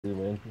zoom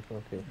in.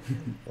 Okay.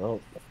 Oh,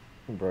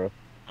 bro.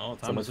 Oh,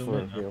 So time to much zoom for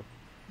in real.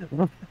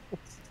 now.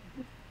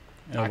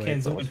 Oh I can't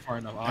wait, zoom in far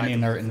enough. Oh, I I have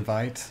mean to our move the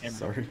invite. camera.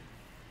 Sorry,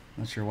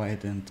 not sure why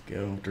it didn't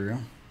go through.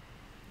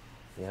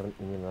 You haven't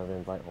even another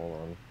invite. Hold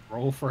on.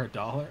 Roll for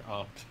 $1?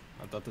 Oh,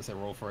 I thought they said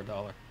roll for $1.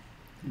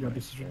 Yeah, Right,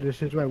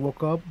 this is where I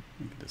woke up.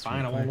 look at this real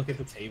Fine, I won't look quick.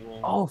 at the table.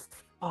 Oh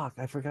fuck!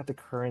 I forgot the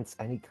currency.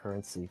 I need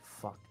currency.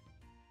 Fuck.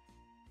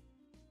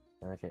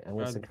 Okay, I'm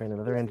gonna create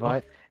another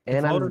invite, Just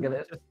and load I'm a,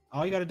 gonna. just,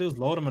 all you gotta do is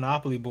load a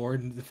Monopoly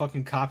board and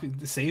fucking copy,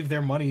 save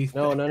their money.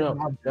 No, no, no,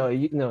 no,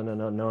 no, no,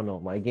 no, no, no.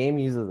 My game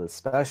uses a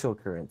special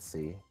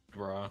currency.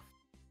 Bruh,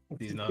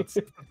 these nuts.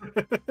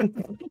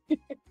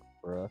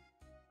 Bruh.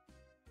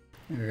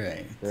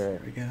 Right, There.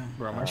 there we go.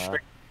 Bro, my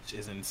strength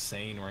is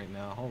insane right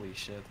now. Holy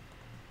shit.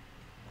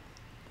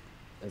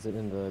 Is it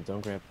in the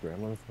don't grab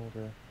gremlin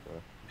folder?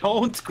 Or...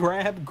 Don't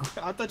grab.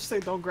 I thought you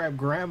said don't grab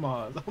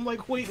grandmas. I'm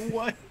like, wait,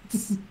 what?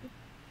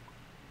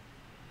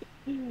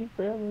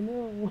 Grandma,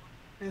 no.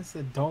 It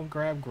said don't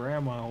grab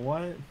grandma.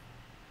 What?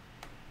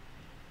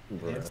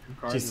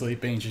 Bruh. She's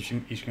sleeping.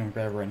 She's gonna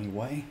grab her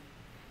anyway.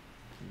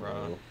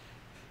 Bro.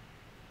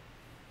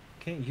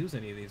 Can't use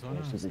any of these. Why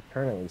not? She's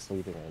eternally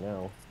sleeping right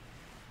now.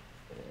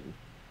 And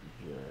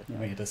You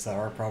know, this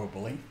hour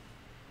probably.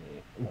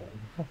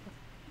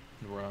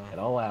 Bro. At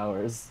all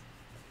hours.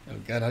 Oh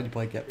god, how'd you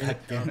play Get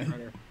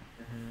Backgammon?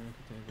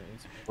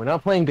 We're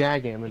not playing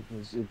backgammon.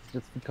 It's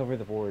just to cover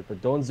the board,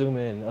 but don't zoom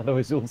in,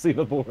 otherwise you'll see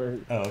the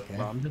board. Oh, okay.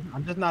 Bro,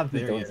 I'm just not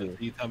there yet until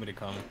you tell me to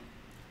come.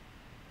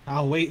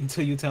 I'll wait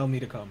until you tell me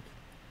to come.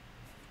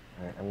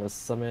 Alright, I'm gonna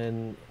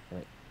summon...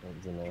 Right,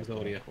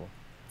 Exodia. Cool.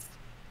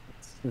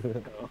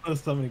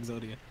 Let's summon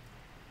Exodia.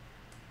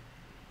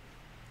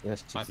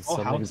 Yes, My just full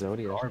summon house is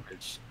Exodia.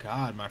 garbage.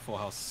 God, my full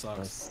house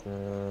sucks.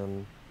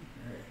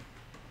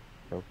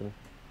 Open.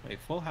 Wait,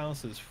 full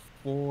house is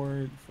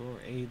 8.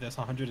 That's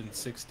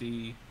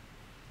 160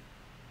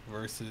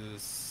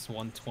 versus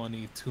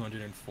 120,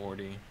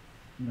 240.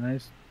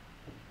 Nice.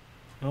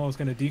 No, it's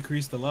gonna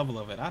decrease the level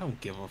of it. I don't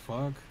give a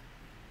fuck.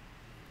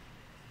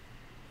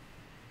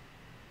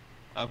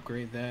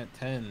 Upgrade that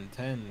 10,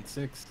 10,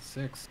 6,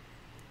 6.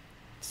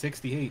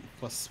 68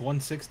 plus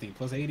 160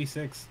 plus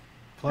 86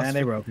 plus. And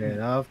they broke it.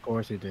 Of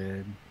course he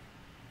did.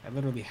 I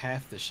literally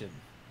half the shit.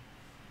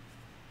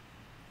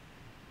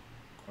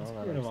 Let's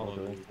get rid of all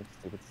of these.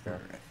 Stupid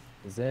stuff.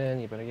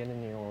 Zen, you better get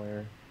in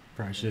here.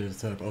 Probably should have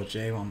set up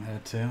OJ while I'm at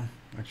it too.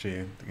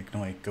 Actually, I think I can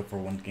only go for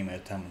one game at a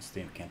time on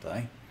Steam, can't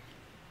I?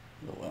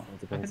 Oh well.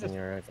 It depends on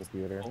your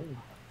computer. Oh,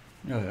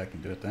 yeah, I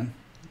can do it then.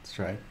 Let's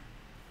try it.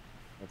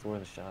 That's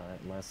worth a shot.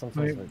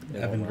 Sometimes I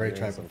haven't very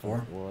tried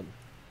before.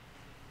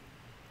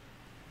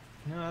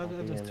 No, I'll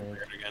just do it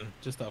again.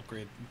 Just to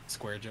upgrade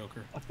Square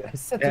Joker. I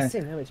set the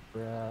same image,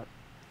 bro.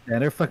 Yeah,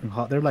 they're fucking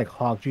hot. They're like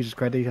hawk. Jesus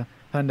Christ, they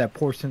hunt that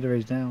poor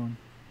Cinderace down.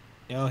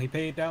 Yo, he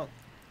paid out.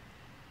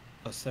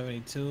 Plus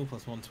 72,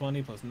 plus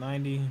 120, plus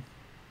 90.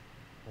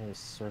 Oh,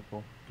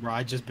 circle. Bro,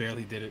 I just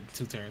barely did it.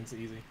 2 turns,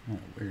 easy. Oh,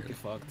 weird. Get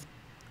fucked.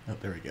 Oh,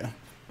 there we go.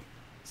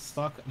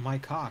 Suck my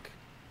cock.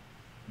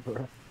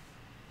 Bruh.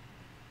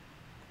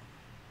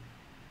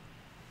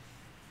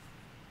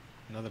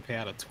 Another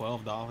payout of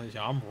 $12.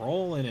 Yo, I'm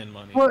rolling in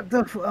money. What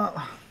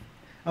the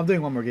I'm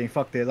doing one more game.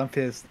 Fuck this. I'm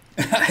pissed.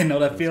 I know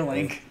that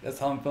feeling. That's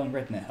how I'm feeling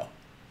right now.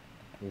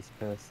 He's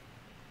pissed.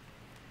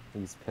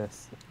 He's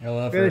pissed.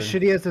 Hello, They're as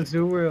shitty as the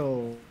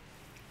Zuriel.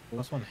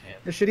 Plus 1 hand.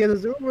 They're shitty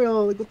as the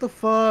Zuriel. Like, what the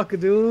fuck,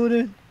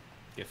 dude?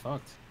 Get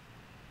fucked.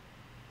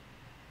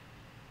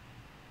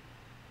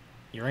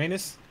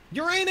 Uranus?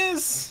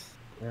 Uranus!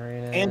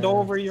 Uranus. And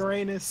over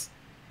Uranus.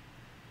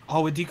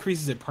 Oh, it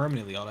decreases it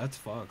permanently. Oh, that's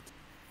fucked.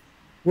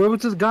 Where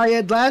was this guy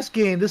at last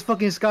game? This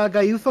fucking Scott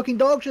guy. You fucking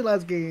dog shit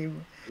last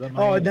game.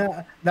 Oh,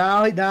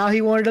 now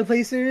he wanted to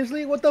play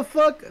seriously? What the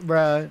fuck?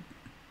 Bruh.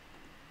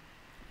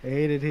 I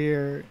hate it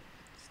here.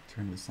 Let's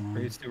turn this on.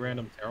 Creates 2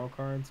 random tarot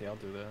cards. Yeah, I'll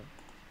do that.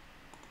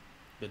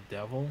 The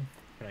Devil.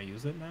 Can I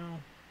use it now?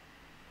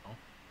 No.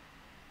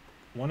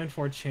 1 in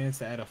 4 chance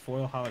to add a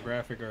foil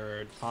holographic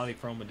or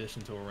polychrome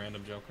addition to a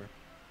random Joker.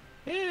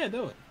 Yeah,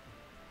 do it.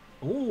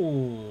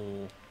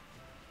 Ooh.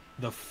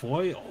 The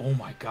foil. Oh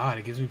my god,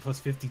 it gives me plus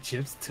 50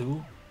 chips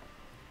too.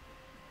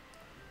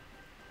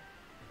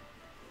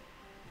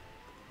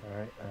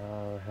 Alright,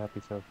 happy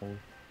token.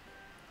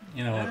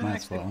 You know what, might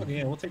as well.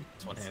 Yeah, we'll take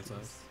this one hand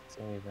size.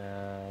 Save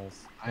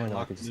as... I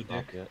unlocked could new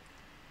dick. It.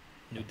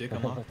 New dick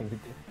unlocked. New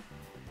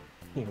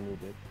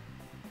dick.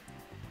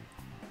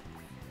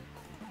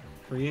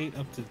 Create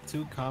up to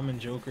 2 common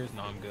Jokers.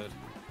 No, I'm good.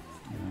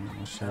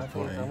 Almost done.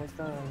 Almost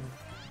done,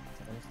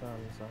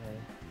 sorry.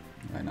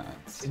 Why not?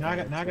 See, now I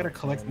gotta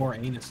collect more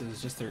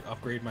anuses just to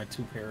upgrade my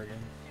 2 pair again.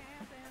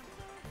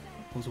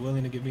 Who's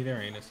willing to give me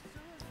their anus?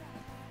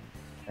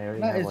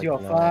 That is your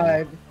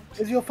 5.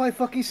 Is your 5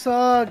 fucking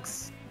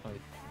sucks. Like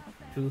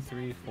 2,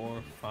 3,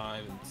 4,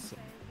 5, and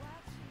 6.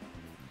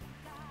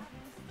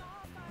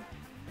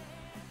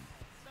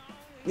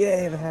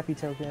 Yay, the happy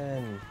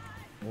token!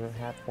 We have a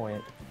half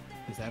point.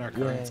 Is that our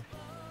currency?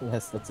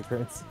 Yes, that's a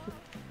currency.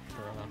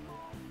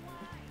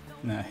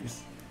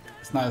 Nice.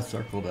 It's not a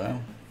circle though.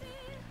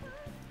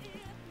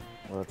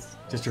 Well, it's,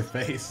 Just your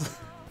face.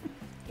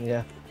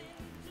 yeah.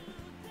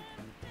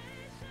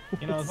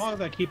 You know, as long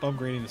as I keep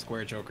upgrading the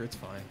square joker, it's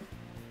fine.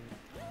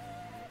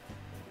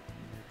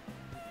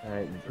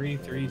 Alright. 3,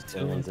 3, 2,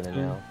 in and 2.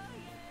 out.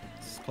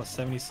 Plus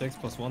 76,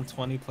 plus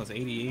 120, plus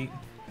 88,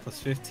 plus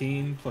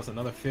 15, plus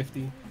another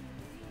 50.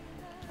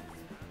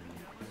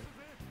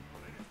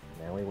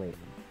 Now we wait.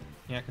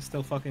 Yeah, I can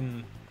still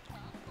fucking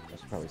I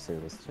should probably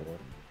save this to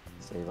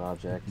save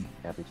object.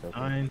 Happy token.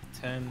 9,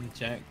 10,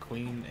 jack,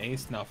 queen,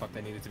 ace. No, fuck,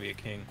 that needed to be a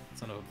king.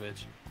 Son of a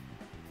bitch.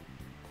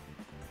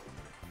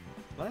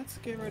 Let's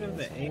get rid of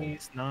the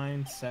ace,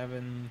 9,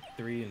 7,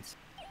 3, and...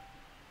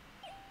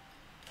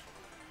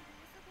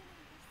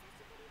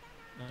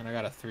 And I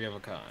got a 3 of a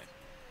kind.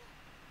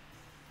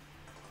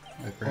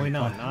 Oh, wait,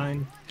 no,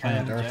 9,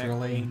 10, jack,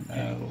 queen,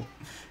 No.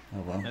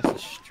 Oh well. That's a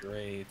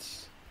straight.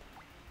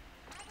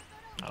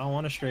 I don't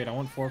want a straight, I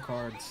want 4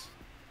 cards.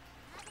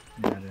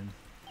 Yeah, dude.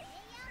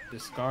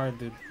 Discard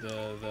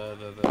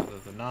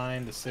the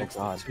 9, the 6,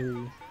 Oh, the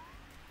 2.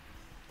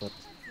 But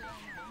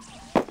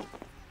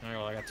Alright,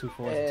 well, I got 2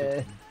 4s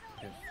and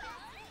 2.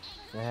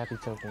 the happy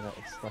token got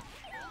stuck.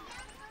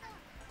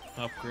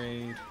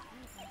 Upgrade.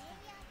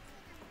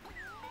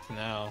 So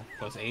now,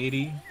 plus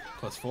 80,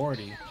 plus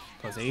 40,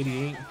 plus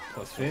 88,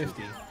 plus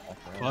 50,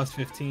 plus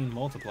 15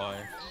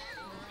 multiplier.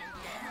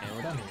 And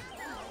we're done here.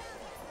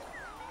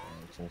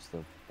 Change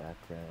the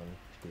background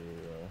to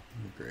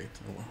Great.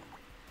 Oh well.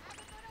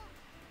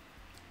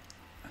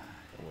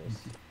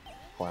 almost You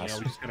classroom. know,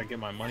 we just gotta get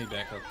my money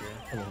back up here.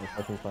 Another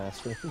fucking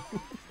classroom.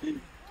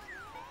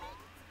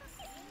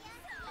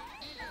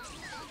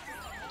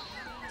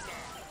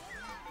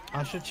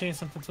 I should change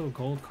something to a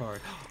gold card.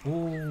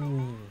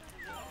 Ooh.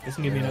 This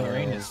can give me another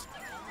anus.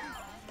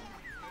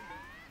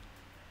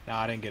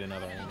 Nah, I didn't get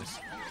another anus.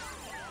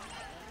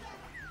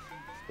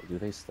 Do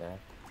they stack?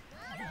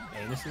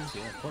 Anuses?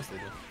 Yeah, of course they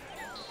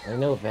do. I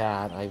know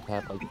that. I've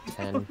had like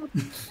 10.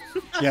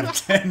 You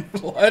have 10?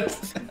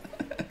 What?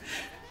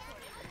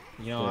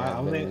 You know, Yeah, I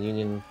was been in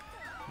Union.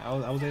 I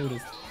was able to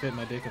fit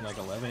my dick in like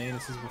 11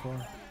 anuses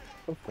before.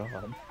 Oh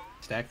god.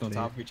 Stacked on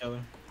top of each other.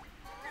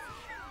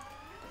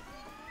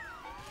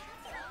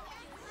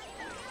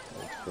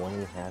 Like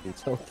 20 happy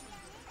tokens.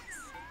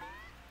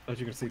 Thought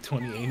you were gonna say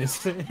 20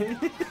 anus.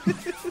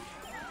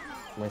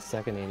 My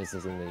second anus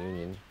is in the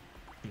Union.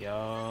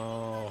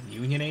 Yo,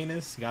 Union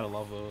anus? You gotta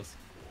love those.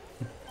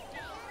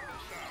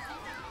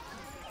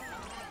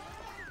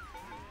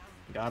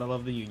 Gotta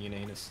love the Union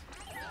anus.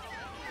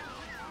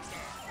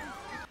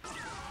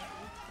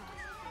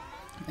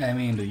 I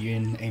mean, the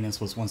Union anus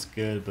was once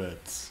good,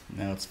 but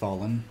now it's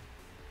fallen.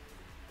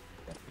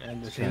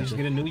 And they just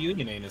get a new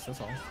Union anus,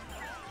 that's all.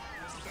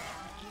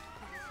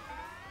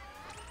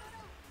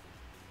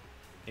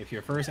 If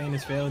your first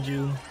anus failed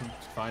you,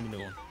 find a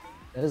new one.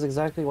 That is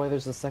exactly why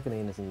there's a second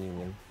anus in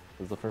Union.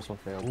 Because the first one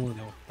failed. Ooh,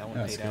 no, that one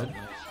That's paid out. good.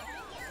 Nice.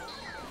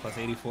 Plus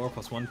 84,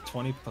 plus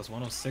 120, plus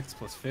 106,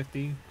 plus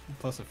 50,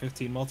 plus a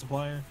 15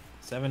 multiplier.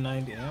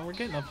 790. Yeah, we're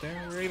getting up there.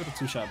 We're able to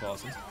 2-shot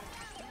bosses.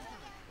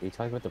 Are you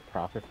talking about the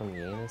profit from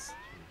the anus?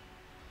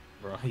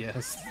 Bro,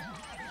 yes.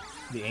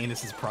 The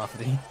anus is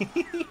profiting.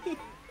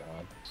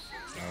 God.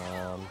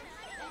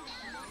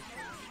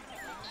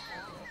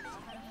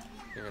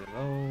 Get rid of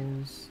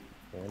those.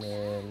 And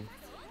then...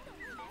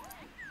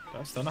 Do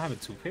I still not have a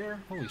 2-pair?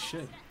 Holy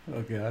shit.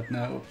 Oh god,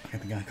 no. I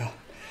think I got.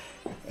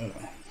 Oh,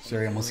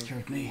 sorry, almost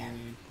scared me.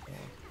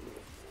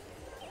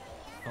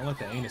 Don't let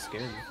the anus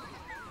scare you.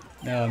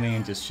 No, I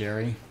mean just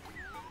Sherry.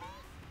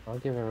 I'll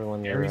give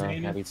everyone their Sherry's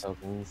happy anus?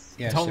 tokens.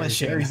 Yeah, Don't let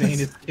Sherry's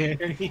anus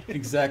scare you.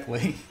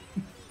 Exactly.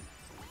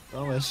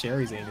 Don't let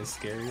Sherry's anus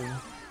scare you.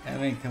 I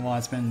mean, come on,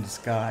 it's been in the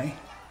sky.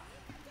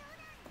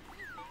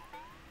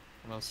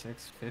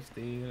 106,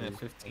 50, and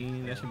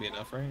 15. That should be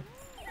enough, right?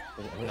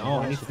 I No,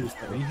 I need should to do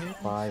do 3 hits?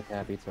 5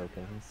 happy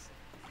tokens.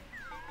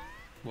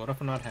 What if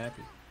I'm not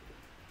happy?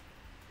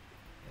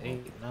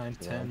 8, 9,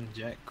 10,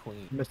 jack,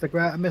 queen. Mr.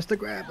 Grab, Mr.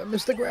 Grab,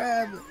 Mr.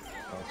 Grab.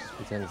 I'll just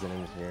pretend he's an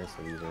engineer,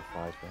 so these are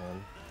 5 for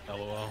him.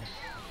 LOL.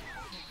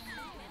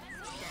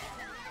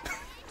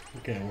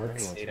 Okay, it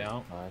works. 8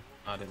 out. 5.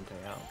 I didn't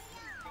pay out.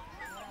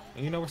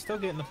 And, you know, we're still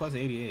getting the plus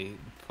 88,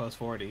 plus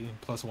 40,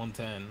 plus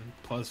 110,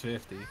 plus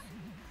 50.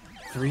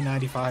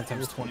 395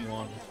 times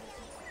 21.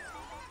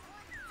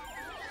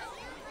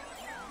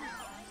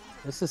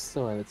 This is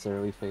still in its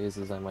early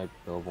phases. I might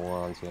build more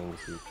onto it in the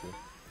future.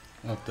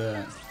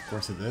 Of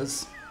course it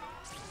is.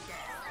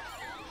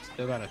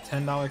 Still got a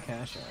 $10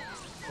 cash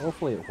out.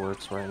 Hopefully it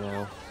works right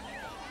now.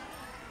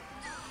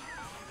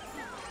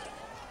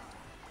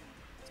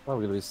 It's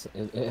probably gonna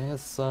be. It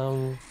has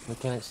some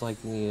mechanics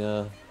like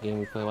the game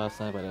we played last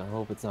night, but I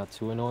hope it's not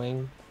too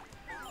annoying.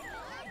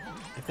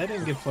 If that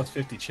didn't give plus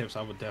 50 chips,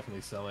 I would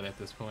definitely sell it at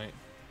this point.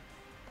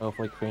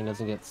 Hopefully Crane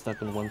doesn't get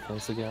stuck in one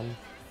place again.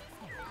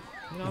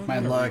 You know, With I'm my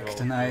gonna luck reroll.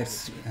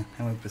 tonight,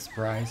 I won't be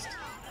surprised.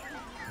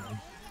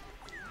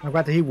 I'm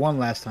glad that he won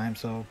last time,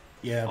 so.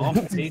 Yeah, All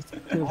but face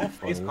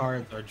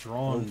cards are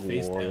drawn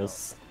face down.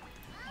 Wars.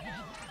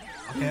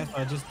 Okay, so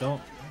I just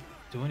don't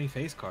do any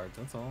face cards.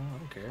 That's all. I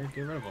don't care.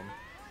 Get rid of them.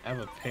 I have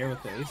a pair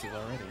with the aces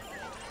already.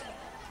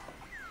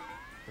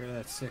 Rid of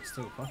that 6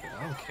 too. Fuck it,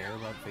 I don't care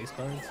about face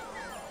cards.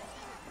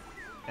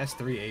 That's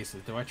 3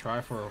 aces. Do I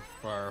try for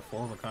 4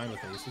 of a kind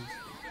with aces?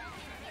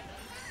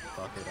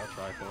 Fuck it, I'll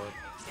try for it.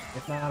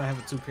 If not, I have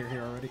a 2 pair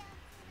here already.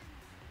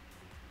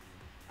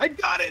 I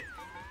got it!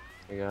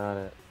 I got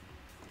it.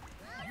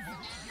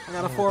 I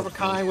got a 4 of a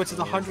kind, which is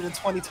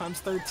 120 times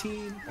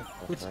 13.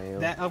 Which,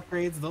 that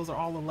upgrades, those are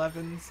all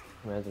 11s.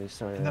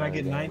 And then I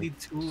get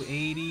 92,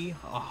 80,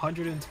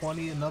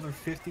 120, another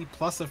 50,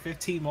 plus a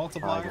 15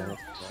 multiplier.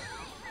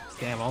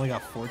 Damn, I only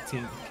got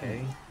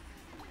 14k.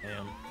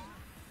 Damn.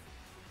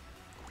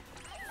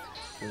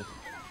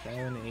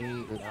 7, 8,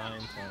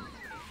 9,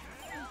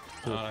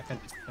 10. I can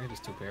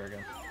just 2 pair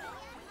again.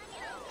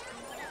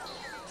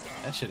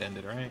 That shit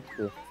ended, right?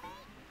 Yeah.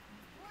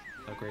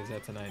 Upgrades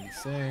that to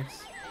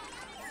 96.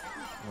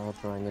 I'll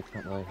try and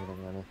cut my head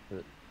again.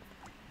 But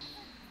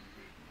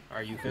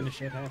Are you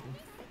finished yet, Happi?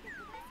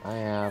 I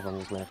have. I'm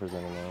just waiting for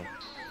Zen now.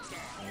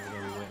 You're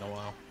gonna be waiting a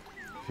while.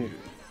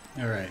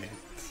 Alright.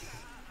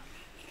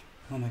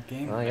 On the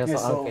game. Well, I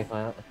guess okay,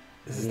 fine.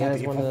 This is You not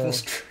guys the wanna- full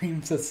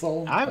streams. That's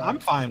all. I'm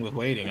fine with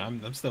waiting.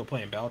 I'm still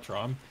playing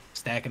Baltro. I'm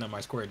stacking up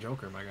my square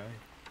Joker, my guy.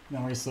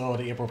 No, we saw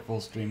the April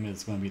Fool stream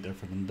is going to be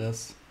different than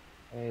this.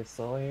 Hey, it's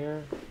Sol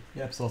here.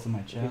 Yep, Sol's in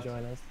my Can you chat.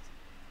 join us?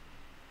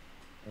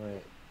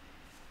 Alright.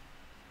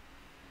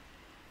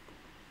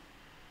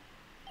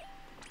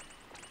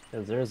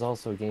 Because there's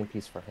also a game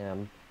piece for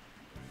him.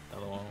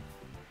 Another one.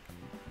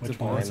 Which it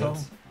one is Boruto?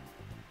 it?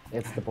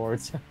 It's the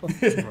Boruto.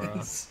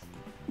 Bruh.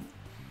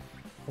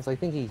 Because I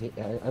think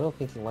I don't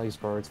think he likes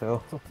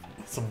Boruto.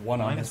 It's a one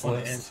on his -1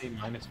 list. NC,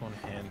 -1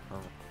 hand per.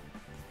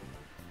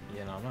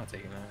 Yeah, no, I'm not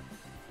taking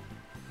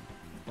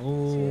that.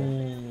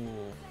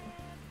 Ooh.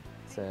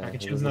 So, I can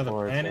he's choose a another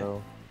planet.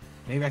 Boruto.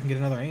 Maybe I can get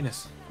another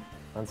anus.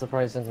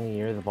 Unsurprisingly,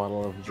 you're the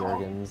bottle of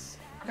Jergens.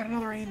 I got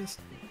another anus.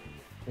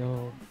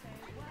 Yo.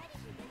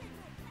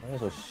 Might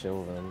as well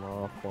show them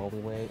off while we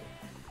wait.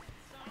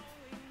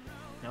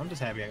 No, I'm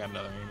just happy I got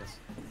another anus.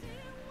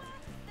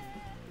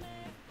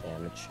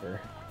 Amateur.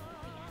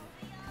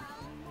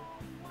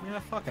 Yeah,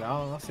 fuck it.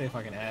 I'll see if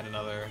I can add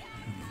another.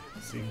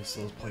 See who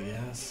Sol's play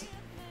as.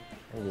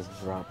 I'll just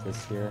drop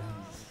this here.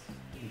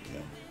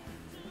 Okay.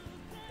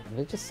 Did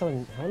I just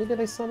summon? How many did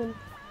I summon?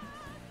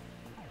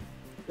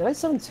 Did I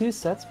summon 2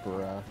 sets,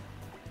 bruh?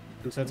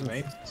 2 sets of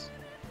aces.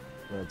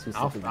 No, 2 sets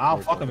I'll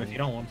of fuck him if you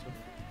don't want to.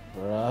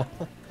 Bruh.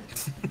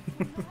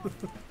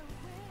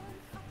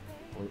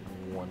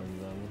 One of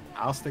them.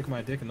 I'll stick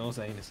my dick in those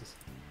anuses.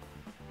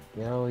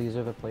 Yo, these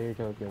are the player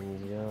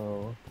tokens,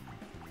 yo.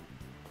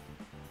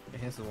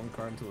 Enhances 1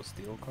 card into a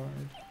steel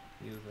card.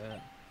 Use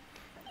that.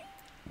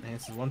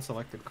 Enhances 1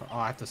 selected card. Oh,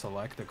 I have to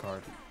select a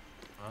card.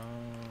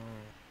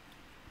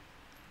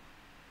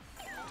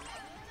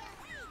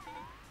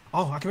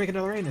 Oh, I can make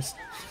another anus.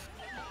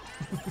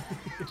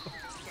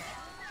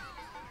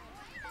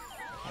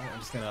 I'm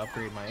just gonna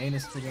upgrade my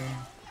anus again.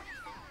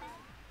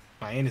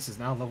 My anus is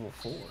now level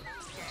 4. Nice.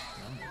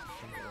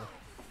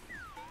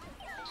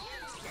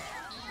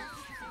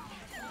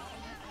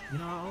 You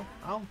know,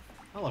 I'll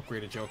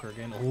upgrade a Joker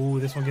again. Oh,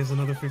 this one gives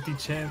another 50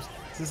 chips.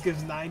 This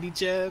gives 90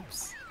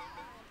 chips.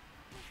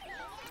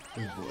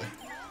 Oh boy.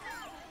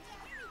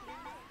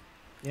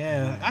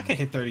 Yeah, I can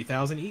hit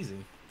 30,000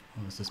 easy.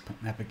 What was this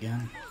map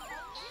again?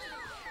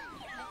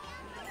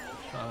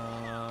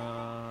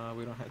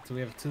 We don't have. So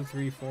we have 2,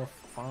 3, 4,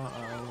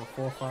 5,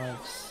 4,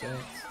 5, 6.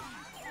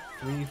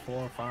 3,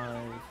 4,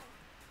 5,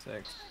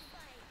 6.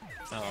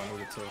 Oh, I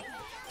need a 2.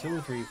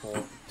 2, 3,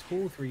 4.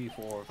 2, 3,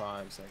 4,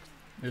 5, 6.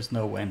 There's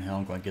no way in hell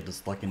I'm going to get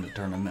this lucky in the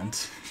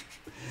tournament.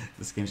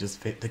 This game's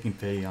just taking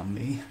pay on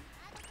me.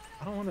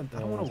 I don't want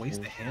to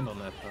waste a hand on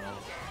that though.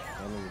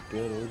 I'm in a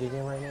good OG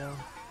game right now.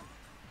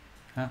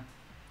 Huh?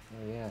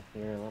 Oh yeah,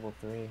 you're level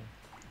 3.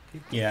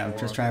 Yeah, I'm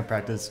just trying to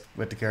practice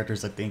with the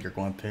characters I think you're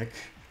going to pick.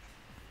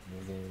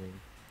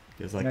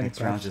 Because like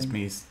next round just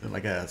me,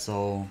 like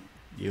Soul,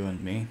 you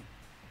and me.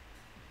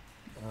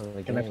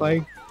 Oh, Can I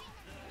play?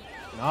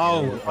 No,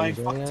 Are we're you playing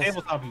doing fucking this?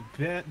 tabletop,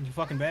 you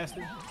fucking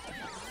bastard.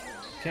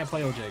 Can't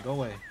play OJ, go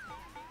away.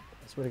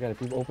 I swear to God,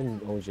 if you open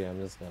OG, I'm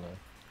just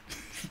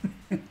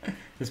gonna.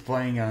 Just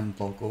playing on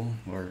local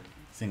or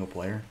single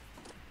player.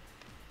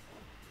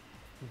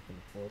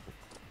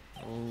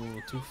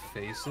 Oh, 2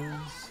 faces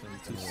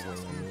and 2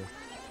 sixes.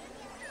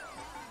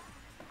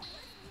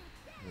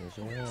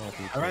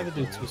 I'd rather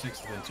do 2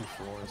 sixes than 2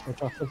 fours.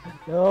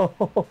 No.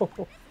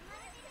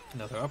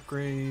 Another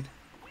upgrade.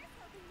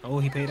 Oh,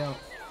 he paid out.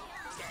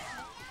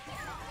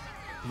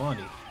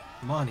 Money,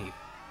 money,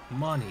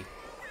 money,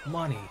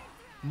 money,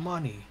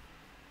 money.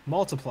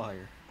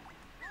 Multiplier.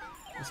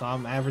 So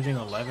I'm averaging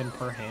 11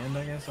 per hand,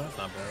 I guess. That's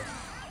not bad.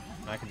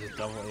 I can just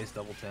double ace,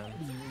 double 10.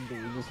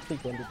 You just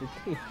peek under the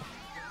table.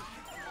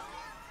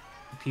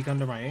 Peek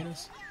under my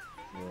anus?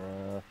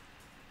 Yeah.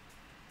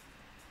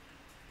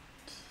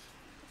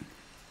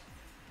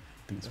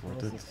 I think it's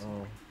worth it.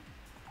 Oh.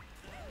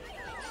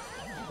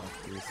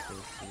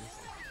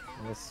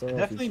 I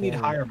definitely need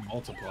higher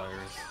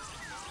multipliers.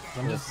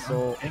 I'm Yeah, just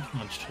so- thinking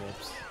on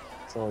chips.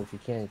 So if you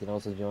can, you can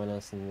also join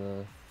us in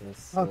the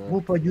this. Fuck,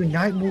 Whoopa,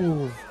 unite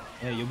move.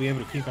 Yeah, you'll be able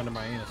to peek under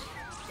my anus.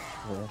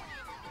 Yeah.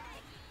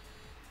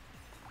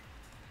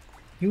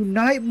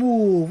 Unite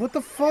move. What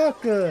the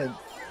fuck? Is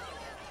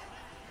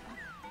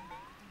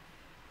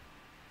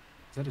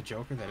that a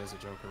joker? That is a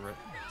joker, right?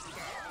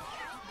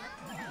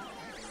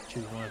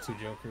 Choose one or two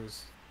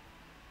jokers.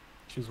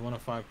 Choose one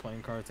of 5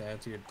 playing cards to add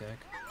to your deck.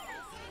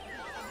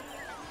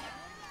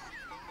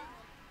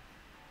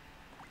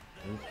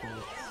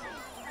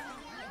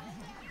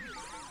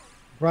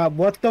 Rob,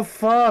 what the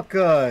fuck?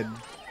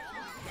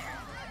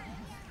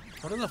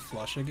 What is a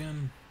flush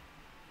again?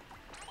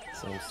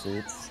 Same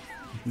suits.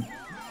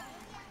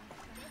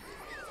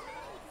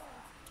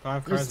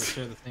 5 cards that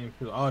share the same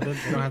two. Oh, they don't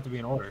have to be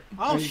in order.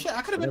 Oh shit!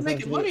 I could have been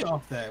making money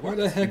off that. Where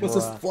the heck was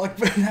this block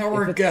an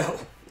hour ago?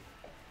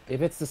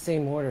 If it's the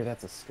same order,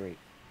 that's a straight.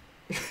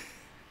 I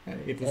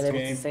hate And this if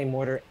game. it's the same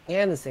order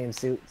and the same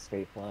suit,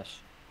 straight flush.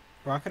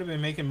 Bro, I could have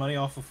been making money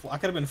off of. I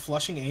could have been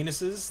flushing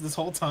anuses this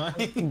whole time.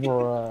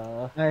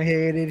 Bruh. I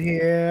hate it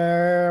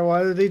here.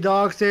 Why do they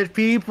dog search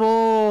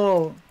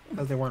people?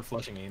 Because they weren't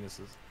flushing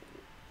anuses.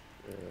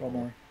 One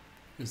more.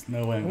 There's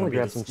no way I'm I'm gonna gonna be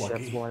grab this some chips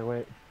lucky. while I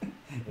wait. In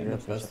the Grab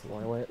some best- chips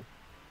while I wait.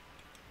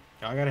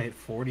 I gotta hit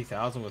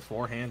 40,000 with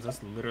 4 hands.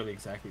 That's literally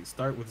exactly.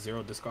 Start with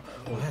 0 discard.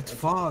 Oh, that's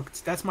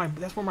fucked. That's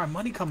where my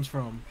money comes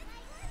from.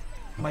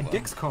 My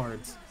Dick's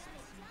cards.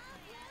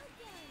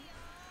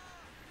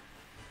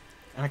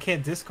 And I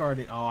can't discard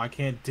it. Oh, I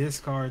can't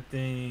discard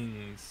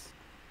things.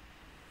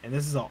 And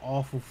this is an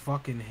awful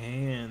fucking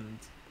hand.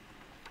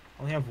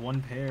 I only have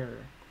 1 pair.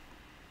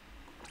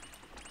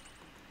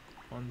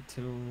 1,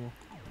 2.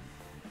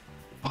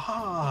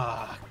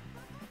 Fuck.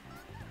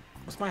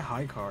 What's my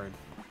high card?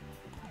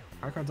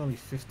 High card's only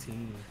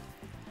 15.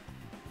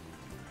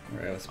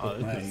 Alright, let's Oh, put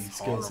this my is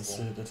skills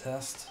horrible. to the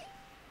test.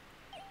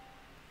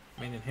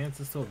 I mean, enhance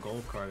is still a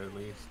gold card at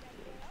least.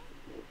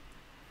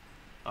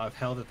 I've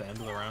held at the end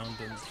of the round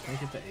and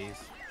make it the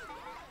ace.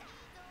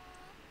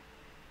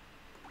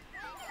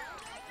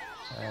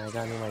 I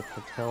got me my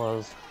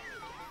tortillas.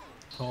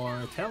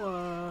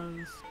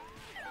 Tortillas.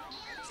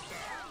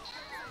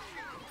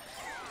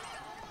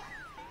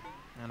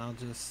 And I'll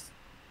just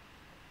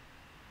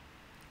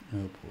Oh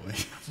boy.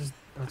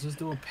 I'll just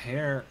do a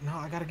pair. No,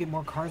 I gotta get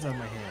more cards out of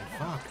my hand.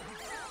 Fuck.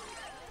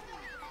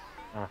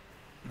 Ah.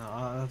 No,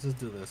 I'll just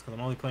do this because I'm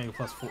only playing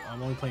 +4.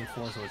 I'm only playing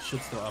 4, so it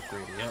should still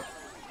upgrade it. Yep.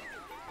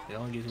 It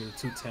only gives me the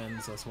 2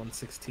 10s. That's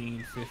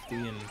 116, 50,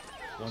 and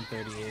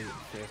 138,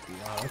 50.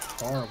 Wow, that's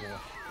horrible.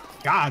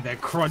 God, that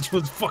crunch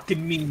was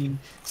fucking mean.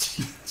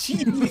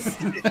 Jeez.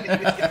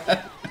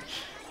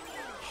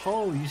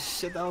 Holy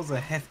shit, that was a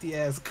hefty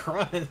ass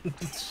crunch.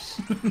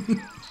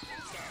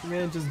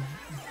 Man just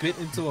bit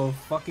into a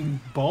fucking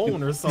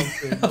bone or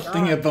something. I was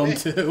thinking of bone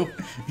too.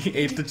 He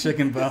ate the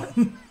chicken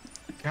bone.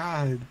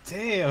 God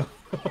damn.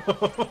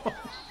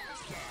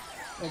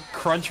 That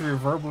crunch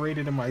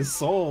reverberated in my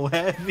soul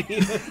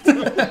heavy.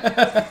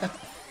 I'm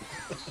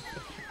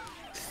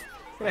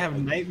gonna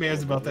have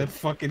nightmares about that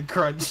fucking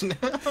crunch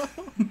now.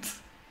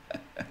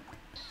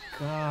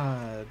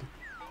 God.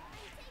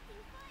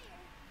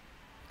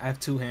 I have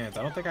 2 hands.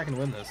 I don't think I can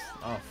win this.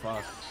 Oh,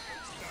 fuck.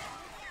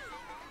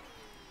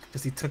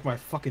 Because he took my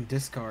fucking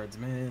discards,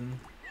 man.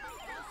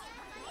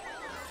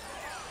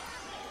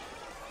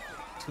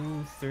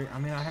 2, 3. I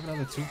mean, I have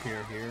another 2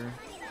 pair here.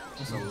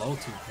 Just a low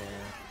 2 pair.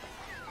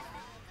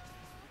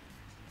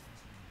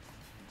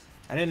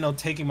 I didn't know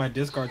taking my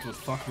discards would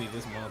fuck me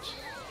this much.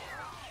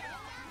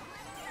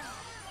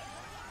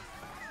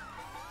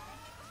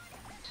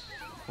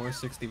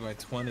 $460 by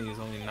 20 is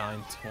only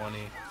 $920.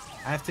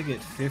 I have to get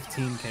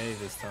 15k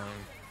this time.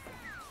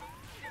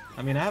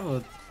 I mean, I have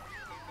a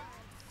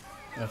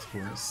That's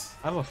worse.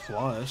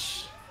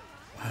 flush.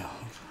 Wow.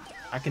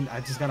 I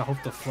just gotta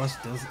hope the flush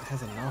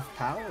has enough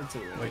power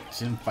to it. Wait,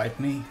 she didn't fight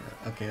me?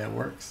 Okay, that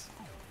works.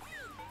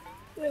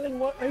 And then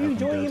what? Are Nothing you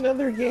doing does.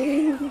 another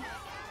game?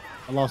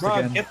 I lost Bro,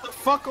 again. get the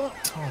fuck on.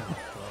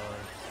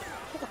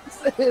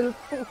 Oh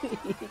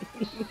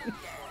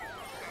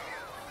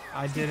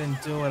I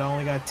didn't do it. I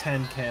only got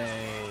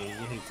 10k.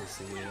 You hate to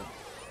see it.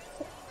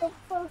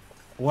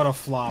 What a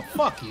flop.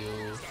 Fuck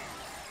you.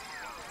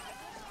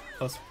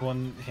 Plus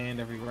 1 hand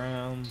every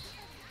round.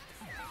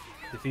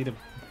 Defeat a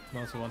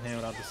most of 1 hand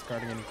without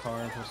discarding any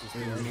cards, which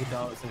is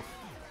 $8 if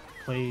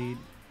played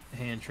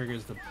hand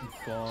triggers the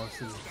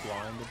boss's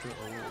blind.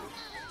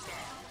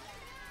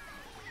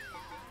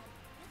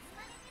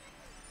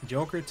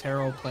 Joker,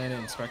 Tarot, Planet,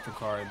 and Spectre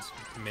cards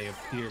may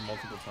appear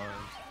multiple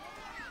times.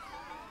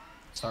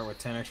 Start with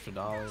 $10 extra.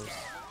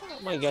 Oh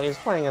my god, he's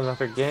playing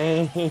another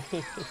game.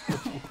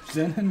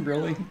 Zen,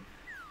 really?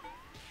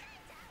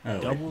 Oh,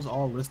 wait. Doubles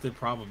all listed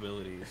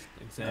probabilities.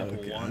 Example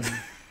Okay. 1,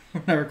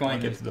 We're never going to One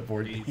get to the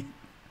board is game.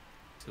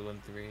 2,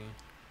 and 3.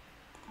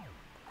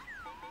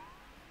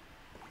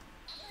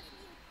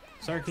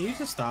 Sir, can you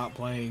just stop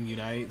playing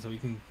Unite so we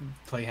can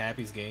play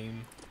Happy's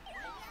game?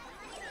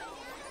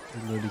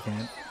 You literally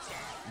can't.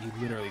 You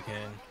literally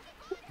can.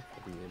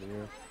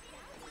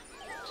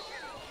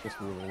 Just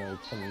be in another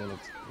 10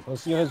 minutes.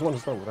 Unless you guys want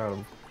to start without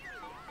him.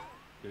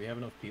 Do we have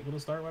enough people to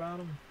start without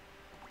him?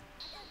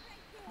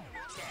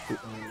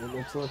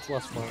 It's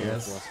less fun with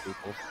Yes. less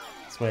people.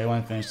 That's why I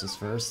want to finish this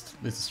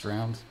first. This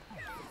round.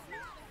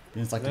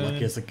 It's like the Then-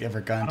 luckiest I've ever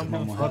I gotten to don't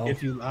give normal a fuck hell.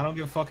 if you. I don't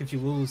give a fuck if you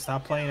lose.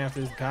 Stop playing after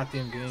this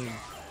goddamn game.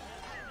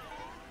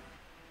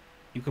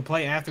 You can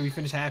play after we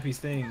finish Happy's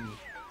thing,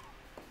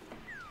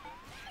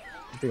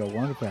 I think I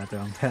want to play out there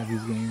on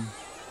Tabby's game.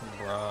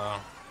 bruh.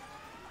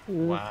 Say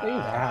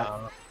that.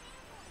 Wow.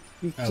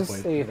 You Oh, just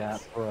wait. say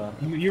that, bro.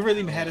 You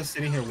really had us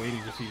sitting here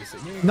waiting just for you to say.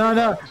 No. I'm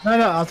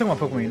talking about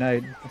Pokemon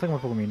Unite. I'm talking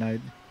about Pokemon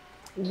Unite.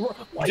 You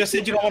just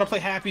said you don't want to play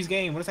Happy's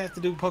game. What does that have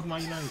to do with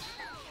Pokemon Unite?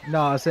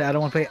 No, I said I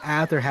don't want to play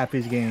after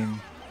Happy's game.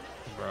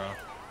 Bruh.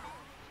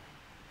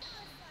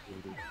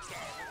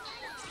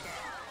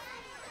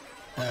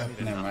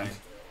 Never mind.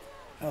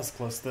 That was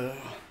close though.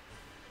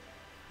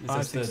 Is 5,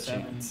 there 6, still a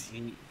 7, chance?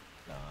 8.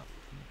 Nah.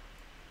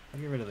 I'll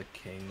get rid of the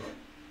king.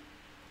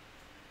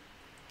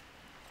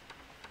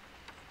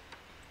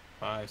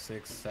 5,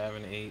 6,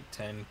 7, 8,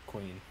 10,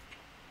 queen.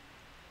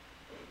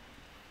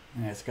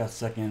 Yeah, it's got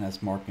second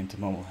as Mark into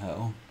normal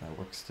hell. That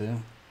works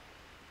too.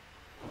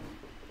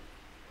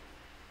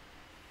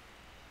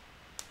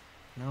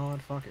 No,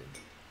 what? Fuck it.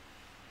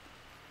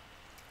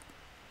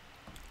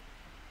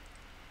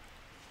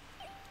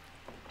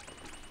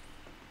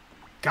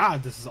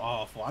 God, this is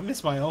awful. I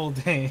miss my old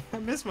day. I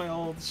miss my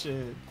old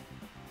shit.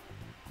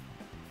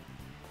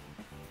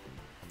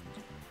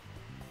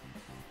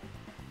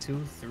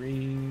 Two,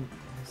 three.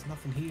 There's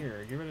nothing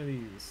here. Get rid of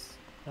these.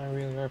 I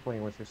really are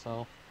playing with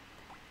yourself.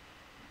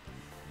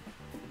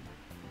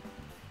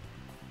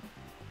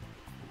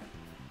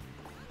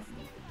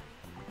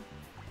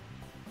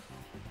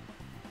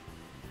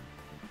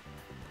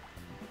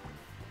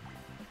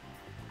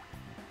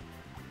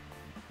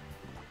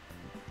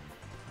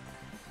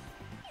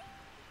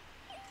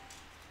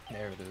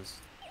 There it is.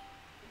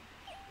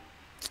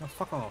 Oh,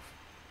 fuck off.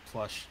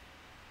 Flush.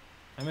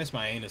 I miss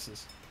my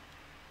anuses.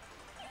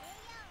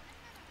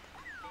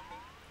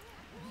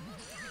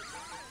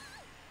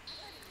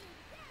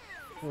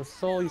 Well,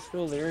 Sully's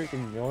still there. You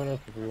can join us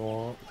if you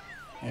want.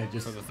 Yeah,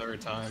 just For the third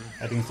time.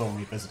 I think it's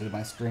only visited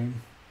my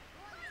stream.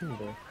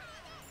 Okay.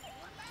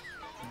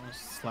 I'll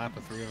slap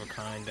a 3 of a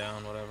kind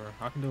down, whatever.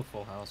 I can do a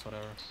full house,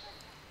 whatever.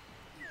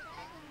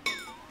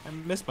 I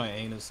miss my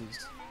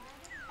anuses.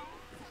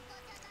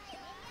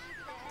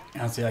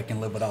 Honestly, I can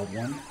live without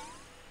one.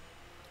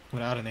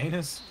 Without an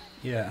anus?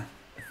 Yeah.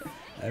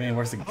 I mean,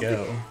 where's it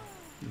go?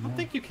 I don't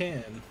think you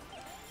can.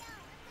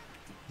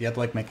 You have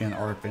to like make an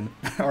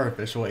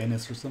artificial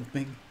anus or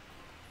something.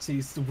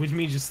 See, which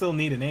means you still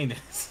need an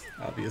anus.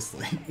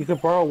 Obviously. You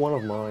could borrow one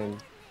of mine.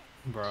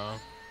 Bro.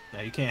 No,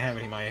 you can't have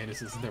any of my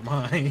anuses. They're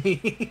mine.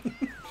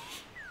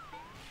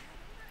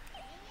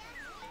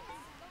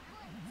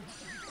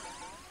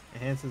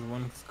 Enhances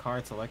one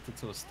card selected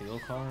to a steel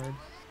card.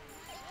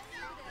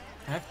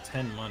 I have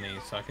 10 money,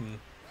 so I can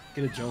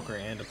get a Joker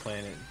and a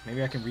planet.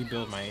 Maybe I can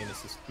rebuild my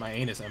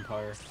anus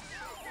empire.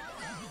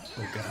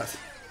 Oh god.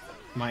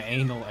 My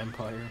anal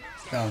empire.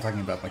 No, I'm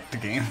talking about like the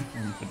game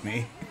with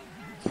me.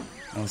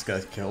 I almost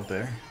got killed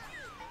there.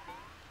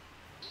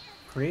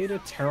 Create a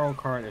tarot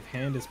card if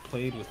hand is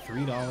played with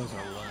 $3 or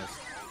less.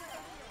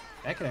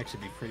 That could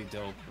actually be pretty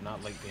dope, but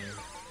not late game.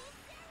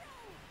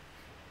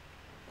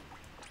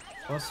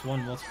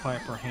 +1 multiplier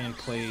per hand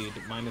played,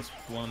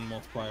 -1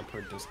 multiplier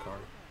per discard.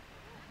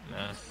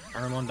 Nah.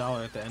 Earn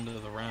 $1 at the end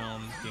of the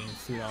round, gains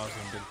 $2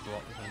 when big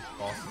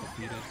boss is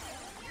defeated.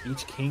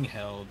 Each king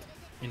held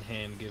in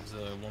hand gives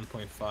a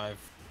 1.5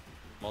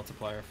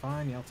 multiplier.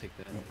 Fine, yeah, I'll take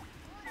that.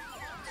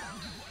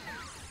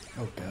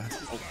 Oh god.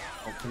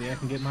 Hopefully I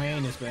can get my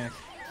anus back.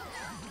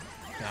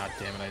 God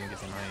damn it, I didn't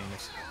get my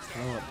anus.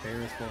 Throw up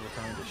Paris for the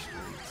time to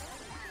streets.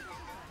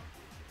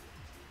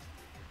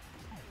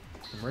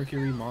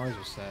 Mercury, Mars,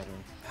 or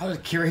Saturn? How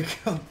did Kiri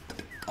go?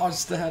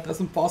 Dodge that, that's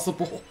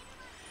impossible.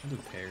 I'll do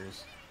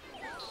pairs.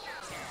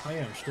 Oh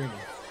yeah, I'm streaming.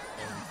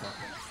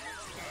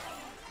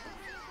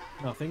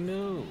 Nothing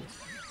new.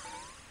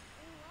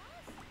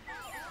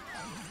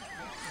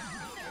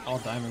 All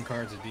diamond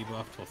cards are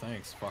debuffed. Well,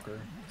 thanks, fucker.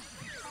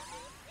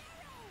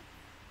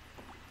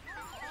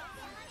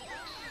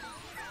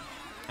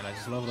 And I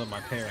just leveled up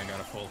my pair and got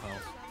a full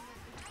health.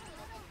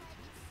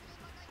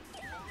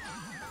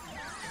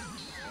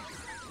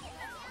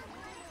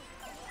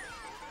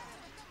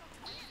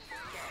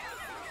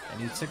 I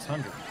need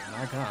 600. And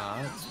I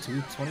got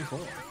 224.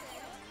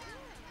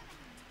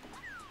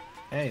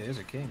 Hey, there's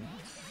a king.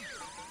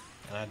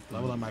 And I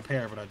leveled up my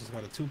pair, but I just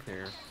got a 2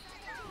 pair.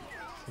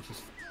 Which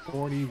is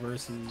 40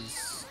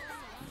 versus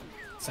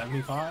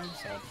 75.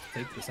 So I'll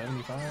take the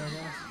 75, I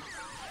guess.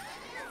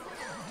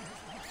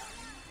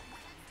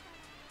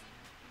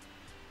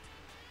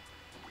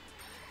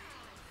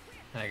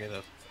 I get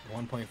a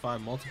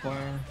 1.5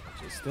 multiplier,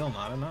 which is still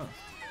not enough.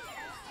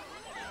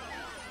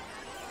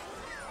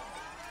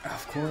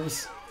 Of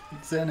course.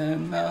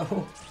 Zenon, no.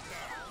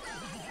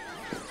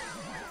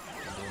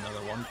 I'll do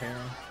another 1 pair.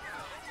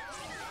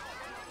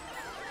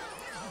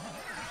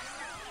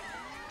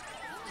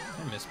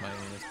 I miss my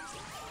anus.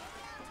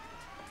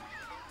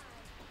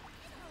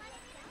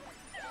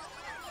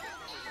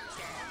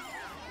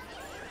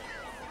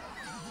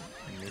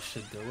 this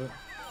should do it.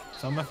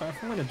 So if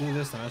I'm gonna do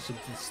this, then I should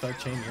just start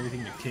chaining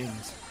everything to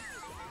kings.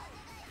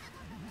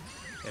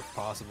 If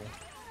possible.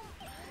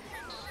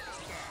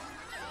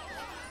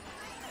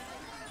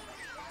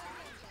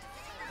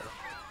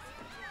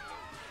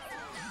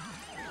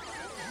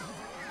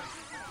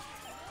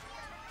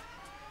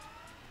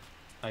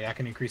 Oh yeah, I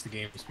can increase the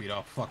game speed.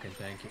 Oh, fucking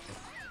thank you.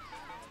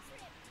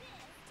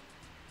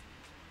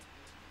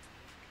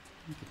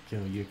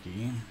 Kill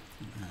Yuki.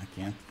 I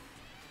can't.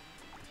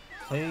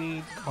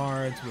 Play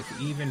cards with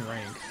even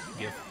rank.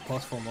 Give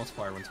 +4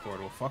 multiplier when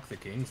scored. Well, fuck the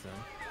kings then.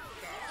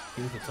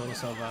 Use the total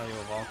sell value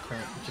of all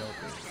current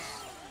jokers,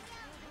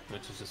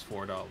 which is just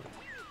 $4.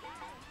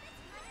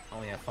 I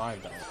only have $5.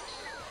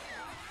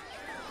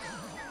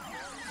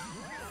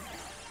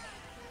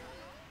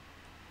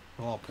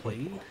 All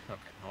played?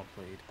 Okay, all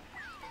played.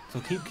 So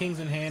keep kings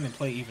in hand and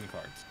play even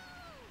cards.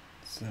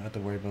 So I have to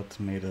worry about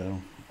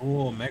tomato.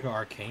 Oh, Mega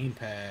Arcane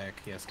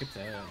Pack. Yeah, skip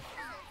that.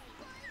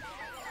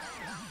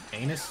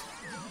 Anus?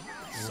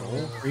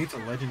 Soul? Creates a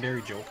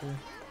legendary joker?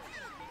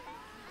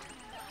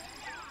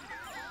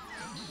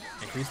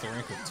 Increase the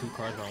rank with 2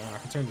 cards by 1. I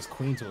can turn this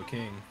queen to a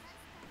king.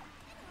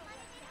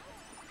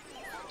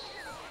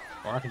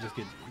 Or I can just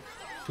get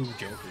 2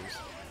 jokers.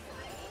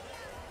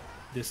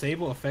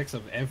 Disable effects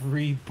of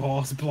every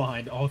boss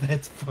blind. Oh,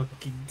 that's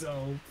fucking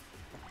dope.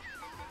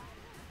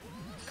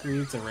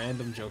 Creates a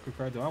random joker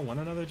card. Do I want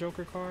another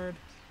joker card?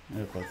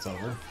 If that's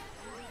over.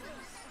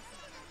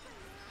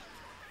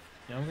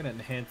 Yeah, I'm gonna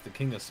enhance the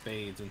King of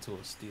Spades into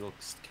a steel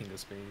King of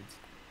Spades.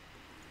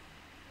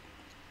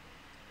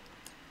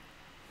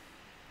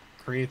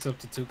 Creates up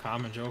to 2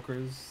 common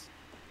jokers.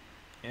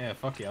 Yeah,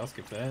 fuck yeah, I'll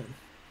skip that.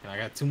 And I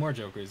got 2 more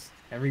jokers.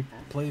 Every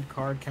played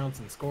card counts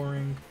in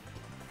scoring.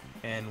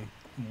 And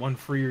 1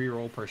 free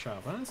reroll per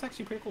shop. Oh, that's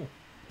actually pretty cool.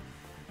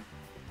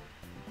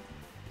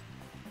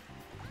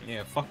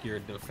 Yeah, fuck your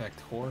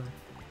defect whore.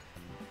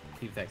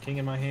 Keep that king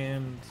in my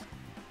hand.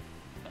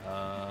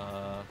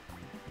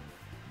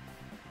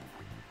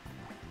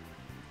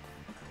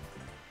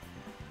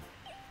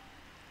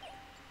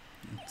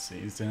 Let's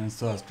see, Zen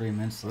still has 3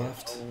 minutes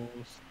left.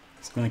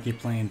 It's gonna keep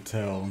playing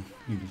until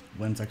he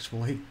wins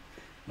actually,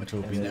 which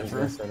will be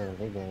never. I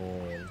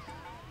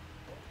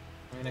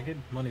mean, I get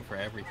money for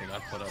everything I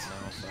put up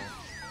now, so.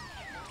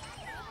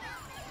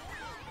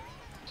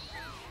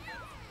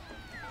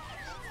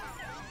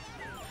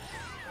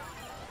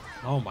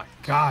 Oh my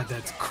god,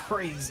 that's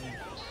crazy.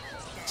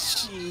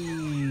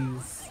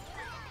 Jeez.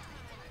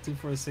 2,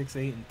 4, 6,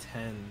 8, and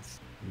 10s.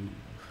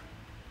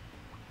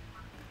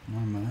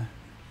 Norma.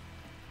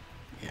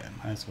 Yeah,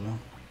 might as well.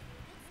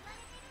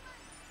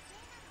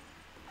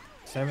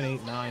 7,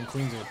 8, 9.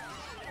 Queens are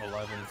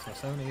 11. So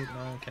 7, 8,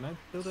 9. Can I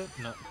build it?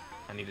 No.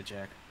 I need a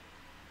jack.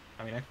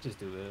 I mean, I could just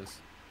do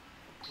this.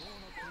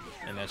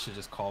 And that should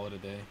just call it a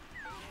day.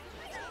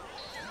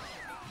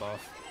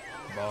 Buff.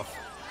 Buff.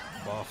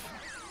 Buff.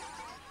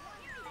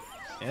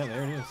 Yeah,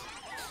 there it is.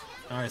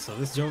 Alright, so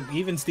this joke,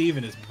 even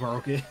Steven is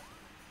broken.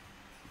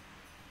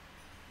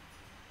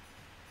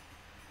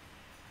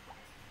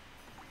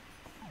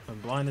 When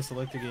blind is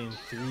selected, gain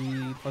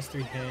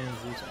 3+3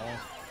 hands, lose all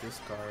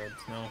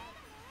discards. No.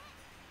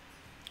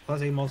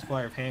 +8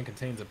 multiplier of hand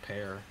contains a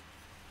pair.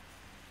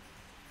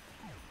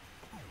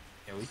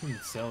 Yeah, we can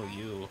sell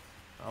you.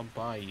 I'll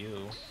buy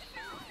you.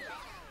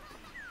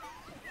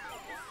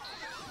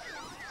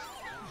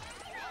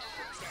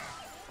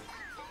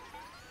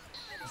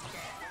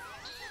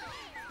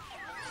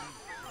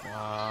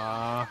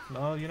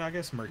 No, you know, I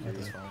guess Mercury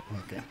is fine.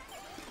 Okay.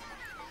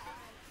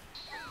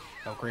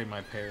 Upgrade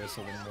my pairs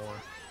a little more.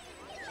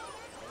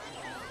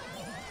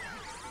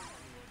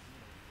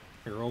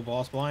 Hero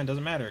boss blind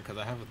doesn't matter because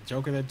I have a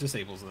joker that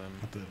disables them.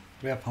 Do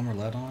we have Hummer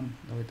LED on?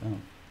 No, we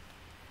don't.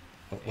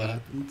 What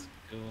happens?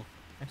 Cool.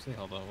 Actually,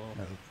 hold on.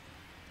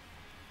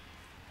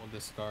 We'll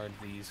discard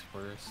these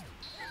first.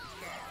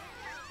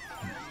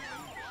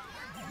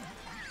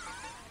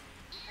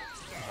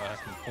 I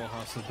can pull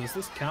house. So does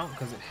this count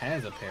because it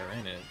has a pair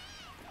in it?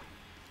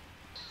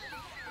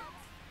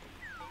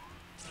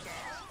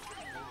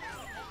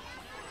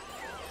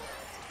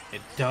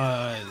 It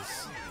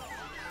does.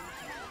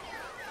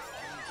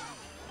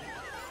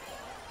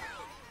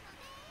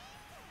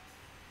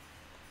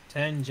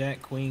 Ten,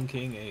 Jack, Queen,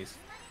 King, Ace.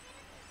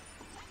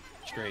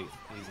 Straight,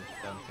 easy,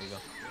 done. There you go.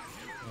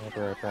 I'll be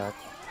right back.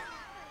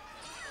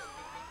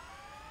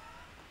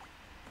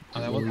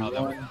 Oh, that was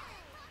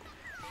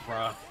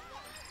bruh.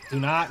 Do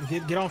not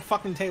get on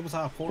fucking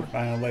tabletop 4.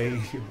 Finally,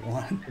 you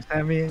won. You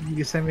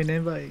can send me an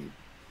invite.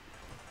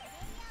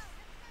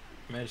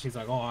 Man, she's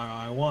like, oh,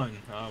 I won.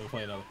 I'm gonna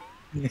play another.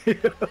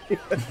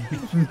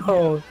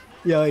 No,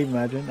 yo,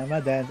 imagine. I'm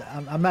not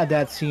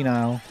that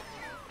senile.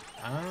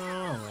 I don't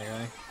know, my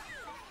guy.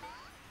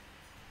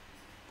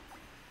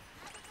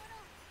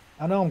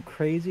 I know I'm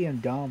crazy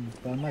and dumb,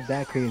 but I'm not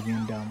that crazy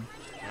and dumb.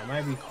 I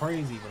might be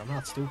crazy, but I'm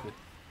not stupid.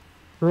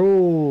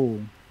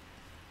 Bro.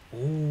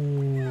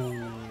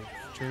 Ooh.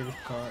 Trigger this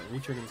card.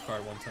 Retrigger this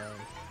card one time.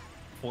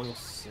 Foil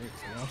 6.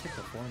 Yeah, I'll take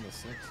the 4 and the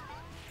 6.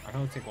 I can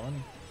only take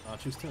 1. I'll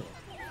choose 2.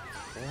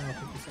 4 and I'll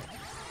take the 6.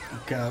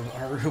 God,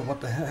 Aru,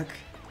 what the heck?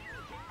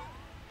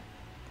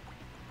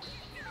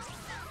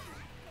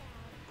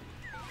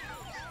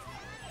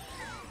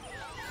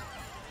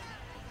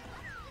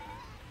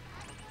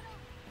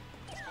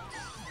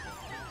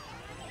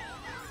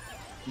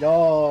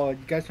 Yo, you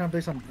guys trying to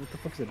play some? What the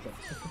fuck is it? What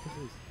the fuck is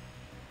this?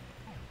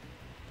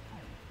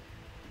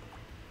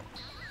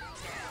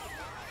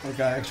 That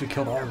guy actually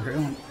killed Aru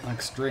on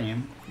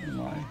extreme.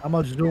 Why? I'm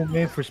gonna zoom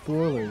in for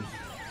spoilers.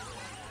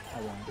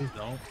 I won't. Please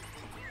don't.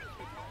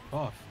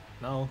 Buff.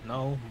 No,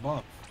 no,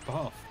 buff.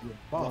 Buff.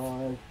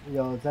 Buff.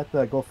 Yo, is that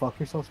the go fuck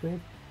yourself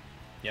spade?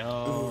 Yo,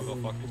 go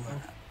fuck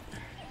yourself.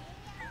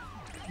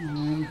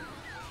 Mm.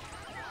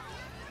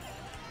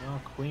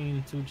 Yo,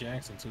 queen, 2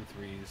 jacks, and 2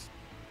 threes.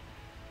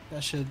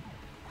 That should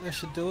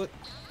do it.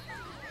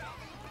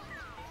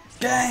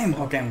 Game!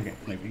 Okay, I'm getting.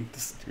 Maybe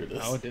just do this.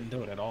 No, it didn't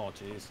do it at all,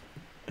 jeez.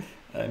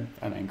 I'm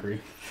angry.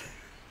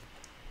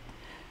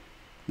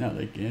 Not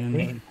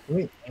again.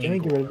 Wait, can we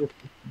get rid of this?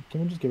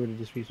 Can we just get rid of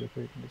this piece real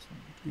quick?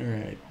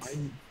 Alright.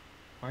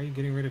 Why are you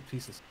getting rid of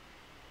pieces?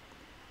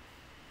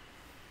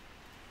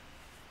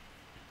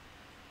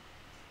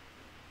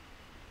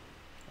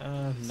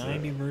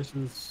 90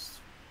 versus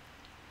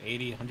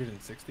 80,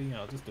 160.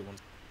 I'll just do one.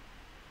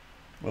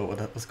 Well,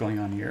 what's going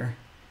on here?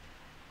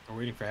 We're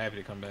waiting for Happy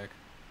to come back.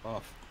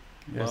 Buff.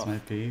 Here's Buff. my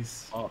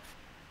piece. Buff.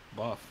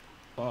 Buff.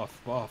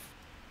 Buff. Buff.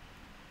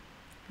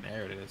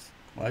 There it is.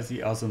 Why is the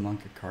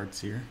Azamanka cards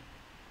here?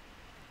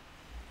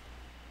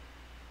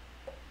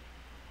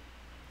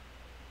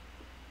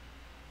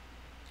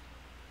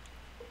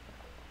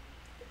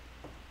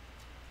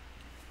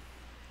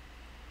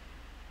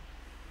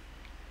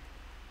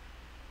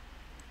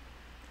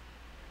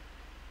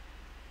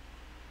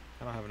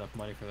 I don't have enough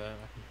money for that.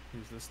 I can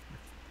use this.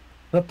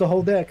 Flip the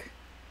whole deck.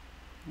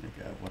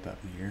 Okay, what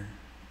happened here?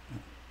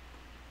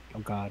 Oh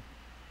god,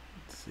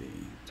 Let's see.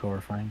 it's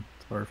horrifying.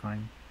 It's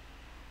horrifying.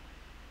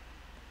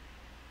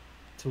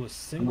 To a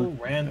single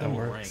random That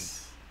rank.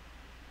 works.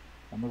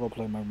 I'm gonna go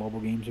play my mobile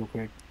games real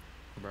quick.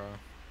 Bro.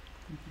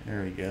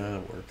 There we go,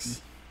 that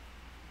works.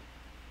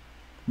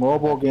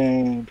 Mobile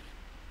games.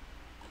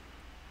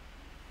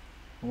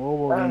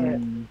 Mobile Alright.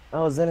 games.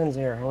 Oh, Zenin's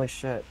here. Holy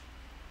shit.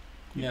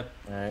 Yep.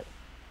 Alright.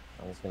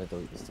 I'm just gonna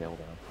delete this tail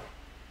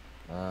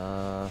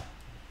down.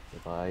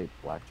 Goodbye,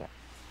 blackjack.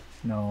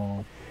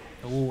 No.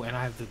 Oh, and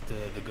I have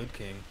the good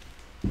king.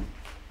 The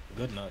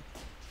good nut.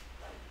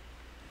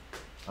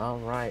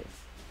 Alright.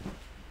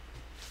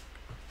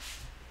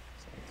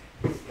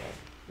 So,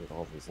 with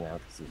all these now,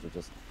 because these are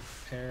just...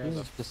 Pair These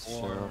the are just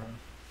 4, so-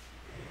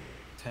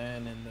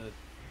 10, and the...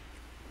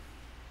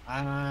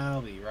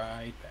 I'll be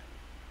right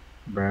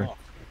back. Bruh. Buff.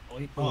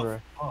 Wait, buff.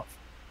 Bruh. Buff.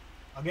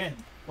 Again.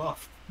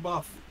 Buff.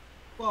 Buff.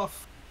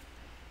 Buff.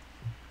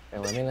 Hey,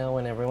 let me know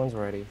when everyone's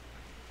ready.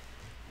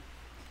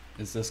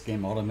 Is this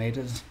game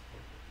automated?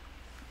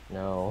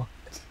 No.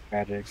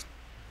 Tragic.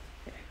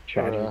 Or,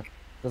 Tragic.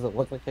 does it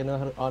look like I know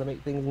how to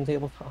automate things in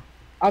tabletop?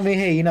 I mean,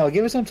 hey, you know,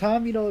 give it some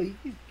time. You know,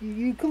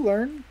 you could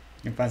learn.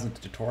 You can find some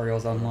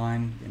tutorials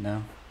online, you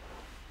know.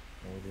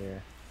 Oh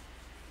dear.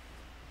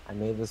 I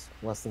made this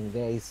less than a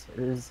day,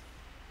 sirs.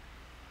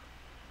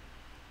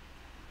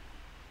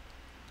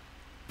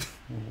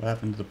 What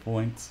happened to the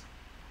points?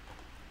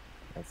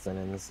 That's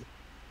Zenin's.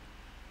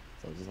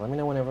 So just let me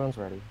know when everyone's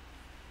ready.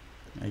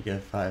 I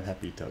get 5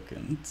 happy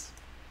tokens.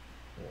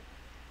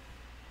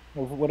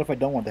 Well, what if I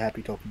don't want the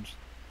happy tokens?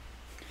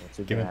 Not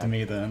too Give it to bad.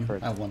 me then.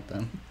 Perfect. I want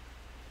them.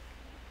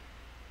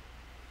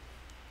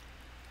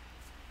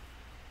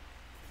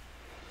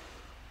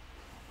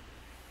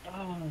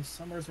 Oh,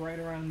 summer's right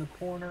around the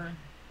corner.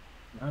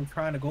 I'm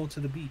trying to go to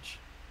the beach.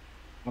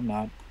 I'm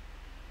not.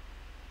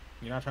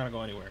 You're not trying to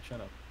go anywhere. Shut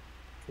up.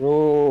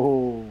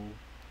 Oh,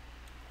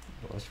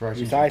 Well, let's rush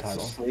into the besides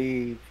title.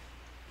 sleep.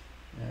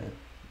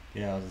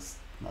 Yeah, I'll just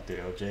not do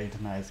OJ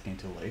tonight. It's getting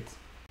too late,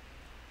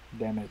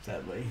 Damn it.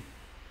 sadly.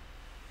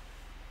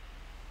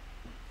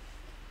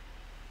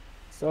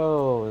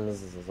 So,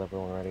 is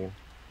everyone ready?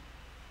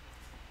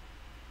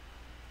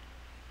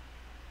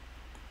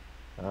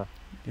 Yeah,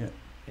 I'm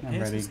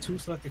Enhances ready. 2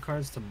 selected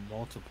cards to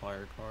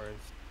multiplier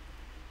cards.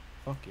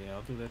 Fuck yeah,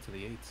 I'll do that to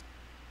the 8s.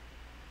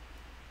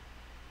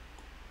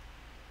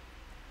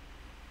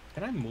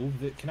 Can I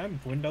move it? Can I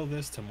window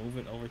this to move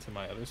it over to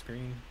my other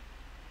screen?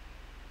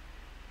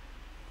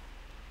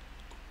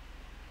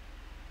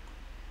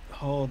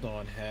 Hold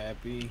on,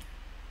 Happy.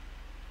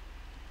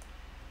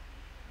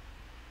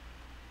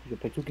 You can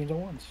play 2 games at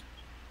once.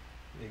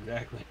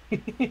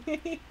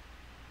 Exactly.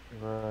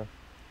 Uh,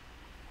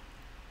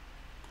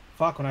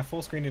 Fuck, when I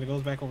full screen it, it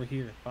goes back over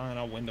here. Fine,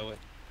 I'll window it.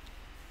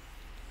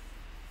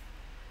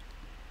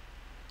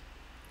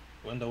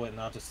 Window it and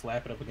I'll just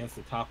slap it up against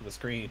the top of the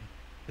screen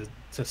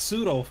to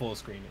pseudo full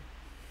screen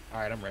it.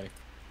 Alright, I'm ready.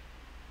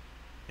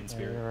 In are you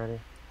spirit. ready?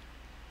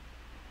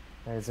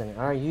 Alright, Zenin,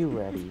 are you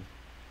ready?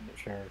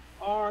 Sure.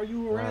 Are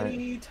you Alright.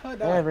 ready to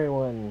die?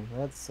 Everyone,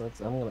 I'm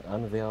gonna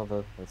unveil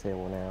the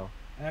table now.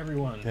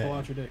 Everyone, Okay. pull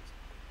out your dicks.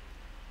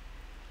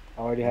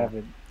 I already have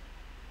it.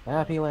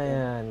 Happy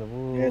Land!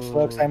 Woo. Yes,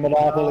 looks like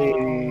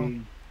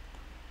Monopoly.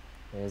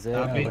 Is it?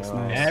 Stop it looks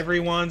nice.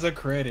 Everyone's a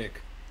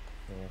critic.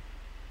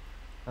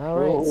 Yeah. All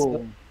right,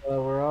 so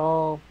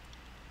Whoa.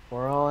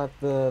 we're all at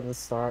the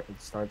start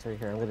right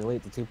here. I'm gonna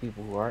delete the 2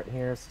 people who aren't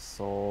here. So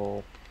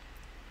Soul,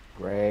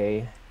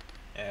 Gray.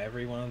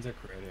 Everyone's a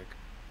critic.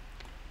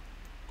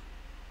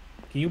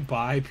 Can you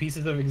buy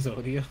pieces of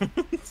Exodia?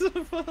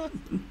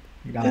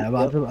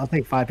 I'll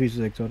take 5 pieces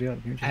of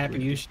Exodia.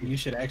 Happy, you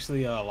should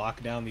actually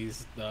lock down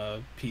these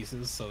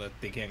pieces so that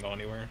they can't go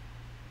anywhere.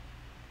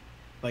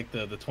 Like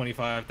the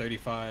 25,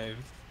 35,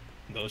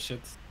 those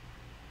shits.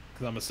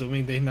 Because I'm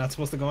assuming they're not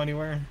supposed to go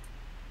anywhere.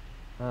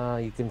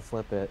 You can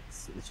flip it.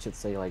 It should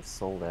say like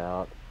sold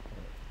out.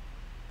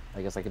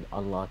 I guess I could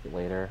unlock it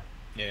later.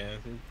 Yeah.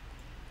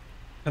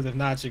 Because if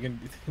not, you're gonna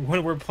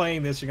when we're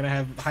playing this, you're gonna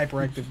have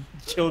hyperactive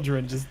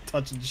children just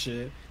touching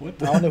shit.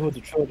 What I don't know who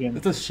the children.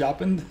 Is this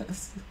shop in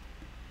this?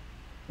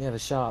 Yeah, the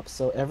shop.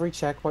 So every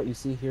checkpoint you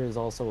see here is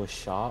also a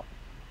shop.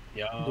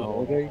 Yo.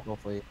 Okay.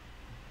 Hopefully.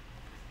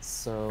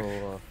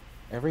 So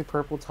every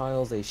purple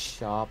tile is a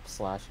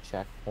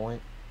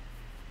shop/checkpoint.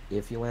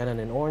 If you land on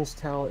an orange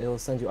tile, it'll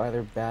send you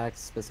either back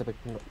specific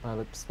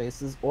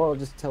spaces, or it'll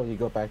just tell you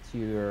go back to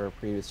your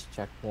previous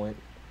checkpoint.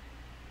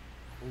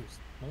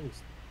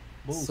 Boost.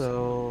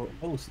 So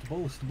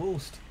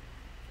Boost.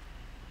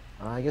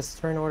 I guess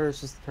turn order is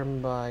just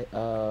determined by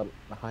the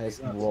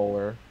highest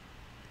roller.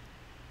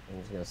 I'm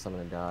just gonna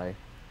summon a die.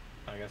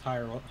 I guess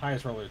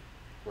highest roller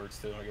works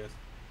too, I guess.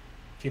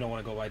 If you don't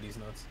want to go by these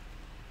nuts.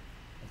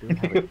 I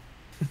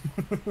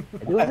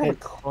do have a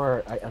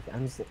card.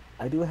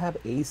 I do have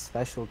a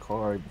special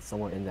card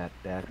somewhere in that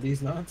deck.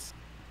 These nuts?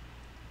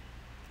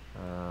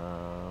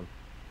 I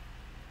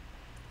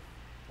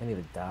need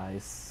a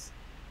dice.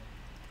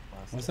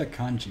 What's that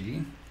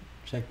kanji?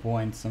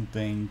 Checkpoint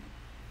something.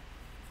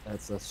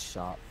 That's a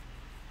shop.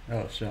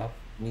 Oh, shop.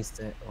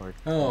 Miste or.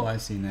 Oh, I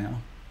see now.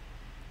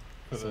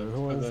 So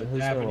who's gonna roll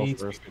Japanese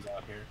first? speakers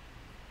out here.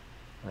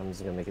 I'm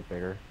just gonna make it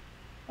bigger.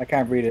 I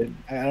can't read it.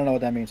 I don't know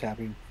what that means,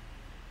 Happy.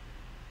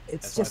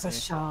 It's That's just what I a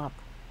think. shop.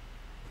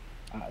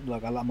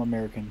 Look, I'm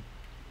American.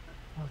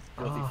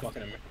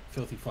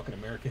 Filthy fucking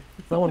American.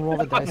 Someone roll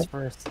the dice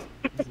first.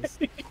 Jesus.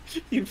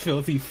 You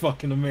filthy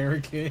fucking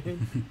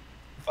American.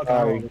 Fucking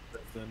Sorry. wrong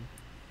person.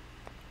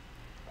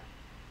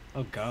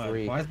 Oh god,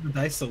 3. why is the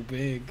dice so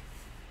big?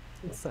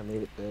 Yes, I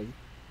made it big.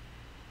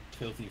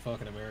 Filthy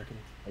fucking American.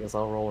 I guess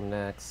I'll roll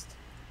next.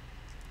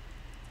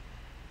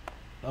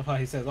 Love how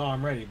he says, "Oh,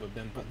 I'm ready," but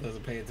then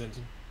doesn't pay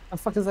attention. What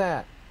the fuck is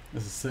that?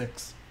 This is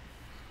 6.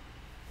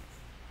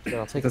 Sure,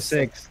 I'll take It's a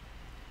 6.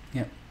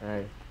 Yep.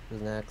 Alright,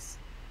 who's next?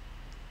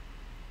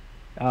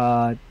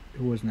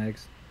 Who was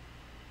next?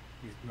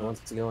 Who wants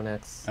to go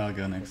next? I'll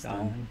go next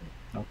time.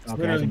 Okay, I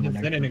Literally can go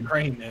just Bennett and next.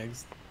 Crane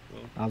next. So,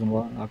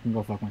 I can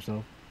go fuck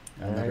myself.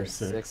 Another Alright,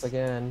 6. 6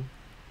 again.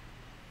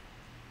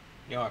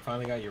 yo, I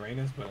finally got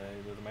Uranus, but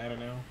it doesn't matter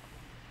now.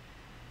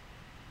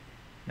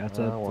 That's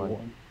a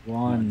One.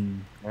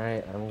 1.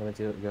 Alright, I'm gonna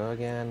go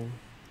again.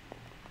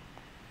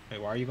 Hey,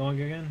 why are you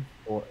going again?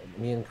 Or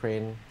me and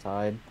Crane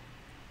tied.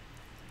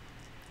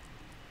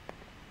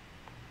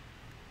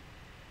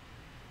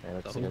 And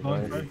looks So like who's I'm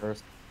going going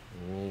first.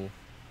 Me.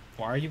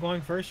 Why are you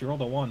going first? You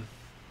rolled a 1.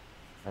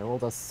 I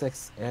rolled a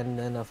 6 and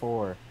then a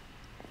 4.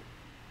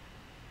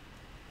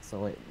 So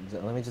wait,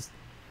 let me just.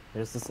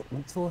 There's this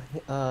little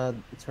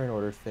turn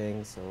order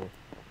thing. So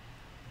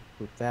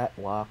with that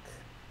lock,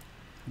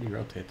 You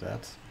rotate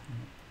that.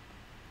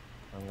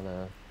 I'm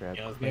gonna grab.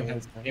 Yeah, this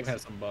Crane's game next.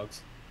 has some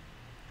bugs.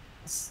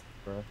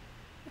 Bruh.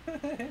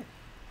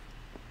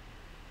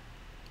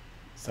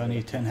 So I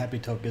need 10 happy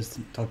tokens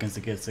to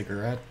get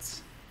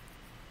cigarettes.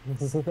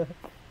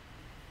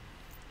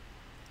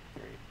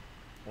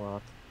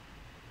 Lock.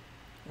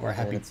 Or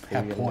happy let's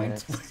half figure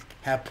points. next.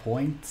 Half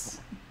points.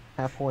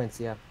 Half points,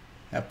 yeah.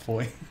 Half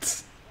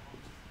points.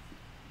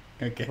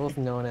 Okay. Both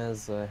known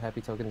as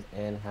happy tokens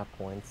and half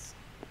points.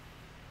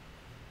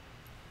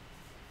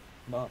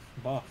 Buff.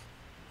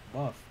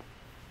 Oh,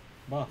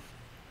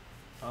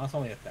 it's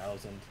only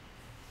 1,000.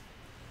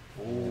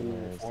 Ooh,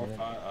 Where is 4 or it? 5.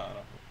 I don't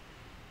know.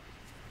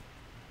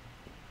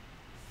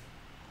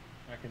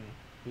 I can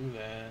do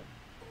that.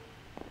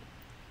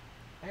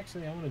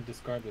 Actually, I'm gonna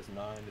discard this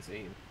 9, this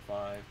 8, and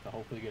 5 to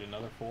hopefully get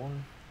another 4.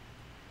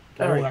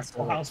 Oh, Alright, that's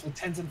full so- house with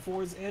 10s and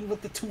 4s and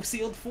with the 2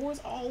 sealed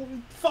 4s. Oh,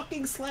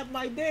 fucking slap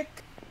my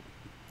dick.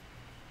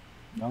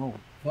 No.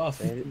 Buff.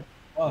 They,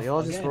 Buff. we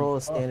all just again, roll a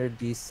buff. standard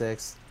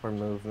d6 for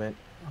movement.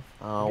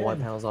 Again, White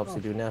panels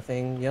obviously buff. do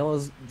nothing.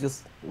 Yellows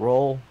just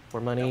roll for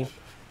money.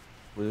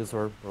 Blues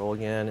or roll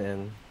again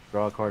and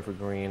draw a card for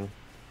green.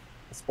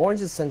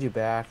 Oranges send you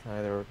back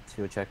either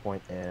to a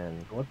checkpoint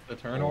and What's the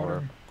turn or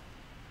order?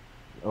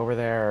 over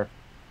there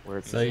where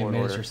it's So you sworn made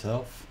it order.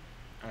 yourself?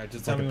 Alright, just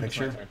It's tell like me a when it's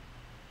my picture? turn.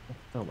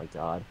 Oh my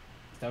god.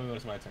 Tell me when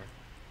it's my turn.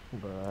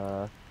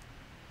 Bruh.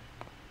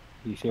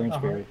 You sharing Not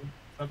spirit. hard.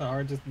 Nothing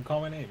hard, just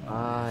call my name.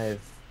 5.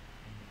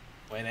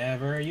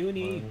 Whenever you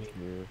need 1, me.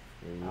 2,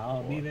 3,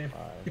 I'll 4, be there.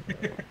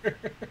 5.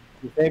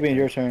 Fabian,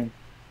 your turn.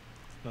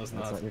 No, it's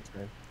That's not. not your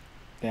turn.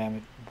 Damn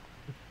it.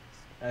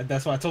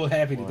 That's why I told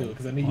Happy to do it, One.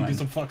 because I need you to do One.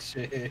 some fuck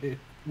shit.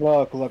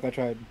 Look, I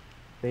tried.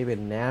 Baby,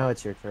 now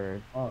it's your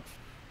turn. Buff.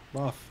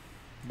 Buff.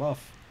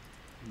 Buff.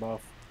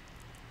 Buff.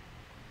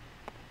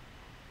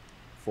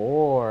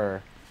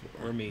 4.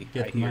 Or me. I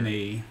Get hear.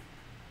 money.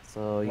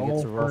 So you get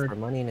Roll to roll for- for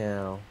money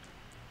now.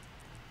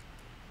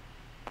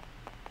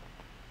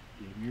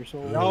 Give me your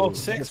soul. No, Ooh.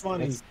 6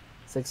 money.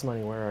 6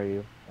 money, where are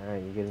you?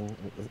 Alright, you're getting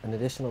an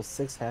additional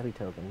 6 Happy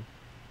token.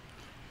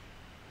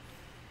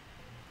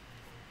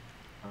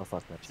 Oh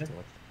fuck, that's too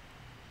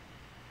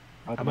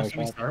much. How much do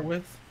we start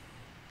with?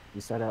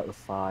 You start out with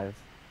 5.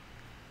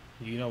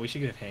 You know, we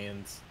should get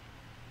hands.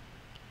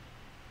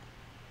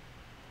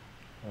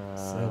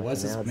 So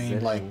what's this now it's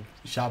mean? Like Zen.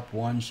 shop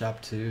 1,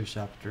 shop 2,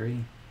 shop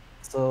 3?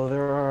 So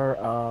there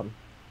are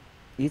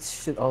each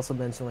should also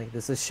mention like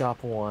this is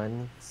shop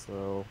 1,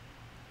 so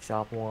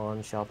shop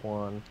 1, shop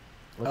 1.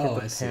 Look Oh,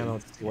 at I the see. panel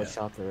to see what Yeah.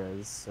 shop there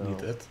is. So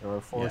Need it. there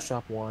are 4 Yeah.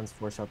 shop 1s,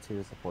 4 shop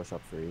 2s, and 4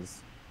 shop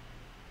 3s.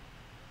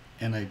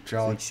 And I So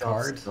draw a each shop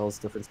card. sells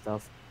different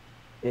stuff.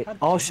 God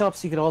All damn.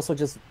 shops you could also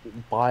just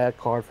buy a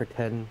card for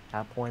 10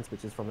 hat points,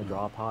 which is from the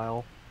draw Uh-huh.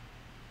 pile.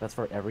 That's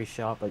for every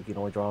shop, but you can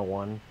only draw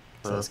 1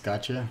 So per it's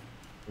gotcha.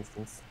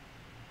 instance.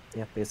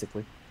 Yeah,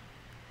 basically.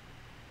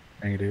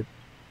 Dang it, dude.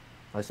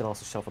 I should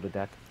also shuffle the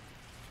deck.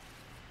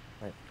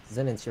 Right,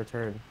 Zen, it's your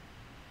turn,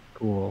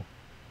 Cool.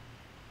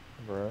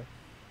 bro.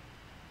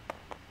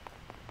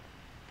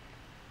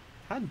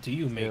 How do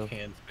you make Two.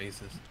 hand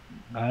spaces?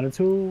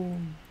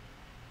 Attitude.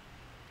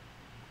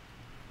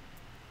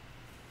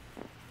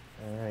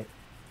 Alright.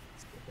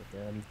 Let's get it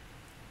again.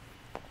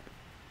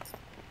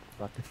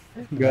 Fuck.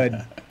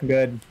 Good.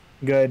 Good.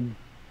 Good.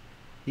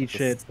 Eat The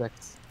shit.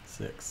 6.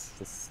 6.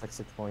 The 6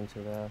 is going to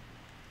that.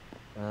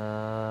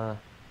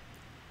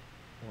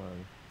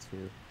 1,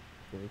 2,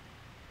 3,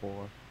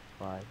 4,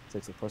 5,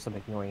 6. Of course, I'm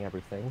ignoring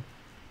everything.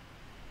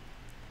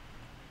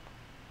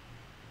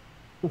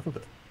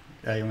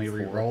 Yeah, you want me to 4.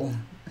 re-roll?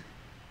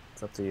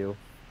 It's up to you.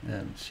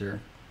 Yeah,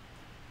 sure.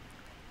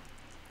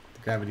 The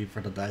gravity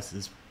for the dice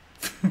is.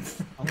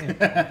 Okay.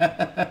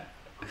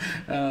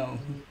 Oh.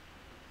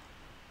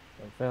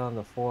 I fell on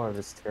the floor of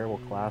this terrible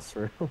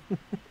classroom.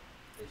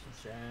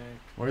 Check.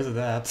 Where's it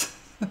at?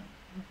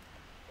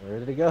 Where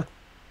did it go?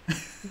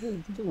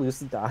 Did you lose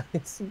the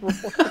dice? What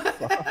the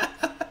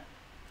fuck?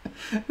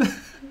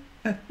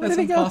 That's did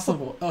it go?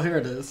 impossible. Oh, here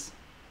it is.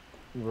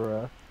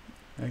 Bruh.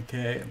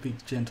 Okay, be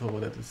gentle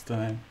with it this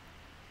time.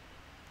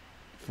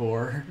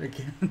 4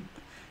 again.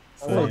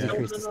 I'll So yeah.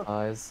 decrease the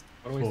size.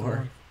 What are we 4.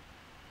 throwing?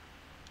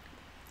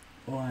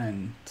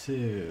 1,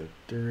 2,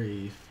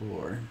 3,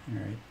 4.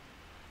 Alright.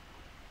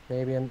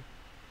 Fabian,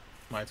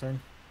 My turn.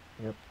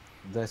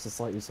 dice is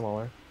slightly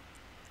smaller.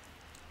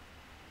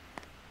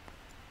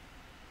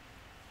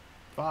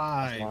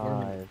 5.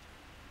 5.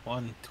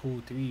 1,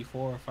 2, 3,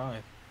 4,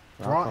 5.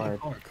 Draw Draw a card.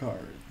 card.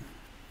 Card.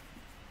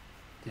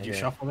 Did you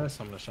Okay. shuffle this?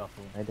 I'm gonna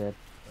shuffle. I did.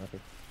 Okay.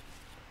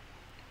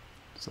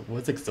 So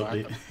what's Do I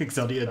have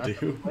Exodia Do I have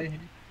to do? play here?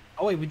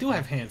 Oh wait, we do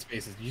have hand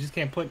spaces. You just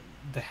can't put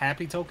the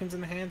happy tokens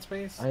in the hand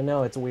space. I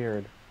know, it's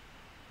weird.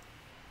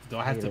 Do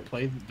I have to Hate it.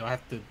 play? Do I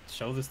have to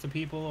show this to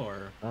people,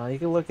 or You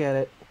can look at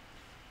it.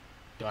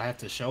 do I have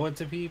to show it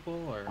to people,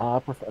 or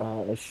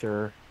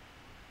Sure.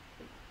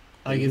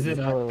 like you is can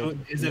it probably-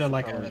 a is you it a should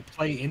like probably- a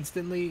play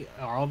instantly?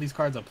 Are all these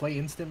cards a play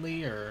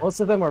instantly, or Most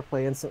of them are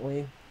play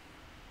instantly.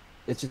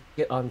 It should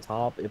get on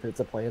top if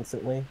it's a play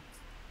instantly.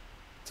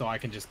 so I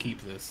can just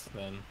keep this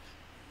then?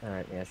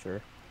 Alright, yeah,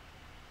 sure.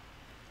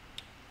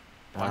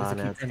 Why does it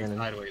now keep it's turning gonna-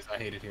 sideways? I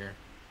hate it here.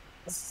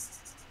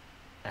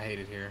 I hate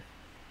it here.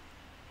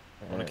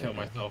 I want to kill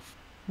myself.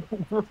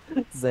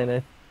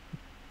 Zenith.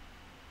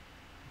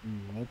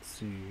 Let's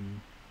see.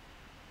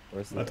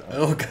 Where's the... What?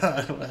 Oh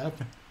god, what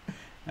happened?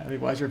 I mean,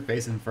 why is your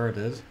face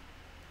inverted?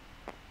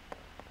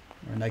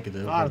 Or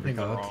negative? A lot of whatever you things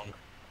are call it. wrong.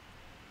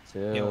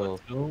 Chill. You know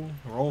what to do?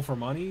 Roll for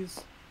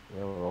monies.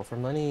 We'll roll for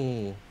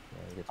money. Yeah,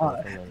 you get to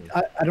roll for money.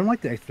 I don't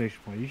like the exclamation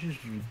point. You should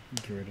just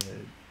get rid of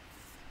it.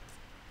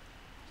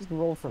 Just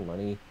roll for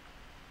money.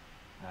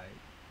 Alright.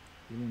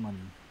 Give me money.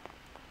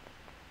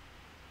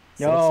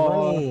 6 Yo.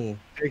 money.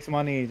 6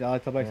 money. I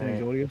like to buy some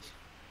Alright. Exodius.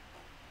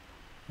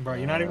 Bro,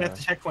 you're not even at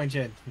the checkpoint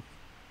yet.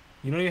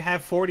 You don't even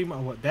have 40.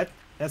 What?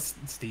 That's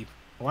steep.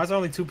 Why is there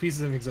only 2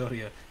 pieces of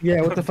Exodia?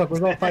 Yeah, what the fuck? We're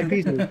about 5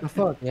 pieces. What the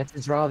fuck? You have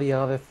to draw the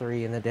other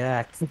 3 in the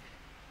deck.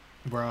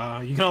 Bro,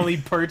 you can only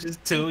purchase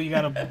 2. You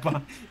gotta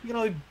buy. You can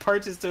only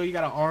purchase 2. You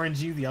gotta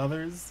RNG the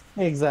others.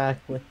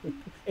 Exactly.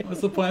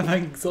 What's the point of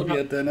having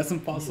Exodia then? That's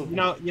impossible.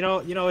 You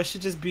know. It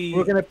should just be.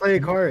 We're gonna play a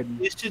card.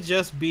 It should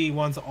just be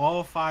once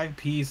all 5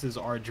 pieces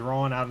are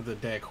drawn out of the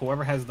deck.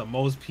 Whoever has the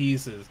most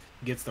pieces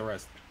gets the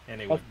rest.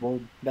 Anyway.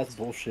 That's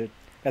bullshit.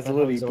 That's That's how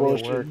literally Exodia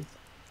bullshit. works.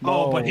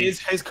 Oh, but No.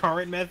 his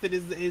current method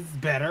is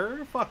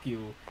better. Fuck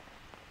you.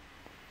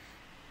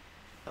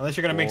 Unless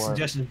you're gonna make 4.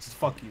 suggestions,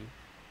 fuck you.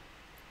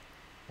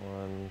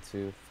 1,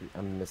 2, 3.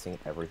 I'm missing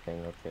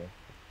everything. Okay.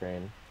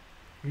 Brain.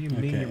 What do you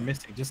mean Okay. you're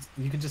missing?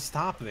 You can just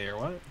stop there.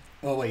 What?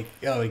 Oh wait,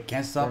 you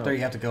can't stop No. there.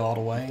 You have to go all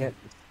the You way. can't-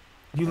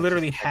 You That's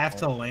literally just have to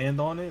checkpoint.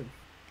 land on it.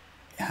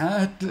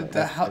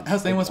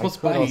 How's anyone supposed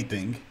to buy could also-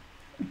 anything?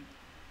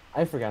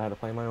 I forgot how to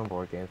play my own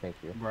board game. Thank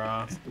you.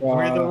 Bruh.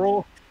 Where the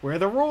rule? Where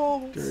the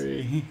rules?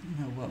 3.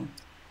 Oh well.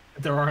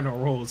 There are no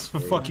rules.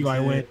 Fuck you, That's I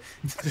win. it.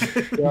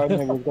 Yeah,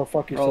 nigga, go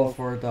fuck Roll yourself.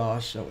 for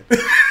dodge. Show it.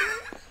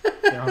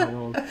 There are no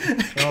rules.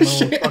 There are no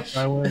rules. Fuck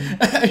you, I win.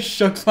 I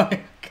shook my.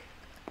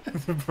 I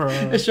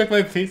Bruh. shook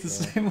my face the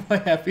same way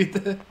Happy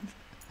did.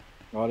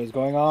 What is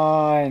going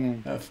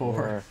on?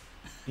 4.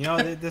 You know,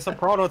 this a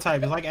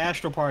prototype. It's like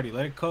Astro Party.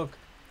 Let it cook.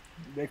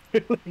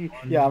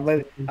 Yeah, I'm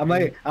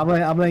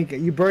like,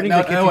 you burning No,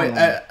 the kitchen. no, wait,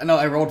 now. no,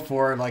 I rolled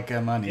for like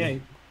money. Yeah.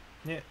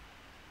 Yeah.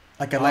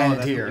 Like I Oh, landed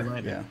that's what here. you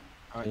landed. Yeah.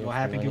 Alright, you're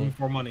happy. Give me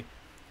 4 money.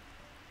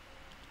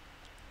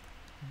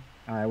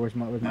 All right, where's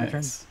my turn?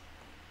 Nice.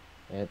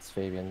 It's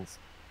Fabian's.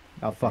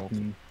 Oh fuck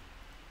me.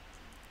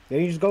 There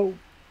you just go.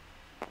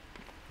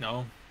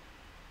 No.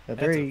 The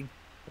That's a- 3.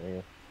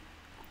 Yeah.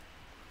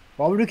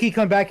 Why would he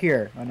come back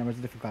here? Oh no, it's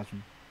a different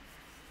classroom.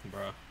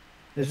 Bruh.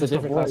 It's a just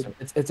different void. classroom.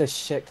 It's a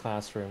shit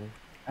classroom.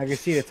 I can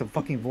see it. It's a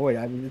fucking void.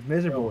 I mean, it's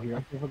miserable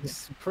here.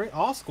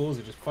 All schools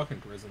are just fucking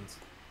prisons.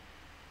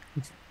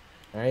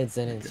 All right,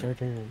 Zen, it's your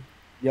turn.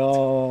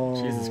 Yo.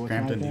 Jesus, what's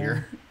cramped my in turn?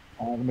 here.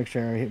 I'll make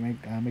sure I hit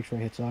make sure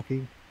I hit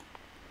Saki.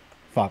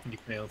 Fuck. You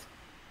failed.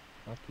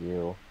 Fuck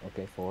you.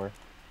 Okay, 4.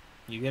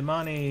 You get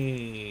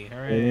money.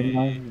 Hey,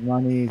 Hooray.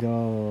 money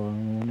go.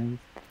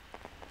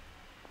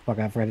 Fuck,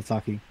 I forgot to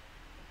Saki.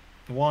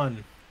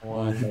 1.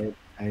 1.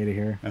 I hate it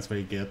here. That's what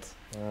you get.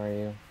 Where are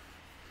you?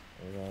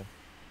 There you go.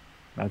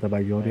 I thought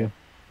about Yodia.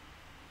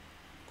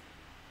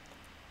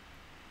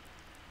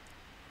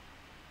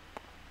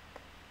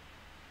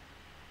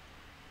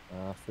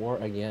 Yeah. 4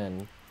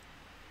 again.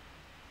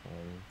 1,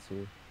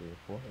 2, 3,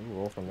 4. Ooh,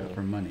 roll for Go me.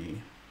 for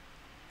money.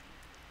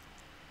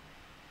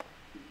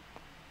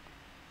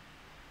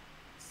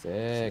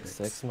 6. 6.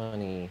 6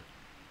 money.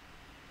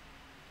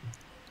 2,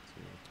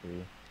 3,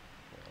 4,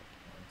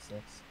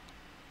 5, 6.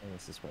 And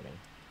this is winning.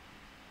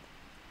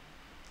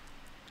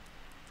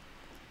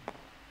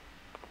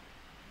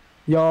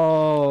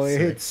 Yo, it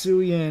hit 6.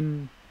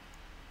 Suyin.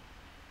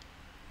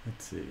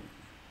 Let's see.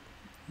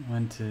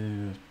 1,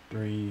 2,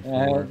 3,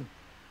 Uh, 4.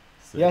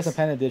 He has a 6.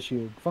 pennant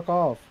issue. Fuck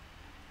off.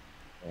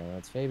 Yeah,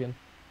 it's Fabian.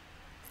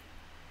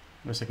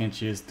 Wish I can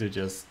choose to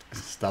just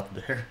stop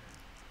there.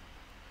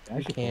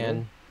 You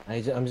can.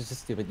 I'm just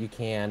stupid. You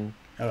can.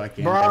 Oh, I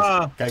can't.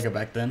 Bruh. Can I go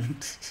back then?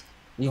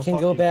 You No, can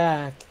fuck go you.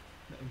 back.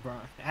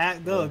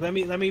 Bruh. Look, let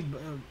me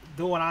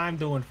do what I'm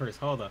doing first.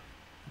 Hold up.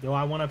 Do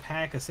I want a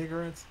pack of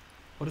cigarettes?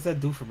 What does that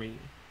do for me?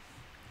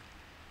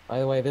 By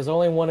the way, there's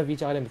only one of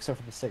each item except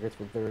for the cigarettes,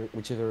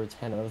 which there are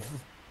 10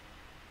 of.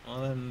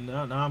 Well then, no,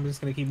 I'm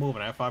just gonna keep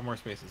moving. I have 5 more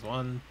spaces.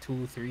 1,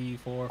 2, 3,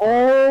 4. 5.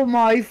 Oh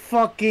my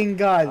fucking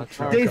god.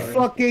 Truck They card.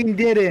 fucking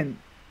didn't.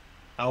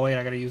 Oh wait,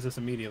 I gotta use this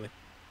immediately.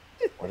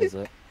 What is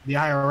it? The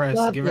IRS.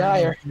 Not Give the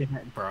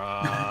everyone- Bruh,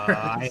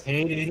 I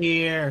hate it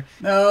here.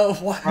 No,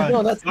 what? Bruh,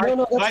 No, that's do I- no,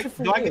 do that's I- just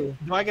for do I you.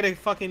 get- Do I get a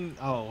fucking?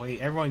 Oh wait,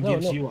 everyone No,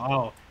 gives no. you.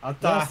 Oh, I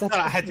thought, Yes, I, that's thought I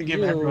just had to for give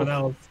you. everyone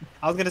else.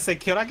 I was gonna say,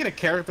 can I get a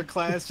character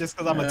class just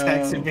because I'm a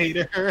tax No.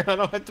 evader? I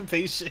don't have to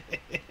pay shit.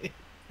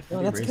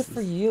 No, that's good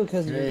for you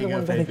because There you're you the go,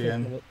 one benefiting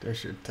Fabian. from it.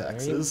 There's your There you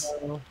taxes.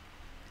 go.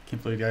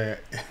 Can't believe the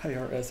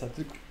IRS had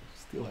to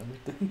steal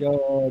everything.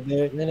 Yo,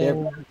 And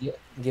then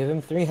give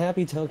him 3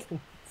 happy tokens.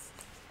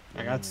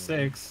 I got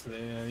 6.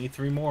 I need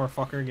 3 more,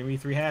 fucker. Give me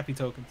 3 happy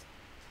tokens.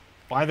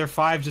 Why are there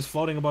 5 just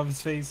floating above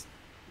his face?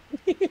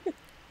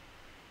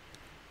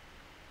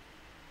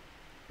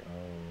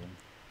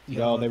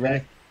 Yo, they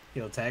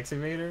tax, tax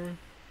evader.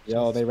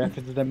 Yo, they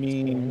referenced the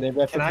meme. They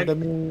referenced the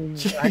meme.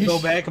 Can I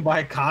go back and buy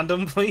a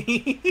condom,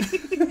 please?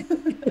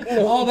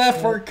 All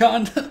that for a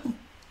condom.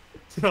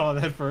 All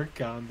that for a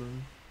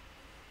condom.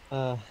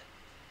 All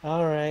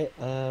right.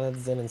 That's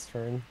Zenon's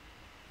turn.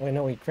 Wait,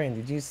 no, wait, Crane.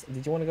 Did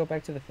you want to go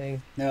back to the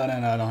thing? No, I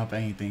don't have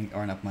anything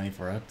or enough money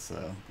for it,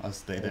 so I'll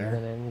stay there.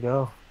 And then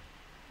go.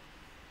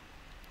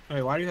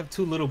 Wait, why do you have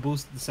 2 little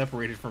boosts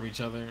separated from each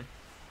other?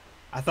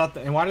 I thought,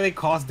 and why do they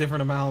cost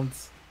different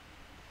amounts?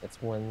 It's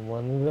when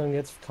one of them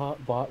gets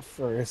bought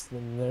first,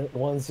 and the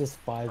one's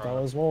just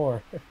 $5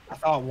 more. I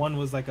thought one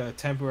was like a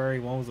temporary,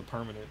 one was a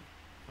permanent.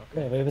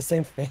 Yeah, Okay, they're the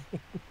same thing.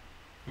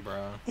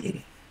 bro.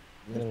 Then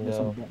There's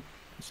go.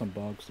 some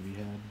bugs to be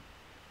had.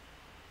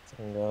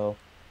 Then go.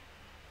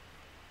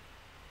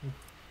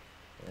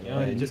 And Yeah,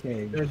 then- it just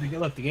okay.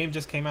 look. The game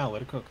just came out.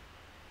 Let it cook.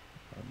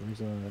 Where's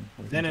my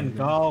Then and target?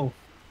 go.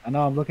 I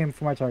know, I'm looking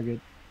for my target.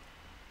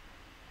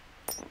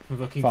 I'm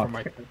looking Fuck. for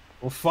my.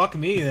 Well, fuck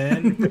me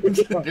then.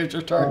 There's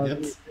your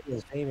targets.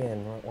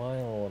 Fabian,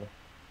 wild.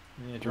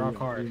 Yeah, draw a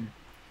card.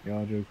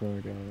 Yo, Joe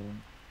card.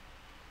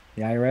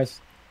 The IRS.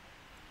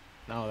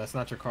 No, that's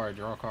not your card.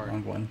 Draw a card.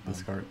 Wrong one.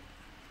 Discard.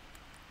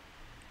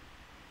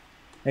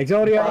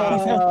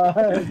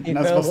 Exodia!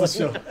 Not supposed to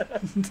show.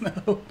 No.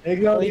 Well,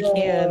 he Exodia!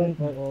 can.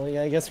 But, well,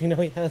 yeah, I guess we know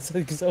he has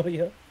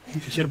Exodia. You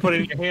should have put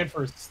it in your hand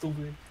first,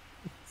 stupid.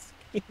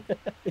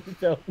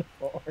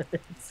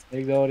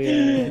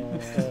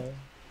 Exodia!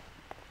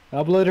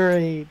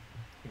 Obliterate!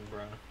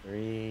 Bro.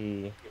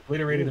 3.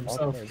 Obliterated Ooh,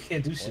 himself. awkward. He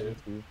can't do 1,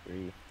 shit. 2,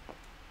 3.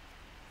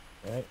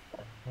 Alright.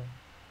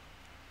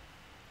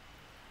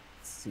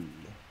 Let's see.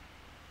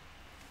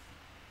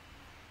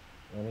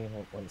 let me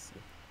see.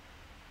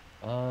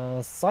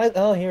 Size.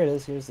 Oh, here it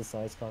is. Here's the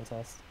size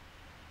contest.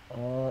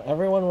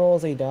 Everyone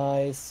rolls a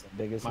dice.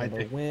 Biggest My number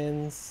dick.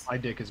 wins. My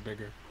dick is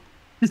bigger.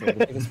 So the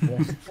biggest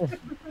winner.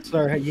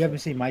 Sorry, you haven't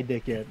seen my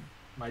dick yet.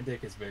 My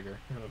dick is bigger.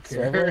 I don't So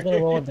care. everyone's gonna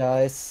roll a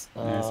dice.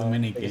 Yeah, it's a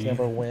mini Biggest game.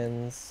 number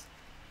wins.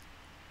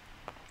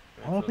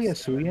 I want to play a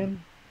Suyan.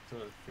 So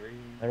 3.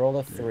 I rolled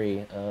a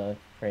 3.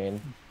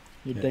 Crane.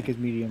 Your Yeah. dick is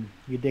medium.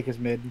 Your dick is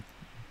mid.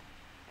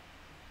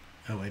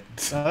 Oh wait.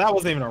 No, that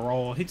wasn't even a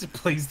roll. He just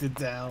placed it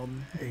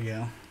down. There you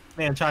go.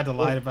 Man tried to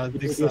lie about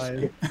his dick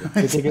size.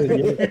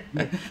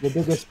 Your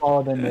dick is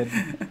smaller than mid.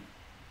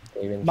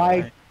 Even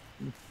My. try.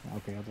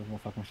 Okay, I'll just go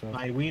fuck myself.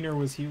 My wiener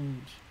was huge.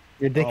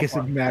 Your dick Oh, is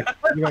fuck.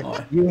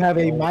 you have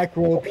a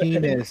micro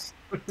penis.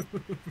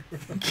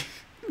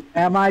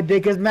 And my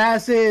dick is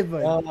massive. He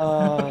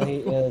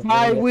is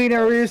My doing it.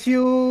 wiener is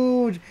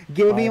huge.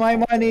 Give me my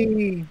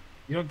money.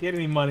 You don't get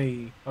any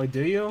money. Oh,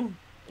 do you?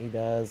 He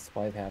does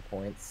 5 half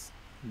points.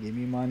 Give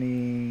me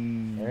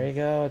money. There you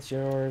go. It's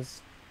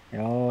yours.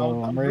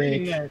 Oh, I'm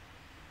reading rich.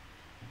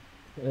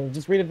 it.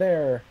 Just read it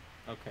there.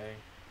 Okay.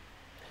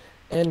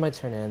 And my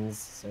turn ends.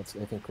 So it's,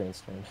 I think,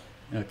 Crane's turn.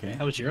 Okay.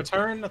 That was your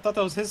turn? I thought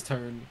that was his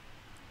turn.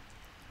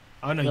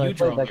 Oh, no, No, I you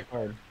played drew that it.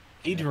 card.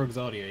 He drew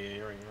Exodia. Yeah,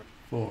 you're right.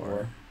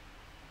 4.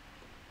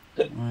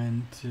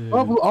 1, 2.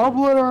 All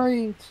blood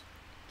orange.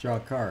 Draw a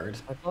card.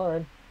 My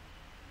card.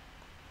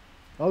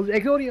 Oh,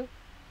 Exodia.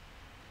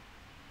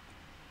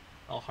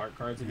 All heart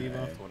cards are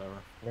debuffed, whatever.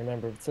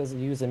 Remember, it says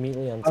use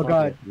immediately on Oh, top.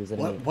 God. Use it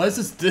What does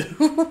this do?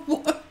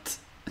 What?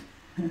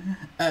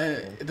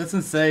 It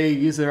doesn't say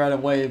use it right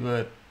away,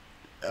 but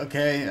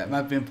okay, it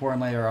might be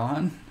important later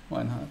on.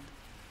 Why not?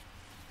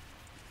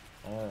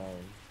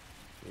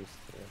 Use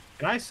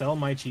Can I sell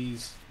my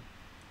cheese?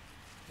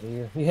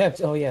 you have.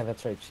 Oh yeah,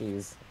 that's right.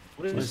 Cheese.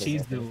 What does Cheese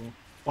cheese does do?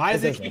 Why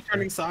does It it does keep nothing.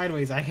 turning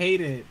sideways? I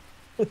hate it.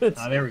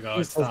 Oh, there we go. It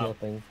Cheese does stopped.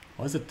 nothing.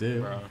 What does it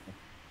do? Bro.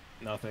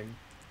 Nothing.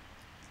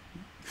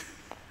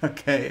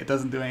 Okay, it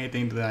doesn't do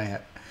anything that I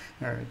have.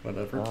 Alright,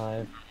 whatever.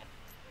 5.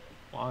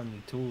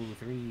 1, 2,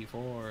 3,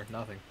 4,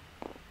 nothing.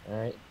 All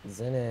right,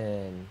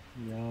 Zenin.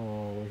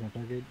 Yo, where's my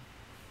target?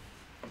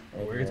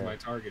 Right Where's here. my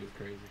target is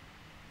crazy.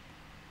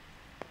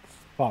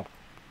 Fuck.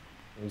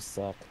 You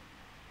suck.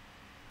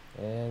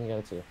 And you got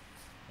a 2.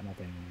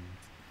 Nothing.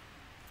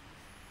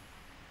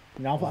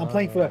 No, I'm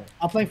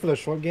playing for the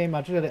short game.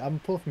 I'm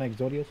pulling from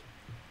Exodius.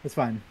 It's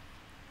fine.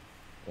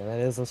 Yeah, that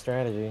is a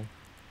strategy.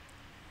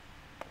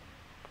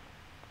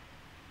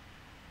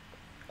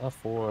 A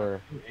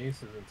 4. 2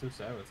 aces and 2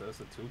 sevens. That's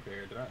a 2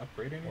 pair. Did I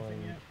upgrade anything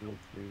 1, yet? 2,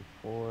 3,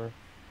 4.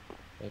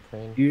 Hey,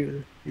 Crane.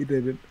 You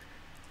did it.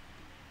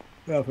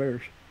 Well,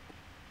 first.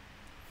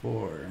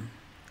 4.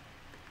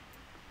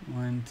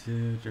 1,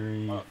 2,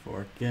 3, Up.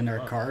 4. Get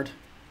another Up. card.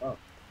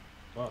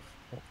 Buff.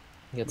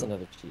 He gets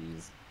another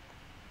cheese.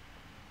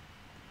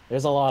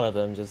 There's a lot of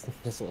them. Just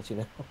to let you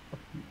know.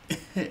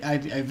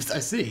 I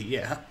see,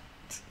 yeah.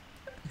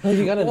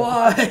 You gotta know.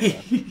 Why?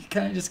 He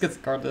kind of just gets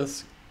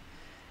cardless.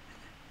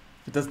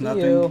 If it does To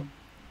nothing. you.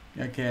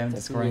 Okay, I'm It's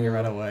up to discarding it you.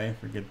 right away.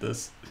 Forget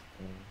this.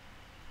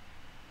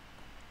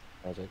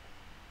 Magic.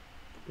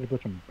 They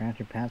put some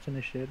branching pants in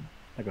this shit,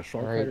 like a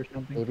short Alright, cut or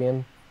something.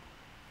 Fabian.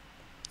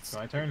 It's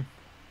my turn.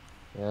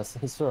 Yes,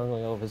 he's throwing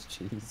away all of his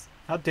cheese.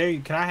 How dare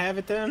you? Can I have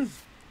it then?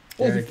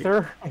 Yeah, Hey,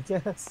 third, I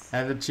guess.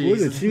 Have the What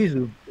cheese. is cheese?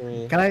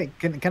 3. Can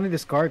I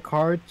discard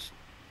cards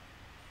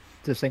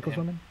to synchro Yeah.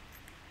 summon?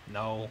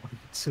 No.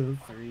 2,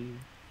 3.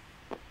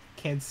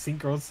 Can't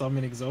synchro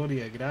summon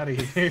Exodia. Get out of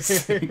here.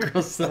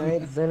 Synchro summon.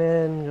 Alright,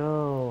 Zenin,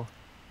 go.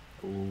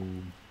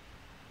 Ooh.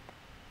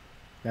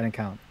 That didn't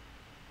count.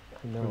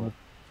 No,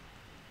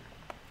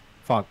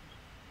 Fuck.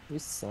 you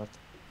suck.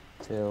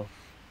 2.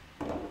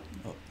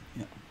 Oh,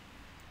 yeah.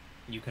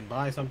 You can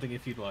buy something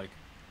if you'd like.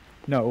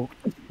 No.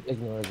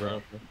 Ignore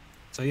Bro. that.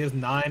 So he has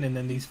 9, and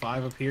then these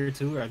 5 appear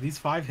too. Are these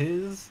 5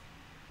 his?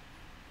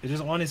 They're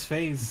just on his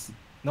face.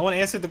 No one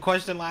answered the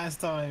question last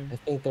time. I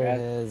think there Yeah.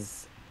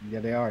 is. Yeah,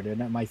 they are. They're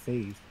not my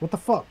face. What the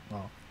fuck?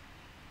 Oh,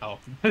 Oh,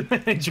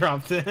 they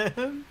dropped him.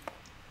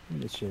 look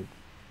at this shit.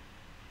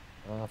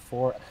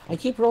 4. I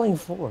keep rolling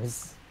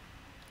 4s.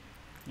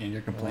 And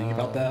you're complaining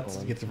about that, so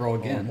you get to roll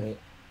again. Wait.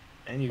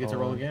 And you get to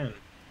roll Hold on. again.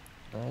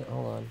 Alright,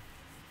 hold on.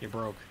 You're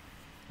broke.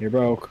 You're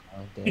broke. Oh,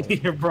 damn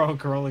it. You're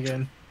broke. Roll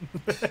again.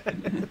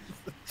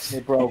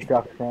 You're broke,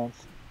 Dr.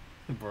 Pants.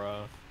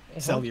 Bruh. Hey,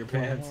 Sell hold your on.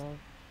 pants.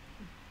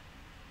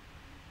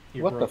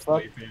 You're What the broke, sell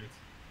fuck? your pants.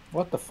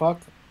 What the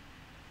fuck?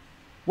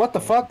 What the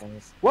Hey, fuck?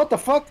 guys. What the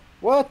fuck?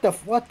 What the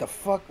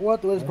fuck?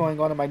 What is going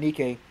on in my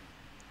Nikkei?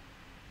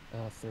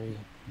 3.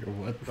 You're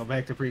what? Go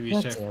back to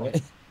previous God damn checkpoint.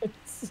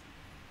 it.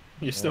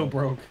 You're still Yeah.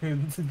 broke.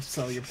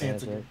 Sell your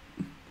pants Magic. again.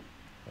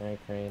 Alright,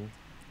 Crane.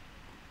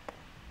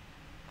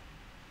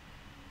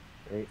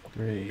 3.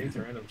 3. Face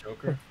a random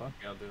joker? Fuck,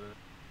 I'll do it.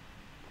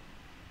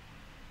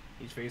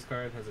 Each face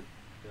card has a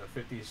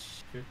 50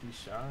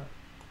 shot.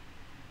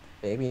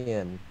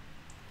 Fabian.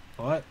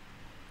 What?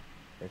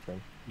 Your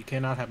turn. You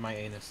cannot have my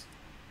anus.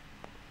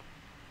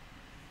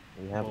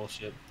 You have.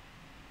 Bullshit.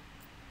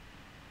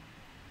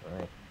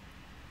 Alright.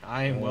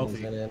 I am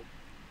wealthy. Zenin.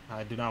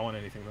 I do not want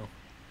anything though.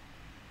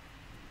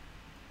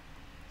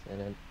 And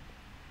then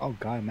Oh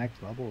god,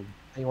 max level.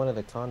 you wanted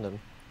a condom.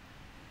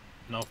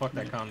 No, fuck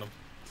that condom.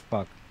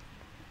 Fuck.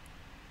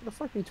 What the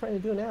fuck are you trying to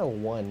do now?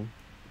 1.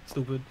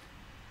 Stupid.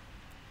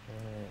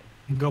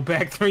 Alright. Go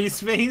back 3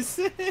 space.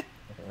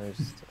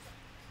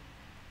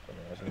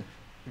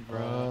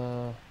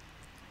 Bruh.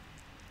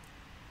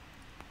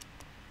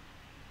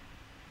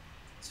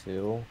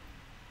 2.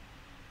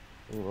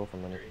 Ooh, roll for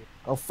money.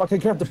 Oh fuck! I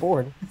grabbed the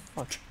board.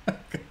 Fuck.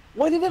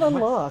 Why did it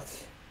unlock?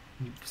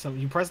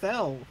 You pressed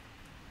L.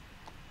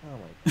 Oh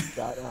my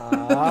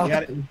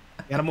god. You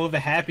gotta move the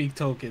happy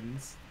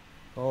tokens.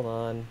 Hold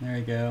on. There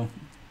you go.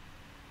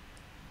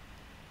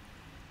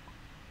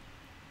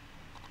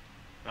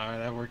 Alright,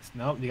 that works.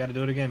 Nope, you gotta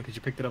do it again because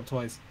you picked it up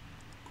twice.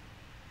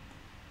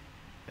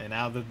 And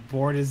now the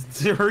board is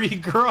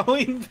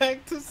regrowing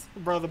back to...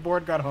 Bro, the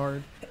board got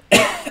hard.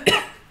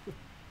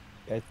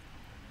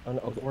 Oh, no,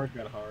 The okay. board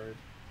got hard.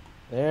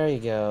 There you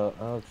go.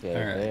 Okay,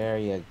 All right. there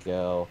you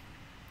go.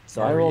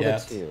 So Where I are we rolled a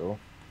at? 2.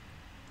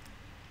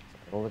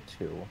 I rolled a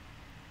 2.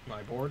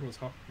 My board was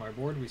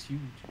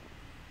huge.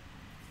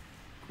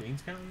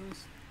 Queens counting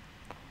this?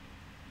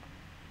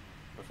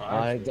 The 5?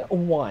 I got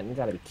 1. You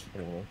gotta be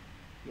kidding me.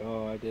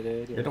 Oh, I did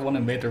it. You're the one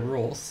who made the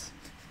rules.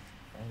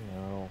 I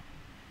know.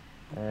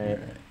 Alright,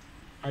 Alright.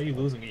 How are you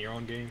losing in your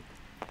own game?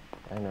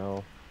 I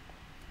know.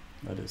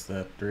 What is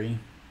that? 3?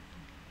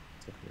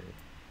 It's okay.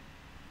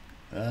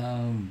 I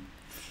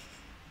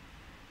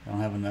don't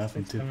have enough.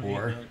 I'm 6, too 7, 8,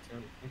 poor. 9, 10,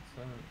 6,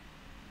 7.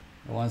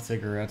 I want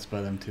cigarettes,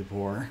 but I'm too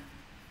poor.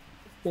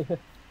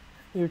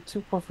 You're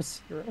too poor for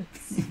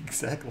cigarettes.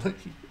 Exactly.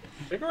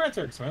 Cigarettes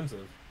are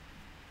expensive.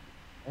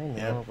 I know,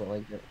 Yep. but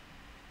like, That's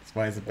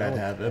why it's a bad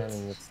no one habit.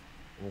 can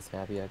in this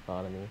happy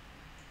economy.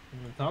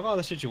 Talk all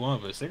the shit you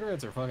want, but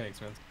cigarettes are fucking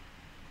expensive.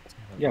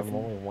 Yeah, I'm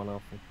only 1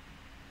 off.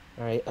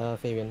 Alright,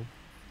 Fabian.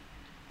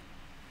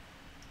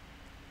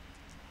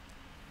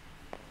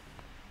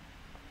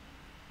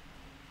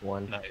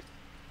 One. Nice.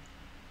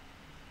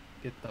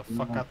 Get the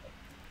fuck out.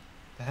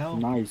 The hell?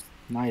 Nice,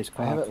 nice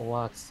I have cock. it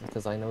locked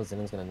because I know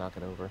Zinnin's gonna knock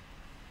it over.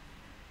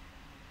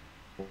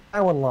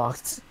 I one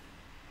locked.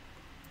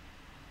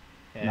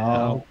 Yeah,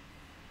 No.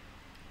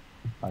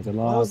 That's a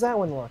Why lot. was that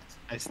one locked?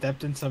 I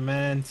stepped in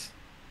cement.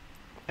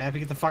 Happy,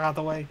 get the fuck out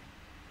the way.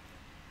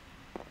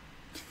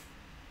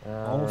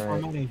 All for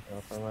Alright, money.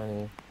 all for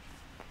money.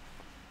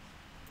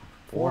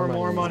 4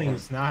 more money.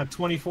 monies. Now I have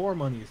 24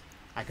 monies.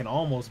 I can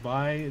almost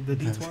buy the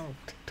D12.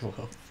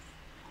 12.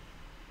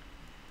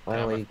 By the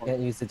Yeah, way, my you phone.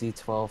 can't use the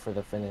D12 for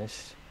the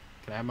finish.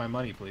 Can I have my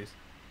money, please?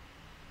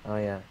 Oh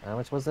yeah, how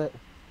much was it?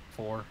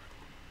 4.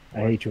 I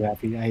hate you,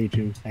 Happy. I hate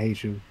you. I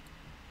hate you.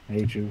 I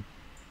hate you.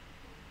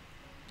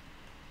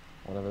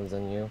 One of them's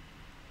in you.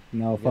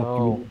 No, fuck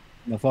Yo. you.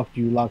 No, fuck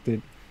you. Locked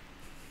it.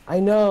 I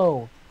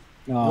know!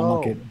 No, No.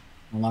 unlock it.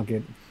 Unlock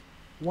it.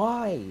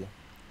 Why?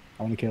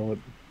 I want to kill it.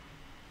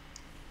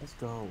 Let's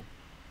go.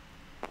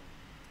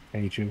 I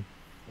hate you.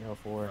 You know,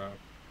 4.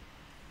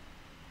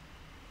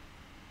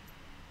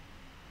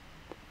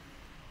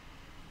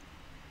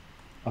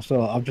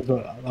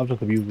 I'll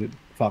just abuse it.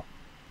 Fuck.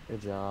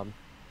 Good job.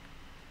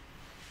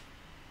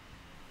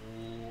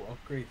 Ooh,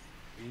 upgrade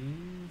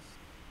these.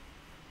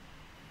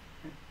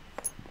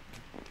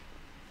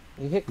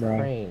 You hit Bruh.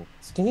 Crane.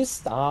 Can you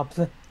stop?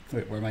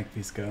 Wait, where'd my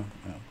piece go?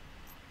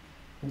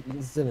 Oh.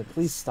 Zinnin,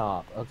 please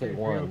stop. Okay, Upgrade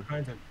 1.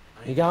 kinds of-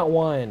 You got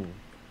 1.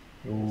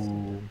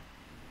 Ooh.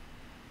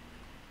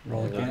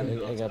 Roll I again.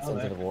 got Oh, sent to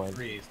that the for void.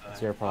 free, so It's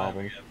I your have 5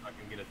 problem. again, so I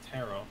can get a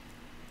tarot.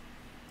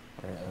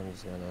 Alright, I'm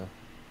just gonna...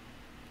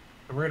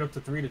 Convert up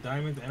to 3 to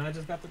diamonds, and I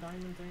just got the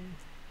diamond thing.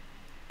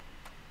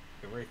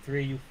 Convert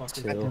 3, you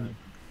fucking 2. diamond.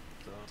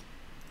 So,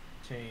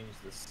 change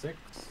the 6.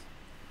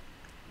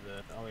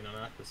 Oh, wait, no,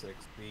 not the 6.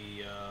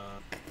 The,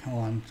 Come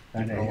on. God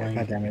Keep damn it. rolling.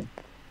 God damn it.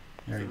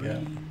 There you 3.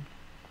 go.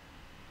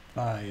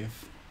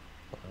 5.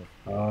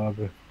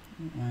 Ugh.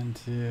 1,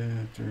 2,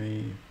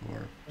 3,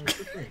 4. Oh,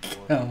 2, 3,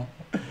 4. Oh.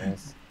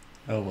 Nice.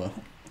 Oh well.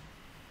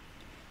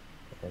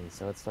 Okay,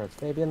 so it starts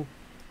Fabian.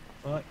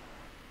 What?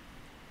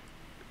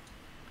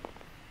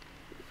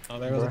 Oh,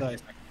 there goes a Bruh.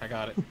 dice. I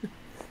got it.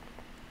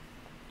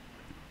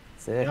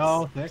 6.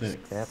 Yo, 6.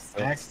 6. That's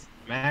Max, 6.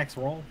 max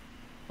roll.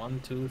 1,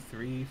 2,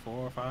 3,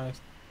 4,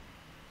 5.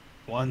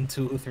 1,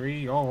 2, 3.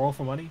 You all roll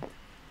for money.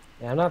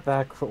 Yeah, I'm not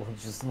that cool.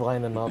 Just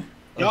line them up.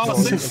 Yo, Until-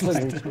 6.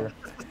 until you sure.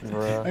 I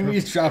Bruh. mean,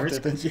 you dropped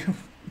it, didn't you?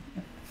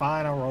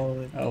 Fine, I'll roll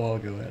it. Oh, well,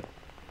 go ahead.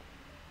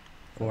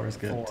 4 is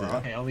good 4. too.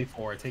 Okay, only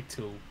 4. Take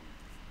 2.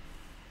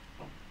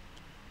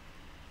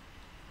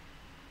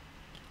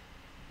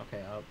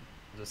 Okay, I'll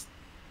just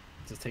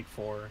take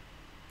 4.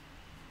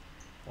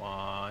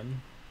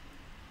 1,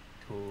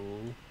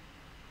 2,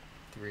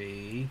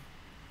 3,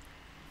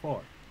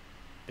 4.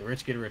 The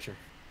rich get richer.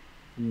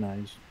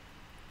 Nice.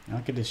 I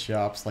don't get to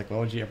shops. Like, why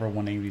would you ever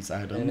want any of these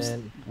items?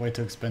 then- Way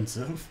too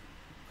expensive.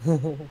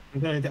 The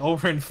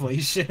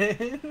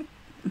overinflation.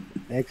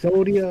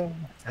 Exodia.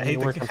 I hate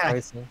Work on the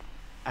pricing.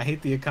 I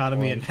hate the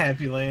economy in One.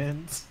 Happy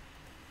Lands.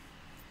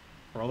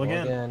 Roll Roll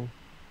again. again.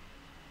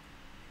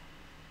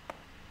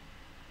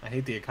 I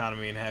hate the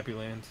economy in Happy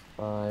Land.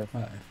 5.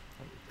 5.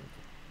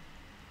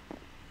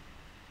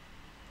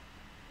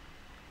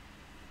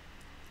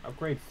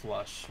 Upgrade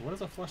flush. What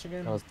is a flush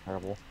again? That was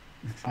terrible.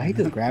 I hate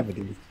this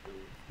gravity.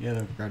 Yeah,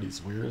 the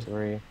gravity's weird.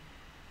 3.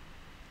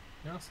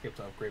 Yeah, I'll skip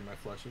to upgrade my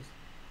flushes.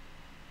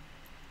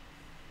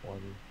 1,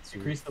 2,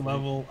 Increase the 3.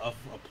 level of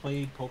a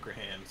played poker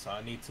hand, so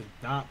I need to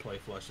not play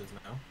flushes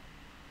now.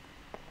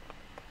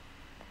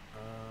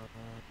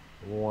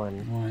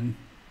 1. 1.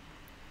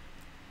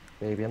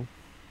 Fabian.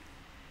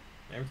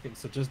 Everything.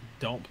 So just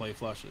don't play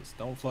flushes.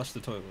 Don't flush the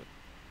toilet.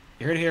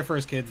 You heard it here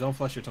first, kids. Don't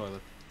flush your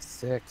toilet.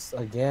 6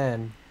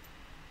 again.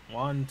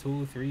 1,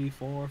 2, 3,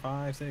 4,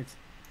 5, 6.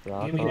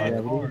 Drop Give me that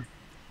card. card.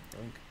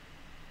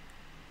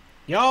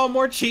 Yo,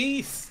 more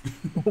cheese.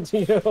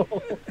 Bro,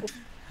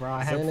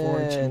 I have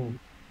 4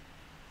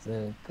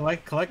 cheese.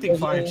 Collecting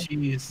 5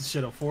 cheese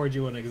should afford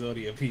you an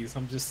Exodia piece.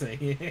 I'm just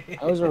saying.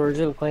 I was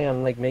originally planning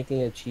on like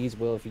making a cheese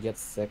wheel if you get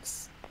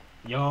 6.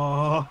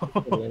 Yo,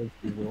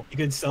 you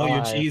could sell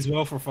your 5. cheese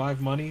wheel for 5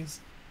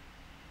 monies.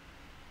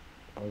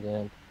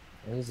 Again.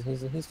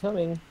 He's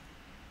coming.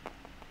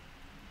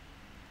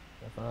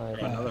 5.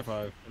 Another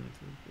 5.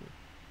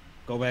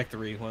 Go back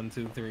 3. 1,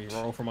 2, 3.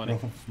 Roll for money.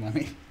 Roll for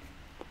money.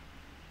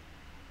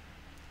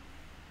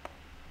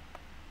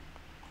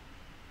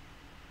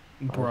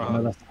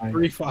 Bro,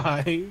 3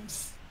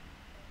 5s.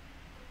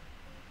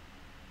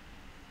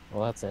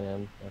 Well, that's in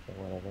him. Okay,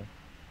 whatever.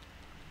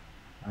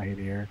 I hate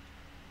here.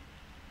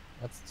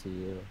 That's to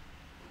you.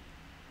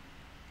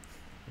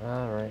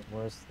 Alright,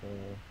 where's the...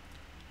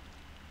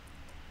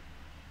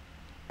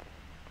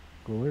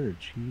 Glitter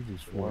cheese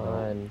is for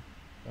 1.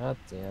 God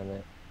damn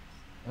it.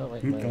 Oh,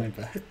 wait, I'm wait. going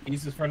back.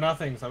 Pieces for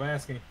nothing, so I'm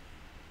asking.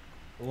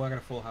 Oh, I got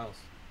a full house.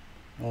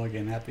 All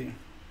again happy.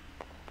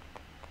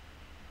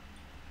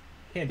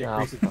 Can't Oh,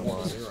 decrease it come to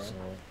on. 0. Alright.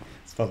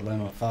 It's about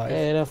limit 5.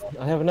 Hey, enough.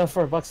 I have enough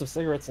for a box of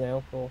cigarettes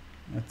now. Cool.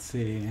 Let's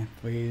see.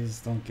 Please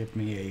don't give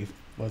me a,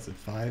 was it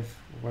 5?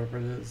 Whatever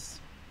it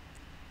is.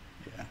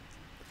 Yeah.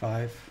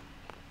 5.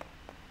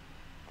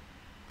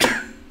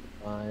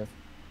 5.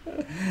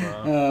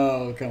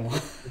 Oh, come on.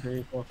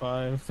 3, 4,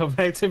 5. Go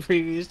back to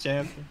previous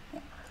chapter.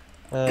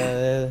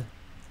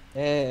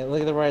 Hey,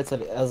 look at the right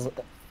side.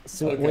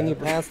 When you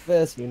pass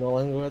this, you no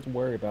longer have to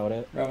worry about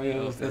it.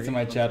 Romeo is in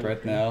my chat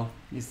right now.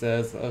 He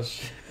says, "Oh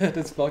shit,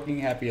 it's fucking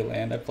Happy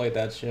Land. I played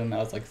that shit when I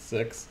was like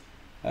 6.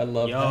 I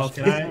love Yo, that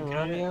can shit."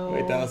 I?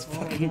 Wait, that was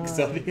fucking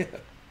Exodia.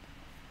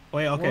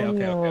 Wait, okay.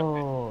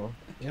 No.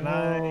 Can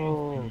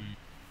No.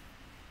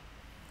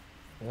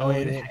 Oh,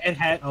 it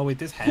had. Oh, wait,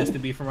 this has to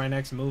be for my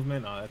next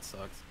movement. Oh, that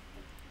sucks.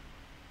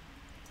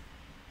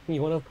 You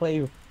want to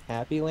play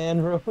Happy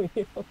Land,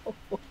 Romeo?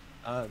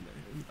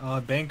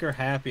 Banker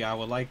Happy, I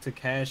would like to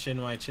cash in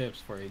my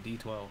chips for a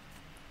D12.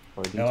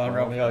 Or No, D12?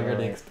 Romeo, you're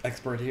the Alright.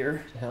 expert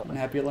here in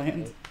Happy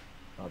Land.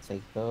 I'll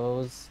take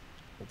those.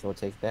 Go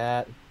take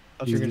that. I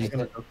thought you were just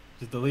gonna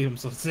just delete them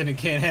so Sin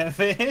can't have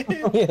it.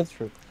 Yeah, that's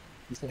true.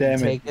 Just Damn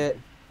it. take it.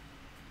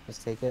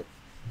 Just take it.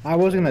 I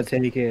was gonna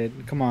take it.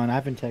 Come on, I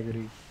have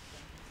integrity.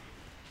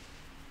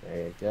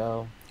 There you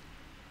go.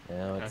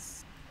 Now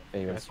it's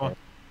favorite That's fine.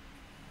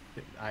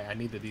 strength. I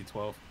need the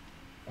D12.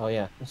 Oh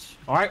yeah.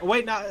 All right,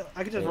 wait, now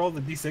I can just Wait. roll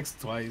the D6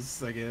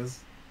 twice, I guess.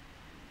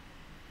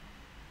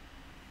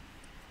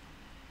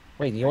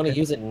 Wait, do you want to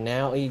use it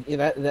now?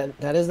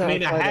 That is not. I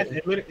mean, a card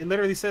it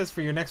literally says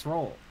for your next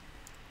roll.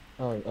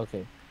 Oh,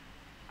 okay.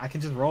 I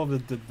can just roll the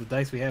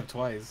dice we have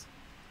twice.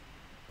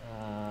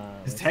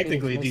 It's let's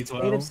technically see, D12.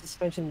 state of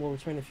suspension will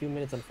return in a few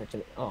minutes.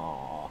 Unfortunately. Aw.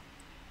 All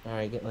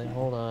right,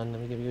 hold on.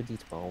 Let me give you a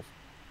D12.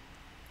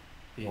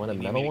 You want a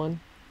need metal me to- one?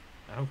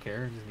 I don't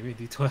care. Just give me a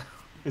D12.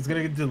 It's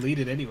gonna get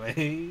deleted anyway.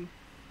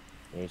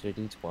 Here's your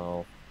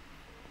D12.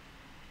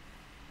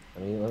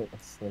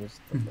 Let's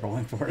just,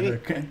 Rolling for it,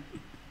 okay.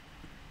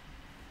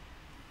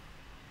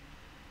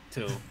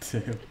 2.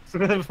 2.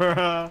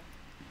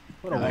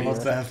 For what a I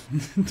almost waste. have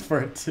for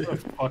a 2. What a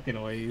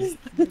fucking waste.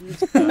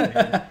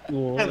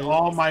 I had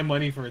all my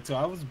money for it too.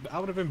 I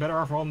would have been better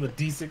off rolling the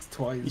D6 You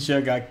twice. should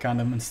have got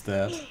condom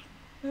instead.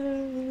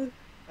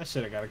 I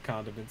should have got a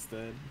condom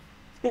instead.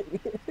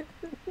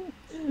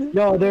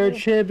 Yo, they're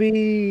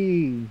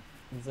chibi.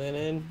 Is that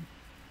in?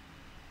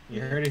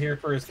 You heard it here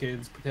first,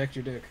 kids. Protect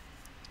your dick.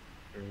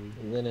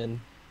 Is that in?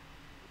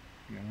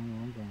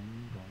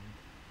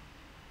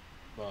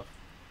 Buff.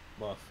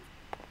 Buff.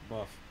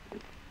 Buff.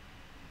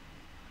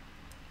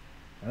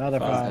 Another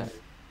Five.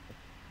 5.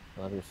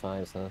 Love your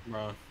 5s, huh?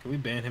 Bro, can we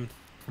ban him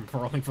from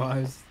rolling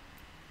 5s?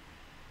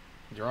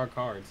 Draw a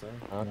card, sir.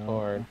 Draw a No.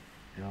 card.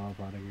 Yo,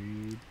 brother,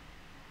 agreed.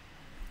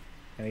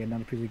 Can I get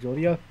another piece of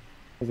Exodia?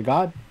 Was it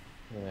God?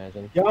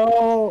 Imagine.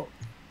 Yo!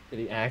 Did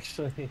he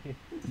actually?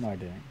 No, I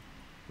didn't.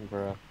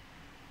 Bruh.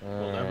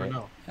 We'll never Alright.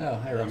 know. Oh,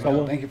 hi Romeo.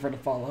 So- Thank you for the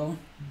follow.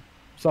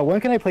 So when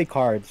can I play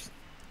cards?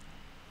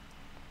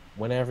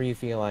 Whenever you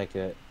feel like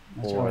it.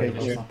 That's Or- right, Okay,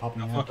 it's sure. not popping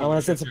No, up. fuck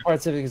Unless it's a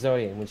part of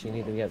Exodia, in which you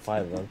need to get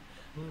 5 of them.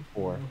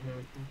 4.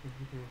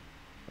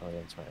 Oh yeah,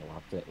 that's right, I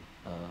locked it.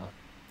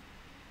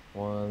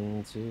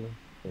 1, 2,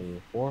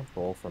 3, 4.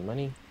 Roll for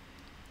money.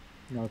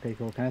 Okay,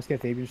 cool. Can I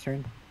skip Fabian's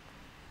turn?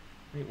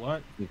 Wait,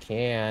 what? You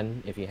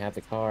can if you have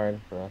the card,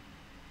 bro.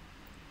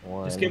 Just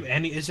One. give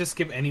any. It's just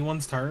skip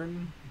anyone's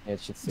turn. It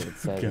should. It says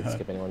it's God.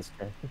 skip anyone's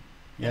turn.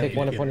 Yeah, Pick you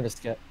one get opponent to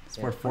skip. it's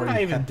Yeah. for What 40 did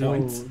I even hit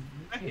points. do?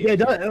 I hate Yeah,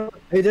 you.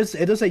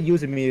 it does say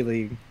use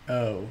immediately.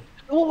 Oh.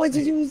 Oh, why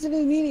did you use it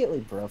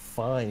immediately, bro?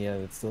 Fine, yeah,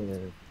 it's still.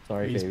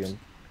 Sorry, He's- Fabian.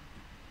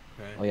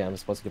 Okay. Oh yeah, I'm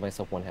supposed to give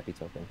myself one happy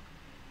token.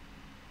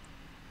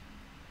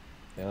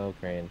 Go,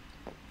 Crane.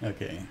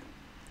 Okay.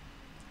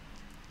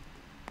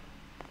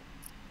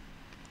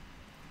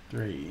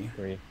 3.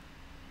 3.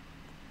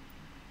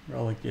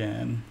 Roll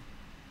again.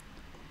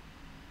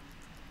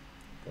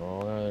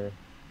 Roll another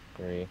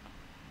 3.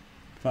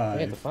 5.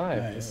 get the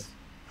 5. Nice.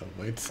 Oh,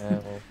 wait.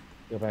 We'll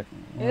go back.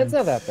 Yeah, it's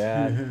not that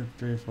bad. 2,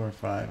 3, 4,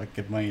 5. I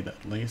could made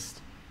at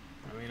least.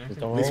 I mean, I Just could.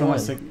 don't At least roll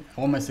want my one.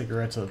 I want my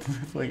cigarettes,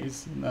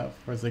 please. No,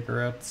 for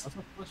cigarettes. What's a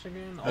push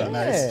again? Oh,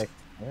 nice. Heck,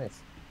 nice.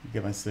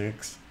 Get my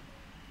 6.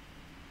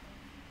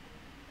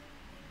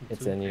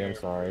 It's Two in you, I'm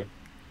pair. sorry.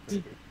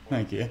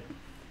 Thank you.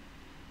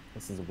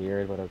 This is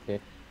weird, but okay.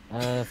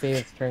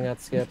 Phoenix turn got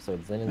skipped, so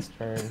it's Zenon's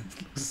turn.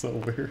 So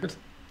weird.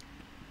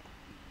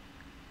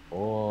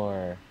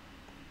 4.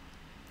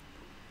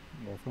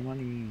 Go for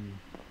money.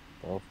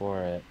 Go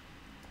for it.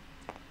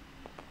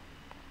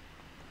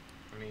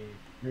 I mean,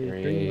 Three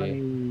Three.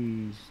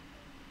 monies.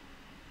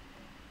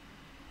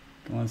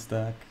 Come on,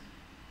 stack.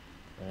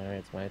 Alright,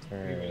 it's my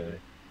turn.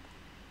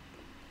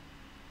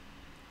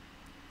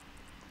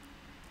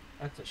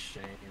 that's a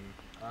shame.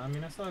 I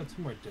mean, I still have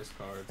 2 more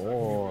discards.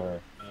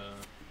 4.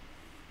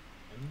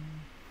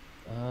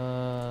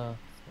 And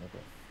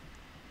Okay.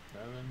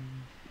 7.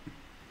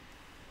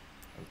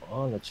 I'm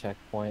on the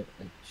checkpoint.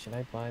 Should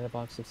I buy the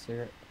box of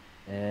cigarette?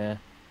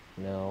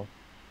 No.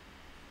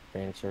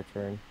 Crane, it's your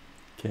turn.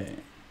 Okay.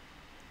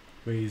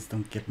 Please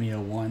don't give me a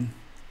 1.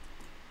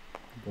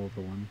 Go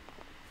for one.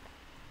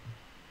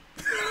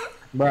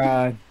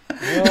 Bruh.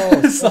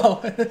 No!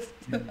 Solid.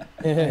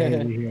 I hate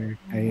it here.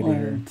 I hate it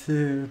here. 1,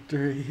 2,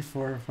 3,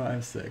 4,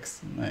 5,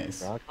 6.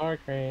 Nice. Rock hard,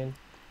 Crane.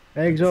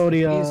 Please,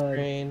 Exodia.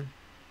 Crane.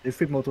 They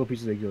fit multiple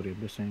pieces of Exodia,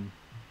 I'm just saying.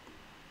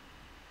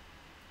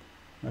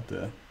 What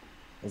the?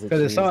 Is it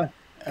Because it's cheese? not.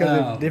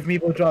 Because if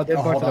people draw their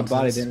I'll parts hold of on the to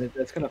body, this. then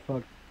that's gonna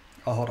fuck.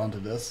 I'll hold on to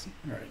this.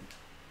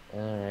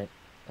 Alright.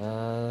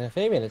 Alright.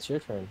 Fabian, it's your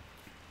turn.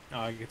 Oh,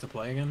 I get to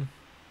play again?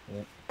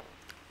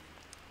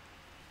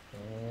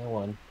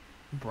 1.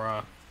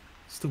 Bruh.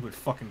 Stupid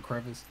fucking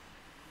crevice.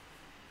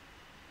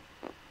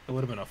 It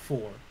would have been a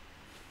 4.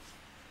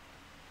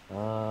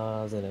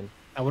 Zenon.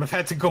 I would have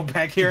had to go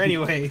back here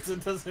anyway, so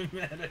it doesn't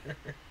matter.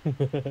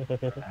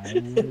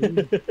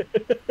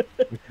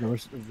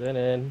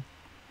 Zenon.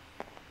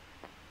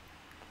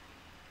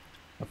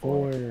 A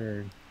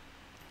 4.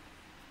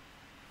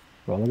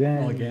 Roll again.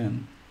 Roll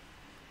again.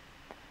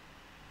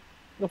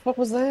 The fuck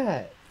was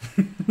that?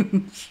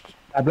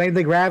 I blame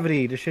the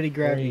gravity, the shitty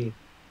gravity.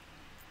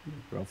 3.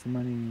 Roll for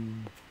money.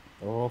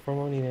 Roll for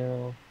money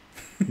now.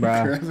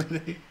 Bruh.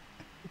 Gravity.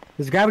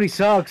 This gravity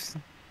sucks.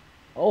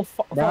 Oh,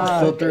 fuck. Nah.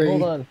 Still 3.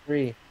 Hold on.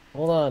 3.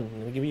 Hold on.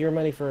 Let me give you your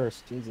money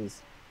first.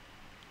 Jesus.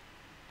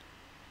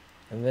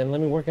 And then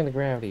let me work on the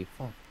gravity.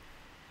 Fuck.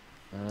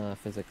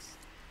 Physics.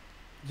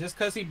 Just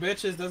because he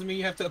bitches doesn't mean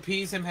you have to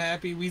appease him,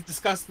 Happy. We've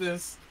discussed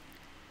this.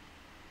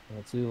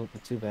 Too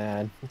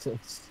bad.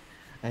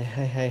 I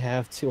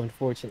have 2,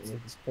 unfortunately.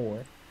 It's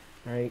 4.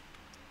 Alright.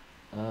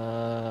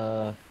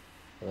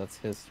 That's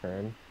his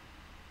turn.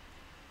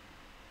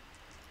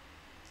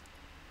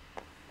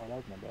 Oh, that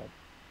was my bad.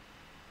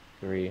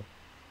 3.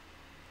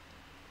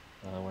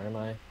 Where am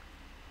I?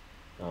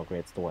 Oh, great,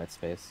 it's the white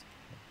space.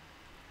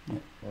 Yeah.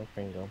 Oh,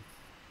 Pringo.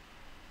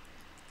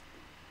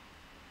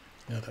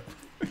 Yeah, that.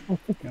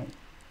 Yep.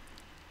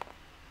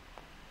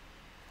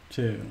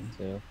 2.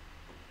 2.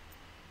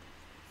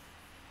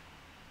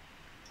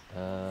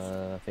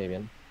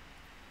 Fabian.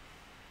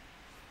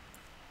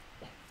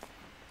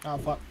 Oh,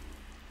 fuck.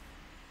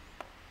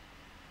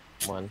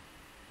 1.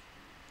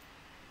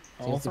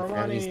 All Seems for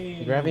money.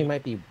 the gravity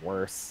might be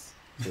worse.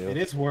 2. It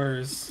is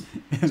worse.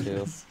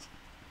 2.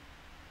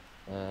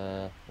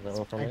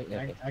 Roll for money?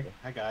 Yeah, okay.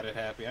 I got it,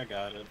 Happy. I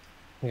got it.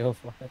 Go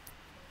for it.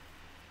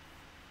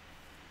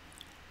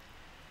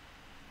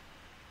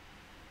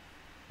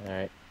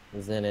 Alright,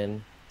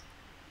 Zenon.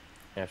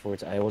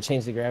 Afterwards, I will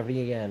change the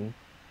gravity again.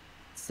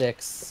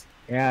 6.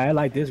 Yeah, I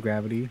like this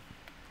gravity.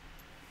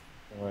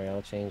 Alright,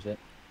 I'll change it.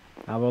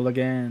 I'll roll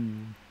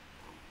again.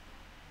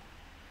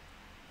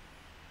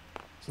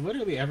 So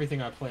literally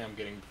everything I play, I'm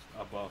getting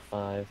above.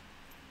 5.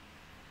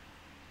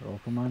 Roll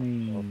for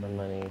money. Roll for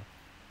money.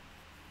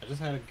 I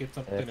just had to get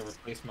something to 6.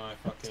 replace my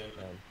fucking...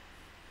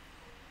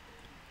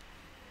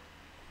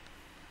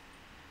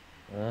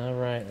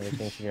 Alright, let me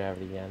change the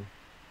gravity again.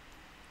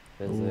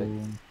 Physics.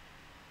 Ooh.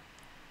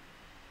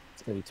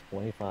 It's gonna be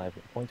 25.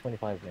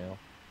 0.25 now.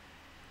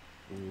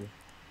 Ooh.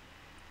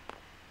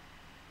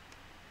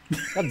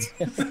 God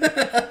damn.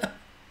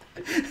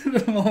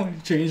 The moment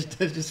you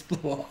changed it, just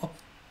blew off.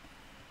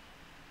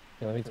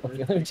 Okay,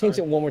 let me change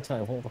it one more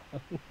time. Hold on.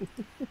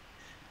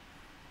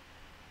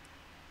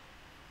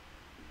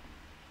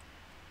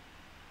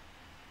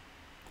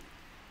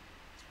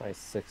 Probably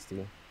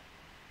 60.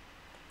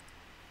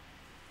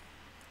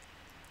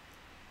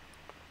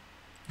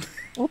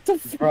 What the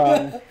fuck?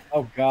 Bruh.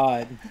 Oh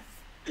god.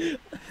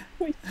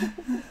 Wait,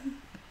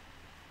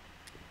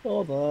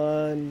 hold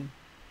on.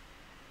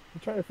 I'm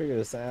trying to figure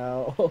this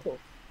out.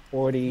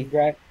 40.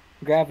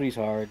 Gravity's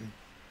hard.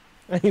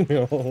 I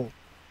know.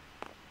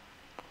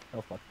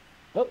 Oh, fuck.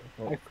 Oh,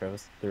 I,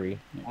 crevice. 3.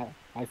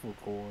 I feel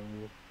cool.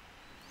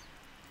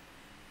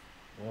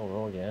 I'll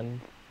roll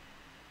again.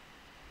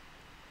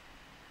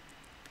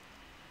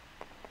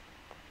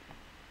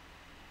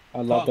 I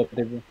love Fuck.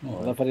 that I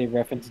love how they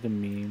reference the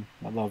meme.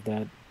 I love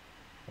that.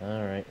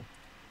 Alright.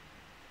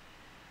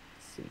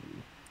 See.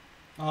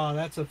 Oh,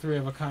 that's a 3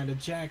 of a kind of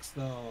jacks,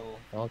 though.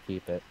 I'll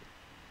keep it.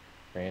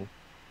 Rain.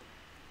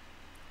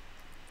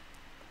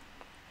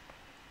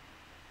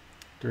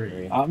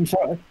 3. I'm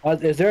sorry.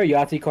 Is there a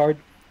Yahtzee card?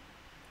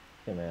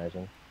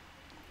 Imagine.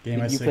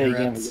 Game of You play a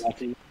game of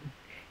cigarettes. Yahtzee.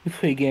 You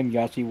play a game of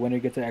Yahtzee. Winner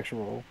gets an extra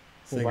roll.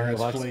 Buy a Cigarettes,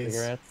 box of please.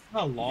 cigarettes.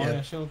 How long Yeah.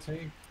 that shall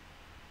take?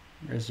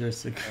 Where's your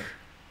cigarette?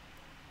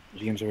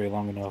 These games are very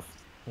long enough.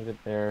 Leave it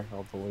there.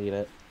 I'll delete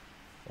it.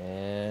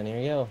 And here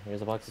you go.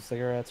 Here's a box of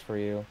cigarettes for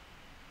you.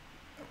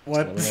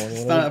 What? Let me know when you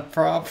It's wanna not a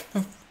prop.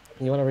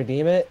 You want to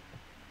redeem it?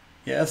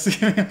 Yes,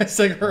 give me my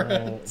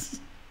cigarettes.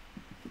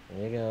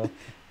 There you go.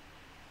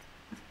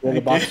 Well, the Okay.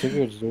 box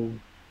figures, dude.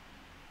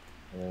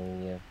 And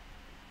then, yeah.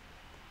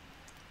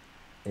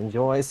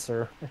 Enjoy,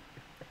 sir.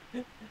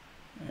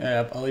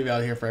 Yeah, I'll leave it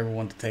out here for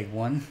everyone to take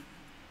one.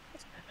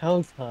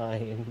 How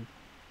kind.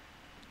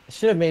 I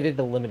should have made it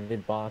a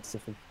limited box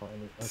if we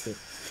find it. Okay.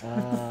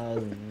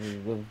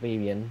 With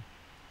Fabian.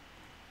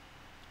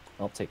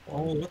 I'll take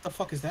Oh, one. what the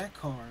fuck is that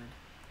card?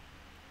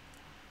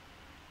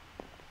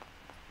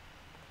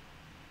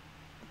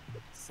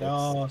 Six.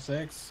 Oh,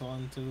 6.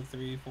 1, 2,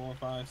 3, 4,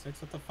 5,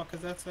 6. What the fuck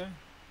does that say? You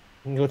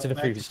can go to the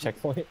Back previous to-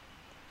 checkpoint.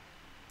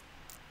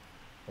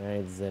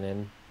 Alright,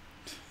 Zenin.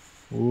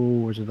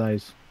 Ooh, where's the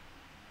dice?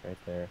 Right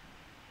there.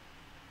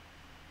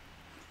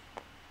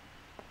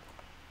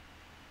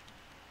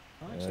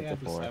 I actually that's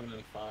have a the 4. 7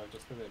 and 5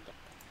 just because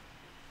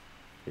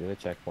Do the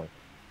checkpoint.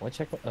 What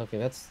checkpoint? Okay,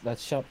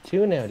 that's shop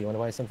 2 now. Do you want to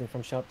buy something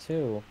from shop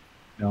 2?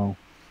 No.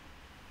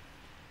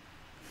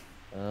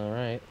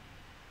 Alright.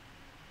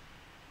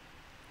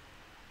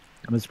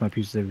 I miss my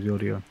piece of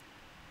Exodia.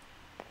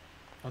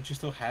 Don't you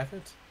still have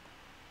it?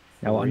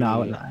 I want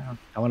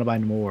to buy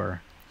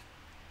more.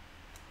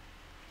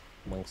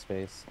 Link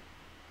space.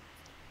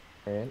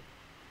 Alright.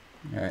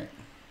 Alright.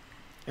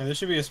 Yeah, there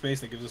should be a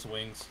space that gives us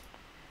wings.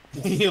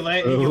 you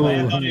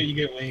land on it, you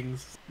get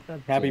wings.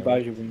 Happy Damn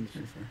buys it. you wings.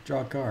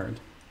 Draw a card.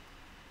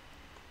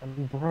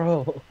 I'm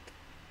broke.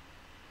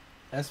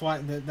 That's why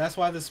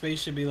the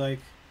space should be like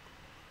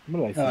I'm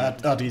gonna like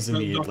I'll do this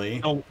immediately.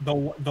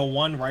 the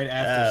one right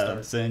after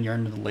start. Then you're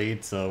in the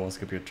lead, so we'll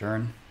skip your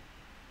turn.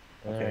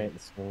 Alright,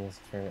 this one's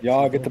turn.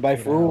 Y'all get to buy Get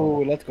out.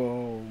 food. Let's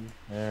go.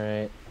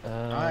 Alright.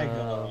 I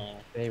go.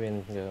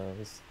 Fabian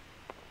goes.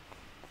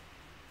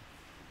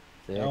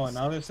 6. Oh,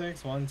 another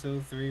 6. 1,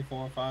 2, 3,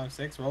 4, 5,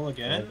 6. Roll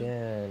again.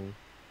 Again.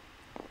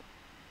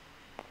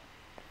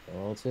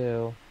 Roll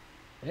 2.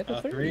 Hit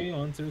the 3.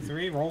 1, 2,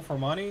 3. Roll for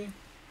money.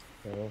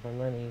 Roll for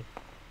money.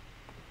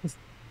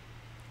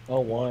 Oh,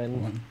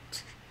 1. One.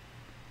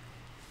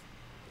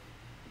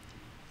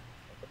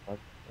 What the fuck?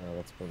 Oh,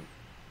 that's from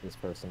this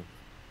person.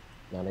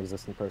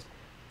 Non-existent person.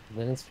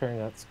 Then its turn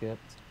got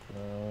skipped.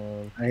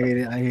 I hate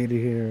it. I hate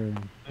it here.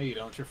 No, you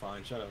don't. You're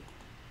fine. Shut up.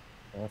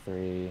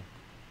 3.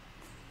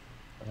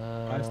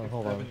 5, 6,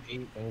 Hold 7, on.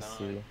 8, Let me 9.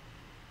 see.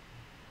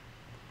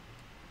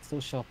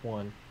 Still shop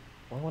 1.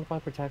 Do I want to buy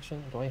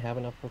protection? Do I have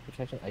enough for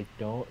protection? I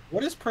don't.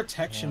 What is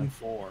protection Yeah.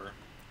 for?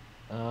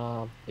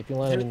 If you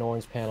land on an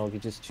orange panel, you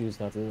just choose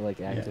not to like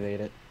activate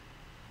it.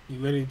 You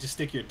literally just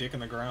stick your dick in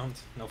the ground.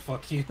 No,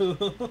 fuck you.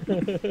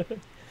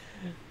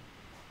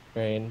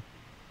 Rain.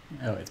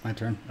 Oh, it's my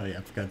turn. Oh yeah,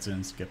 I forgot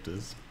Zin skipped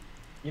his.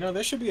 You know,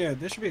 there should be a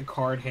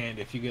card hand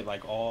if you get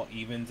like all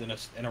evens in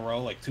a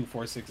row, like 2,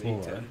 4, 6,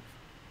 8, 10.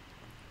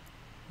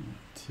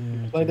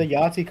 Play the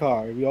Yahtzee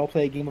card. We all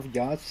play a game of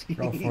Yahtzee.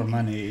 Roll for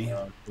money.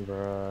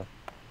 Bruh.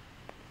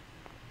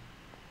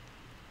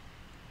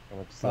 How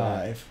much is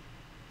that? 5.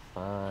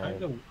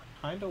 5.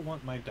 Kinda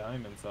want my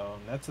diamonds though.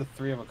 And that's a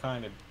 3 of a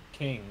kind of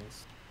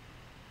kings.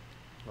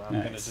 But I'm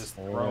gonna Nice. just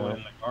throw it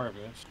in the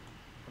garbage.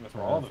 I'm gonna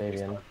throw all the base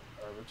Fabian. cards in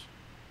the garbage.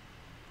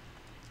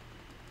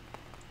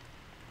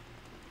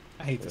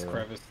 I hate this Yeah.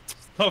 crevice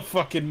so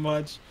fucking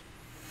much.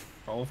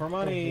 Roll for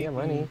money. Yeah,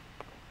 money.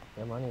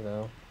 Yeah, money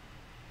though.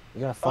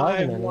 You got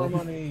 5 money. more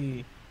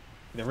money.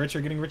 The rich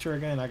are getting richer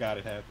again. I got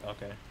it.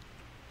 Okay.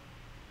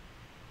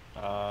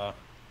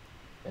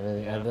 And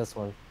then Yeah. add this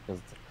one. Cause,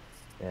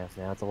 yeah,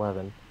 now it's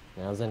 11.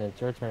 Now Zen, it's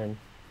your turn.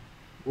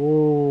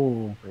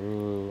 Ooh.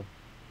 Ooh.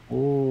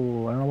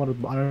 Ooh. I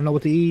don't know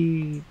what to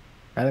eat.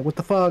 What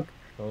the fuck?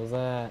 What was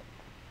that?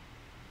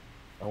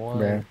 A 1.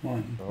 Bruh.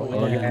 1. Roll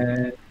Oh, again. yeah.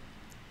 And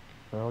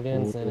Roll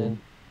again, Ooh. Zenin.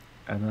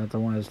 another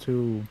one is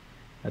 2.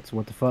 That's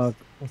what the fuck.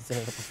 Zenin,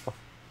 what the fuck?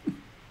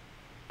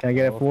 Can I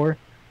get a 4?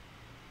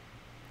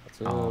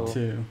 2. Oh.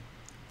 2.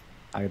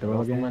 I get the Roll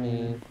roll for again.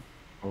 money.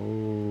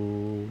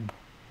 Oh.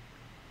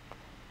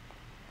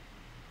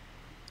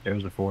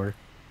 There's a 4.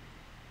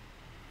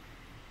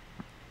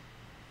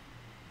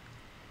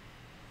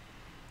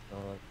 Uh,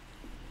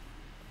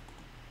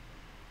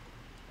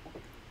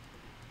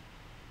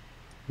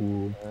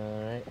 Ooh.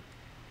 Alright.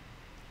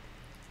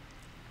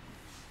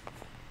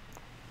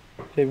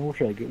 Fabian, what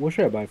should I get? What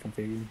should I buy from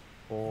Fabian?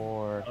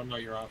 4. I don't know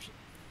your option.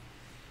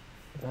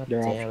 God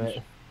Their damn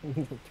options.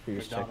 it.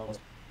 Previous McDonald's.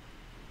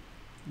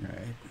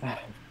 checkpoint. Right.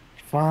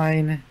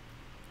 Fine.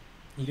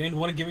 You didn't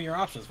want to give me your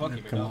options. Fuck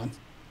you, Come on. McDonald's.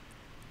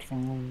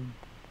 Fine.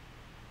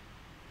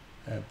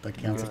 That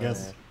counts, I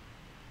guess.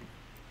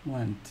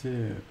 Alright. 1,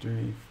 2,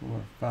 3,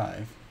 4,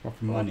 5. Roll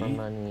for Roll money. for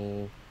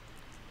money.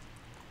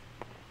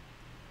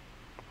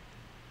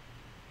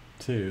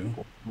 2.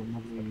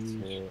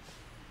 Two.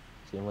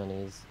 2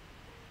 monies.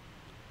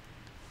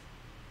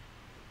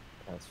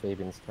 That's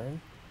Fabian's turn.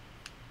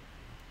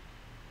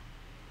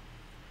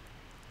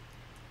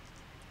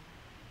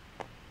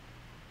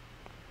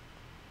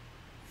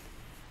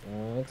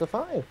 It's a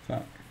 5.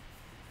 Fuck.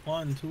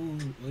 1, 2.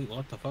 Wait,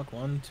 what the fuck?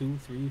 1, 2,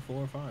 3,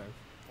 4, 5.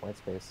 White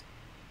space.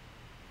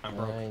 I'm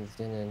broke. Nice,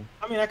 didn't.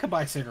 I mean, I could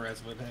buy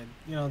cigarettes, but then,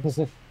 you know, just,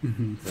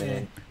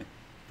 eh.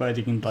 But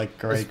you can like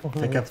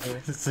pick up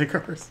cigarettes. You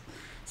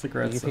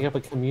Cigarettes. can pick up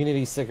a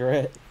community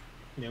cigarette.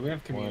 Yeah, we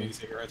have community 1.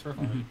 cigarettes. We're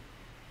fine.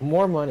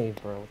 More money,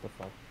 bro. What the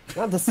fuck?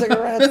 Not the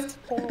cigarettes.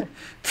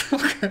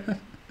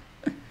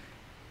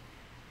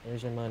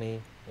 There's your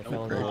money. It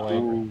fell into the great.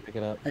 way. Pick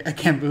it up. I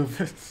can't move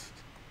it.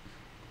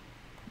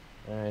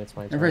 Alright, it's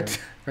my turn.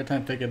 Every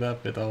time I pick it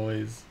up, it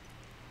always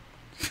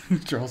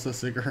draws a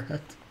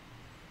cigarette.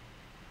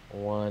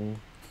 1.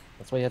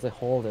 That's why you have to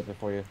hold it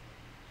before you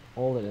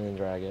hold it and then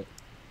drag it.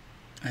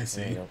 I There you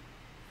see. go.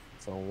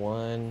 So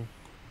 1.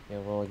 Yeah,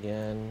 roll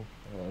again.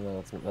 Oh,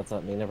 no, that's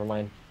not me. Never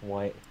mind.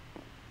 White.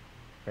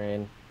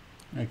 Green.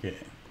 Okay.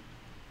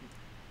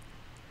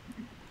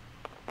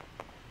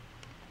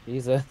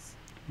 Jesus.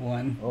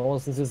 1.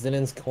 Almost into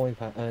Zinnin's coin.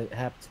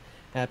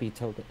 Happy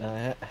token.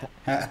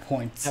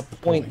 Points.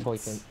 Point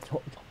Points.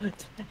 token.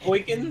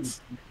 Toykins?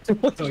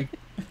 Toykins.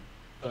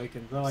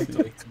 I like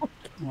Toykins.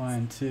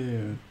 1,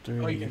 2, 3,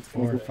 Toykins.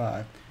 4,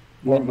 5.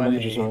 More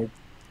money.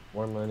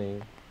 More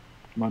money.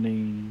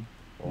 Money.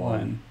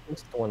 1.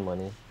 Just 1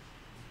 money.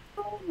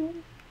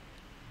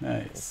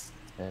 Nice.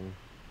 10.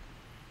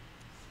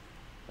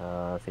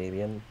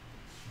 Fabian.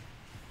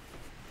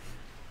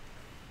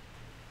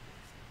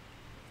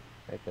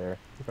 Right there.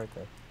 Right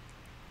there.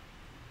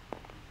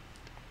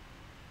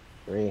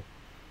 3.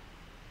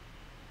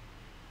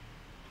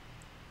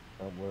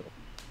 Oh,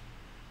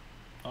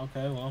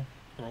 Okay, well,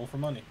 roll for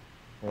money.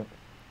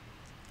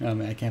 I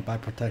mean, I can't buy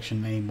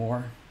protection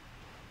anymore.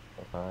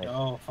 5.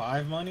 Oh,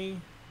 5 money?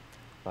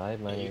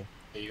 5 money.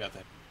 Yeah, you got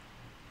that.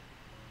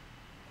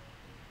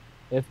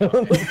 If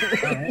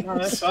Alright, no,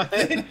 that's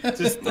fine.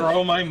 Just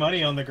throw my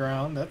money on the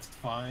ground. That's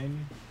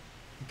fine.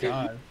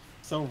 God,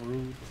 so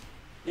rude.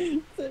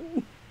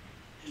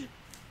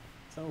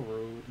 So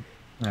rude.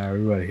 Alright,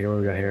 we got here.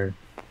 What we got here?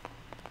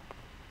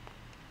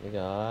 You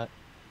got.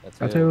 That's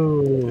Got it.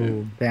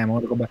 2. Damn, I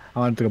want to go back. I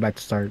want to go back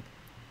to start.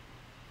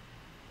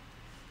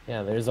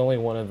 Yeah, there's only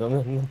one of them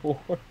in the board.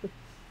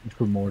 Let's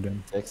put more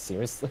than 6,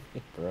 seriously?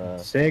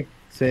 Bruh.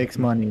 6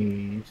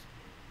 monies.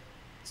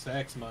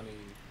 Sex money.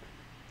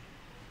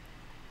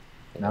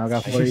 Now I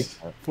got That's-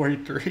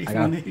 43 I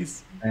got-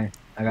 monies. I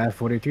got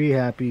 43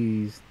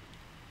 happies.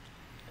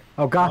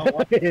 Oh god.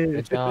 Oh,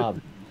 Good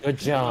job. Good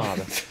job.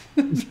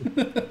 We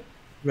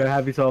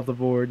got happies off the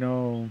board.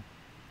 No.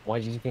 Why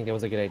did you think it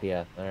was a good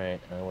idea? Alright,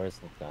 where's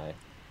the guy?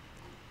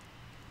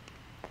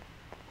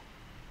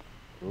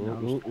 Ooh,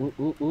 ooh, ooh,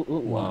 ooh, ooh,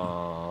 ooh.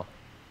 Aw.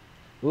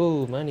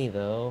 Ooh, money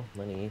though.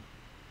 Money.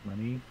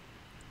 Money.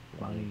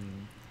 Money.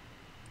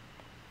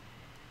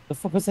 The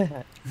fuck was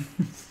that?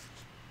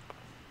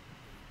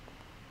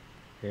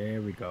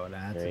 There we go.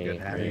 That's a 3 good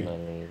happy.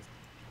 monies.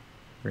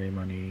 3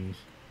 monies.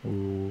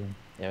 Ooh.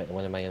 Yeah,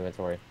 one in my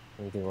inventory.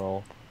 You can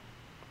roll.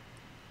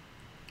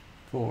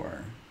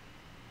 4.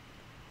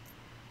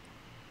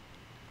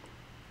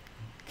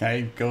 Can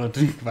I go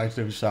back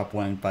to shop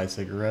 1 and buy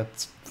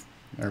cigarettes?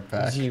 Or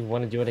pack? Do you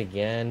want to do it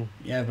again?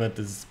 Yeah, but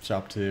this is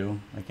shop 2.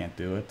 I can't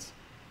do it.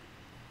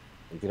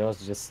 You could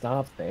also just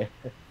stop there.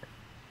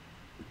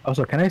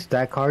 Also, can I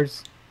stack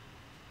cards?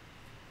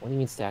 What do you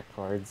mean stack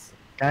cards?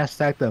 Can I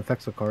stack the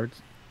effects of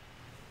cards?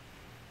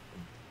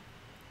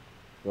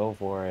 Go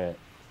for it.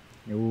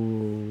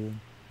 Ooh.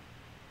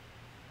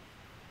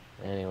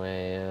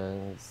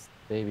 Anyway, it's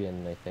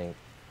Fabian, I think.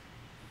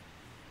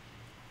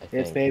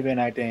 It's Fabian,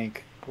 I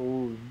think.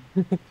 Ooh.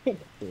 3.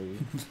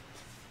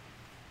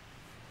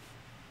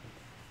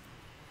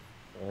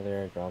 Over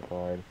there, draw a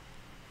card.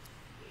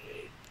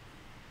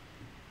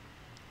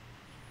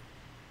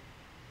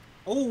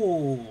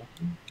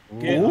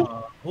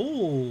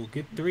 Oh,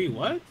 get 3.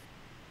 What?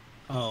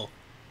 Oh,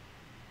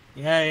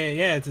 yeah.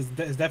 It's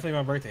definitely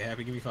my birthday.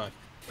 Happy, give me 5.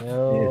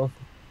 No.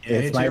 Yeah,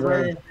 It's my your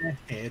birthday.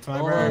 It's my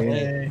Hold on,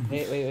 birthday.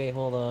 wait,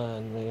 hold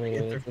on.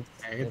 Wait.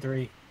 I get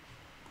 3.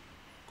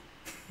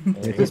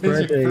 It's his It's your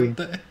birthday.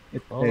 birthday.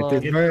 Hold It's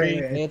on. his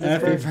birthday. It's his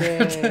Happy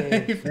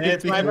birthday. birthday.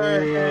 It's my baby.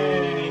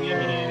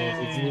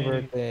 birthday! It's his Yay! Wait a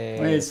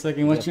birthday. second,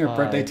 You wasn't get your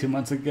birthday 5. 2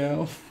 months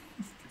ago?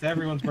 It's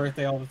everyone's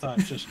birthday all the time.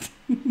 Shush.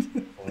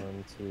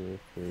 1, 2,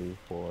 3,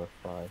 4,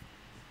 5.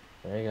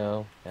 There you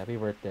go. Happy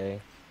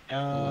birthday.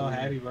 Oh,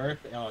 happy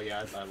birthday. Oh,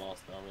 yeah, I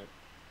lost of it.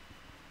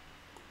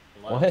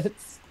 What?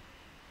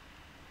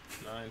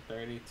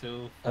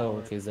 932, Oh, 4,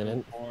 okay, 2,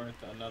 Zenon. 4,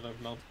 another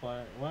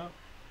multiplier. Well,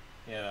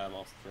 yeah, I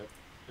lost it.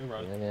 Good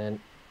run. And then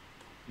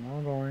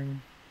I'm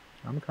going.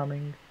 I'm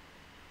coming.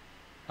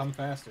 Come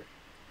faster,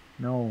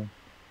 No.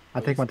 I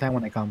take my time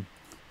when I come.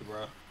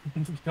 bro.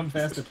 Come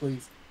faster,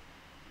 please.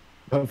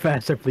 But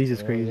faster, please, is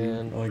roll crazy.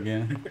 again. Roll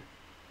again.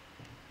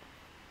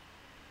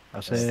 I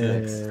Six.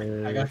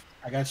 said.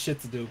 I got shit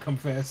to do. Come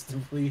faster,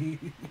 please.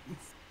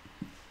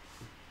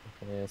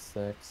 Okay,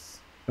 6.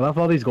 I love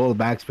all these gold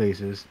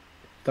backspaces.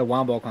 The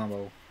wombo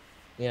combo.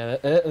 Yeah,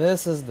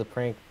 this is the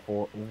prank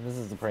this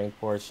is the prank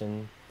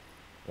portion.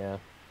 Yeah.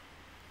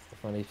 It's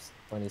the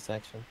funny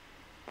section.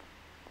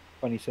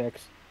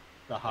 26.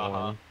 The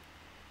haha. One.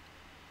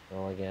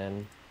 Roll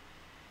again.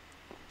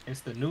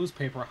 It's the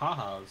newspaper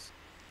ha-has.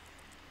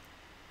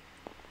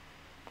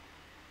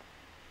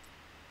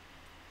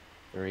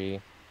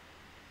 3.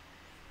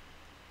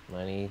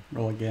 Money.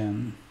 Roll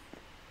again.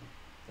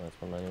 That's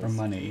for money. For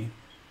money.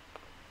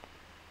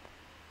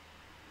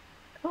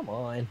 Come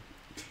on.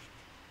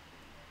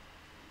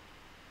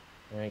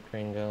 Alright,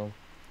 Crane, go.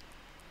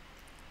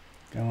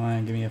 Go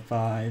on, give me a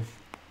 5.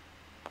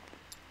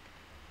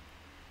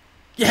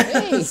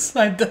 Yes!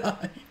 I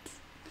died!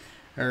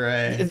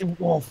 Alright.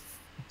 Oh, for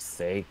fuck's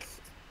sake.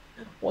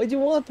 Why'd you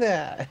want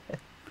that?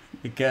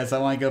 Because I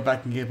want to go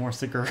back and get more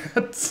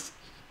cigarettes.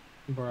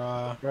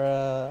 Bruh.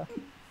 Bruh.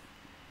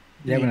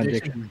 You have an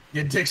addiction.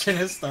 Your addiction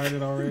has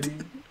started already.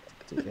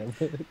 Damn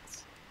it.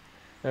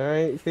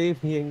 Alright,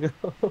 Fabian,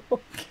 go.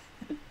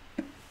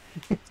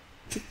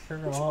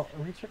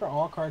 Retrigger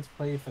all cards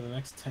played for the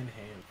next 10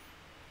 hands.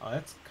 Oh,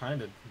 that's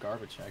kind of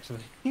garbage,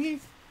 actually.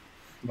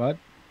 What?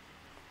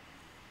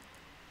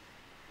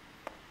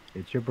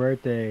 It's your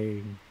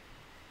birthday.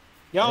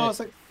 Yo, it's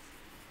like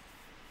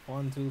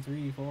 1, 2,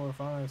 3, 4,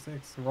 5,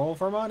 6. Roll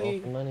for money. Roll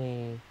for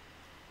money.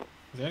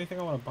 Is there anything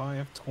I want to buy? I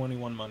have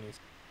 21 monies.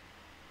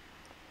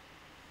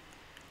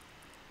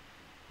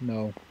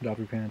 No, drop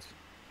your pants.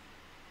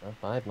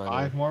 5 money.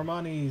 5 more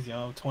monies,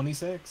 yo.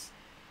 26.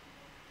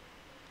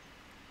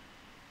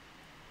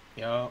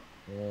 Yo,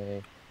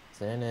 Yay.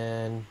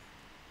 Zenon.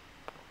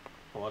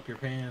 pull up your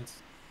pants.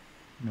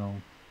 No.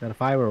 Got a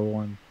 5 or a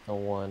 1? A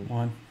 1.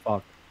 1.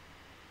 Fuck.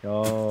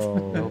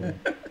 Yo.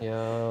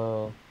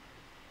 Yo.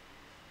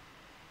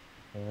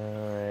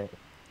 Alright.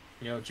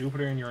 Yo,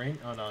 Jupiter and Uranus.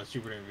 Oh no, it's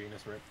Jupiter and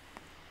Venus, right?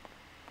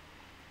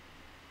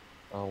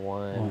 A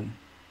 1. 1.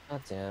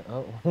 God damn.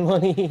 Oh,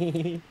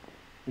 money.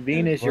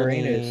 Venus,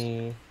 Uranus.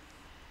 Money.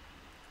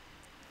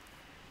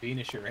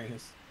 Venus,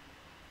 Uranus.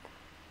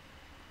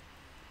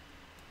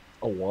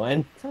 A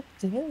 1? God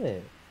damn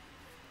it.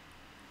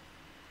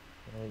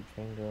 Alright,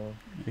 Tringo.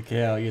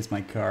 Okay, I'll use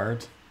my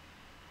card.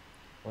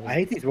 What I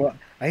hate these.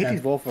 I hate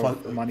these wolf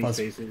Plus- money plus-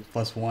 spaces.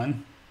 Plus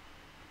 1.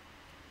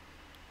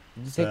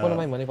 Did you take one of So-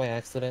 my money by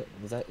accident?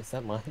 Is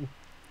that mine?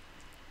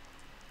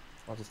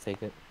 I'll just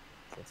take it.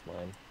 That's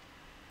mine.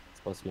 It's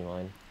supposed to be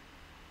mine.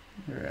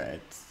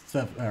 Alright.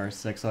 7 or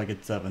 6, so I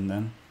get 7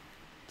 then.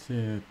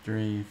 2,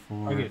 3,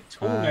 4, I get 2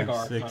 5, Mega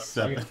 6, Arcana, so I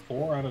 7. get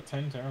 4 out of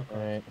 10 tarot cards.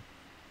 Alright.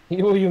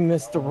 You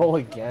missed the roll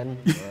again.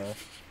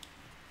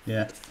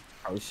 Yeah.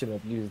 Probably should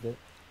have used it.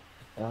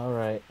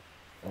 Alright.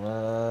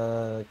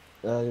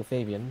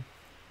 Fabian.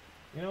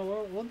 You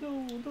know, we'll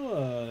do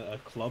a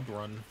club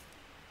run.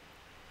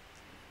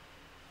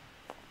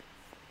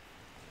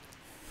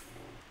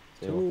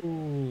 2.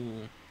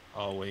 2.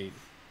 Oh wait.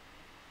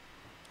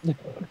 God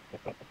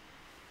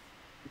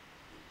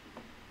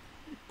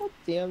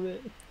damn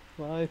it.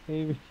 5,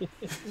 Fabian.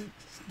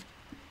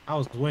 I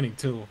was winning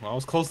too. I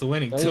was close to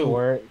winning No, you too.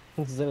 weren't.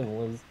 Zenon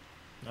was.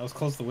 I was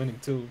close to winning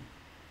too.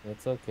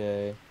 It's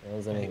okay. That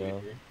was I hate Zenon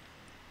it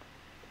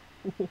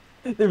go.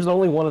 here. There's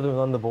only one of them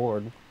on the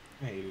board.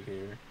 I hate it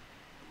here.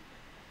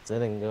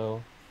 Zenon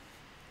go.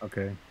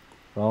 Okay.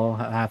 Well,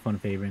 have fun,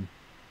 Fabian.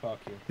 Fuck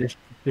you.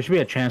 There should be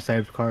a chance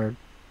type card.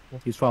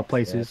 You swap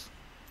places.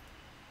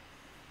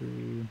 I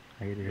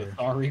hate it The here.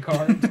 sorry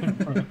card.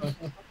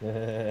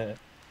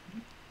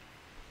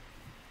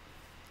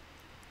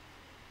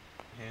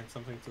 Hand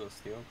something to a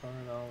steel card,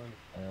 all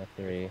in.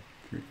 3.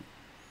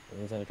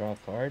 Is that a draw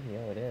card? Yeah,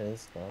 it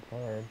is. Draw a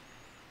card.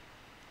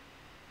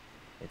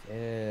 It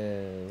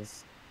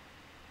is.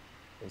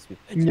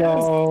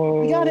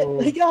 No. I got it!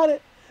 I got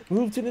it!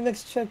 Move to the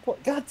next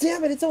checkpoint. God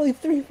damn it! It's only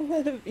 3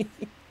 ahead of me.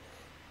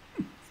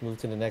 Let's move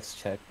to the next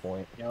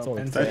checkpoint. Yo, It's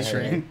only Penn 3 That ahead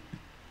of me. train.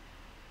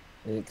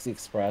 It's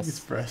Express.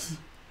 Express.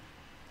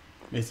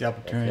 Makes the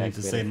opportunity to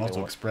activate say if they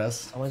multiple want.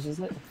 express. How much is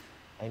it?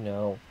 I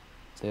know.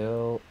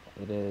 2.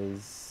 It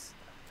is.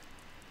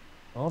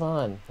 Hold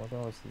on. What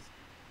else is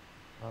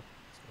up?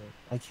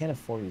 I can't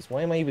afford these.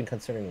 Why am I even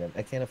considering them?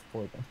 I can't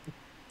afford them.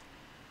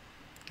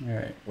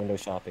 Alright. Window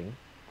shopping.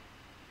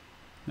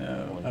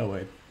 No. One. Oh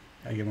wait,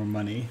 I get more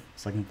money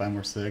so I can buy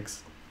more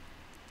 6.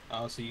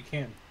 Oh, so you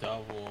can't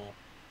double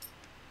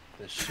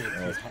the shit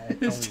Oh, you had.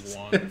 It's It's only just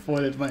one. it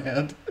pointed my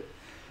hand.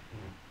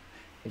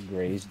 it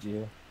grazed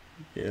you.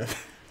 Yeah.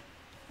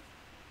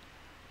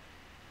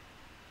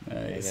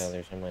 There you go. Nice.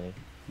 There's your money.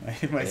 My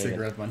David.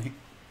 cigarette money.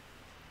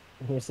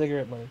 Your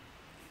cigarette money.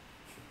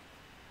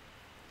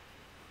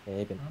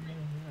 David. I mean,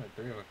 yeah,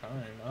 3 of a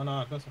kind. Oh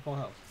no, that's a full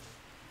house.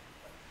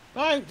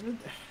 I,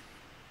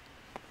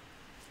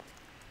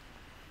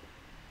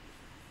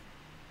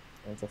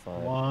 That's a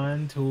 5.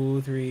 1,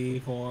 2, 3,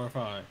 4,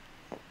 5.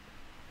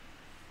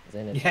 Is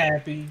in You it.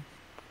 happy?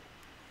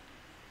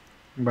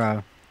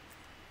 Bruh.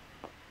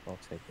 I'll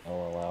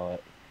allow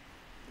it.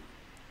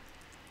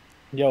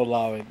 Yo,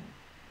 allow it.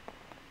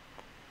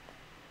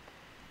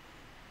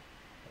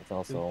 It's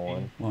also a 2,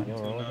 1. 1.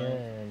 You'll roll 2, 9.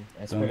 again. I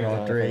Don't swear to roll a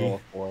God, if I 3. roll a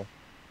 4.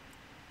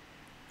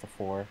 It's a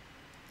 4.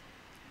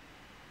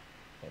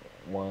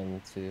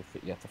 1, 2,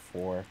 3. You got the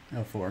 4.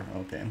 Oh, 4.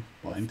 Okay,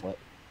 blind. Flip.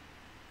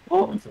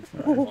 That's a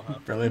full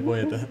house. Barely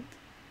avoided that.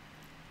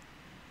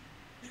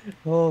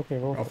 Oh, okay,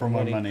 roll Roll for for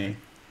more money. money.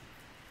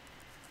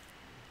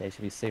 They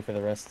should be safe for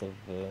the rest of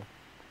the.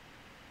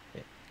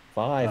 Okay.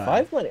 5. 5.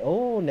 5 money.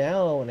 Oh,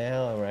 now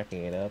I'm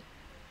racking it up.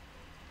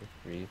 2,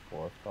 3,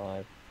 4,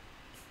 5.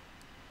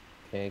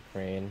 Okay,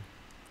 crane.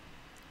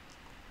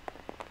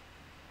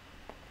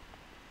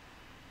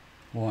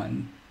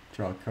 1.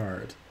 Draw a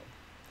card.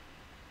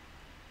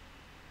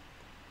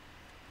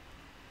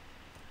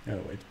 Oh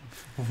wait.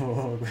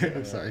 Oh, wait,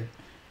 I'm sorry.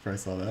 Before I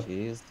saw that.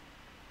 Cheese.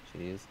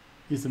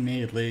 He's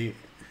immediately.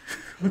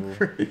 Ooh.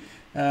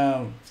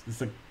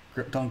 It's a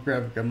don't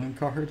grab a gremlin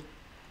card.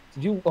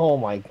 Did you? Oh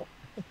my God.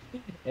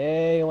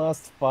 Hey, you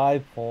lost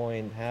 5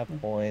 points. Half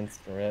points.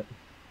 Rip.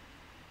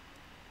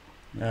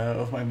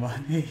 No, my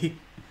money.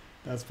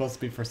 That's supposed to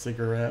be for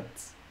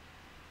cigarettes.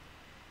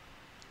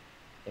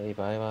 Hey,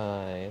 bye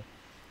bye.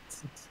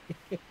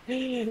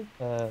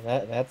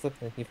 That's a.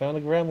 You found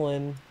a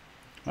gremlin.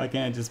 Why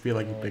can't it just be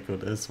like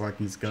ubiquitous where I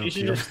can just go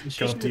She to should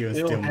go up to you and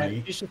steal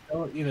money? You should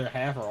steal either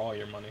half or all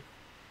your money.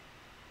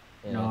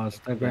 Yeah, No, it's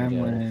the being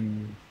generous.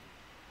 gremlin.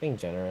 Being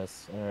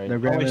generous. All right. The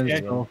Always gremlin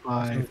check. is still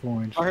 5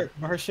 points.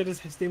 Her shit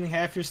is stealing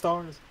half your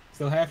stars.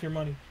 Still half your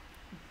money.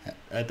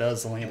 That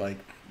does only like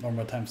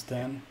normal times 10.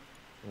 Hand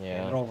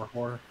Yeah. it over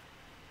for her.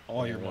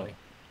 All your Yeah. money.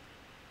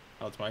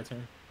 Oh, it's my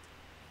turn.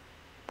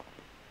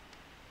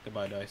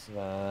 Goodbye, dice.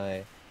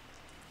 Bye.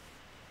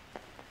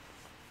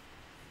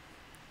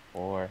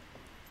 4.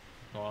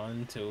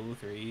 1, 2,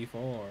 3,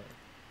 4.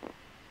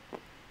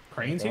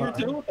 Crane's Wow.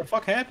 here too? What the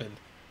fuck happened?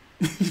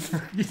 You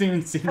didn't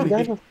even see He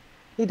died, me.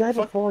 he died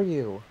Fuck. before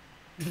you.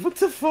 What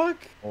the fuck?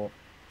 Wait,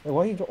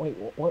 why you? Wait,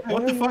 why What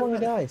are the you fuck?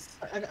 rolling dice?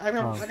 I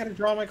gotta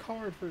draw my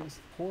card first.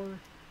 Poor.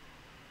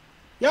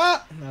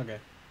 Yeah! Okay.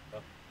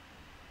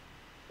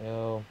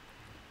 Yo,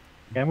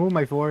 Can I move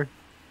my 4?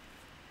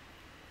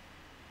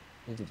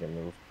 you did your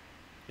move.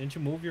 Didn't you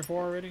move your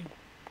 4 already?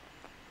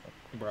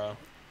 Bro.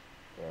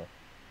 Yeah.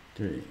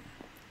 3.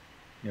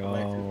 Go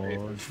back 2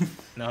 Yo. spaces.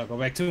 No, go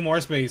back 2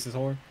 more spaces,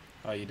 whore.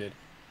 Oh, you did.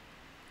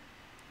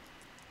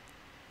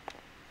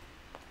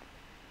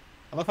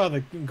 I love how the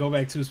go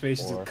back 2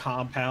 spaces Four. is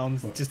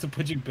compounds just to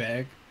put you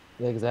back.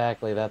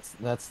 Exactly. That's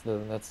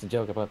the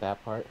joke about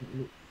that part.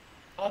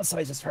 Also,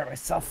 I just hurt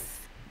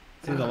myself.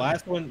 See, the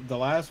last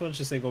one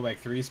should say go back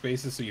 3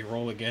 spaces so you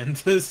roll again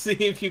to see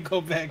if you go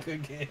back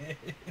again.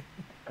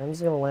 I'm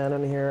just gonna land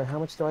in here. How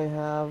much do I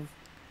have?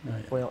 Oh, yeah.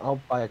 Well,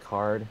 I'll buy a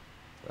card.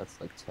 That's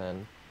like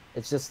 10.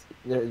 It's just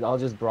I'll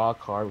just draw a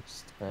card, which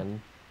is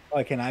 10.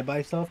 Oh, can I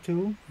buy stuff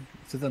too?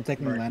 Since I'm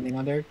taking a Right. landing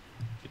on there?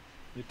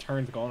 Your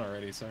turn's gone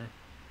already, sir.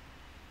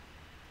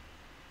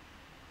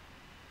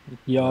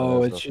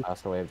 Yo, There's it's a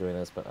faster way of doing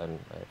this, but I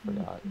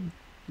forgot.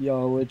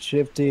 yo, it's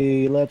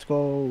shifty. Let's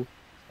go.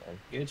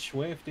 Get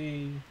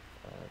swifty.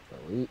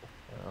 Delete.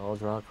 I'll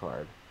draw a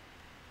card.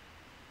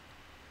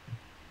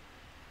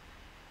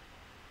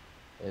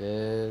 It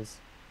is.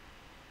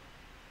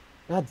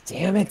 God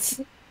damn it!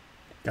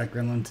 Got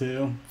gremlin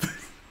too.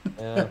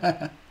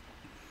 Yeah.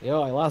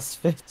 Yo, I lost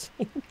 15.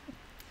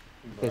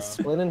 Okay, Bruh.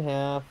 split in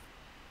half.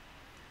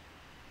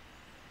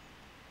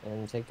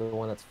 And take the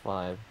one that's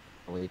 5.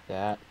 Delete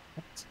that.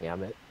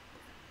 Damn it.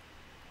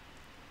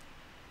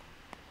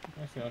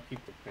 Actually, I'll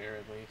keep the pair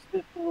at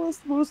least. I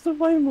lost most of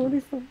my money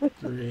from it.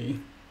 3.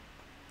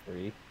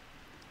 3.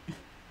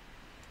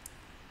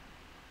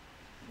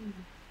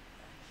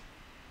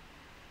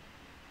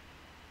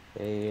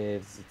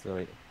 It's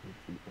wait.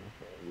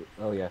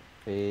 Oh yeah,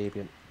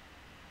 Fabian.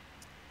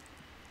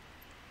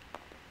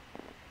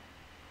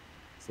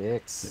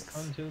 6. 6.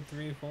 1, 2,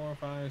 3, 4,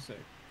 5, 6.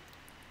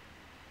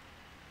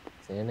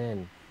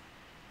 In.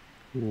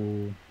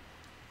 Ooh.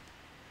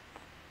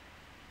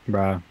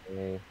 Bruh.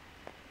 Okay.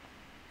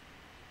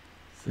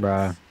 6.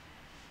 Bruh.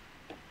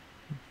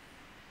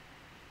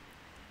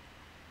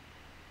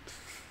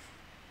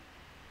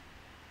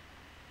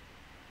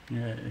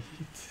 Yeah.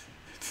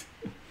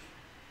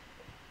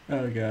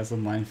 Oh, guys, a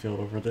minefield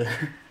over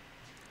there.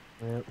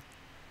 Yep.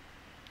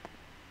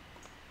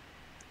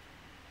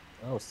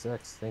 Oh,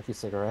 6. Thank you,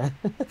 cigarette.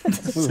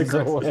 Moves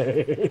Cigarette.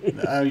 away.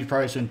 You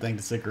probably shouldn't thank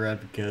the cigarette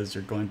because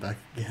you're going back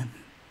again.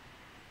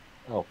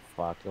 Oh,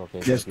 fuck. Okay,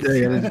 Just thank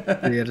you. yeah,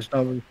 there's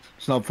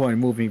no point in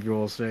moving if you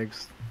roll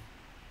 6.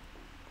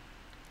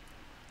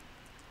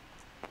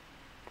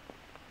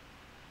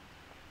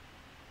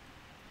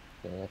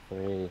 Yeah,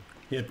 3.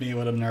 Hit me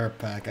with a nerf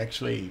pack.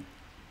 Actually,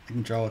 I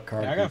can draw a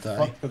card Yeah, I and got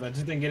die. fucked because I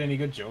just didn't get any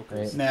good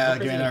jokers. Right. Nah,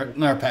 Jokers give me are a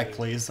nerf pack,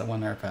 please. I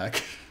want a nerf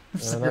pack.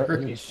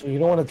 Sorry. You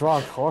don't want to draw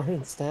a card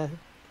instead?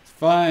 It's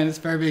fine. This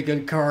better be a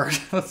good card.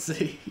 Let's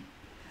see.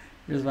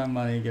 Here's my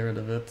money. Get rid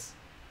of it.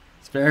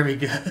 It's very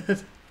good.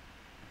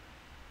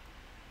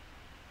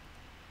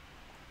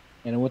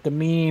 Hit him with the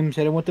memes.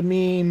 Hit him with the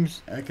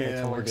memes. Okay, I that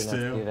totally works did not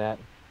see too. that.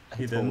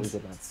 He I totally didn't.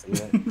 did not see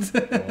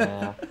that.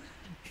 Yeah.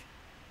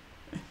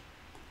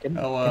 Can,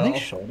 Oh, can they well.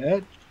 show that?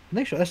 Can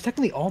they show that's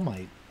technically All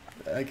Might.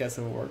 I guess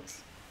it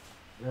works.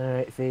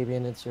 Alright,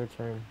 Fabian, it's your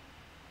turn.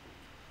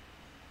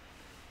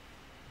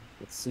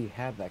 Let's see, you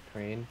have that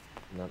crane.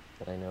 Not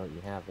that I know you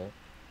have it.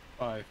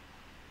 5.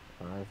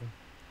 5.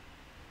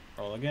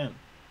 Roll again.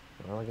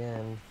 Roll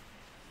again.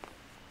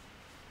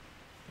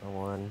 A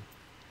 1.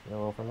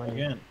 Roll for Roll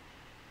money. again.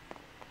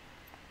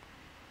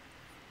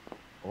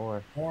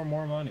 4. More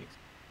money.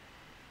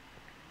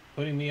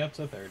 Putting me up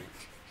to 30.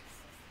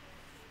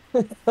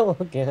 Roll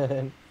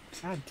again.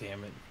 God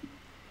damn it.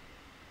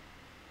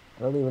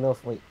 I don't even know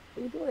if... Wait,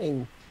 what are you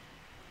doing?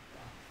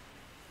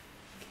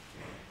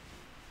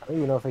 I don't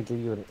even know if I give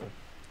you an...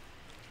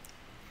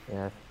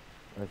 Yeah.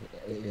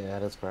 Okay. Yeah,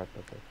 that's correct.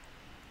 Okay.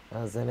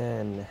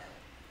 Zenin.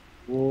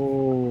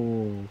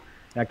 Ooh.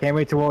 I can't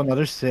wait to roll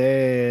another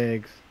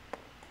 6.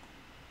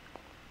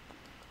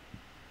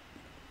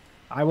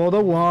 I rolled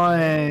a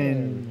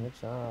 1.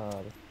 Good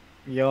job.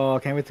 Yo, I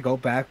can't wait to go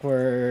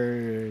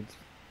backwards.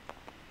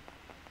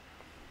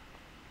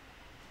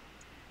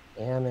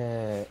 Damn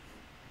it.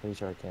 Pretty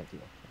sure I can't do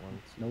that.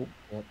 1, 2. Nope.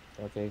 Yep.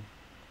 Okay.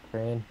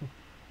 Crane.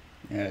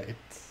 Yeah,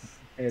 it's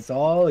It's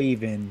all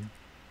even.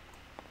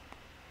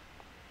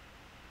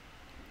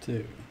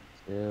 2.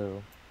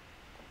 2.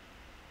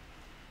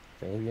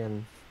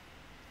 Fabian.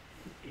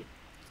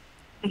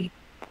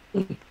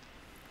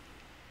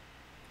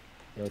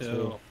 Yo,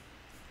 2.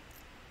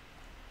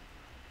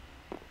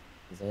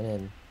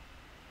 Zenin.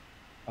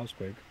 That was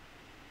quick.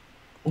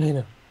 You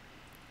know.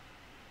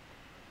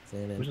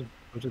 Zenin.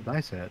 Where's the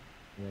dice at?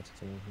 Next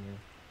to me here.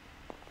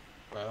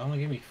 Bro, only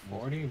give me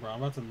 40, bro.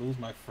 I'm about to lose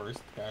my first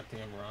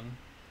goddamn run.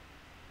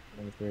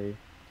 3.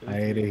 2, I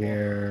hate 3,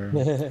 it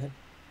 4, here.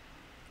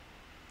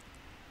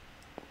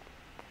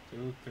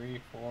 2,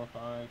 3, 4,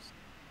 5.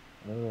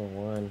 Oh,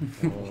 1.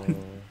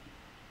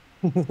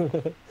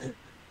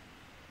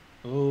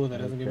 Oh. Ooh, that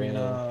doesn't give me Okay.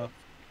 enough.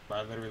 Bro,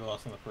 I literally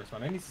lost on the first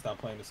one. I need to stop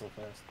playing this so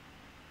fast.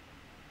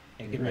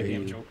 And get my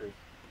damn Great. jokers.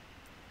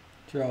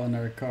 Draw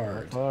another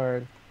card.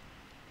 Card.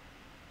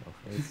 Oh,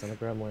 it's on a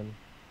gremlin.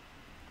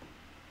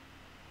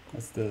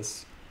 What's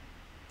this?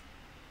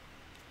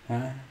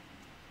 Huh?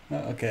 Oh,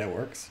 okay, it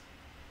works.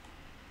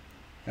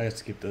 I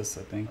just keep this,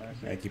 I think. 5,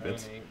 Yeah, 6, keep 7,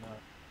 it. 8,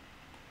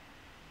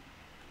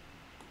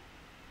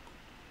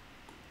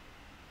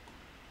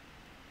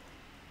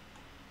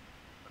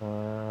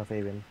 9.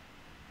 Fabian.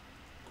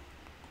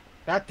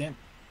 God damn.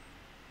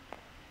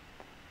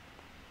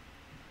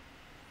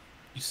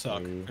 You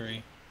suck. 3.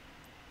 3.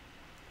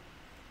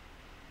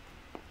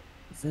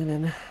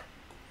 Zenin.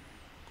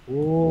 Ooh.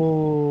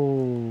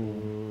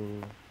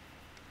 Ooh.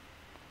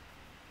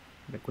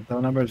 Look what the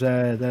numbers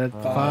at. That's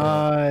 5.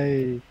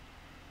 5.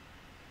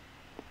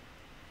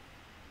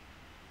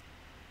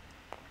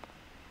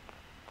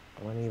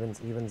 One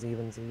evens.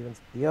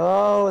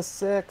 Yo, a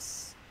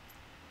 6.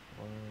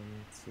 1,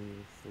 2,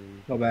 3.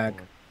 Go back.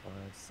 4, 5,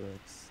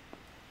 6.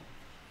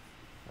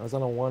 I was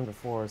on a 1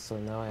 before, so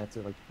now I have to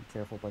like be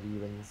careful about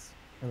evens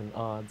and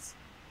odds.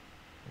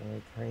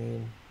 Alright,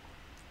 crane.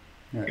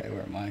 Alright,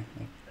 where am I?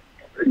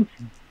 2,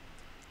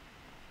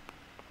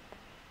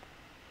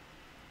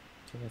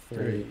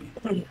 3.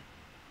 3.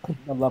 I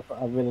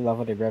really love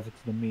how they graphics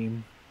to the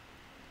meme.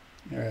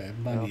 Alright,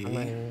 Now money. for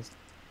monies.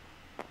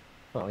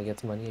 Finally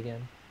gets money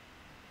again.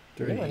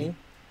 3. 3 money.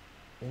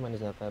 3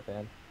 money's not that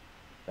bad.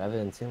 Rather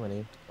than 2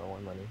 money or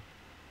 1 money.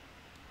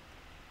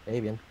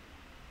 Fabian.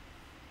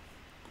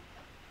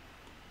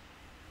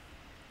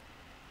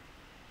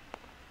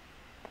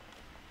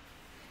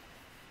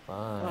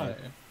 5.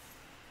 5.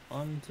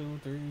 1, 2,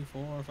 3,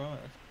 4, 5.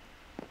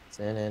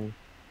 Zenin.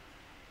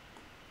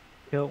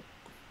 Kill.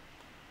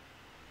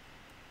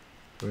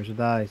 Where's the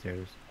dice?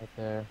 There's. Right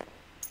there.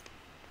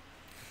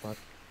 Fuck.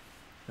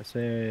 That's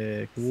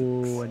it.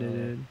 Ooh, I did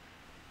it.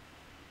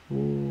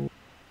 Ooh.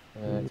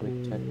 Can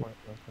we checkpoint?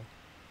 Okay.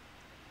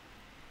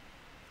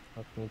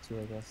 Fuck me too,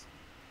 I guess.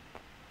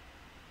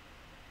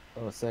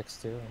 Oh, 6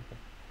 too. Okay.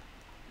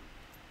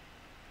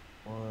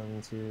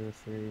 1, 2,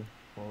 3,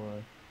 4,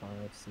 5,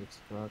 6.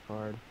 Draw a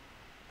card.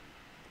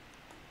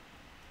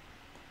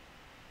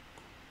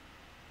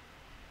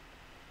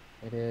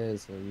 It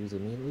is. So use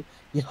immediately.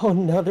 Yo,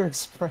 another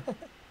express.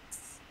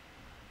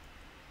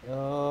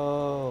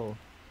 Yo.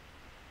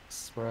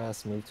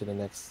 Express. Move to the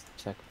next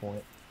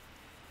checkpoint.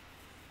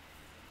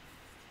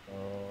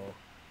 Oh,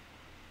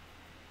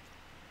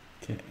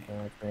 Okay.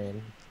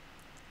 train.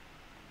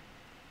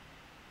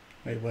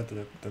 Wait, what?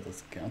 That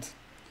doesn't count.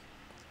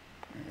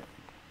 Alright.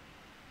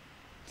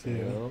 2.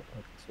 Two.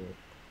 Up two.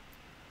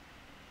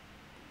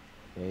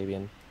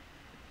 Fabian.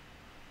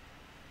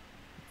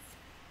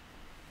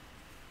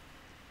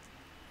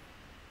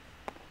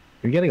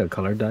 Are you getting a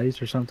color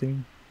dice or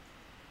something?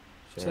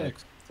 Sure.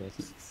 6.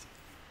 6.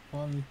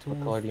 1, 2,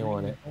 What color do you 3,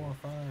 want it? 4,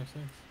 5, 6.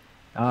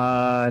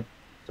 I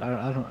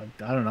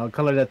don't know.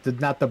 Color that's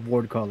not the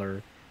board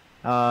color.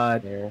 Uh,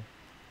 There.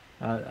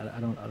 I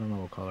don't know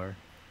what color.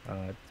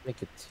 Let's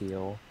make it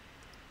teal.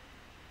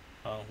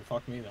 Oh,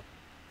 fuck me though.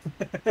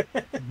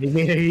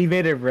 He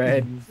made it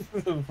red.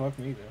 Fuck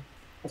me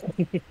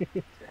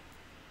though.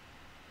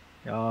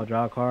 Oh,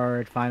 draw a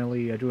card.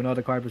 Finally, I drew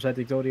another card for Seth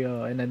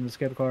Exodia, and then the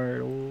skip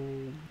card.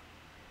 Ooh.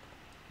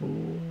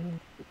 Ooh.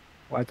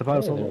 Why the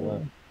pile Hey, so there, low?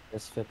 look.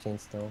 There's 15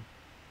 still.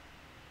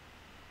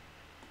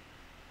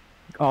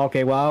 Oh,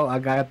 okay, well, I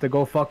got the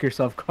go fuck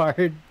yourself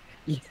card.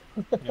 Yo,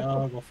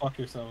 go fuck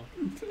yourself.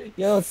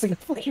 Yo, it's like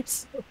fuck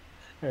yourself.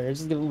 Alright, we're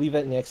just gonna leave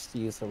it next to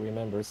you so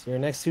remember. So your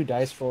next 2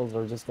 dice rolls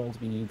are just going to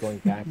be you going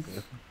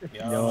backward.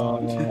 Yo.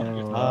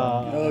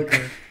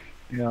 Okay.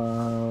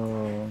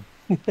 Yo.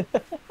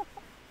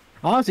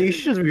 Honestly, you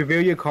should just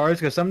reveal your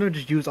cards because some of them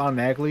just use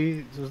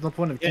automatically. So there's no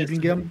point of Yes.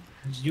 keeping them.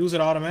 Just use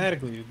it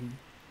automatically.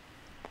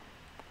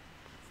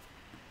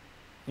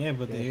 Yeah,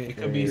 but it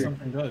could be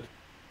something good.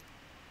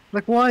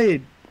 Like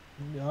what?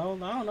 No,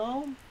 I don't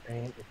know.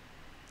 Right?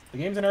 The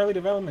game's in early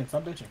development.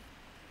 Stop bitching.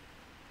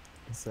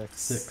 6.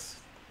 6.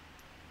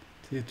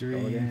 2,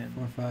 3, again.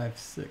 4, 5,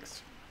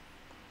 6.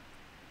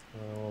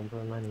 Oh, I'm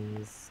on my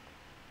knees.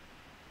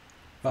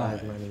 5.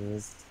 5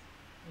 monies.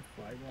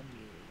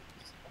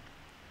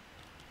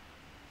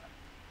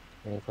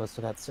 Getting close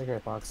to that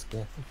cigarette box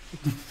again.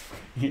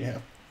 Yeah.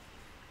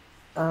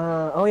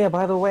 Oh yeah,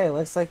 by the way, it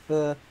looks like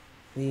the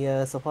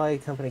supply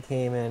company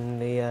came and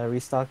they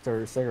restocked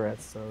our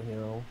cigarettes, so you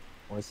know,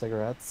 more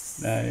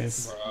cigarettes.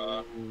 Nice.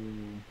 Bruh.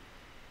 Ooh.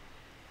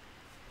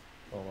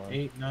 Hold on.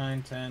 8,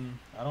 9, 10.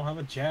 I don't have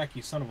a jack,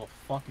 you son of a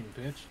fucking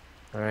bitch.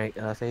 Alright,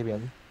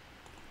 Fabian.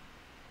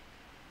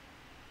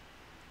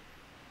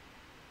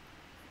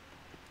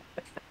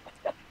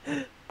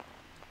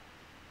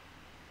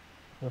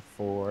 A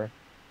 4.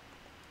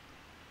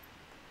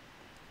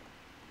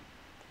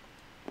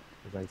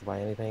 Would you like to buy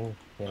anything?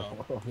 Yeah,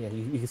 No. oh, yeah,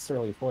 you can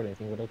certainly afford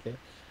anything, but okay.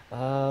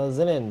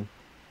 Zinin.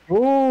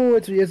 Oh,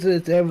 it's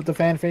the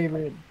fan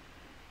favorite.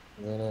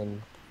 Zinin.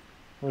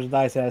 Where's the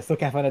dice at? I still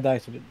can't find the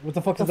dice. What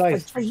the fuck's the The f-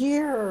 dice? it's right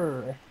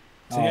here!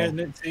 See,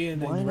 Oh. see,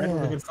 and Why red was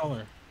a not? good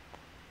color.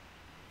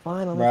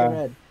 Fine, I'll make it Bruh.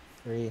 red.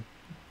 3.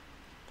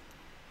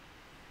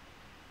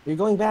 You're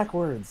going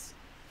backwards.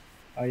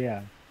 Oh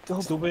yeah.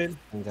 Go. Stupid.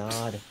 Oh,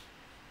 God.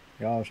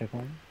 Y'all check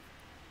one.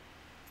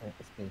 Alright,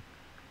 let's see.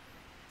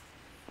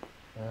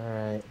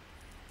 Alright.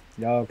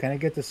 Yo, can I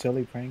get the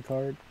silly prank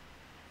card?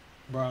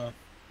 Bruh.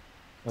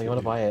 Oh, you want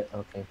to buy it?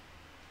 Okay.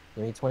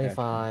 Give me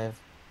 25.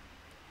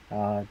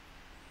 Uh,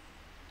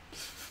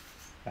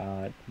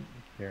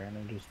 here, and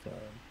then just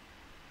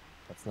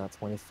That's not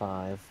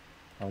 25.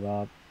 hold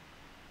up.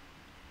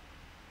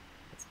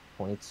 That's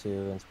 22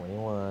 and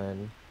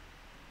 21.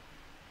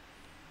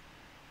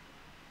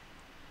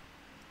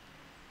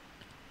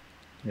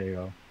 There you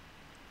go.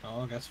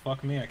 Oh, I guess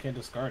fuck me. I can't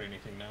discard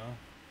anything now.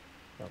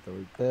 I'll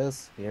delete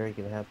this. Here, you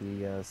can have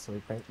the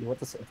silly prank. You want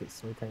this? Okay,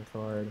 silly prank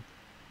card.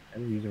 I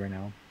will use it right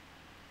now.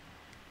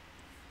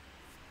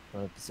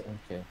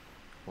 Okay.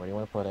 Where do you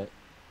want to put it?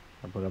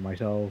 I put it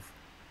myself.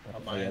 I'll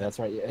Oh, buy yeah, it. that's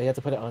right. You have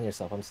to put it on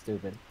yourself. I'm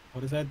stupid.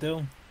 What does that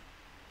do?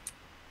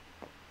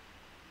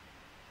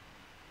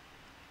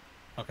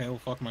 Okay, well,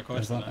 fuck my That's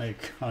question. not then.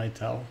 I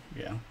tell.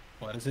 Yeah.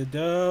 What does it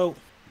do?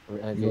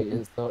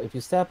 Okay, so if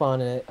you step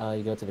on it,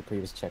 you go to the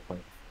previous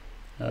checkpoint.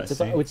 I It's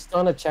see.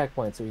 on a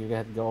checkpoint, so you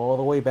have to go all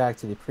the way back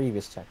to the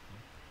previous checkpoint.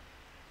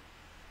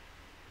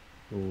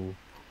 Ooh.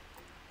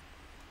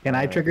 Can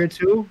I trigger it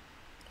too?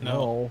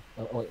 No.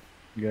 Oh, wait.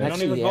 Good. don't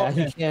Actually, even go yeah,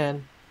 there. you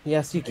can.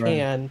 Yes, you Right.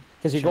 can,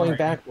 because you're Sure, going right.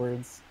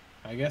 backwards.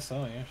 I guess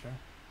so, yeah, sure.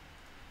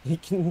 You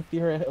can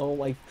hear it all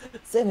like,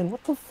 Zenon,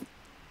 what the f-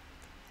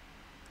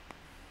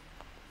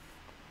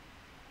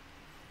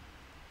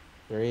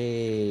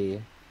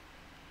 3.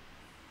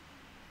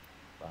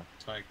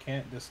 So I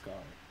can't discard.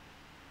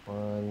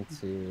 1,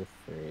 2,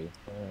 3.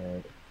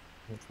 Alright.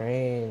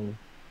 Train.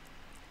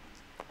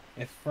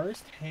 If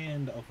first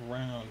hand of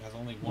round has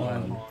only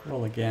one One. card,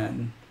 Roll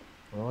again.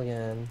 Roll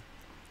again.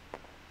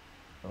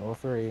 Roll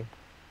 3.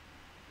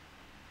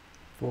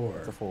 4.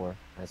 It's a 4.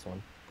 Nice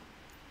one.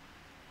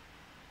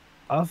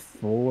 A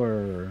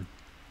 4.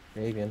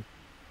 Fabian.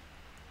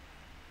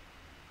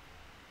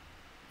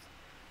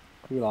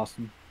 We lost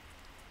him.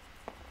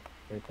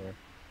 Right there.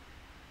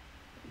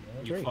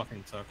 Yeah, you great.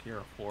 fucking suck. You're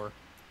a 4.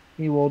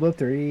 He rolled a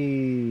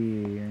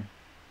 3.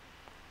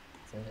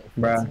 That's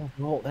Bruh. not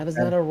a roll. That is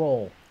not a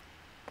roll.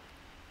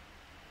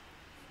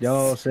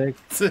 Yo, sick.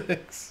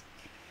 6.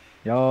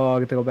 Yo, I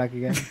get to go back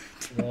again.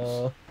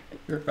 No.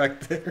 You're back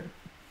there.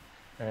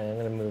 Alright, I'm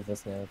gonna move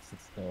this now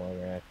since it's no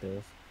longer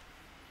active.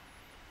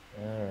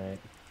 Alright.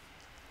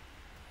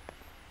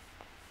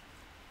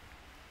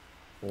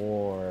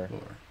 4. 4.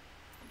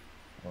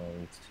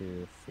 1,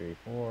 2, 3,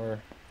 4.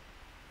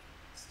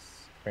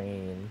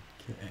 Crane.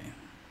 Okay.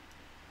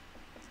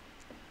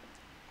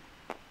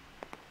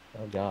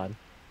 Oh god.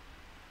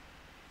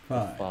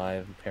 5.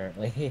 5,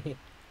 apparently.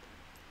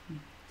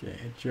 Okay,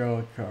 draw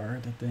a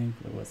card, I think.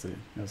 What was it?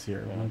 It was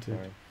here. Draw 1, a 2,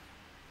 card.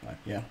 5.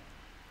 Yeah.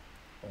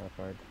 Draw a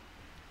card.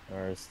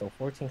 There's still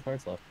 14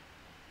 cards left.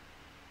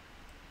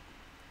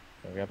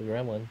 I'll grab a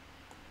gremlin.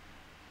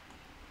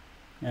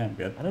 Yeah, I'm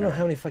good. I don't know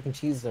how many fucking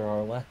cheeses there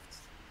are left.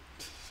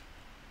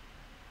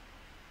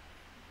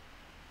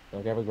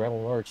 Don't grab a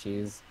gremlin or a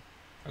cheese.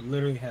 I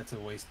literally had to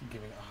waste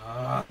giving.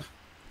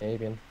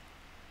 Fabian.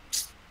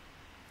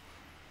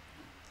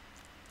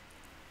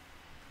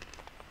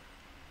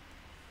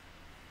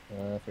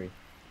 Three.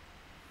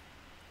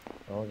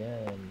 Oh,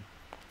 again.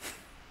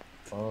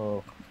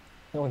 Oh.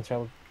 No one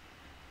traveled.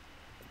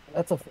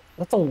 That's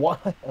a 1.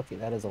 Okay,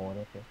 that is a 1,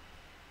 okay.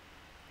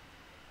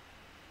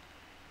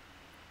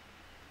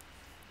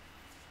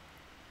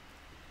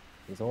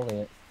 He's holding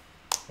it.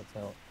 That's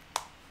out.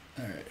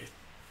 Alright.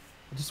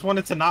 I just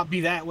wanted to not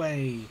be that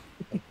way.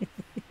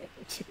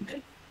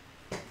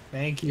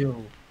 Thank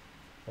you.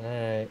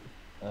 Alright.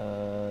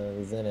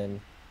 Zenin.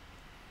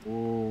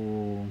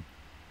 Ooh.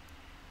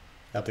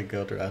 Have to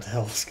go through that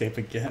hellscape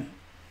again.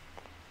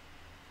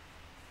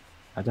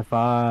 That's a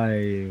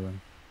 5.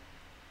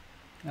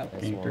 I'll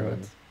Nice game through one.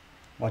 it.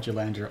 Watch you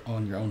land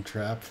on your own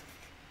trap.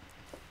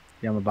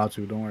 Yeah, I'm about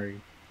to. Don't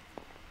worry.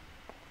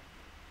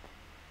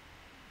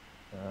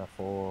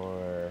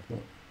 4.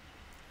 Cool.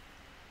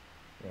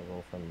 Yeah,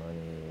 roll for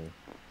money.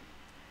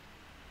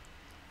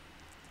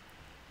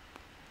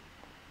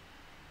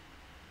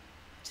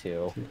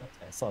 2. 2.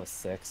 I saw a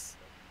 6.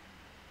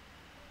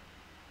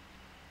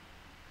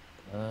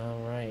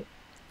 Alright.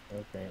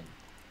 Okay.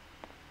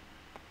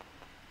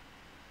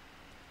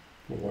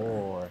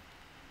 4.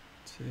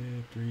 2,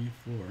 3,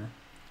 4.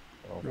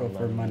 Roll Roll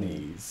for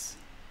monies.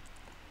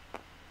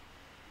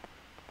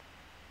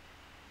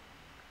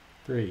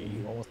 3.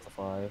 Ooh, almost a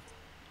 5.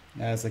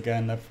 That's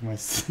again enough for my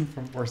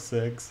from 4,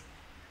 6.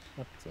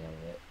 God damn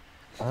it.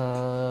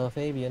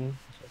 Fabian.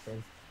 It's your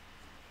turn.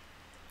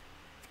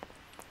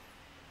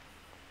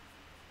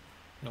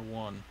 No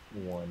 1.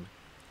 1.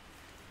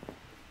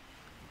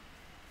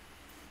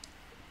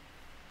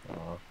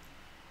 Aw.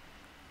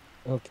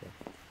 Okay.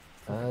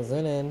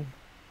 Zenin.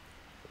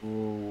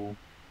 Ooh.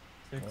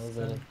 6, What was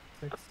 7, it?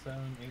 6,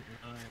 7, 8,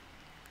 9.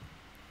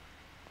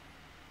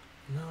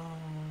 No.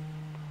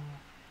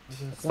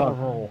 It's not a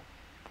roll.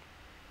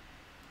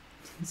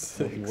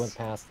 6. You went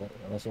past it,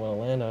 unless you want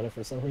to land on it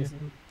for some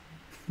reason.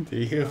 Do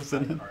you have Card.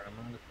 some? I might as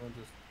well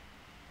just.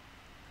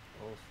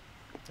 Oh.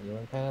 You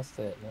went past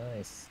it,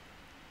 nice.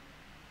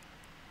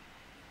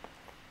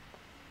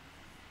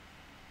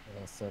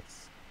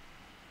 6.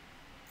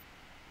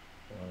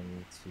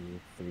 1, 2,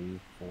 3,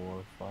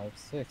 4, 5,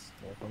 6.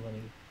 Roll for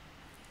money.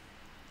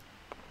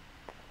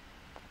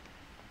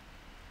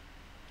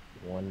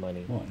 1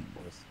 money. 1. Of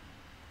course.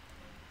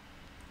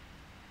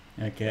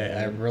 Okay,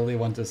 I really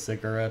want a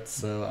cigarette,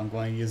 so I'm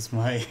going to use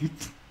my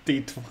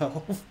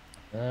D12.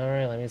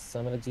 Alright, let me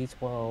summon a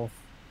D12.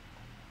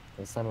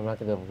 This time I'm not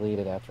going to delete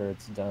it after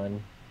it's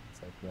done.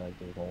 It's like, no,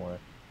 give one more.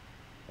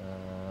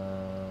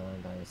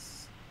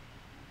 Nice.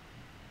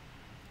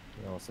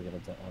 You also get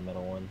a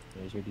metal one.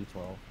 There's your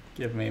D12.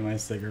 Give me my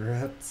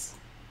cigarettes.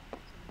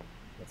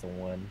 That's a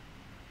 1.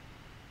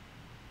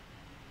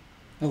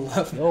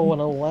 11. Oh, an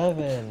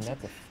 11!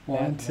 That's a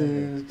 1, fat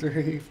number. 2,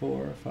 3,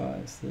 4,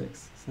 5,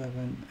 6,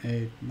 7,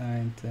 8,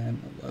 9,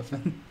 10,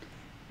 11.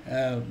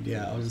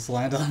 Yeah, I'll just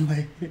land on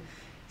my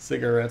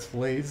cigarettes,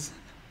 please.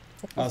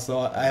 Also,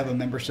 I have a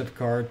membership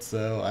card,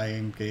 so I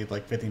am getting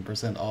like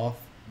 15% off.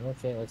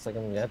 Okay, looks like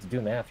I'm gonna have to do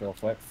math real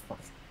quick. Fuck.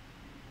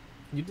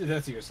 You did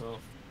that to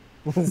yourself.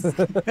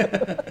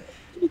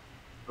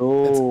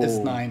 Oh. It's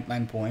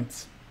 9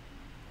 points.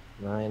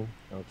 9.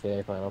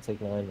 Okay, fine. I'll take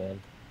 9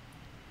 then.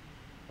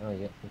 Oh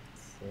yeah.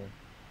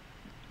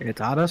 It's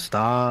out of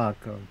stock.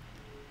 How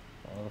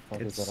the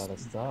fuck is that out of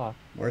stock?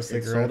 Where's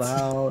It's sold cigarettes?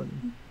 out.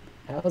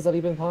 How is that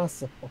even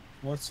possible?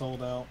 What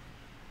sold out?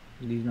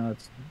 These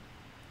nuts.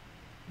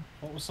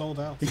 What was sold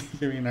out?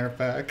 Give me another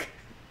pack.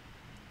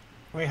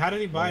 Wait, how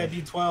did he buy a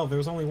D12? There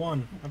was only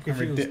 1. I'm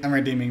confused. I'm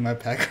redeeming my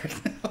pack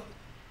right now.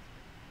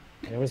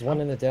 There was 1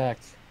 in the deck.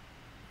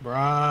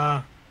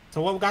 Bruh.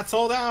 So what got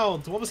sold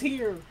out? What was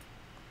here?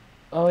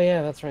 Oh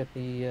yeah, that's right.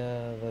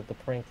 The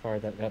prank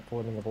card that got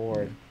put in the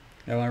board.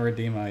 I want to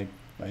redeem my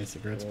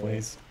cigarettes, Yeah.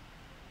 please.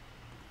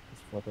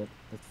 Let's flip it.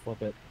 Let's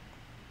flip it.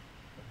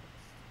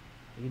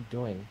 What are you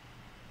doing?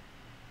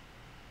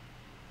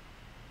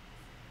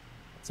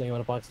 So you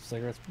want a box of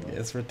cigarettes, bro?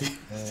 Yes, redeem.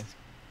 Yeah.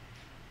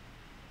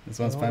 This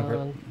one's Hold my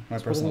on.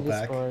 Let's put it in personal the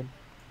pack. discard.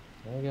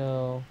 There we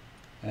go.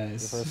 Your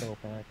Nice. personal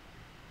pack.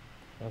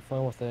 Have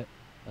fun with it.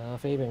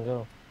 Fabian,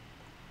 go.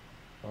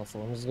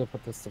 Also, I'm just gonna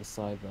put this to the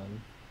side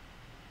then.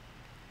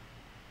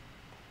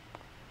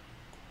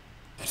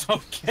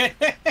 Okay.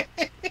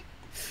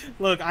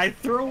 Look, I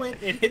threw it,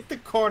 it hit the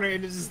corner,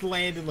 and it just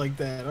landed like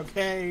that,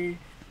 okay?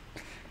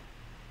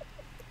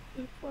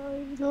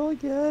 Fine, go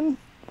again.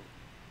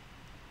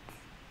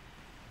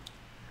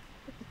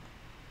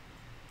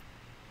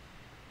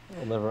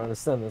 I'll never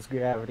understand this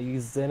gravity,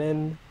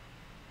 Zenin.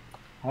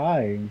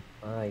 Hi.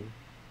 Aye.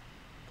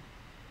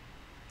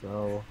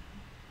 Go.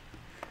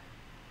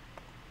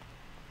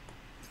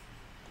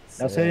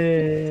 That's Sick.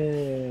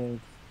 it.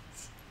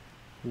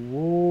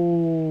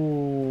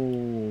 Whoa.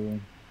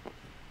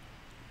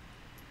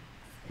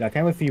 Yeah, I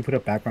can't wait for you to put a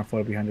background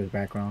photo behind this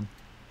background.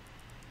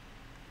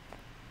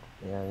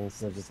 Yeah,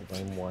 instead of just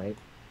plain white.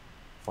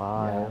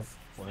 5.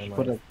 Why am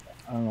Put I a,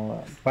 I don't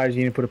know. Why did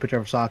you need to put a picture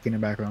of Saki in the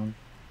background?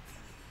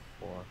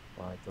 4?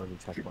 5. Already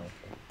checked my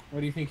thing. What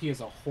do you think he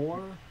is, a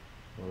whore?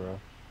 Bruh.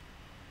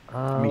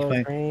 I mean,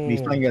 Oh,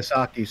 he's playing green. as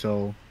Saki,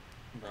 so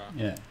Bruh.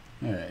 Yeah.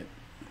 All right.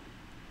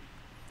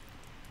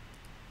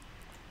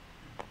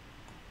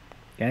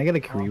 can I get a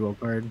Karibo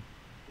card?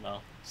 No.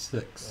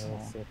 6.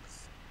 6.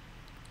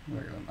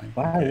 Where am I?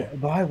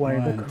 Buy one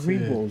of the 1, 2,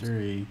 Karibos.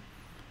 3,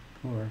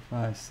 4,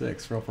 5,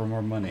 6. Roll for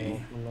more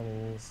money. Oh,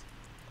 monies.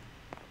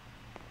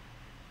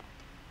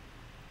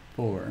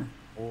 4.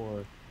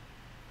 4.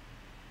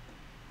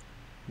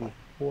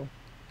 4.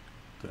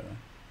 Duh.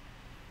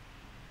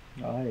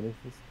 Oh, hey, this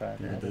is back.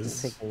 There it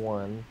Just is. take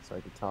 1 so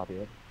I can copy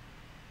it.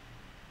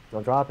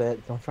 Don't drop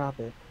it. Don't drop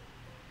it.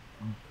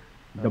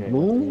 The Okay,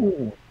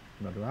 blue.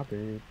 No, drop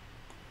it.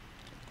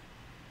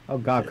 Oh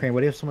God, Okay. Crane,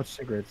 why do you have so much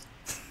cigarettes?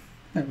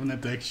 I have an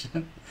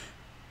addiction.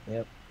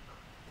 Yep.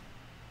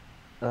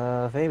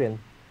 Fabian.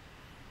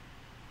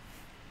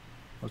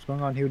 What's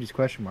going on here with these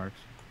question marks?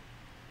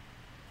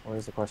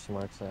 Where's the question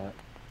marks at?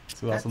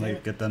 So also God damn need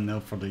to get them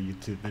note for the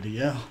YouTube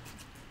video.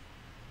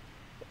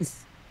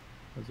 What's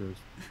this?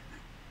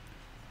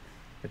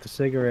 It's a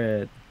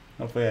cigarette.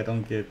 Hopefully I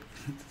don't get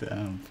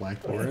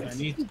flagged for I it.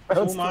 need 2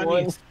 Bounced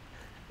monies.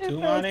 It 2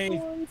 bounced money.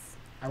 once.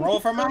 I roll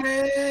for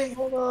money!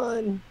 Hold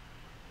on.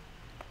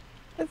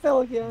 It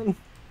fell again.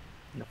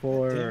 The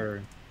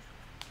 4.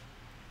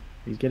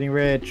 He's getting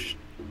rich.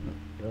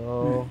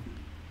 Go.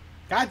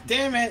 God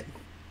damn it!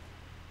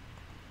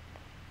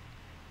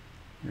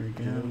 Here we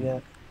Go. go.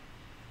 Yet.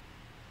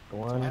 Go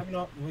What on. happened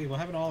what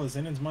happened to all the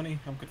Zenin's money?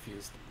 I'm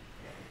confused.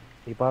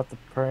 He bought the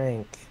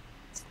prank.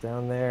 It's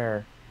down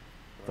there.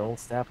 Don't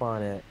step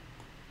on it.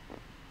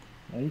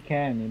 No, you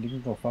can, and you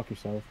can go fuck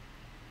yourself.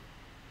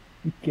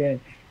 You can.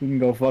 You can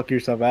go fuck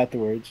yourself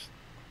afterwards.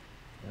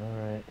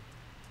 Alright.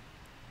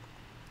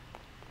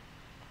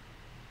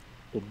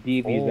 The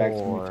DV's back to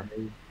 4.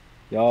 me.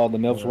 Yo, the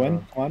MILFs win. Yeah.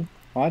 Come on.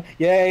 Come on.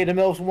 Yay, the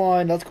MILFs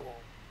won. Let's go.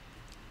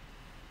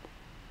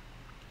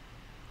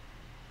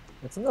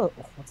 What's in the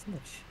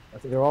I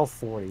think they're all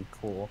 40.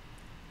 Cool.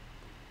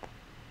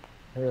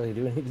 I really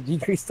do need to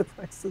decrease the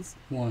prices.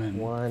 1.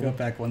 One. Go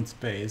back 1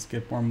 space.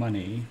 Get more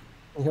money.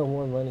 You know,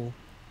 more money.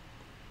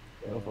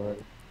 Go for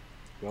it.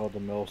 Yo, the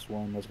MILFs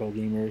won. Let's go,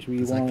 gamers. We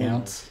Does won. that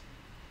count?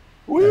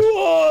 We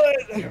won!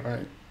 Yeah,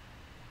 right.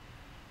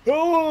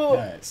 Oh!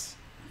 Nice.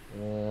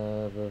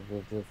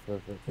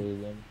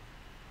 Fabian.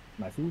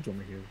 My food's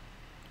over here.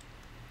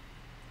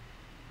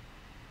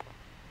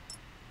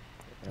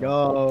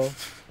 Yo.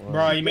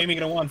 Bro, you made me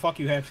get a 1. Fuck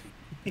you, Happy.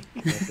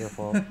 It's your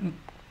fault.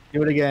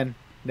 Do it again.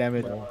 Damn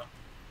it. Bro.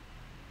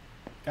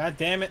 God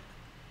damn it.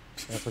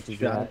 That's what you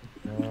Shot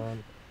got.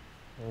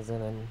 Was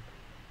in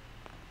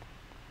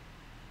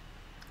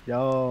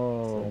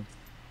Yo. Six.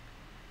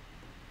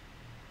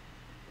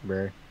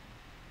 Bruh.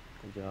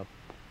 Good job.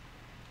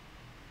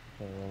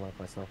 Okay, I'm gonna unlock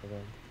myself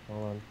again.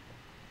 Hold on.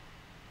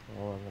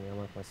 Hold on, let me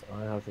unlock myself.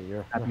 I have to.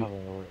 You're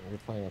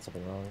playing on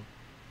something wrong.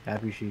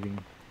 Happy shooting.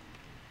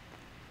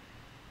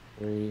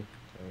 3.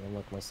 Let me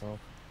unlock myself.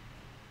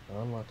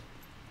 Unlock.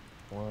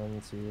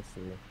 1, 2,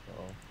 3.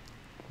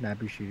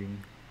 Happy shooting.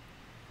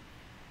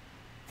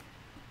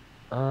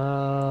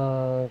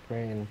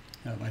 Crane.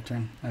 Oh, my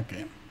turn.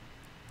 Okay.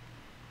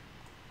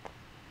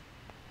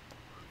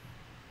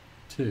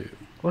 2.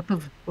 What the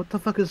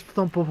fuck is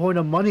the point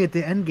of money at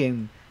the end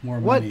game? More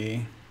What?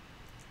 money.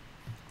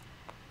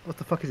 What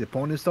the fuck is it?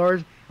 Bonus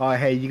stars? Oh,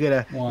 hey, you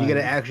get One.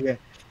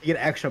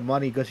 extra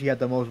money because you had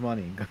the most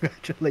money.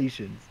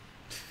 Congratulations.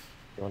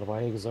 You want to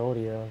buy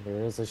Exodia?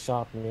 There is a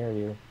shop near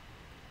you.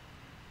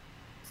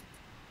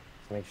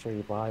 So make sure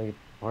you buy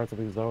parts of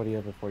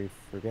Exodia before you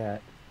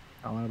forget.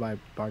 I want to buy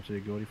parts of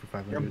the Goldie for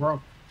 500. You're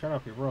broke. Shut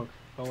up, you're broke.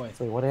 Go away.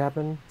 So what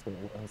happened? So,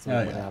 Oh, what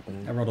yeah.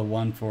 happened? I rolled a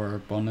 1 for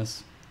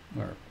bonus.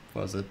 Or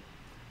was it?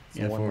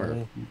 So Yeah, one for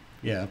money?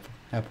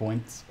 half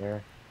points.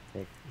 There.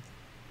 Take.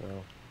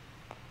 Go.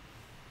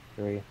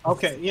 3.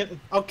 Okay, yeah,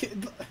 okay.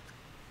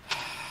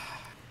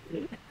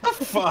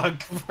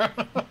 Fuck, bro.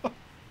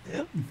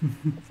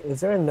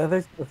 Is there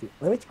another? Okay,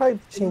 let me try It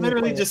changing.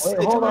 literally the just Wait,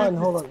 it hold literally on,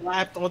 hold just on.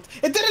 slapped on.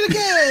 It did it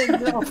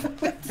again. No,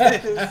 fuck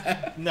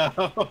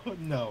this.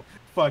 No,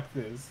 fuck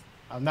this.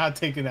 I'm not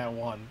taking that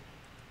 1.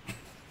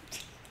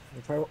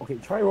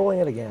 Try rolling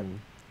it again.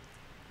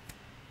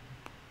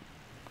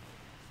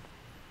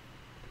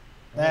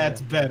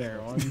 That's better.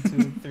 1,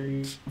 2,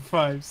 3,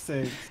 5,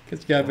 6.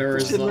 Because you got better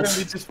Shit literally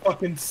results. just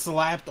fucking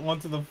slapped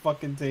onto the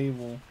fucking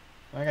table.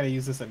 I gotta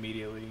use this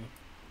immediately.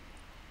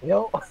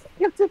 Yo,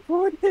 get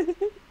deported.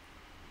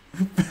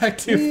 Back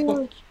Do to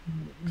full. you,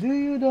 do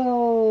you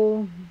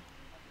know?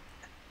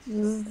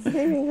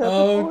 Saving got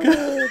Oh god.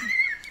 deported.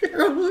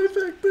 You're all the way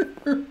back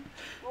there.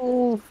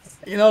 Oof.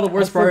 You know the I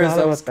worst part is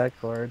forgot about that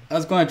card. I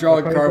was going to draw a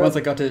What card card is once that?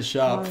 I got to his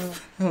shop.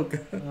 Oh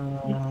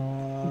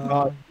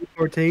god.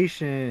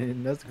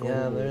 Deportation. That's cool.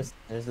 Yeah, there's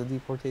the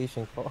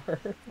deportation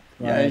card.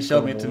 Yeah, he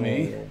showed me to cool.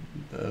 me.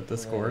 The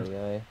Discord.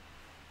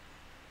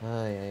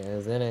 Ay,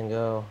 it's in and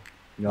go.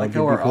 Like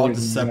how we're all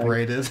just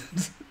separated.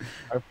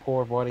 Our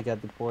poor buddy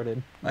got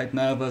deported. Like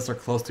none of us are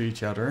close to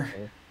each other.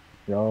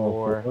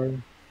 Four.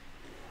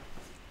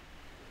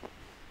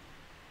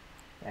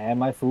 And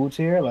my food's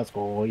here. Let's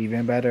go.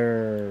 Even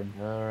better.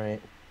 All right.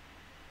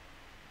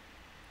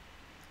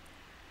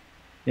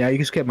 Yeah, you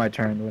can skip my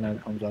turn when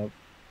that comes up.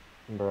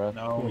 Bruh.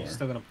 No, you're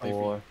still gonna play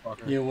for you,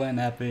 fucker. You win,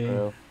 Happy.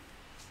 Bro.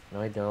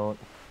 No, I don't.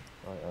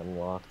 I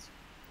unlocked.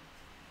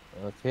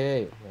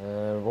 Okay.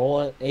 Roll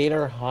an 8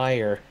 or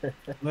higher.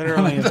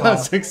 Literally That's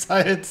impossible.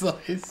 excited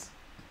size.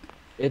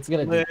 It's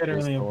gonna be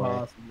Literally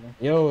impossible.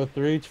 Yo,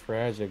 3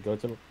 tragic. Go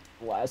to the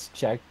last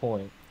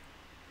checkpoint.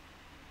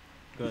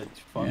 Good.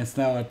 Fuck. It's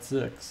now at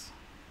 6.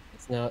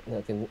 It's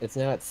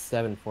now at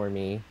 7 for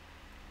me.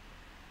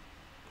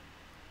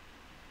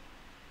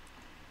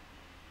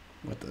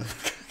 What the?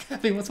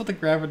 Happy, what's with the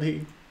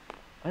gravity?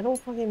 I don't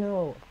fucking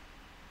know.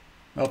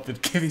 Oh,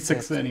 it gave me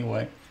 6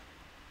 anyway.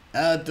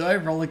 Do I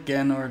roll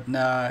again or no?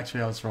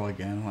 Actually, I'll just roll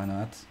again. Why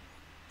not?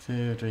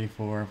 2, 3,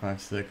 4,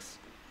 5, 6.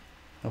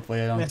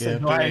 Hopefully, I don't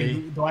Listen, get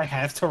 3. do I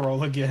have to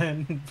roll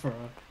again, bro?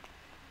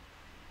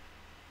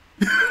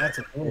 That's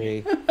a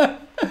 3.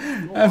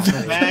 I'm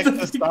Back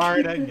to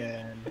start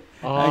again.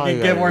 I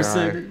can get more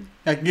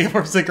I can get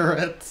more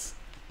cigarettes.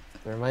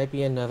 There might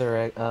be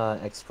another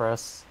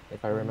express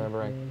if I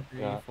remember. 1, 2,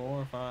 3,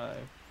 4, 5.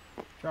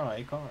 Draw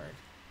a card.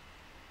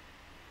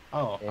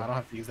 Oh, Okay. I don't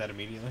have to use that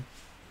immediately.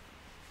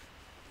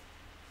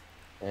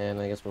 And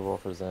I guess we'll roll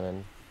for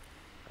Zenon.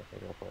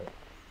 Okay, go for it.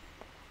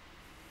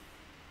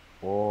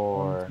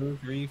 4. 1, 2,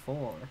 3,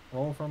 4.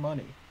 Roll for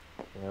money.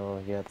 You know,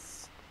 he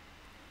gets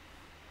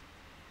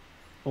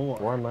 4.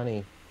 4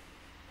 money.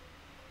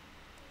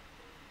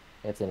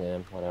 It's an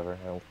M, whatever,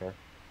 I don't care.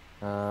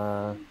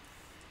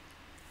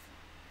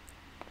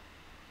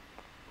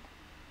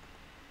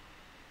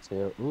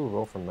 So, ooh,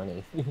 roll for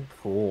money.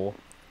 Cool.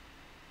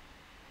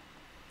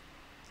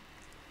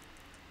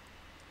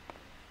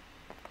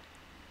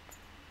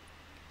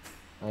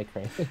 Hi,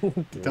 Crane.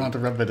 Don't have to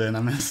rub it in.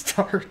 I'm gonna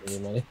start.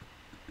 Give me money.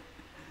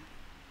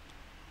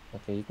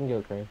 Okay, you can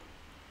go, Crane.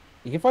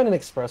 You can find an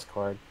express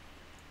card,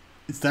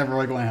 It's not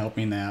really going to help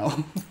me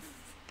now.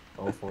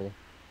 hopefully.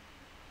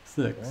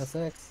 6. That's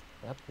 6.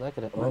 Yep, that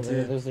could have. Oh, That's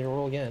it. there's the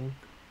roll again.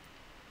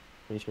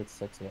 Pretty sure it's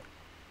 6, yeah.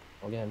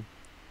 Roll again.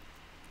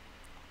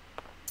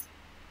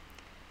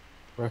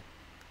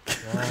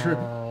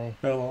 Bye.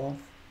 Fell off.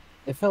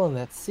 It fell in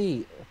that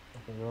seat.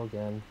 Okay, roll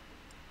again.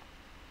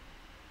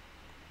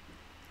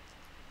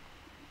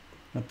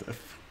 What the?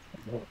 F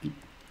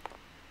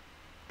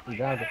You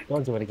got it.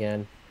 Don't do it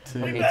again.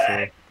 2. Okay,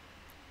 sir.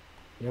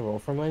 You roll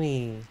for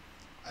money.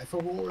 I for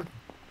war.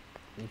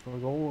 You for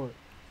gold.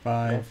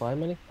 5. 5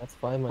 money? That's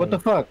 5 money. What the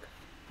fuck?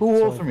 Who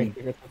rolled for me?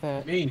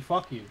 Me,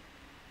 fuck you.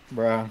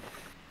 Bruh. I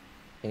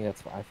think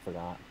that's what I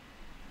forgot.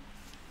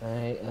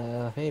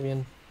 Alright,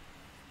 Fabian.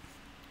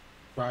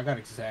 Bro, I got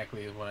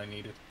exactly what I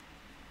needed.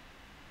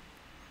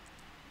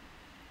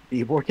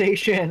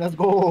 Deportation. Let's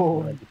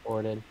go.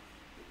 Deported.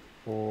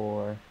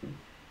 4.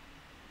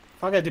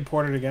 If I get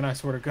deported again, I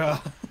swear to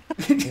God.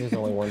 There's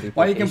only one deportation.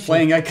 Why are you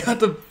complaining? I got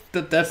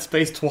the death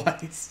space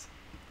twice.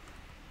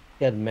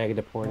 He had mega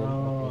deported.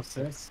 Oh, Okay,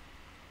 6.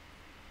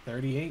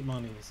 38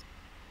 monies.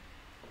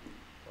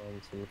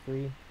 1, 2,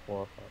 3,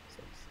 4, 5,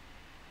 6.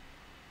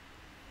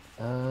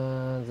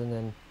 And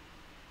then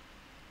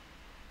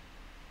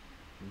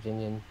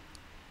Virginian.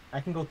 I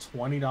can go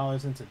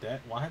 $20 into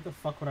debt. Why the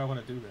fuck would I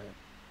want to do that?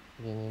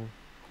 Virginian.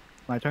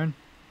 My turn.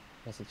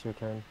 Yes, it's your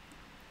turn.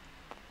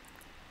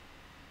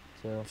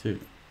 2. 2.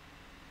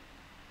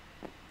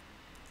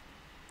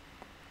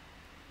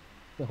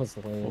 That was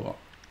lame. 4.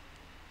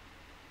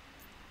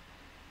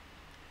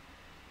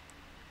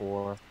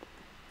 4.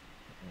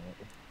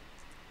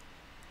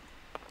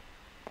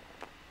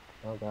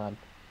 Oh god,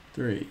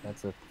 3.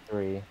 that's a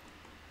 3.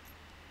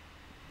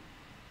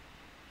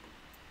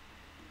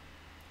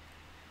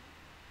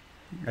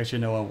 Actually,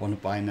 know what I want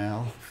to buy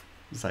now.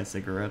 Besides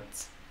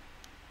cigarettes.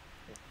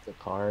 It's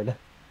a card.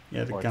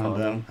 Yeah, to Or count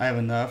them. Tommy. I have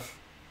enough.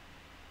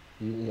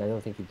 I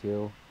don't think you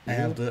do. I You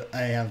have do?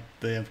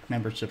 the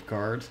membership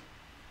card.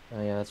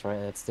 Oh yeah, that's right.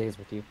 It stays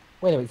with you.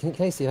 Wait a minute.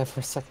 Can I see that for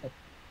a second?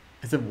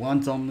 Is it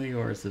once only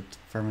or is it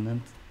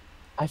permanent?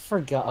 I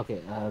forgot.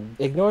 Okay,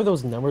 ignore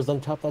those numbers on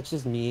top. That's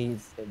just me,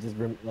 just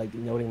like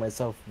noting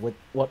myself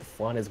what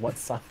font is what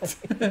size.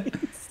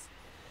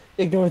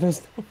 Ignore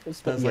those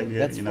numbers. But That's like, yeah,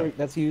 that's you for know.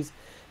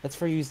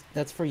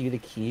 that's for you to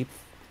keep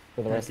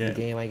for the rest of the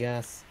Okay. game, I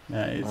guess.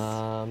 Nice.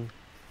 So,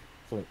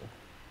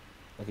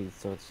 okay,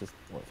 so it's just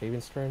what,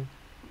 Fabian's turn.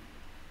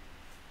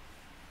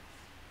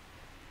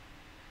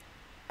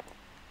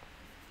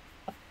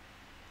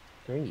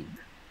 Three.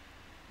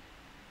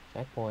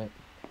 Checkpoint.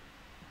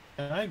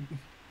 Can I?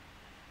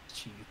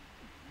 Jeez.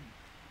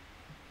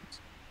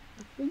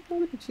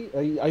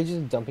 Are you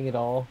just dumping it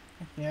all?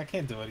 Yeah, I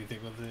can't do anything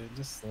with it.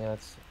 Just Yeah,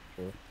 that's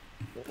true.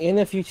 In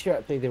the future,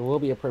 I think there will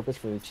be a purpose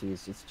for the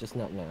cheese. It's just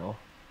not now.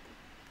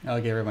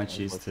 I'll give her my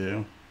cheese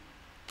too.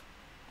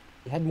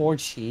 You had more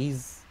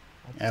cheese.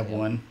 I have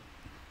one.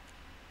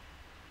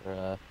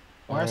 Why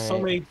why are so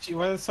many?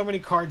 Why are so many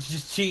cards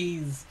just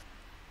cheese?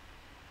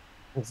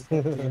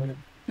 Damn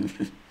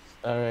it.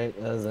 All right,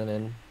 Zen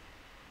in.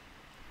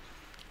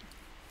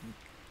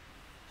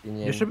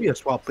 There should be a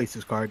swap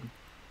places card.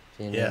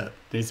 Union. Yeah,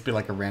 there needs to be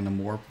like a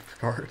random warp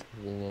card.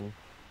 Union.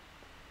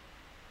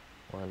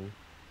 One.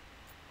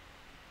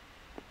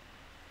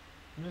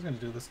 I'm just gonna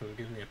do this because it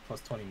gives me a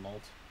plus 20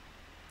 mult.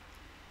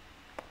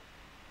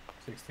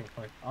 16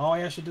 points. Oh,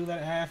 yeah, I should do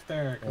that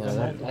after.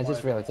 Yeah, I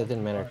just realized it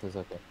didn't matter because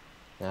okay.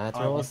 Now it's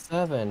roll a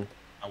 7.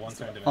 I one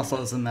turn didn't Also,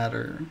 matter. doesn't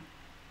matter.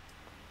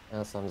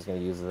 So I'm just gonna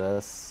use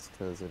this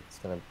because it's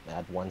gonna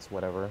add 1 to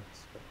whatever.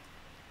 So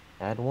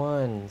add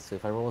 1. So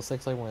if I roll a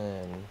 6, I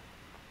win.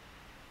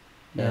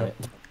 Damn it.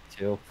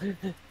 2.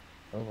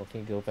 Oh,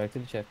 okay, go back to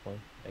the checkpoint.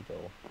 I go.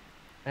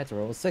 I have to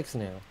roll a 6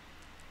 now.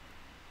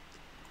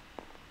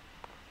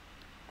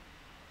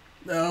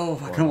 No,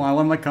 come on, I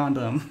want my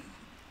condom.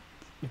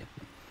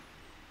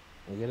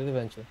 We get it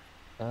eventually.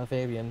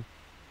 Fabian.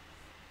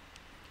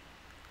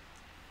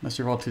 Unless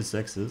you roll 2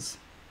 6s.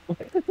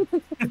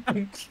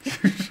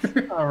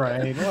 All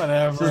right,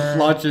 whatever. Just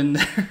lodging.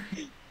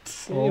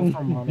 Roll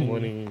for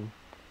money.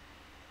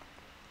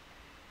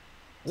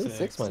 This is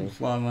 6 money.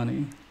 A lot of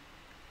money.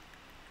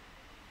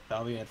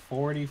 That'll be at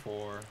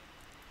 44.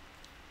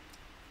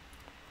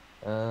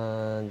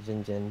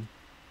 Jin.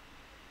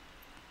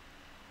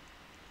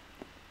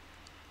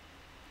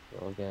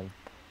 Roll again.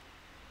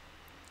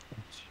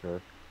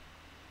 Sure.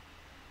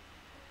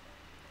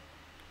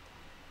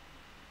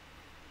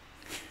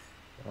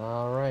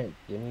 All right,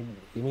 give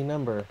me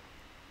number.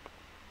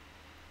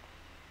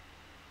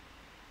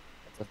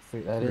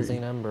 That is a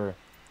number.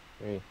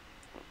 3.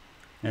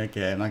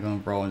 Okay, I'm not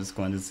going to roll. I'm just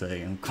going to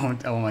say I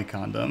want my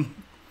condom.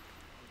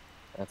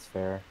 That's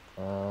fair.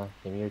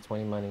 Give me your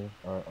 20 money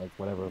or like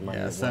whatever money.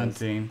 Yeah, it was.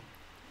 17.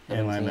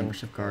 And my 17.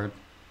 membership card.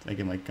 I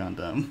get my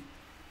condom.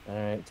 All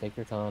right, take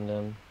your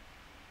condom.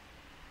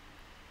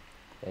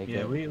 Take Yeah,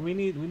 it. we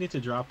need to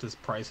drop this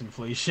price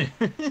inflation.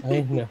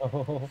 I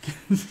know.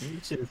 This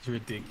shit is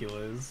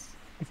ridiculous.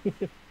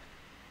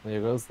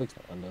 There goes the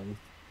condom.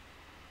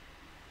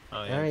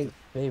 Oh yeah. All right,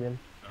 Fabian.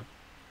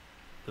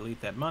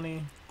 Delete that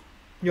money.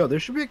 Yo, there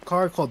should be a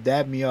card called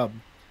Dab Me Up,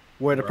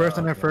 where the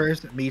person at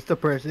first meets the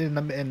person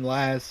in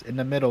last in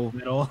the middle.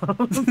 Middle.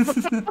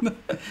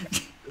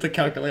 To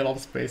calculate all the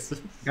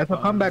spaces. That's a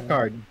comeback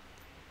card.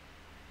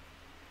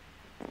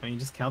 I mean,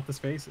 just count the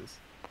spaces.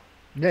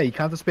 Yeah, you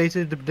count the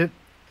spaces.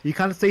 You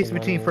count the space Two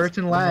between monies. first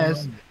and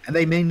last, and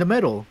they mean the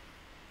middle.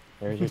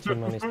 There's your 2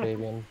 monies,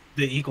 Fabian.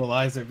 The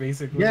equalizer,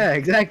 basically. Yeah,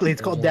 exactly.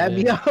 It's called Dab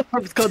Me Up.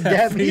 It's called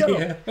Dab Me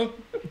Up.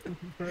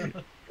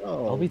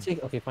 Oh. I'll be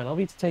taking. Okay, fine. I'll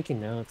be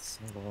taking notes.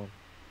 Hold on.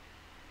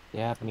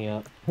 Yap me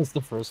up. That's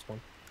the first one.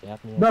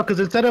 Yap me up. No, because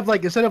instead of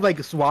like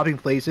swapping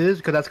places,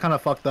 because that's kind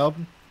of fucked up.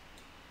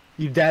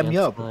 You dab me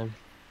Dance up. time.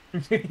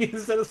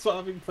 Instead of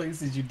swapping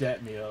places, you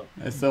dap me up.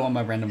 I still want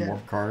my random Yeah.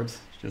 warp cards.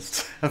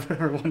 Just have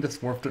everyone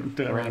just warp them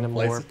to random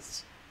warp.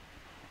 places.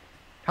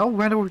 How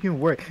random can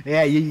work?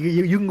 Yeah,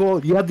 you can go.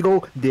 You have to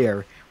go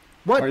there.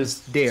 What? Or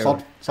just There.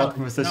 swap the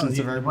positions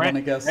of everyone,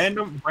 I guess.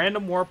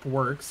 Random warp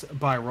works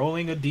by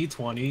rolling a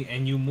d20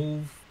 and you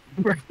move.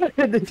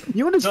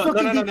 You want to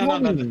fucking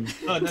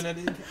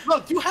No.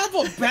 Look, you have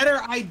a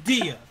better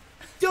idea,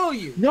 do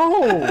you?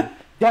 No,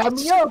 dab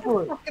me up.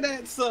 Fucking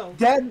that so.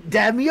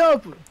 Dab me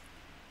up. As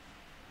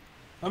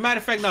a matter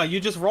of fact, no. You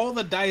just roll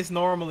the dice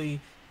normally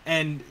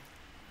and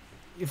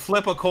you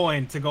flip a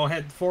coin to go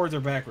head forwards or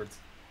backwards.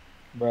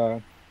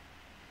 Bruh.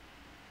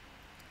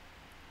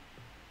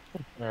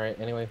 All right.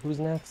 Anyway, who's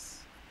next?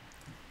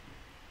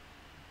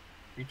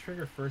 You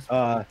trigger first.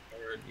 Uh,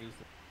 Use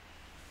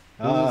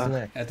it. Who's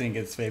next? I think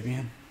it's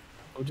Fabian.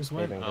 Oh, just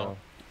went. Fabian, Oh.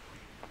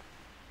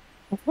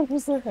 go. What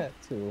was that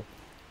too?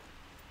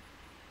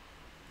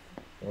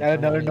 Add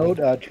another note.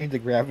 Change the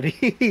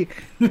gravity.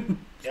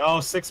 Yo,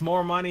 6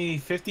 more money.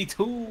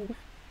 52.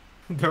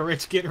 The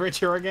rich get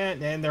richer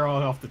again, and they're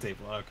all off the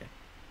table. Okay.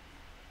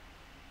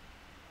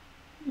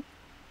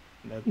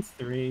 That's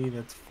 3.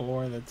 That's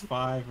 4. That's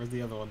 5. Where's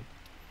the other one?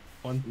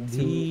 1,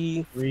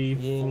 2, 3,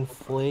 4.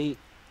 Inflate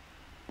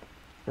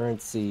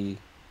currency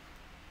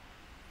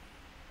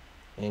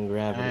and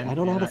gravity. And- I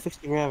don't know how to and fix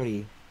the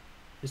gravity.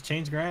 Just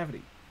change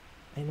gravity.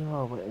 I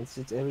know, but it's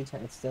every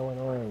time it's still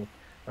annoying.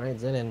 All right,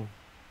 Zenin.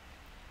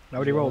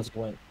 Nobody rolls.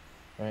 Went.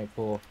 All right,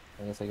 cool.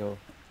 I guess I go.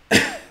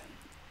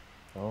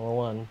 Roll a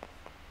 1.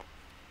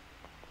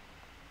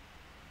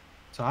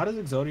 So how does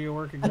Exodia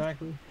work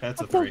exactly?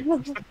 That's a What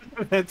the 3.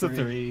 fuck? That's a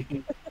Three.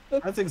 3.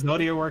 How does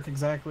Exodia work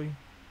exactly?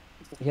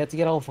 You have to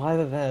get all 5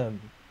 of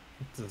them.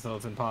 So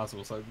it's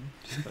impossible. So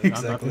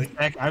Exactly.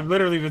 I've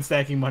literally been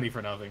stacking money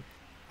for nothing.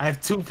 I have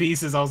 2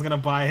 pieces. I was gonna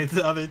buy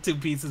the other 2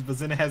 pieces, but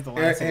then it has the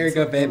Here, last here one. you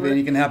go, So baby.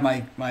 You can have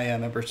my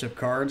membership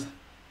card.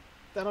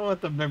 I don't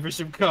want the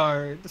membership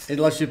card. It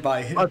lets you buy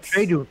I'll hits.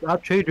 trade you. I'll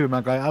trade you,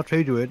 my guy. I'll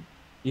trade you it.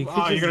 You could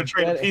Oh, you're just gonna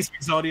trade a get it. piece of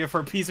Exodia for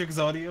a piece of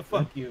Exodia?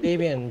 Fuck you.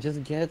 Fabian,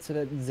 just get it so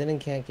that Zinin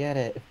can't get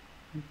it.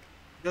 It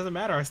doesn't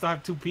matter. I still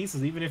have 2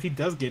 pieces. Even if he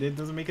does get it, it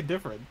doesn't make a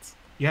difference.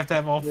 You have to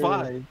have all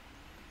 5.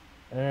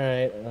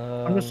 Alright,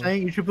 I'm just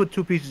saying you should put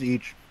 2 pieces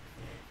each.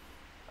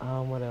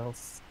 what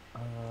else?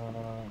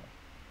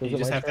 You Is it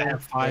just my have to turn?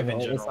 have 5 in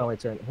No, it's not general. my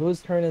turn.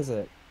 Whose turn is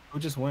it? Who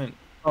just went?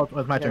 Oh,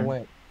 it's my I turn.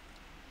 went.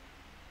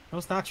 No,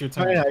 it's not your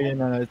Oh, turn. yeah,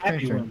 no, it's Happy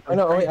Frank's turn. went. Oh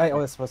no, wait, I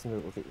was supposed to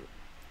move with you.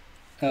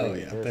 Oh, Wait,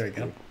 yeah. there's There we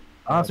go. three.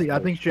 Honestly, I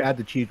That's think you should add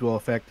the cheese wheel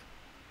effect.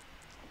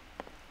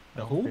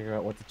 The good. who? Figure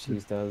out what the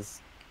cheese does.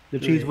 The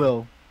Three. cheese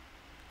wheel.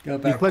 Go You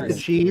back. collect the to-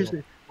 cheese.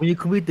 When you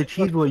complete the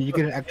cheese wheel, you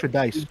get an extra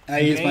dice. I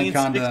use my gain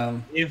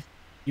condom. If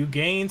you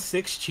gain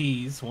 6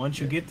 cheese, once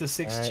you get the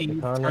 6 Alright, the cheese,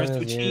 it condom turns to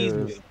a is cheese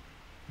used. wheel.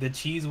 The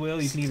cheese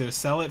wheel, you can either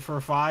sell it for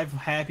 5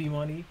 happy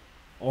money,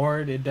 or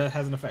it does,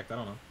 has an effect. I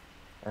don't know.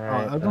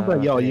 Alright, I was gonna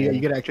say, yo, you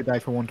Fabian, get an extra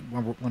dice for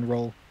one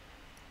roll.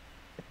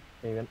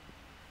 Fabian.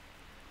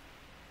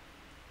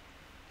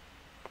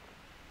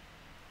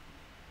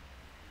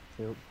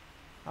 Two.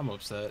 I'm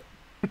upset.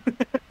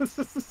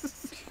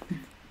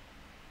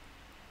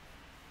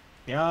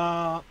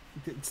 Yeah.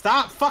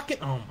 Stop fucking.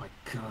 Oh my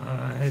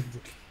god.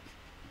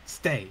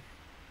 Stay.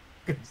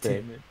 God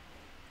Stay. damn it.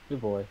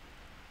 Good boy.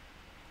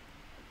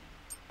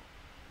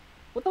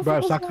 What the Bro,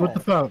 fuck was sucks. What the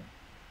that? fuck?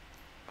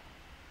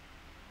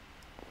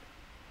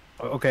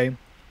 Okay.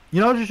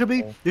 You know what there should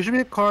be? Okay. There should be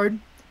a card,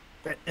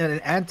 an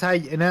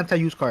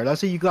anti-use card.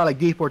 Let's say you got like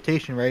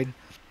deportation, right?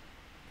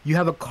 You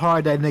have a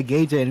card that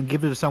negates it and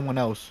gives it to someone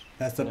else.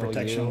 That's the No,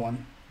 protection you.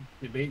 one.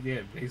 Yeah,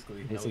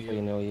 basically. Basically,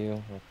 know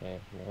you. Okay,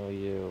 know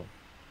you.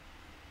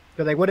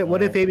 Cause like, what if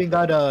Alright. Fabian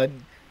got We're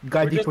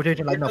just-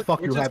 deportation? Like, we're no, just-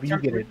 fuck we're you, just Happy, you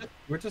tur- get we're it.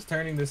 We're just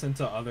turning this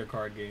into other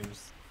card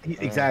games.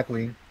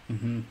 Exactly.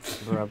 Mm-hmm.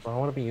 Bro, I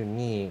want to be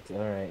unique.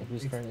 Alright,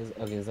 whose turn is...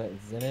 Okay, is that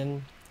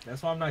Zinin?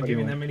 That's why I'm not What do you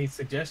giving want? that many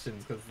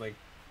suggestions, because like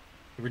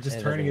we're just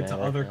It turning it doesn't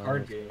to matter. other I'll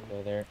card just games.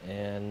 Go there.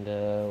 And,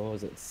 what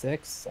was it?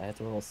 6? I have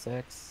to roll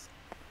 6?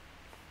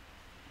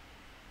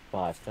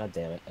 5. God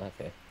damn it.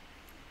 Okay.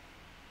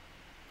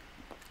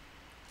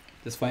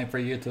 Just waiting for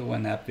you to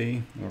win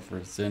Happy, or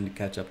for Zin to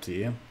catch up to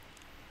you.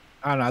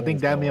 I don't know. I think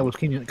Let's that go. meal was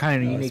kind of No,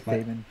 unique, it's my,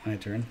 Fabian. my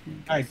turn.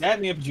 All right,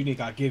 that name is unique.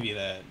 I'll give you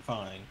that.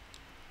 Fine.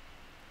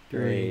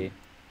 3.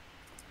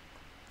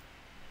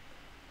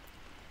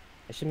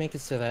 I should make it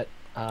so that,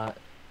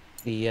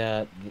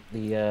 the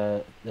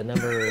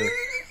number...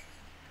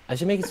 I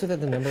should make it so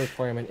that the number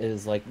requirement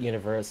is, like,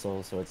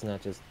 universal, so it's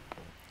not just...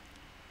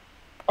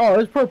 Oh,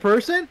 it's per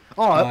person?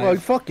 Oh, Nice. well,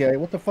 fuck yeah.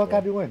 What the fuck? Yeah.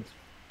 Happy wins.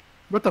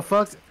 What the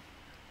fuck?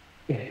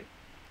 Who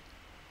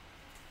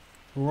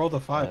rolled a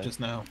 5 Uh, just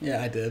now?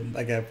 Yeah, I did.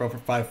 I got for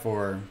 5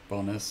 for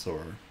bonus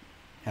or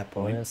half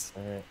Bonus? points.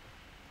 Alright.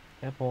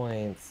 Hat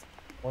points.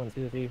 1,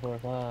 2, 3, 4,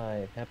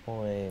 5. Hat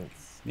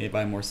points. Maybe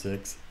buy more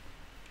 6.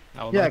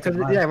 I would Yeah, like to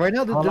because buy- yeah, right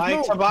now I there's would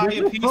like to buy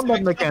a no piece of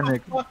combat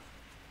mechanic.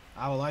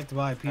 I would like to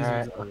buy a piece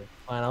Alright, of Exodia.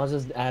 fine, I'll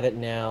just add it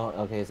now.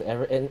 Okay,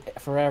 so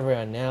for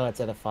everyone, now it's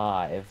at a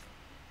 5.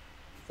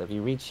 So if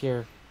you reach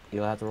here,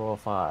 you'll have to roll a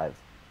 5.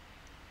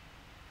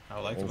 I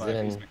would like to And buy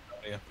a piece of then-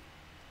 Exodia.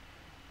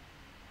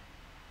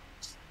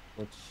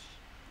 Which...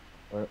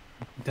 Or,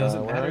 Does it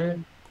where matter? are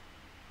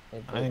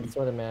you? I'm- It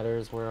sort of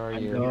matters. Where are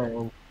I'm you?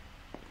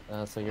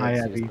 No. So you're Hi,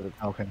 excused Abby. for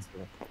the Okay.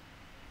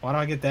 Why do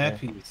I get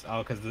that Yeah. piece?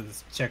 Oh, because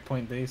it's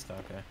checkpoint based?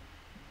 Okay.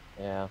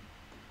 Yeah.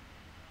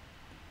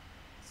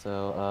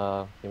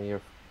 So, give me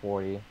your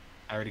 40.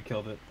 I already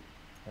killed it.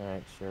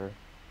 Alright, sure.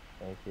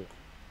 Thank you.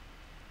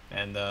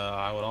 And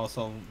I would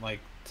also like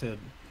to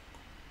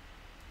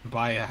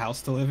buy a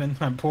house to live in.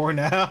 I'm poor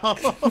now.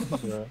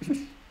 Sure.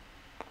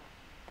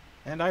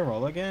 And I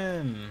roll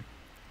again.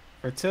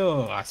 For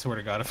 2. I swear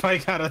to God, if I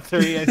got a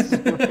 3, I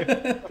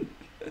swear.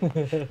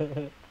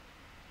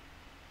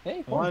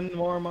 Hey, fun. 1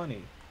 more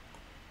money.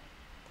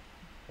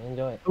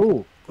 Enjoy.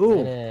 Ooh,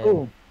 ooh, Then-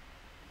 ooh.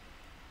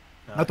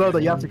 I thought of the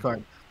here's Yahtzee card.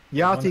 One-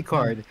 Yahtzee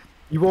card.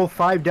 You roll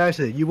 5 dice.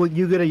 You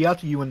get a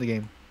Yahtzee, you win the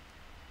game.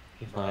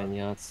 Fine,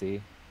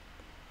 Yahtzee.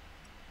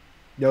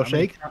 Yo, How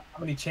many- shake. How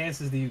many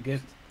chances do you get,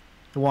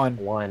 1.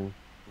 1.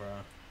 bro?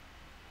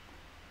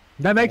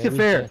 That makes it Maybe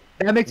fair. just-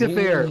 That makes it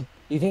fair.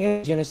 You think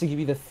I generously give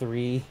you the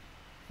 3?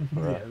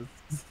 Bruh.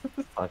 Yes.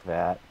 Fuck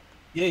that.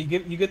 Yeah, you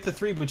get the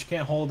 3, but you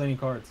can't hold any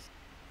cards.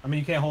 I mean,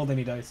 you can't hold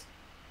any dice.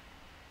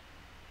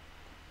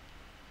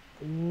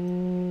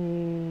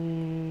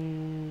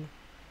 Mm.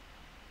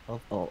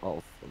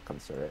 I'll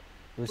consider it.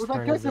 Whose What's that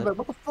turn is character it? about?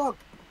 What the fuck?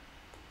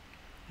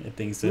 I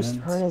think Whose Zin's.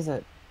 turn is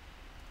it?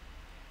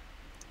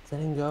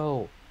 Zinin,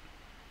 go.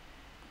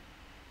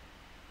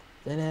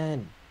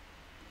 Zinin.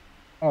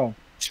 Oh,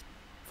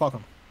 Fuck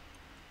him.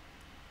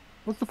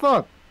 What the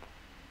fuck?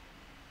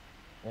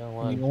 Yeah, You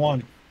one.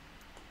 one.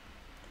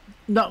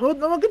 No,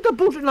 no, get that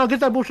bullshit. No, get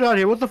that bullshit out of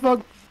here. What the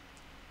fuck?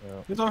 Yeah.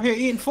 He's over here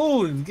eating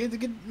food.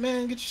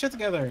 Man, get your shit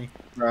together.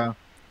 Bro.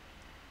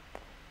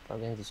 I'm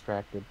getting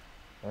distracted.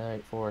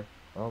 Alright, 4.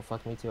 Oh,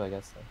 fuck me too, I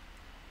guess. So.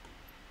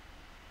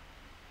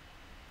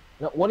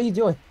 No, what are you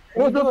doing?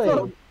 What What are you the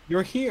doing? fuck?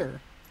 You're here.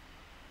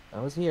 I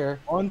was here.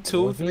 1,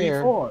 2, Over 3,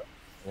 here. 4.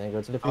 And then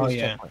go to the Oh, previous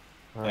yeah. checkpoint.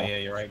 Oh Alright. yeah,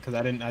 you're right. Because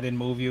I didn't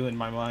move you in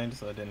my mind,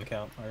 so it didn't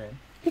count. All right.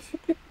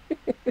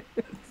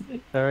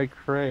 Alright,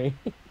 Cray.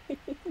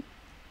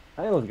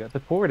 I almost got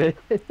deported.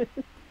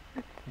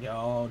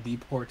 Yo,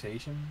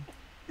 deportation.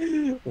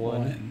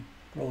 1.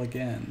 Roll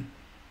again.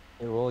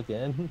 You roll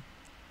again.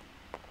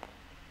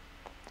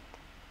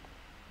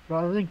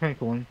 Bro, I think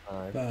crank one.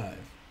 5. 5.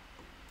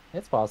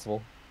 It's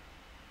possible.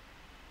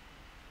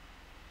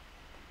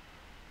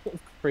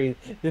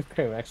 If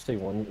Cray actually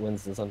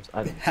wins this, I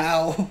don't.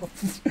 How?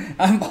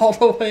 I'm all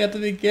the way at the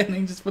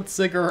beginning just with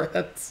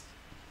cigarettes.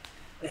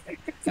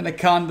 And a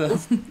condom.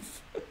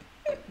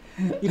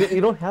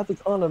 You don't have the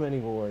condom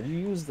anymore. You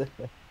used it.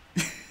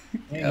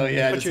 Oh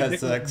yeah, I Put just your had dick-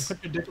 sex.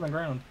 Put your dick on the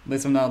ground. At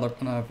least I'm not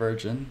a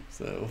virgin,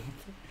 so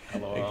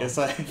LOL. I guess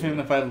even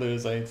if I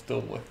lose, I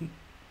still win.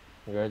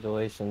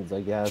 Congratulations,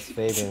 I guess.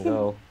 Fabian,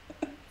 go.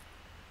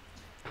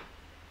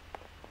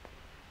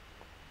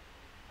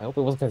 I hope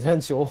it was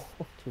consensual.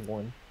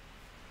 2-1.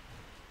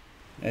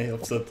 I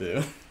hope so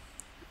too.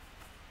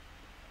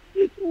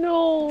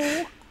 No.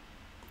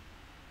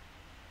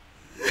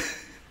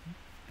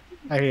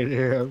 I hate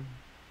him.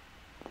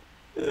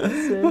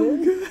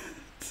 Seven.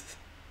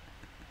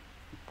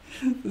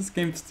 This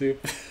game's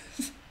stupid.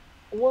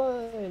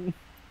 1.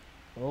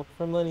 All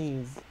for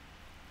monies.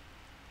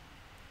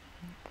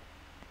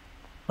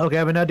 Okay, I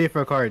have an idea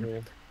for a card.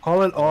 3.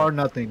 Call it or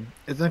nothing.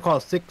 Isn't it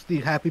called 60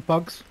 Happy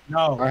Pucks?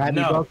 No, Or Happy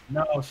no, Buck?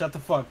 no. Shut the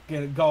fuck.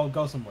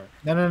 Go somewhere.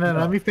 No,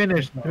 let me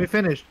finish. Let me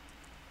finish.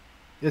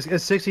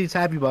 It's 60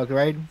 Happy Bucks,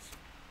 right?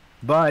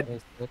 But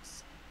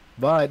 6.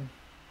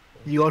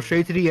 you go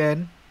straight to the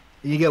end.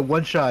 And you get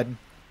one shot.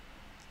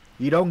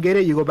 You don't get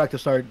it, you go back to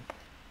start.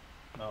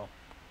 No.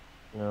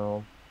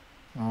 No.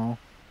 Oh.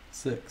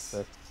 6.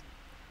 6.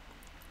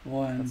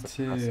 1, That's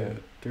 2,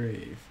 depressing.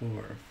 3, 4,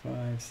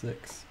 5,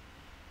 6.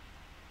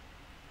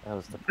 That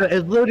was the.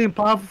 It's literally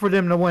impossible for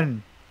them to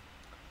win.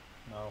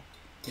 No.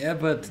 Yeah,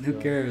 but who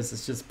Yeah. cares?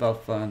 It's just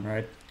about fun,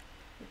 right?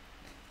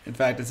 In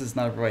fact, this is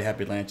not really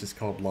Happy Land, it's just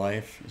called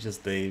Life. It's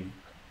just a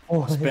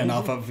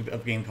spin-off of a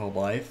game called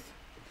Life.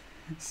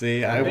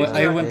 See, I went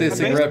through I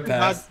cigarette basically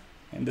pass,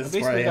 and I this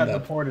is where I basically got end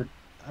up. deported.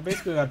 I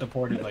basically got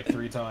deported like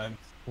 3 times.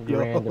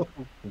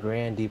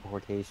 Grand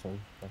deportation.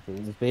 Okay,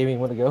 does Baby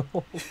want to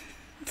go?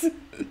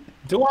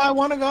 Do I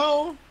want to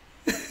go?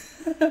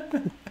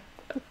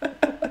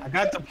 I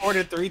got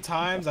deported 3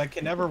 times. I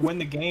can never win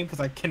the game because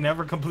I can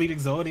never complete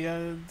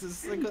Exodia. It's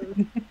just like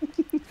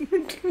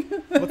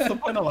what's the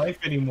point of life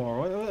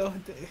anymore?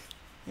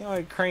 You know,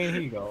 like Crane,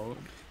 here you go.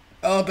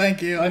 Oh,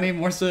 thank you. I need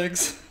more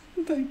 6.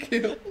 Thank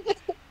you. Here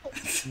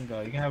you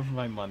go. You can have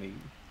my money.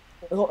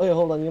 Oh, hey,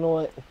 hold on. You know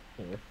what?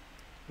 Here.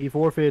 He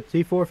forfeits.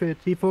 Get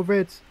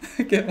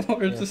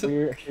more. Yeah,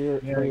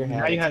 for your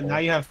Now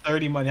you have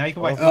 30 money. Now you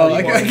can buy. Oh, 30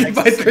 I more can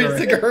buy 3 cigarettes.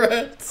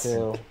 cigarettes.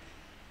 2.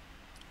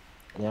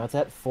 Now it's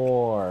at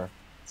 4.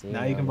 See,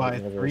 Now you can buy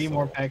 3 universal.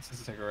 more packs of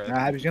cigarettes. Nah,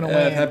 Happy's gonna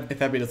If win.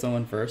 Happy doesn't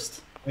win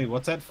first. Wait,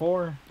 what's that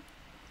for?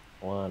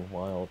 1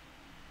 wild.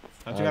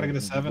 Don't you gotta get a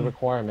The 7?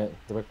 requirement.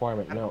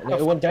 No, How no,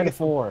 the it went fuck down to did it-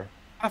 4.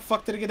 How the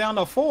fuck did it get down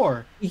to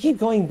 4? You keep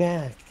going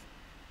back.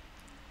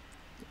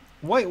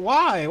 Wait,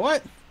 why?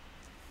 What?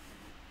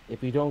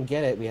 If we don't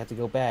get it, we have to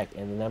go back,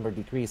 and the number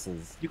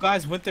decreases. You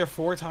guys went there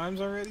 4 times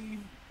already?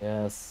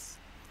 Yes.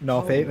 No,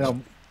 Oh. no,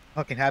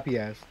 fucking Happy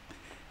ass.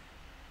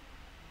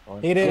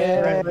 He did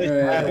it!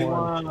 Congratulations, Right.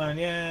 everyone!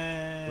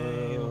 Yay!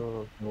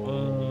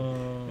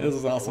 This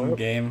is an awesome What-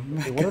 game.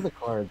 Hey, what are the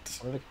cards?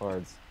 What are the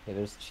cards? Okay,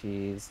 there's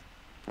cheese.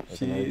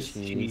 There's another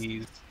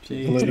Cheese.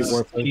 Cheese. Bloody Jeez.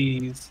 worthless.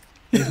 Cheese.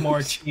 There's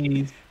more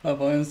cheese. My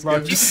volume's Bro,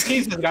 good.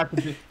 cheese has got to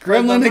be.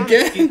 Gremlin the amount of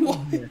again? cheese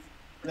in here-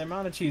 The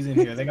amount of cheese in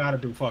here, they gotta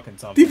do fucking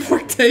something.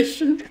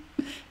 Deportation.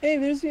 Hey,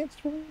 there's the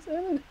extra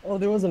 7. Oh,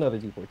 there was another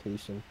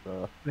deportation.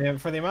 Bro.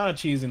 For the amount of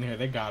cheese in here,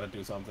 they gotta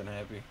do something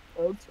happy.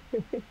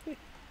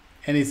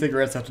 Any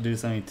cigarettes have to do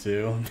something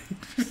too.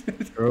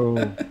 Bro.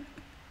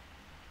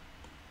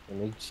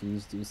 Make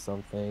cheese do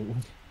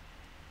something.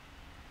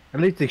 At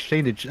least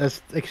exchange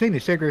the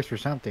cigarettes for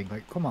something.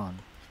 Like, come on.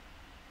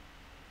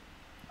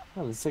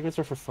 Oh, the cigarettes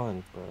are for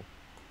fun, bro.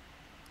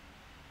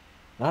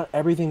 Not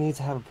everything needs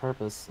to have a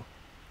purpose.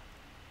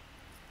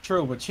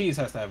 True, but cheese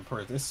has to have a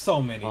purpose. There's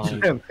so many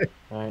Fine. cheese.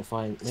 Alright,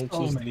 fine. Make So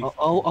cheese. many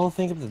I'll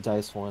think of the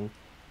dice one.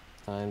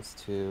 Times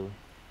 2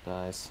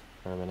 dice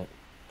for a minute.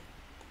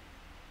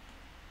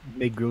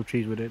 Make grilled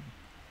cheese with it.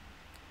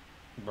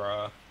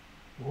 Bruh.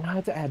 Now I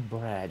have to add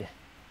bread.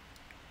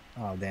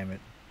 Oh, damn it.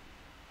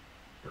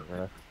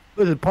 Uh,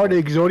 What is it, part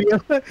of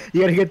Exodia?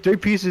 You gotta get 3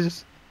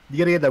 pieces. You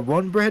gotta get the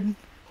one bread,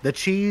 the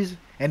cheese,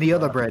 and the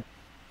other bread.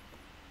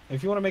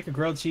 If you want to make a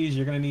grilled cheese,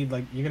 you're gonna need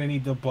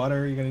the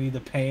butter, you're gonna need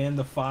the pan,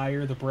 the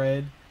fire, the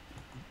bread.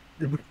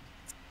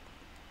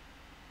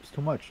 It's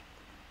too much.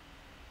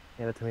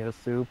 Yeah, the tomato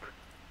soup.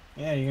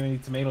 Yeah, you're gonna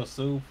need tomato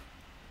soup.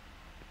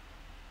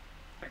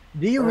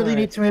 Do you really Alright.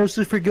 need tomato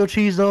soup for grilled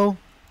cheese though?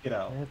 Get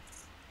out.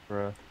 That's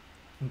bruh.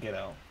 Get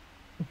out.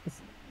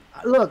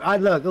 Look,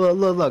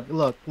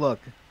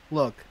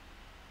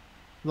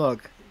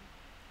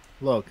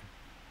 look.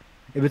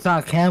 If it's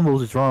not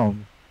Campbell's, it's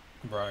wrong.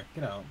 Bruh,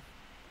 get out.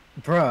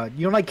 Bruh,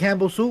 you don't like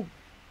Campbell's soup?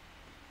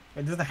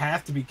 It doesn't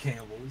have to be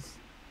Campbell's.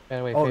 By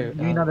the way, Oh, you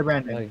mean other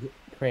brand name.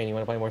 Crane, you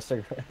want to buy more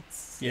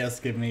cigarettes? Yes,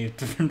 give me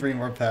 3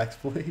 more packs,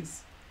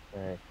 please.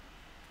 Alright.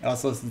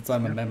 Also, since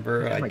I'm a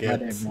member, Oh I my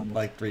get goddamn number.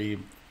 like 3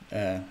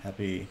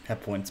 happy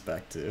points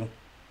back too.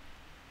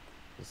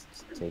 Just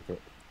take it.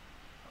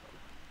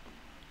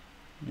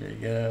 There you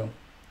go.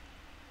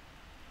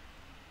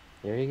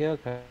 Here you go,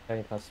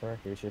 kind customer.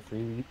 Here's your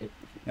free.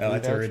 I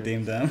like to vouchers.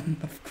 redeem them,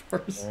 of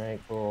course. Alright,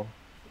 cool.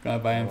 Gonna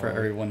buy them for Oh.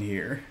 everyone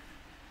here.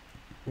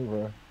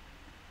 Bruh.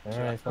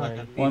 Alright, fine.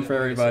 One for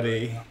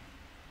everybody.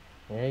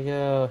 There you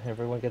go.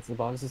 Everyone gets the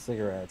box of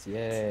cigarettes.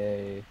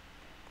 Yay. I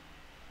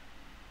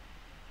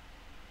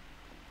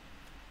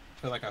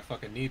feel like I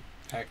fucking need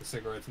a pack of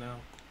cigarettes now.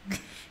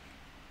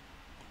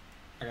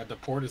 I got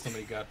deported so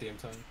many goddamn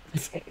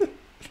times.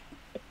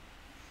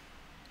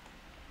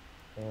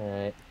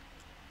 Alright.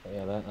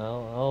 Yeah,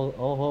 I'll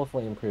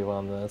hopefully improve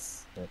on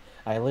this.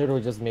 I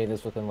literally just made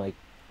this within like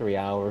 3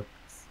 hours.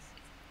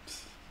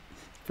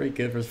 Pretty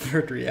good for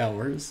 3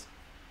 hours.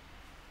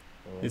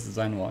 It's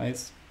design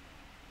wise.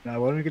 Now,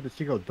 why don't you get the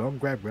secret? Don't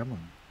grab gremlin.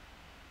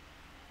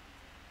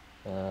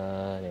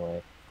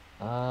 Anyway.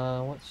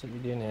 What should we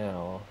do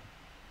now?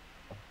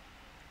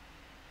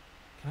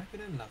 Can I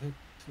get another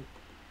two?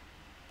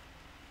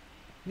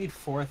 Need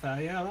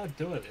 4,000. Yeah, I'll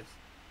do it.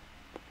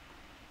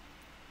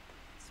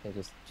 So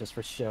just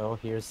for show,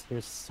 here's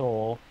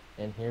Soul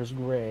and here's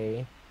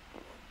Gray.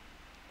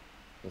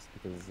 Just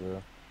because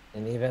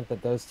in the event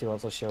that those two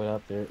also showed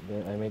up,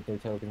 I made their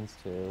tokens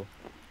too.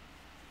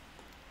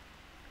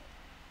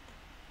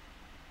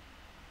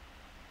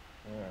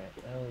 Alright,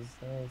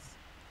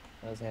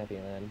 that was Happy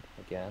Land,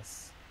 I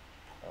guess.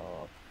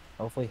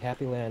 Hopefully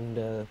Happy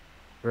Land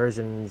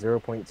version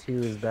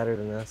 0.2 is better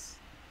than this.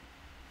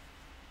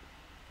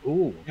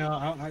 Ooh. You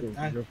know,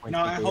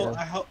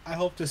 I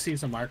hope to see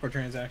some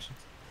microtransactions.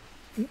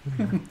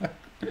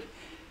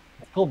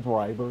 Called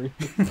bribery.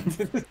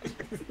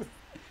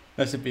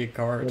 That should be a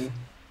card.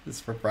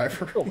 It's for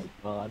bribery. Oh my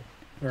god.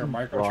 Or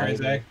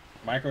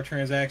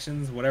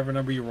microtransactions, whatever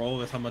number you roll,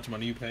 that's how much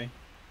money you pay.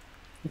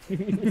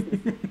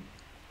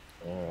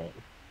 Alright.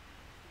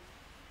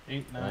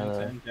 8, 9,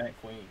 10,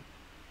 Jack, Queen.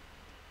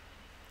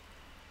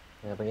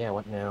 Yeah, but yeah,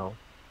 what now?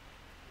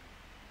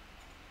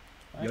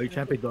 Yo, you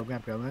can't pick Don't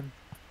Grab Gremlin?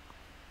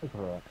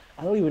 Bruh.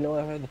 I don't even know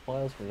if I have the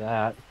files for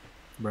that.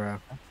 Bruh.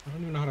 I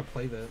don't even know how to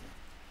play that.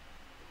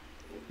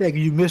 Yeah, 'cause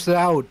you missed it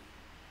out.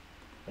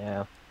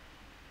 Yeah.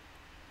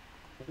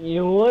 You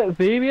know what,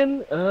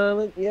 Fabian?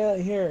 Yeah,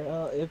 here.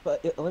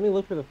 Let me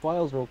look for the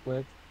files real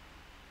quick.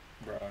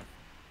 Bro.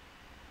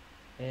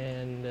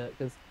 And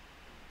because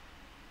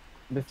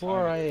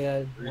before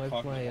I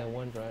wiped my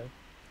OneDrive,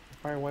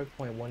 before I wiped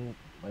my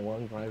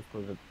OneDrive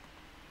for the,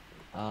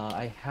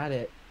 I had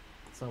it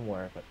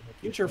somewhere, but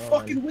Get your gone.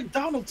 fucking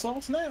McDonald's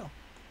sauce now.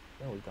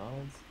 No,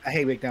 McDonald's. I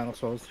hate McDonald's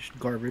sauce. It's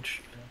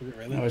garbage. Is it I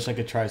really? wish I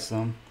could try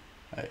some.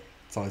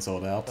 It's always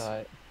sold out.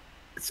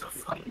 It's so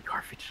fucking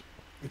garbage.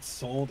 It's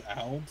sold out.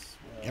 Bro.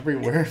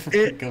 Everywhere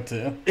I go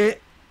to.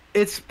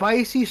 It's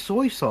spicy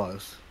soy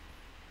sauce.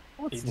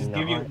 They just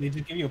give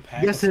you a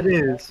pack. Yes, of it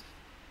soy is. sauce.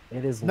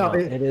 It is No, not.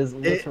 It is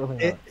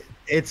literally not.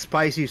 It's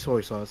spicy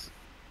soy sauce.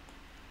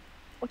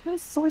 What kind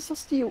of soy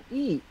sauce do you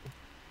eat?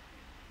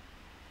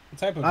 What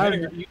type of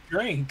vinegar do you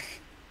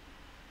drink?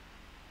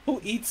 Who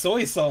eats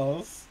soy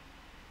sauce?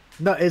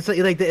 No, it's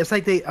like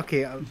they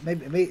okay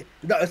maybe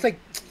no, it's like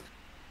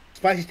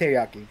spicy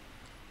teriyaki.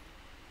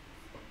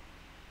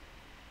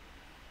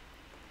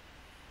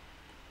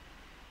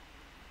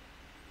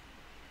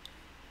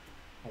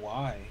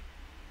 Why?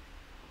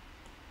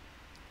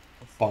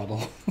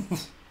 Bottle.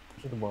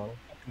 To the bottle.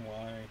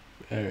 Why?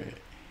 Alright.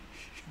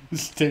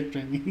 Start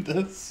drinking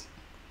this.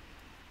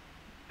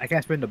 I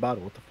can't spin the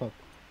bottle. What the fuck?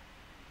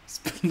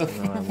 Spin the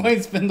No, why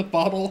spin the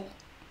bottle?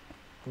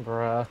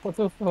 Bruh, what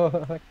the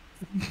fuck?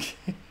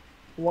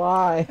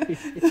 Why?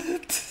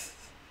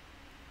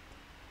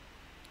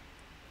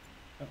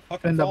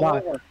 Spin the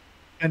bottle.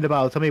 Spin the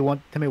bottle. Tell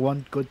me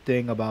one good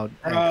thing about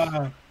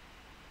X.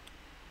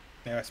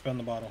 Yeah, I spun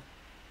the bottle.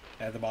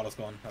 Yeah, the bottle's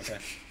gone. Okay.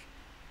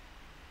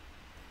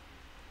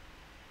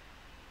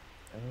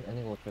 I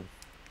need to look for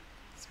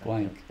It's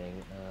blank.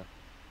 thing.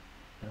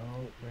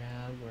 Don't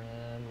grab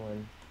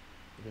one.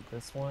 Is it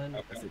this one?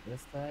 Okay. Is it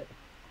this set?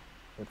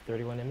 With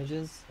 31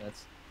 images?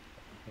 That's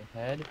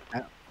head.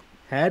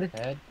 Head?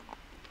 Head.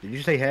 Did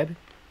you say head?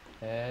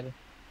 Head.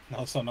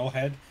 No, so no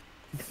head.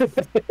 Oh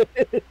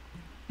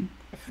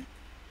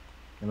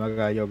my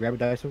god, yo, grab a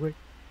dice real quick.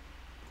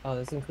 Oh,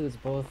 this includes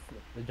both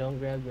the Don't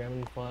Grab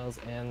Gremlin files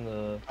and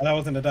the. Oh, that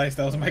wasn't the dice.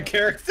 That was my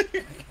character.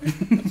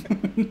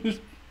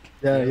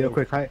 Yeah, Yeah, real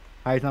quick.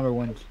 Highest number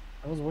ones.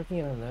 I was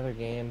working on another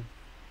game.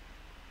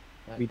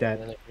 Beat that.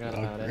 And then I forgot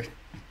Oh, about it. great.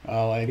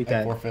 Oh, I Beat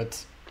that.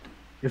 forfeit.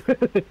 You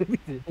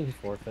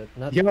forfeit.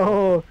 Not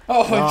Yo!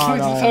 Oh,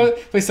 No,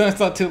 please tell me it's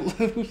not too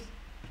loose.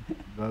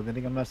 no, good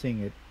thing I'm not seeing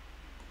it.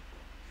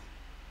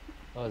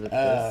 Oh, is it this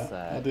I'll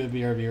side? do a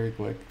BRB real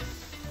quick.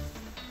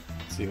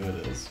 See what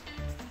it is.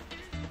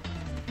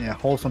 Yeah,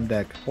 wholesome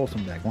deck.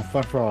 Wholesome deck. One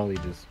fun for all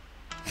ages.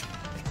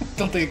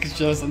 Don't think it can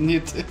show us on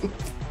YouTube.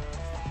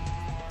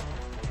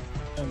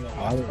 Turn the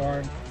left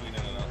card. Wait,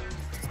 no.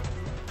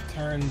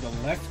 Turn the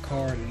left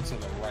card into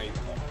the right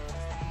card.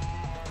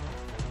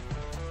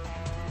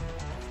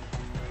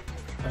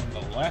 Turn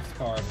the left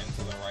card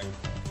into the right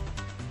card.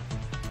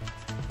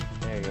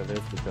 There you go. There's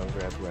the Don't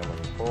Grab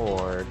Gremlin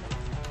board.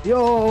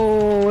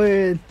 Yo!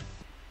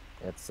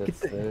 It's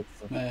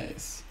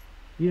Nice.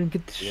 You didn't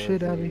get the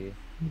shit out of really- here.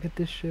 You get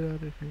this shit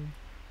out of here.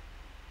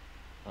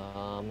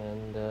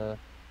 And then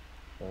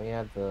we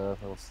had the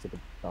little stupid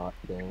dot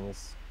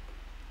things.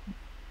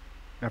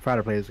 I tried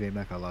to play this game,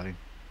 not gonna lie.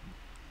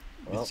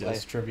 Well, It's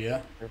just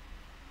trivia.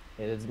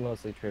 it is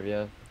mostly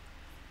trivia.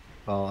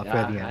 Oh, I Yeah,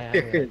 played the I end.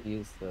 haven't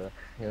used the,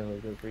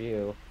 good for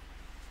you.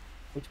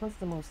 Which one's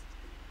the most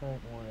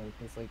current one?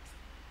 It's like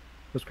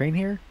Was Crane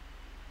here?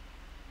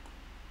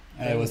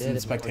 I was did in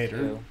it before spectator.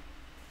 too.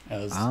 I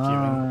was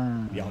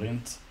Ah. viewing the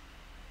audience.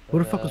 Who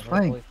the fuck was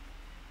playing? hopefully-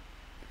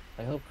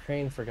 I hope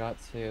Crane forgot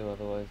too,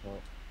 otherwise well.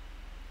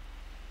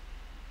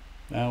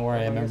 Don't worry,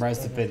 I Oh, yes,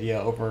 memorized the okay.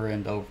 video over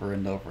and over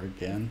and over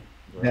again.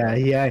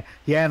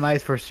 Yeah,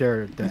 nice for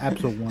sure. The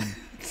episode 1.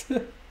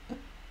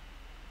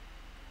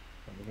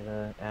 I'm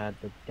gonna add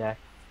the deck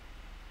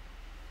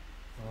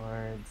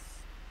cards,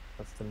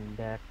 custom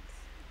decks.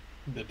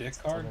 The dick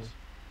cards?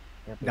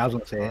 Yep, I was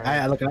gonna say it.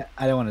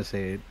 I don't want to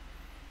say it.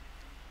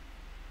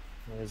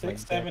 There's like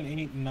 6, 7,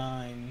 8,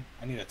 9.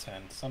 I need a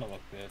 10. Son of a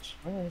bitch.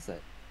 Where is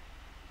it?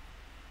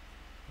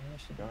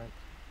 Gosh darn.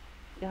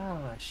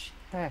 Gosh,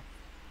 heck.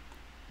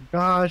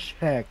 Gosh,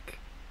 heck.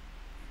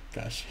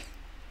 Gosh.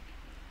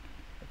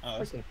 Oh,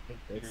 that's Freaking hate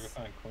you're this.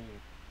 kind of clean.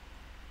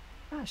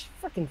 Gosh,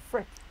 freaking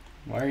frick.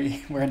 Why are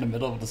you? We're in the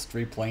middle of the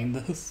street playing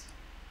this.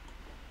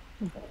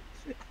 I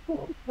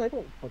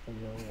don't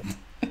fucking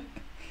know.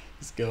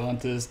 Just go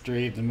onto the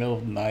street in the middle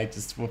of the night,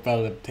 just whip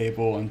out a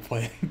table and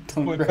play.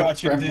 Don't Whip grab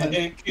out your Gremlin.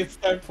 dick and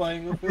start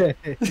playing with it.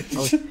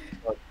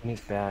 Oh,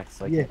 sneak back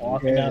so I Yeah. can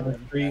Walking down the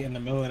street in the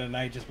middle of the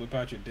night, just whip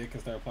out your dick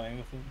and start playing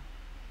with it.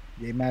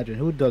 Yeah, imagine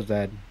who does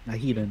that? A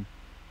heathen.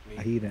 Me.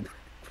 A heathen.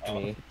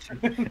 me.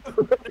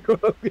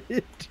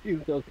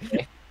 you.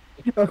 Okay.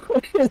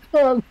 What's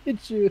wrong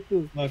with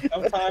you? Look,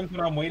 sometimes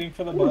when I'm waiting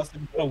for the bus,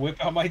 I'm gonna whip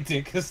out my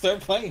dick and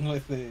start playing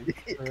with it.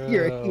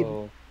 You're a heathen.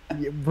 Bro,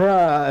 Yeah,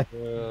 bruh.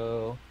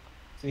 bro.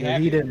 See, You're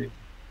Happy- heathen.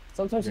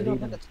 Sometimes you You're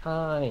don't have the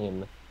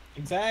time.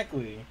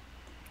 Exactly.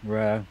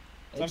 Bruh.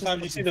 It's just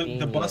Sometimes you see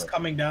the bus convenient.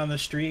 coming down the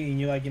street and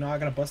you're like, I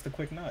gotta bust a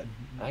quick nut.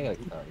 I got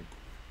time.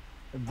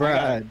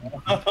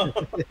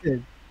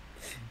 Bruh.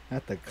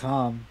 Not the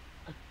calm.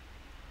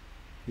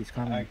 He's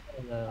coming.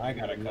 I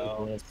gotta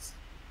go.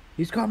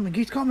 He's coming.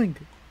 He's coming.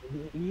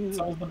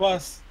 So's the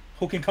bus.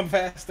 Who can come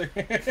faster?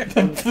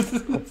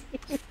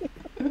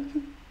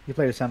 You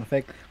play the sound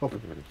effect. Oh,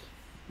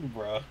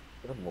 Bruh.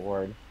 Good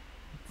lord.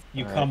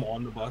 You Alright. come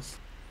on the bus.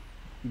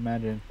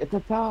 imagine. It's a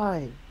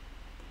tie.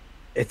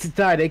 It's a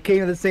tie. They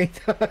came at the same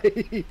time.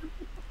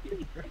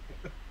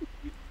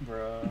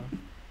 Bruh.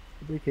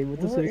 They came at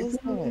the Where same is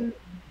time. that?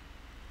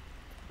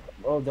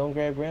 Oh, don't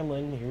grab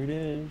Gremlin. Here it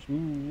is.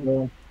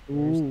 Ooh.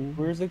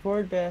 Where's the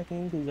card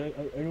backing? Because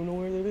I don't know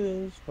where that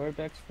is. Card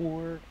back's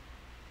 4.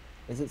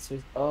 Is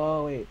it?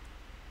 Oh, wait.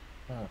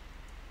 Huh.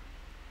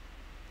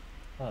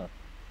 Huh.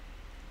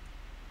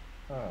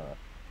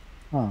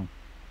 Huh.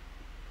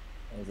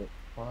 Is it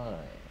 5?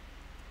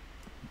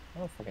 I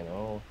don't fucking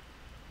know.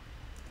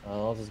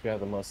 I'll just grab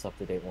the most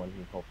up-to-date one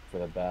and hope for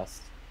the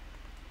best.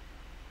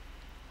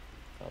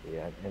 That'll be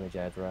an image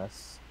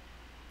address.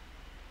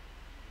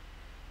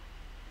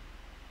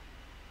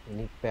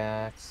 Unique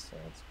backs.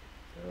 That's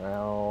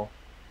L.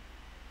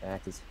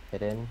 Back is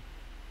hidden.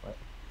 What?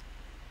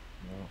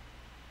 No.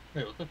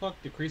 Wait, what the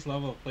fuck? Decrease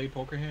level of play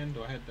poker hand?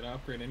 Did I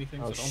upgrade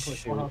anything? Oh, So don't play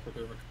shoot. full house with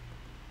it.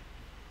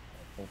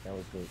 I think that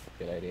was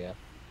a good idea.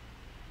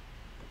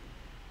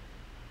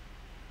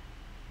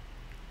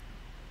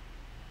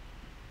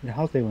 Yeah,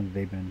 how's they when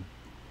they been?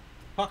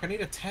 Fuck, I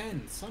need a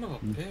 10. Son of a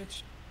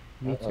bitch.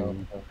 Me Uh-oh.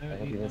 too. I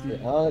hope you missed Mm.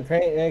 it. Oh,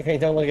 Crane,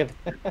 don't look at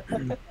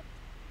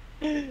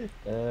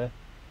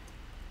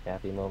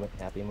happy moment,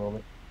 happy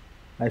moment.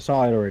 I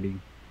saw it already.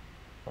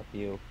 Fuck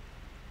you.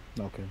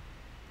 Okay.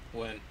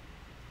 When?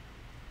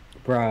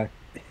 Bruh.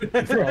 Hit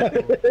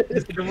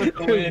him with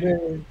the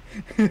win.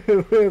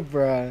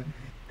 Bruh.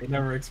 They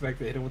never expected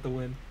to hit him with the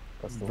win.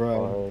 That's the Bro.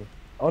 card.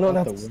 Oh no,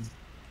 Not the that's win.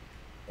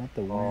 Not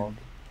the Oh. win.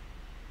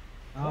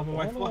 Oh, but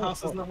my full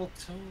house is level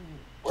 2.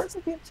 Where's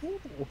the damn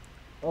table?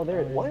 Oh,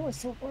 there. Why am I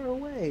so far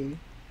away?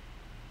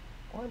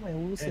 Why am I Hit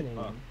hallucinating?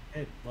 buff,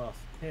 hit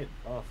buff, hit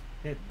buff,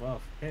 hit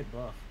buff, hit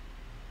buff.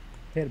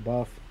 Hit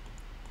buff.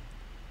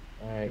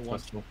 Alright, Get one,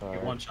 custom get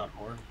card. one shot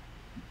horror.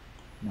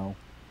 No.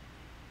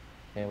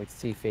 Can't wait to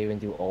see Faven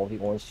do all the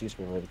orange juice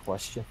related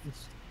questions.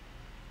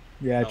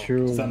 Yeah, No.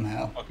 true.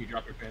 Somehow. Fuck you,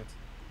 drop your pants.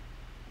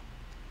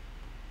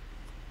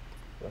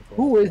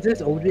 Who is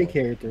this OJ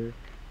character?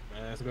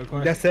 That's a good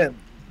question. That's it.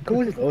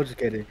 Who is this OJ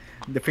character?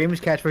 The famous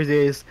catchphrase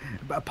is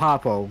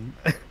Papo.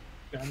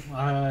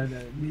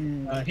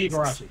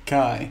 Higurashi.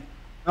 Kai.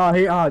 Oh,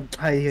 he got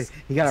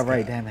it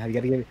right. Damn, you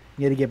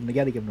gotta give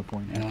him the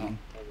point. Yeah.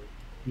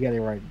 You got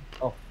it right.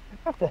 Oh, I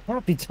got the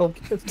Happy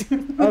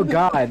token. Oh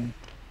God.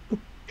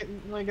 Get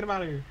him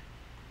out of here.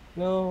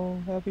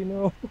 No, Happy,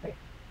 no.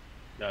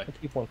 Die. I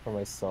keep one for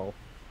myself.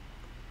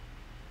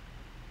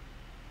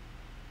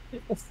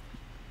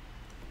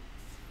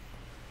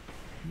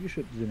 You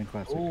should do in a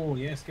classic. Oh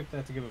yeah, skip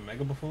that to give a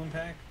Mega Buffoon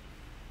pack.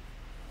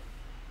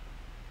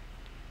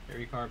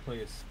 Every card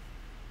plays.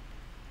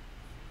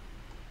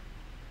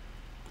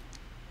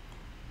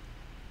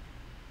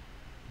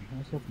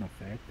 Myself an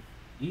effect.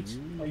 Each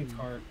play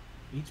card.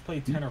 Each play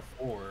 10 or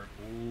 4.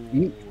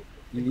 Ooh.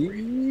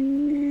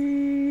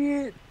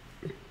 Yeet.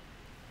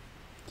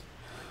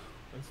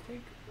 Let's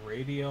take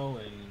radio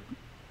and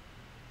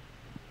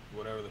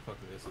whatever the fuck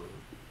this is.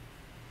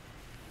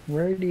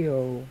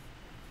 Radio.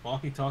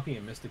 Walkie Talkie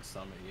and Mystic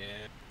Summit.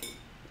 Yeah.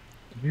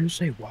 Did you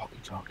say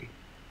walkie-talkie?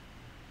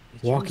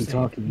 Did you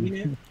Walkie-talkie.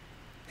 say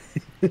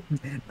peanut?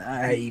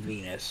 Hey,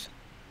 Venus.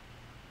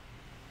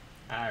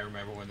 I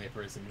remember when they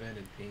first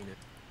invented peanut.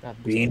 Not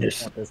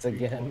Venus. Not this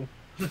again.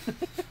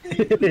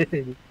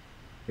 The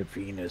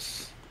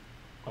Venus.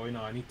 Oh wait,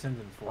 no, I need 10s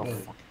and 4s. Oh,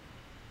 fuck.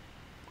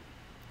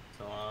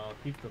 So I'll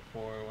keep the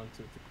 4. 1,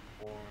 2, 3,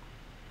 4,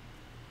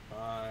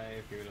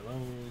 5. Get rid of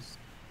those.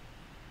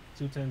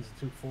 2 10s and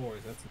 2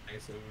 4s. That's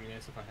nice. It would be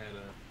nice if I had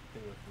a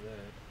thing with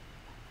that.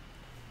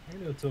 I can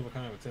do a 2 of a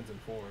kind with 10s and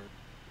 4s.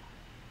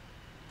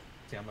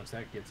 See how much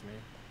that gets me.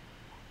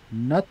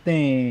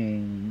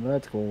 Nothing.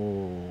 Let's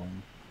go.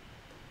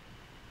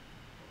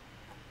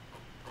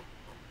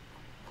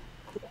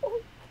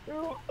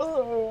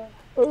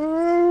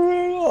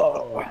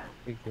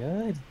 We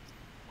good?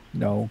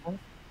 No.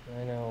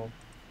 I know.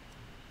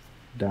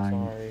 Dying.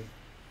 Sorry.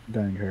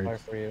 Dying Sorry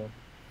hurts. for you.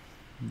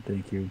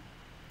 Thank you.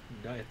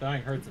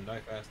 Dying hurts and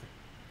die faster.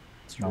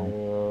 It's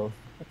No.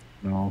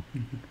 true. No.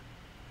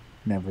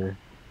 Never.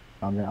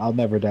 I'll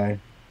never die.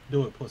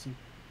 Do it, pussy.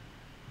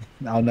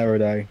 I'll never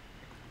die.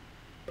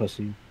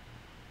 Pussy.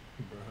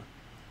 Bruh.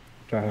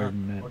 Try harder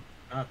than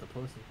Not the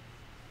pussy.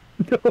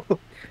 that. No.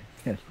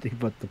 Can't think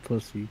about the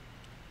pussy.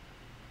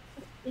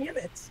 Damn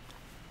it.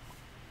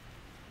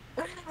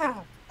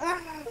 Ah.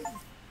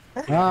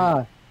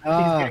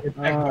 Ah. He's getting attacked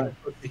by the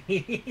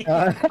pussy.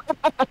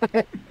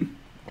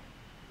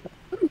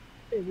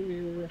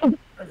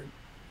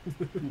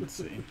 Let's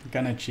see.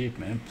 Got an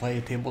achievement. Play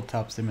a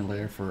tabletop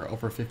simulator for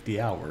over 50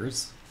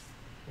 hours.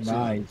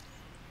 Nice.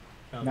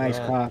 Sounds Nice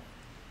Yeah. cock.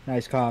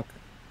 Nice cock.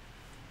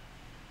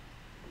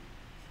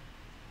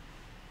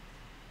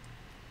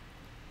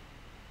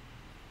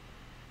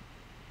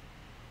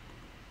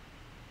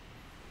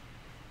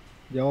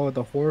 Yo,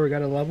 the horror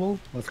got a level?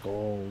 Let's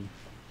go.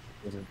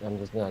 I'm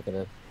just not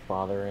gonna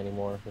bother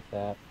anymore with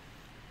that.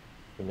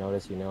 You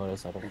notice, you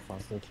notice. I don't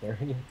fucking care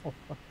anymore.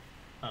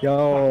 Oh,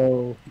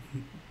 Yo.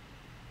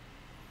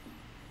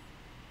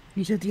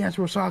 He said the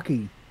answer was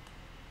Saki.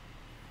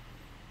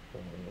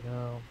 There you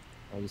go.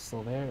 Are you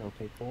still there?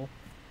 Okay, cool.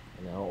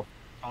 No.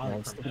 fuck. Now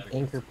instead of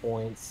anchor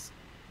points.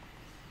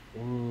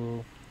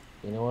 Ooh.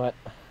 You know what?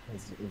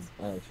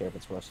 I don't care if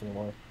it's rushed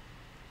anymore.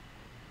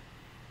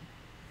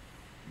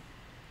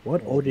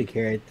 What OJ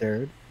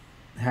character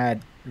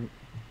had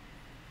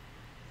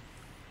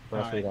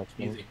Rush Alright,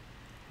 reduction. easy.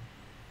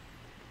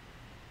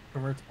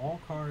 Converts all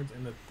cards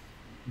in the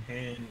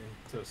hand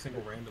into a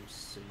single random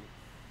suit.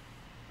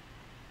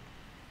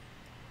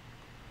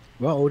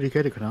 well OJ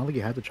character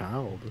Konami had the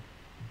child.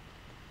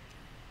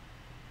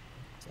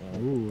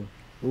 So,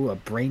 Ooh, a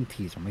brain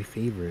teaser, my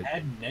favorite.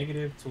 Add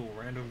negative to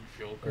a random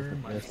joker.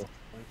 There's a-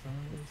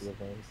 Lifetimes. few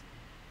things.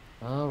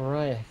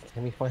 Alright,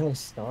 can we finally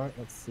start?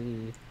 Let's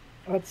see.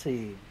 Let's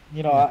see.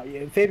 You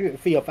know, Fabian,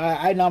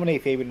 I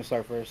nominate Fabian to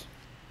start first.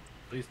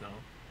 Please no.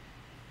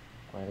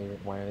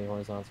 Why are they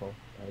horizontal?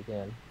 Not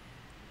again.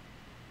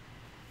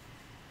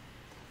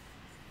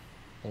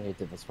 I think I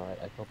did this right.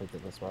 I hope I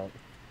did this right.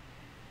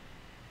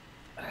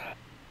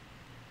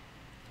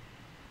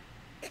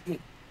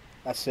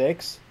 A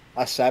 6,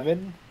 a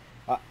 7,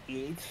 a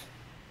 8.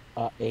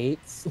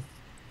 8s.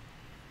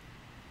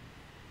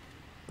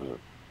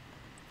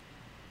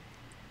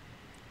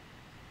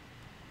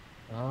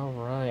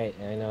 Alright,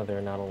 I know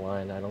they're not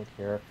aligned, I don't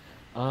care.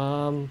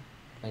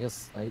 I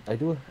guess I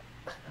do.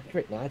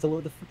 Great, now I have to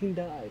load the freaking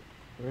die.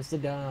 Where's the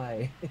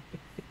die?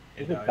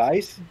 Is it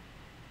dice?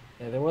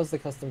 Yeah, there was the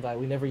custom die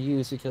we never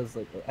used because,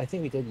 like, I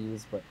think we did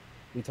use, but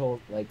we told,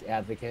 like,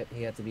 Advocate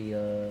he had to be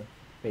a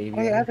baby.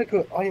 Oh, yeah,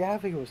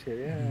 Advocate was here.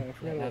 Yeah, I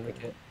forgot Yeah, about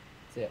Advocate.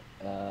 So, yeah,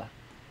 that.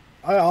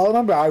 I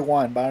remember I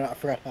won, but I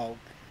forgot how.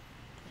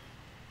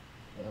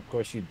 Of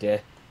course you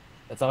did.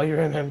 That's all you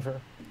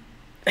remember.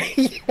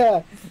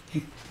 Yeah.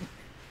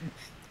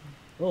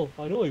 Oh,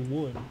 I know I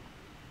won.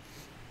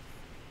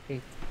 Hey,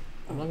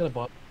 I'm not gonna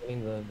bother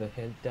getting the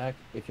hint deck.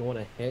 If you want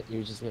a hint,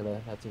 you're just gonna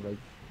have to like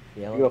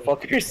yell You a at me.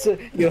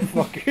 fucker. You a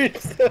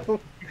fucker.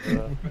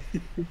 Uh,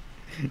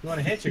 You want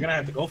to hit? You're gonna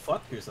have to go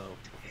fuck yourself.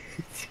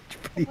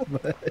 Pretty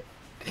much.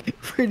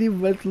 Pretty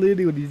much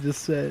literally what you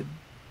just said.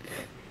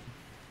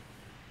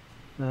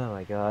 oh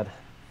my god.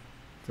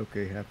 It's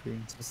okay, Happy.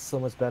 It's so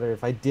much better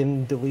if I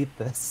didn't delete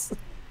this.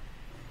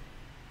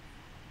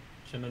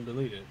 Shouldn't have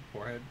deleted.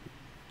 Forehead.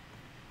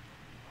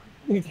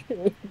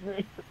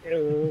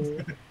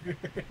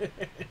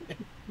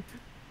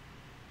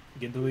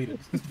 Get deleted.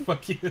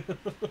 Fuck you.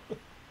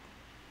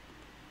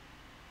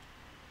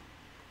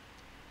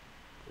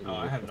 Oh,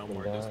 I have no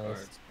more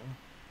discards.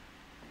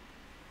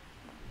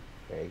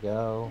 There you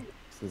go.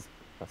 This is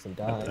custom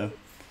die.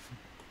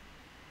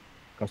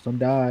 Custom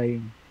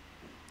die.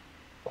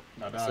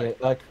 Now So,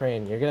 die.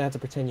 Crane, you're gonna have to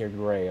pretend you're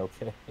gray,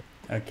 okay?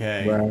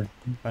 Okay. Bruh.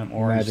 If I'm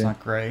orange, it's Imagine.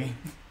 not gray.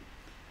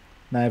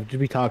 Nah, just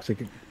be toxic.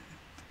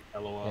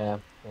 LOL. Yeah,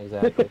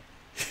 exactly.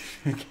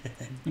 Okay.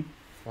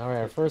 Alright,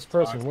 our first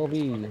person Toxic will as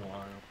be fucking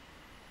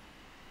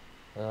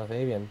wild.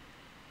 Fabian.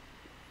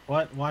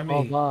 What? Why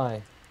Followed me?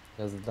 by,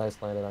 because the dice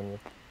landed on you.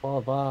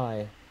 Followed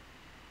by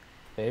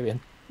Fabian.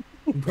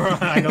 Bro,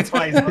 I go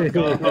twice. Let's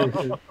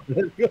go.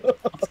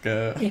 Let's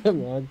go.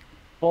 Come on.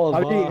 Followed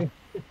I by. mean,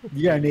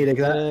 you gotta need it.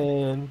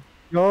 Then,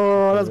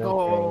 Yo, let's Okay.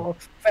 go.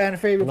 Fan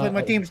favorite. Play I'm my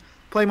not- teams.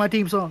 Play my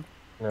team song.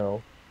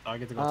 no. I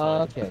get to go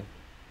twice. Okay.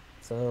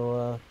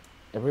 So,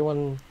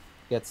 everyone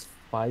gets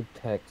 5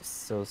 picks.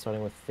 So,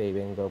 starting with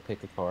Fabian, go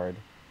pick a card.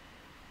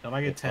 Don't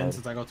I get 10 card.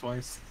 since I go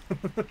twice?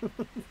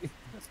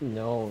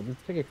 No,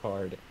 just pick a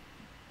card.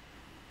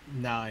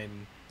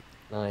 9.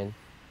 9.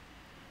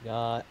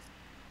 Got.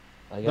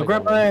 I No, got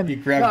grab my hand. You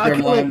grab No,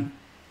 kill it. Gremlin.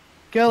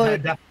 Kill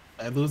it.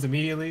 I lose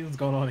immediately. What's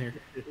going on here?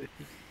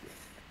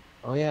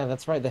 Oh yeah,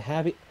 that's right. The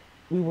happy.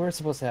 We were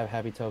supposed to have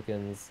happy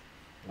tokens.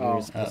 We Oh.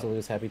 were supposed to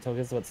lose happy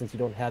tokens, but since you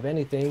don't have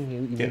anything,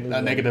 you Get lose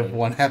a negative everything.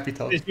 1 happy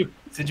token.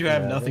 Since you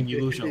have Yeah. nothing,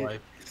 you lose your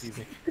life.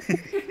 Easy.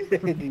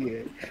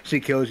 Yeah. She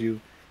kills you.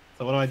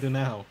 So what do I do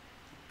now?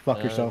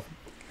 Fuck yourself.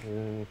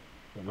 The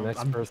next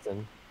I'm-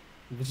 person.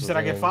 But you said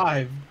I get Then-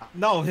 5.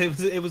 No,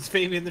 it was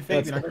Fabian and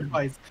Fabian. I heard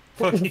twice.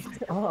 Fuck you.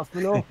 Off,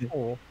 no.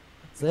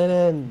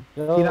 Zenin,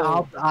 no. You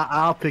know,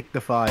 I'll pick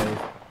the 5.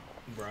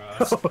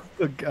 Bruh.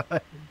 Oh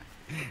god.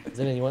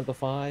 Zenin, you want the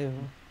 5?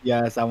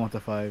 Yes, I want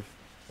the 5.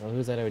 Well,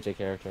 who's that OJ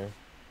character?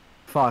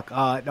 Fuck.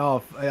 No.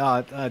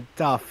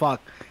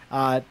 Fuck.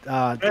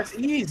 That's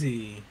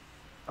easy.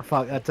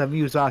 Fuck. That's a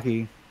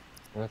Miyazaki.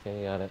 Okay,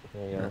 you got it.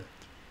 There you go.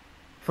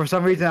 For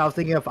some reason, I was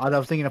thinking of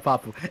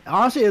Papu.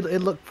 Honestly, it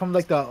looked from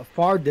like the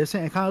far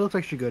distance. It kind of looks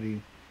like Shiguri.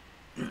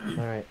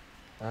 All right,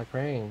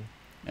 Crane.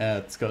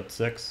 Let's go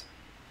 6.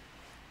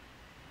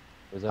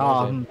 Who's that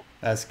OJ?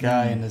 That's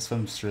guy in his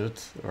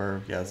swimsuit,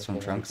 or yeah, swim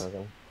Okay, trunks.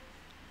 token.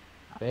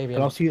 I Fabian.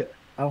 don't see.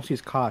 I don't see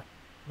his cock.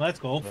 Let's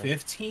go. Yeah.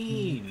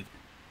 15.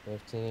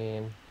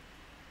 15.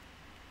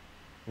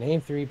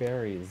 Name 3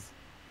 berries.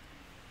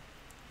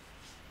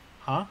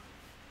 Huh?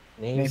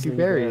 Name 3 3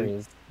 berries.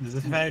 berries. Does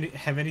this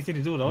have anything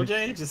to do with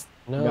OJ? Just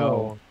No.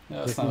 No. No,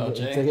 it's This not is-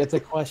 OJ. It's a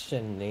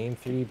question. Name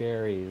 3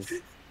 berries.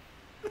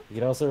 You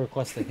can also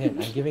request a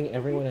hint. I'm giving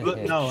everyone a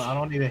hint. no, I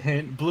don't need a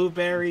hint.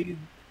 Blueberry,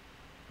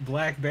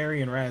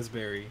 blackberry, and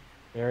raspberry.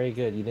 Very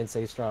good. You didn't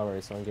say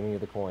strawberry, so I'm giving you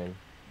the coin.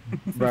 I'm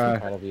Bruh.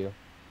 proud of you.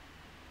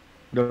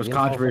 There was You didn't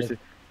fall for controversy.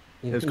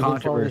 You, There's you didn't fall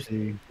into, controversy.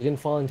 you didn't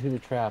fall into the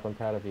trap. I'm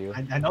proud of you.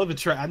 I know the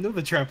trap. I knew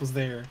the trap was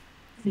there.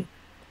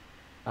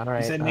 All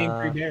right. You said name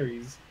 3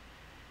 berries.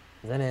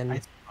 Zenin.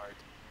 Nice card.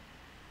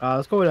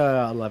 Let's go with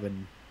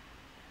 11.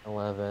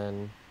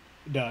 11.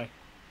 Die.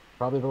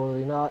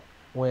 Probability not.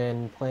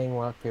 When playing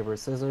rock, paper,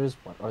 scissors,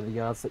 what are the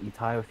odds that you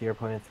tie with your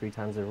opponent 3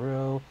 times in a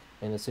row?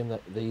 And assume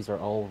that these are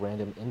all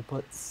random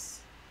inputs.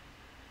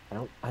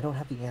 I don't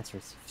have the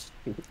answers.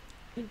 Shoot.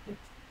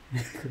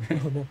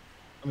 Oh, no.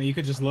 I mean, you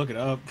could just look it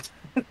up.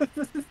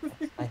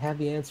 I have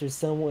the answers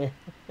somewhere.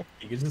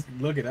 You could just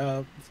look it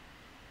up.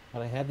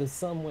 But I have them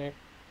somewhere.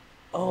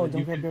 Oh, Well, don't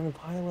you grab could- German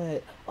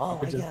pilot. Oh,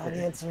 could I just- got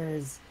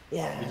answers. You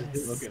Yes.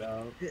 just look it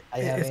up. I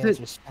have Is it-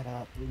 answers. Shut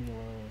up. Leave me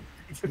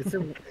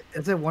alone.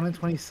 Is it 1 in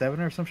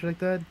 27 or something like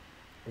that?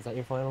 Is that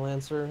your final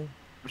answer?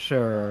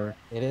 Sure.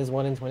 It is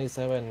 1 in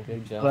 27.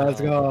 Good job.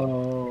 Let's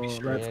go.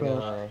 Sure, Let's There you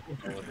go.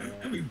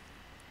 go.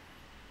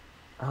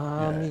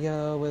 You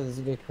go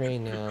with the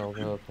Crane now.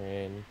 Go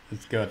Crane.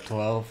 Let's go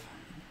 12.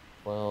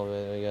 Well,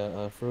 we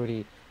got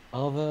Fruity.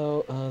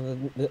 Although,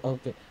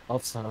 okay. Oh,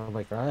 sorry,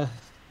 my God.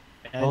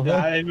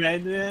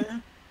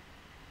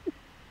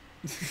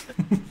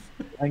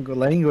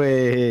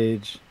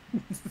 Language.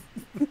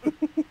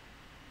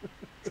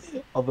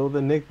 Although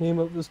the nickname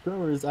of the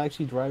drummer is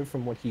actually derived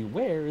from what he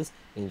wears,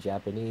 in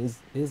Japanese,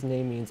 his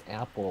name means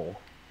apple.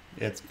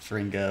 It's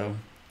Ringo.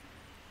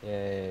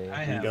 Yay. I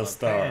Ringo have a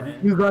Starr. pen,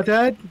 You got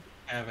that?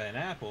 have an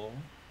apple.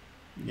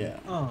 Yeah.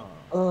 Oh,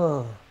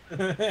 Oh,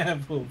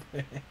 apple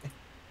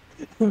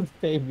pen.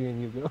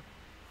 Fabian, you go.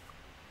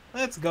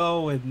 Let's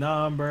go with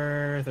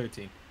number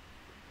 13.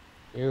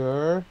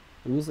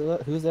 Who's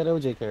that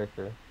OJ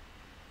character?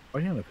 Why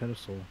are you on the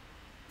pedestal?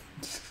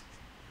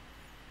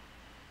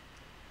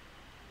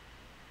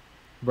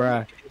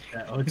 Bruh.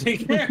 That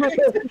OJ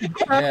character.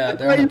 Yeah,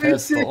 they're on the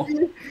pedestal.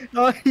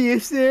 Oh, you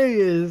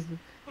serious?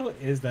 Who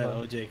is that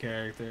OJ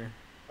character?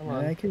 Come Yeah,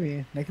 on. that could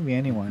be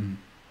anyone.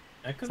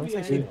 That could Sounds be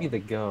like he'd be anyone. the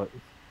goat.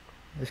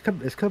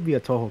 This could be a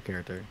Toho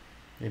character.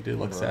 They do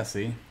look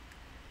sassy.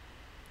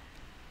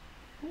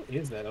 Who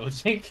is that OJ Some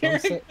say-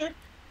 character?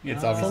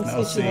 It's Some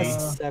obviously say she no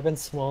has C. 7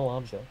 small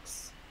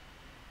objects.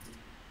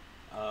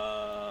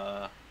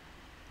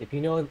 If you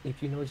know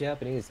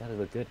Japanese, that is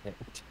a good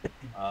hint.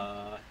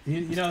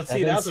 You know, see,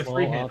 7 that was a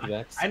free small hint.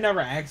 objects. I never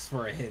asked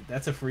for a hint.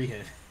 That's a free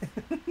hint.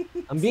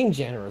 I'm being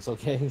generous,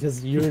 okay?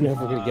 Because you're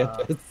never gonna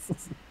get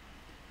this.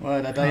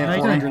 What? I thought you had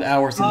 400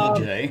 hours in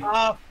OJ.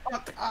 Fuck.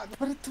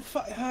 What the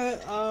fuck?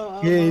 Yeah,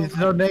 there's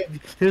no name.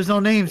 There's no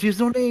names. There's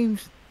no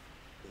names.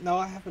 No,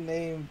 I have a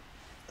name.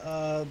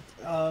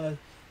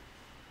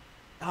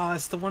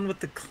 It's the one with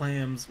the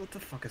clams. What the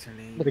fuck is her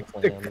name? The The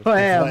clams.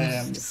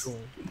 clams.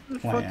 The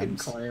fucking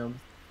Clams. clams.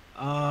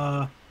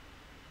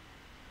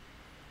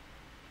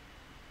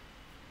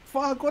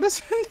 Fuck, what is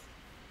her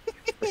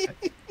name?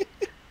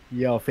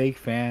 Yo, fake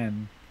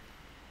fan.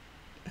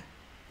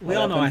 We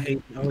all know I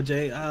hate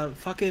OJ.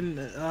 Fucking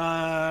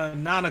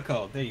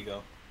Nanako. There you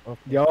go.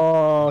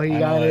 Yo, he I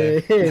got know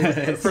it.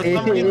 it. For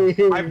some reason,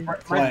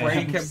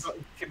 Clams.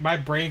 my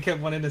brain kept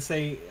wanting to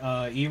say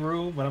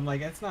Iru, but I'm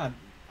like, it's not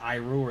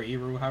Iru or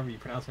Iru, however you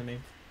pronounce her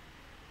name.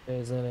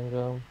 Phase in and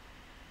go.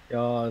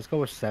 Yo, let's go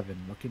with 7.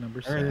 Lucky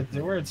number 7.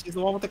 She's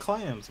the one with the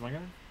clams, my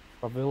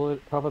god.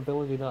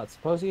 Probability not.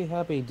 Suppose you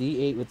have a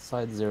D8 with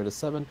sides 0 to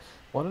 7.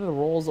 One of the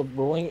rolls of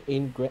rolling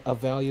a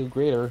value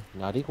greater,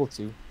 not equal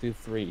to, do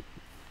 3.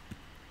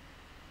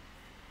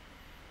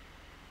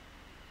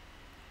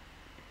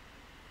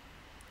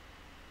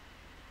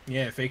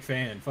 Yeah, fake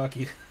fan. Fuck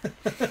you.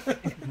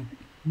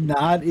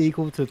 Not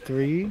equal to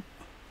 3.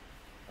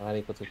 Not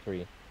equal to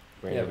 3.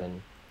 Greater Yeah.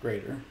 than.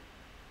 Greater.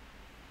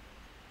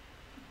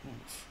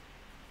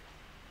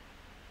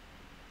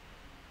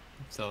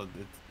 So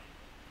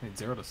it's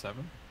 0 to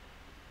 7.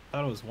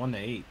 Thought it was 1 to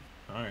 8.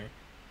 All right.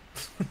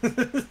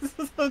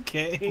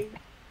 Okay.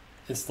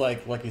 It's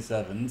like Lucky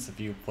Sevens if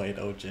you played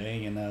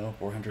OJ,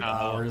 400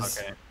 hours.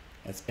 Okay.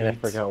 That's And I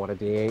beats. forgot what a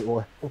D8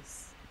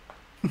 was.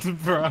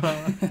 Bro.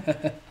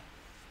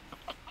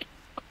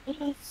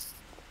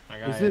 My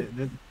guy,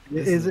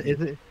 Is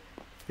it-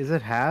 Is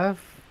it half?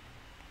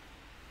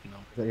 No.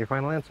 Is that your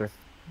final answer?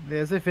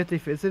 Is it 50?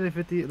 Is it a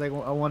 50? Like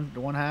a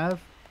one half?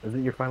 Is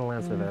it your final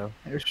answer, though?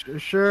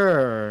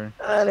 Sure.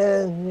 Got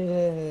it.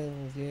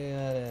 Yes, you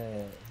got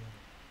it.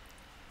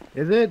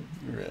 Is it?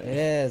 It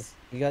is.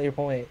 You got your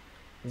point.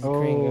 This is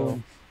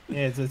Kringle.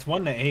 Yeah, it's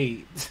 1 to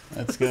 8.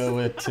 Let's go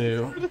with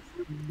 2.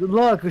 Good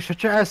luck.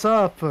 Shut your ass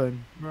up. What is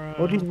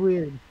Bruh.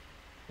 weird?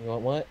 You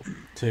want what?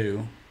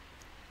 2.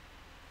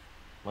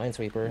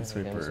 Minesweeper. Okay, I'm just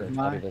gonna Minesweeper.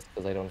 copy this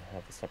because I don't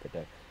have a separate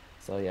deck.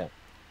 So yeah.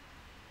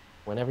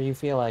 Whenever you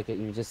feel like it,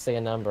 you just say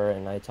a number,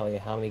 and I tell you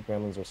how many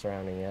gremlins are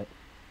surrounding it.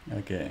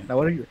 Okay. Now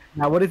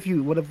what if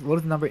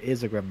the number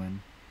is a gremlin?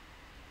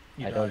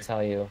 You I die. don't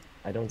tell you.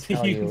 I don't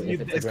tell you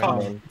if it's a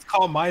gremlin. it's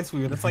called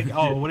Minesweeper. That's like,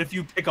 oh, what if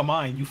you pick a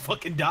mine? You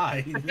fucking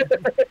die.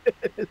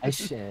 I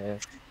should.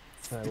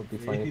 That would be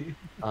funny.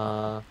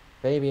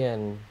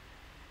 Fabian,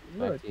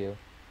 back What? to you.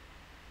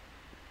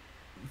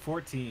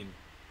 14.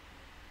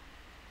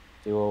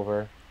 Do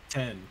over.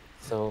 10.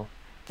 So.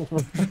 Not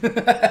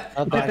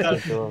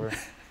that do over.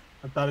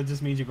 I thought it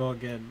just means you go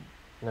again.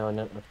 No,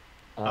 no.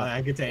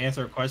 I get to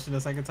answer a question a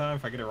second time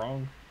if I get it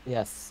wrong.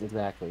 Yes,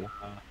 exactly.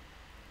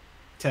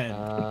 10.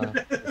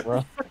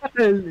 Well,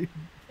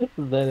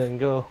 then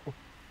go.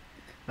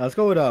 Let's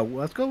go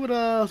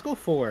with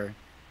 4.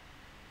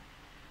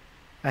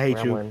 I hate you.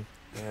 Gremlin.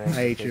 I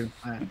hate you.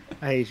 I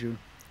hate you.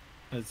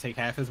 Let's take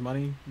half his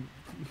money,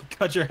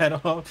 cut your head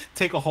off,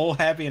 take a whole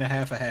Happy and a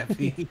half a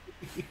Happy.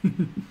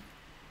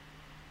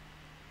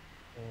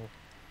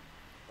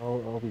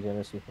 I'll be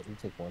generous. You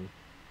take one.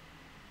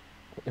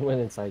 It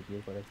went inside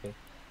you, but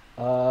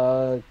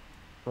okay.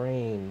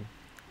 Brain.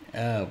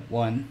 1.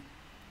 Gremlin's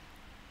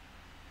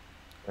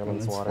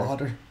Gremlin's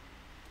water.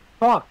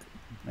 Fuck.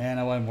 Man,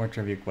 I wanted more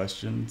trivia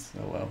questions.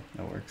 Oh well,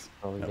 that works.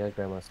 Oh, we Nope. get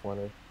Gremlin's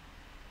water.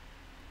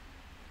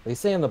 They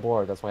say on the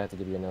board, that's why I have to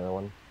give you another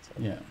one. So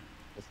Yeah.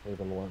 just leave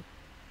them alone.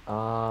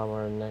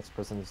 Our next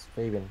person is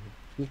Fabian.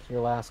 Pick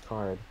your last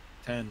card.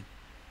 10.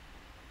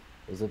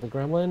 Is it the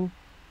gremlin?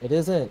 It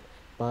isn't,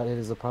 but it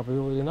is a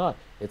probability not.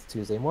 It's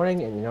Tuesday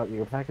morning, and you know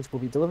your package will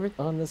be delivered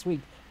on this week.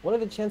 What are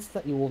the chances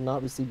that you will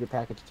not receive your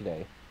package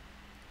today?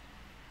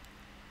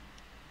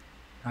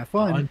 Have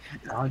fun.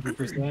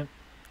 100%.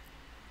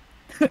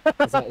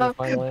 Is that your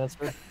final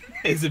answer?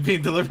 Is it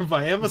being delivered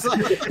by Amazon?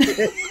 No.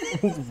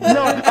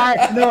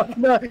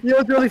 You know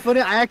what's really funny?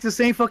 I asked the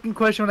same fucking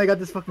question when I got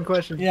this fucking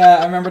question. Yeah,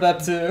 I remember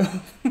that too.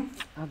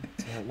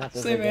 Damn, not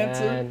this Same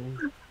answer.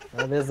 again.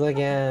 Not this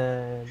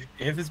again.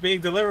 If it's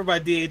being delivered by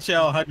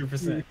DHL,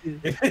 100%.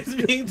 If it's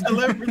being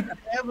delivered by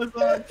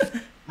Amazon,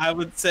 I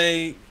would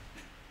say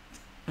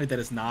wait, that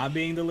it's not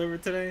being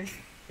delivered today.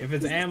 If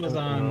it's A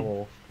Amazon,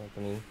 normal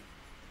company.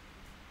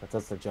 That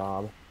does the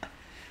job.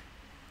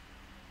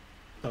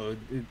 so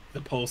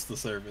the postal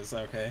service,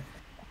 okay.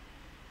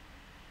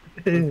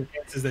 The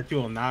chances that you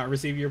will not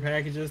receive your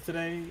packages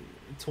today,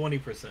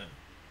 20%.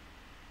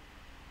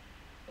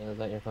 Is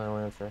that your final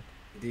answer?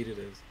 Indeed, it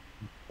is.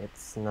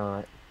 It's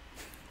not.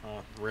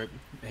 Rip.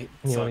 Hey,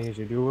 You want to use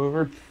your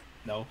do-over?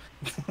 no.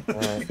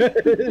 Alright.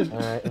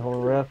 Alright,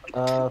 we'll rip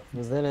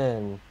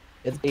Zinin.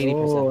 It's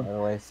 80%, by the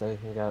way, so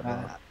you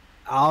got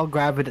I'll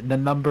grab it. The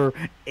number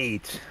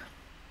 8.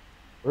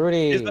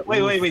 Rudy.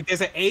 Wait.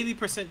 There's an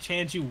 80%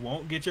 chance you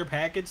won't get your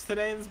package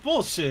today? That's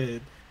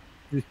bullshit.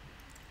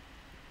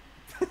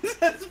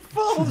 That's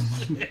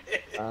bullshit.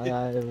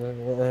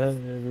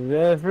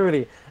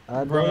 Rudy.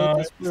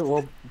 Bruh.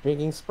 Well,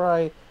 drinking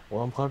Sprite.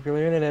 One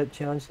popular internet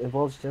challenge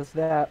involves just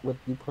that, with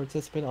the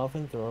participant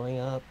often throwing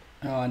up.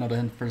 Oh, I know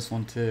the first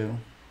one too.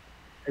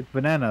 It's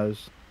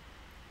bananas.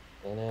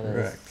 Bananas.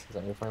 Correct. Is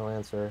that your final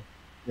answer?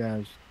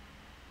 Yes.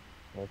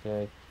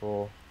 Okay,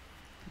 cool.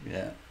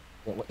 Yeah.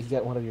 You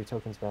get one of your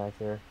tokens back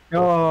here.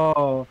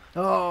 Oh,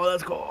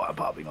 let's go. I'm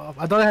popping off.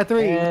 I thought I had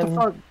 3. What the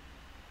fuck?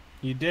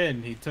 You did.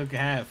 He took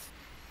half.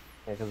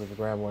 Yeah, because of the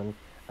gremlin.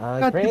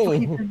 God,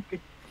 Crane.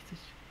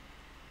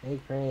 Hey,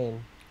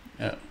 Crane.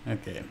 Oh,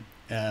 okay.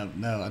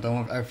 No, I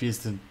don't. I refuse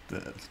to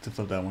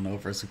flip that one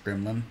over as a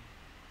gremlin.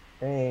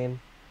 Crane.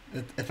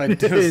 If I do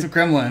it's a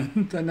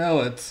gremlin, I know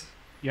it.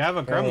 You have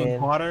a gremlin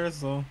Potter,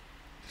 so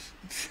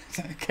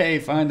Okay,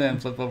 fine then.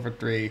 Flip over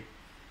 3.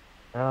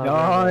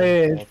 No,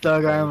 it's the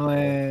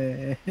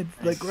gremlin. It's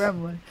the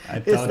gremlin. I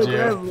It's told the you.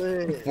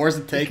 gremlin. Force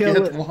to take Kill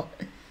it. it. Why?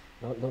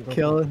 Don't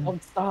Kill it.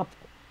 Don't stop.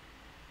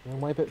 I'm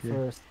gonna wipe it Okay.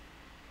 first.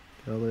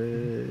 Kill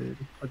it.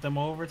 put them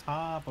over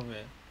top of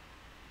it.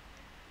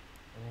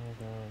 There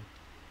we go.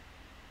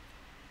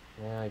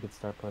 Yeah, I could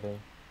start putting.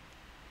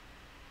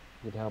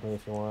 You could help me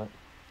if you want.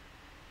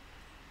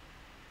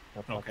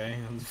 Oh, fuck. Okay,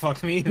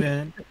 fuck me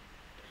then.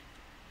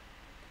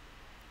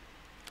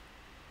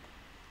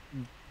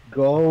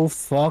 Go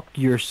fuck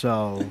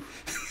yourself.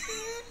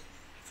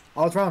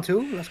 Oh, it's round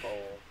 2? Let's go.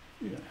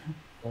 Yeah.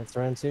 That's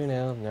round 2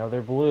 now. Now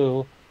they're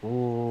blue. Ooh.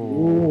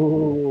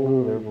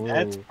 Ooh. They're blue.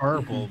 That's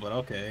purple, but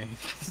okay.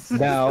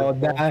 No,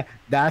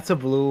 that's a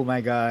blue, my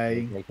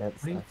guy. Like, that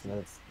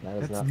is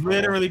That's not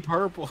literally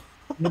purple.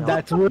 No,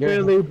 That's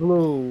literally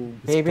blue.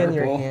 It's Fabian,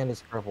 your purple. hand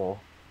is purple.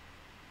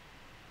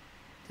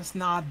 That's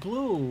not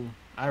blue.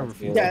 I That's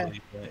refuse blue. to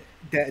believe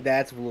that.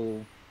 That's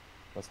blue.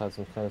 Let's have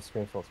some kind of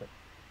screen filter.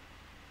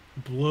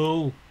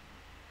 Blue.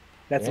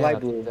 That's Yeah, light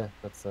blue.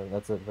 That's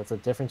a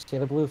different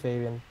shade of blue,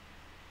 Fabian.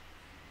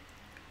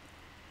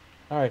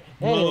 All right.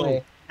 Blue.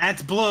 Anyway,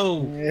 That's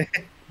blue.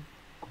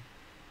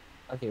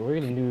 okay, we're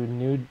gonna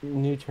do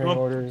new turn Well,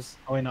 orders.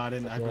 Oh wait, no, I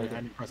didn't. I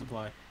didn't press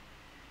apply.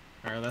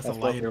 All right, that's a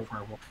lighter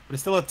purple, but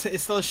it's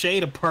still a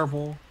shade of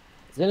purple.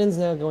 Zenin's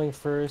now going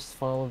first,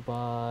 followed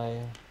by.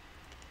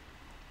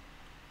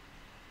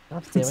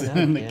 God damn it!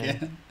 Zin Not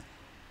again.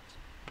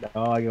 again.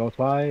 Oh, I go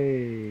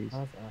twice.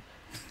 Uh,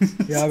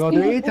 Yeah, I go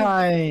 3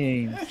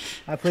 times.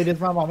 I played this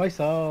round by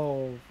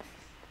myself.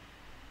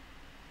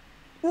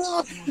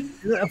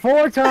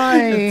 4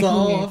 times. It's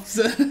all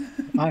opposite.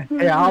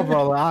 Hey, I'll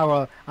roll.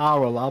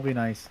 I'll be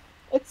nice.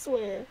 I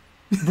swear.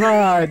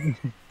 Brad.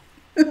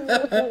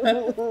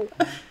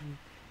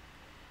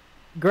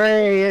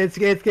 Great. It's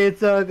Crane.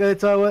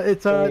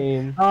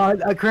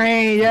 a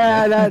crane.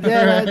 Yeah,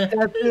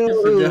 that's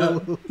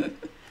you.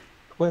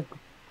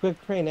 Quick,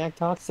 Crane, act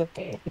toxic.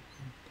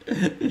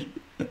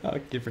 I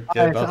keep forget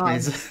Alright, about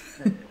these.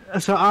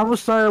 So I'm gonna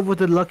start with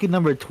the lucky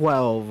number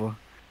 12.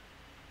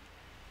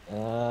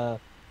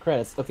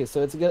 Credits. Okay,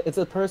 so it's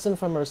a person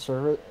from our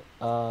server.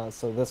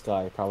 So this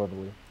guy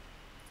probably.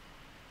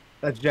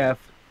 That's Jeff.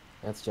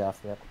 That's Jeff.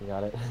 Yep, you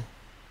got it.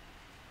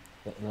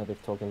 Get another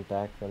token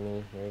back from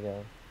me. Here you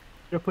go.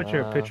 Just put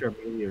your picture of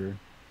me here.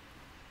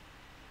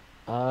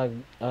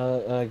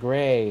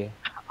 Gray.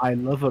 I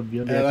love a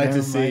billion. I'd like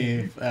to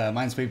see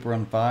Minesweeper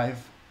on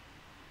 5.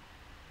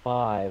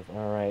 5.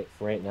 All right.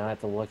 Right now I have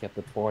to look at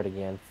the board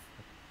again.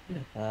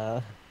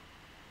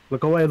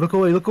 Look away! Look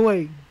away! Look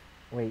away!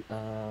 Wait.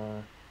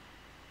 Hold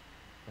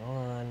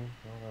on.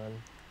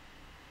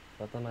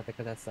 Put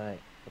that side.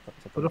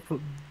 Put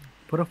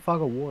a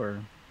fog of war.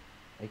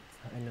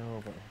 I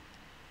know, but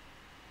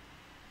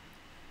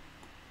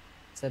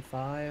said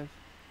 5.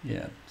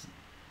 Yeah.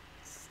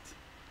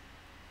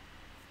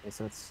 Okay,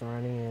 so its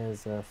surrounding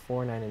is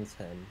 4, 9, and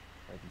 10.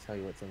 I can tell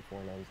you what's in 4,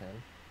 9, 10.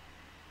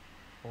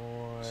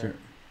 4, Sure.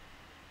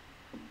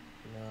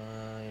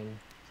 9,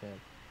 10.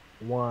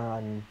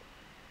 1.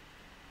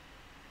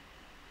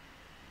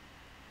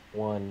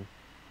 1.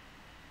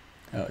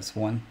 Oh, it's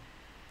 1.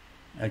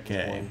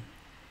 Okay. 1.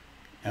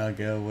 I'll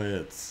go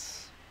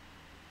with.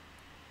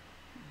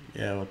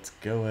 Yeah, let's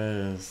go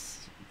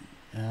with.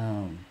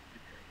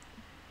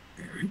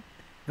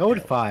 Go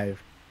with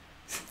 5.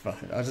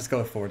 Fine. I'll just go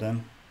with 4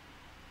 then.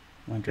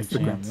 One It's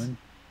good the chance. gremlin.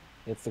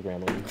 It's the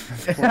gremlin.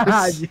 Of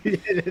course.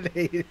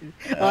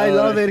 I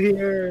love it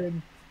here.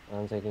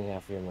 I'm taking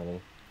half of your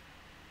money.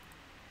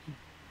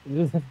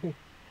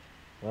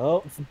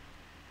 Oh,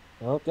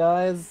 oh,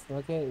 guys.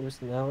 Okay, we're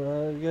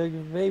now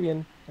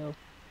Fabian. Oh,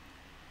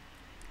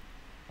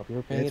 hope you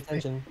were paying It's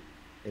attention.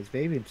 it's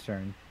Fabian's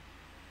turn.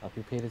 Hope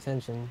you paid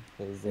attention.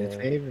 Because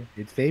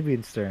It's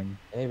Fabian's turn.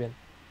 Fabian,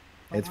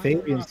 Oh, It's why is it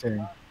Fabian's not?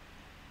 turn.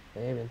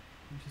 Fabian,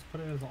 You just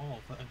put it as all.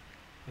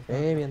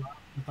 Fabian,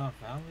 It's not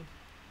valid.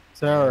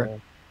 Sir,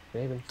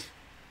 Fabian.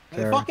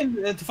 sir. Fucking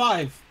it's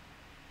 5.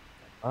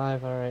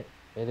 5. All right,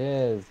 it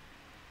is.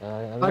 I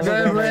Another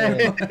got go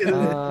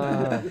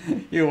by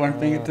red. You weren't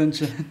paying uh,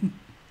 attention.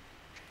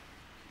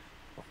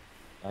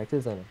 back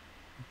to Zen.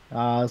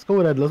 Let's go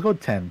with that. Let's go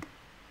 10.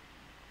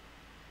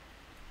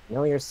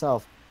 Know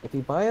yourself. If a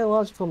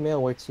biological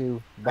male were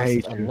to I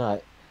hate bust a you.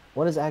 nut,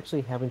 what is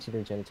actually happening to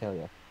their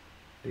genitalia?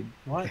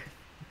 What?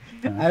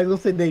 I will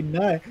say they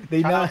nut.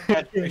 They Child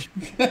nut. castration.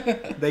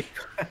 they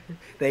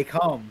they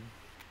come.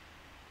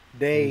 Can you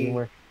be They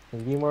more? Can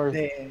you be more?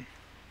 they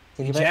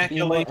Can you be more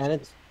Ejaculation.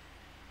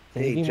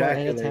 Can They you be more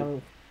ejaculate.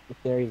 anatomic?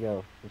 There you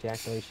go.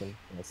 Ejaculation.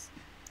 Yes.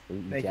 You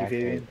Thank you, ejaculate.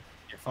 Fabian.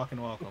 You're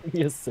fucking welcome.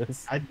 Yes,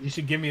 sis. You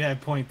should give me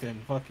that point then.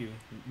 Fuck you.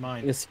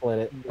 Mine. You split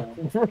it. No.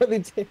 Really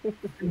do.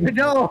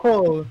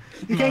 No,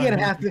 you can't get Mine.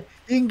 half. You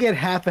can get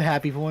half a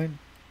happy point.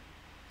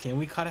 Can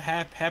we cut a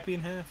happy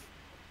in half?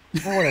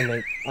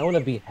 I want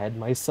to behead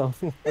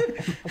myself.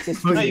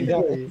 Just No, No, you you,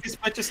 don't. you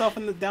split yourself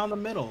down the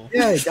middle.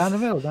 Yeah, down the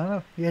middle.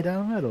 Down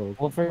the middle.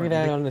 We'll figure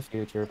that out in the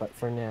future, but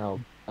for now,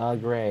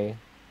 Gray,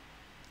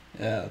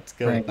 Yeah, let's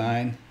go with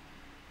 9.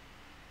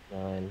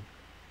 9.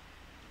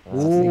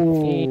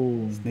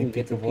 Ooh. Sneak You get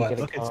peek to of peek what? at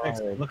a Look at 6.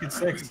 card. Look at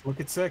 6. Look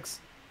at 6.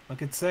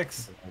 Look at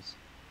 6.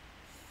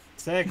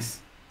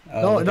 6.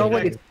 Oh, No, look at-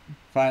 wait.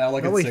 Fine, I'll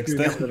look No, at wait, 6 you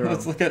then. got it wrong.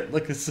 Let's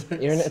look at 6.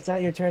 It's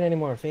not your turn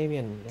anymore,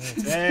 Fabian.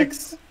 Yeah.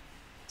 6.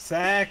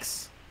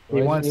 6.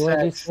 He wants You want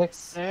to do sex. 6?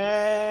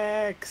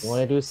 6. You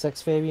want to do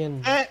 6,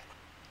 Fabian? Eh.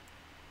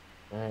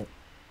 All right.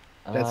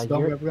 That's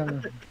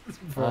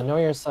Know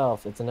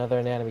yourself. It's another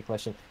anatomy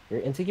question.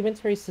 Your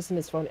integumentary system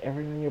is found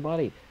everywhere in your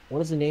body. What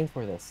is the name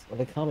for this? Or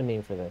the common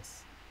name for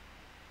this?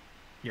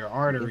 Your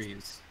arteries.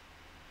 Is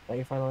that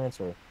your final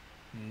answer?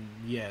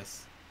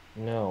 Yes.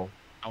 No.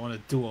 I want a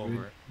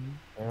do-over.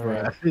 All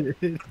right.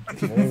 Bruh.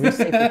 Let me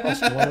restate the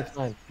question one more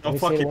time. No Let me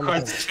say it fucking one more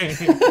time.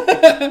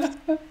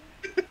 question.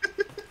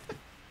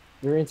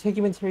 Your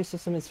integumentary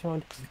system is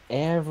found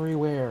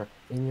everywhere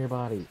in your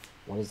body.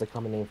 What is the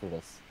common name for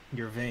this?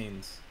 Your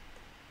veins.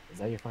 Is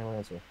that your final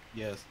answer?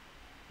 Yes.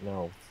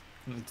 No.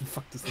 What the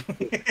fuck this?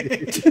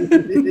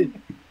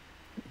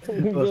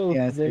 No, the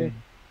answer?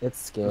 it's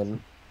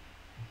skin.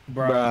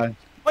 Bruh.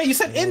 Wait, you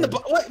said in the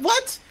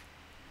what?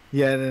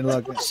 Yeah, then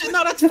That's look. bullshit.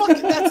 No, that's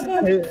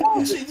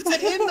bullshit. You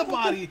said in the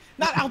body,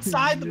 not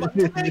outside the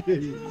body.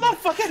 I'm not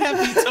fucking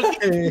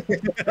happy.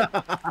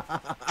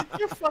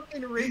 You're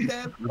fucking rigged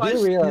ass You do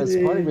question. realize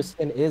part of your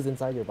skin is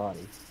inside your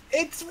body.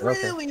 It's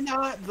really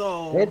not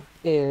though. It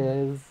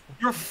is.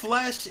 Your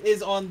flesh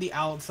is on the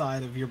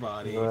outside of your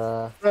body.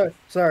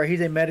 Sorry,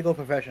 he's a medical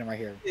professional right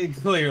here.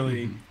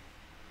 Clearly.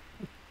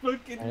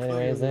 Fucking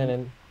Anyways, clearly.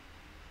 then.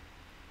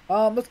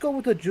 Let's go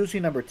with the juicy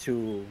number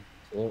 2.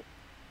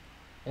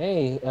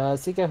 Hey,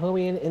 seek a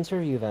homie and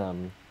interview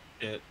them.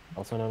 Shit.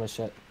 Also known as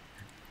shit.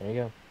 There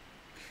you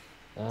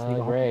Seek a go.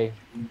 homie. Gray.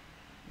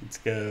 Let's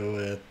go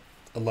with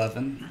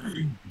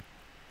 11.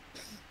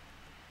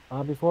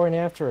 Before and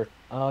after.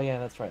 Oh yeah,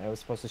 that's right. I was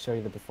supposed to show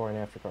you the before and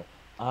after part.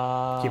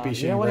 Keep your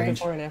You know what a range.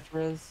 before and after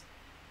is?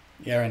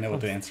 Yeah, I know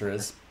what the answer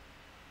is.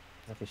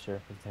 Not for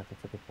sure. We have to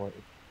flip a point.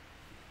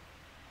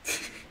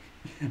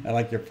 I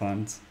like your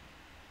puns.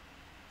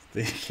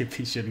 The keep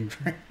shooting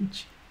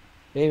range.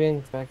 Fabian,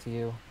 it's back to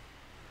you.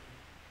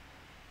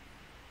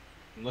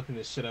 I'm looking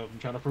this shit up. I'm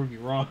trying to prove you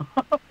wrong.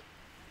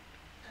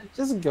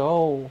 Just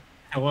go.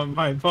 I want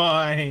my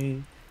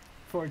point.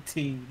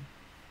 14.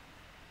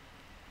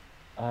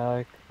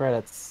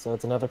 Credits. So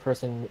it's another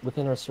person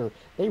within our server.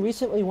 They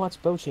recently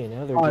watched Bochi and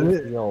now they're Oh, doing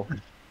this- feel.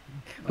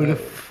 Who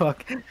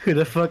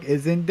the fuck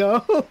isn't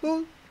though?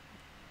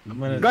 I'm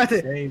gonna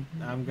Granted, say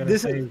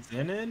this say is-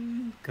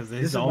 Zenin because this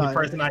he's is the only my-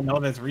 person I know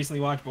that's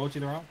recently watched Bochi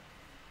the Rock.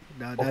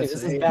 No, Okay,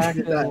 this is back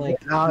in,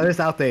 like, no, it's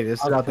outdated.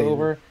 It's outdated.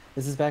 October.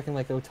 This is back in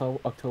like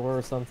October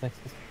or something.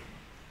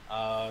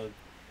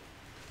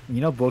 You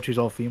know, Bochi's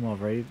all female,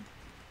 right?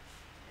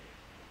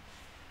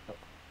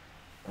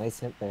 Nice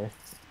hint there.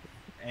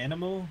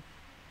 Animal.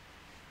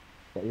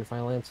 Is that your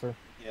final answer?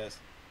 Yes,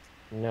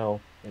 No,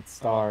 it's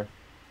Star.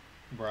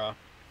 bruh.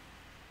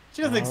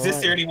 She doesn't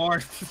exist here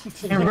anymore.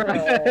 Outdated.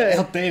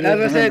 That's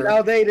what I said. remember.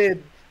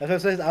 Outdated. That's what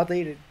I said.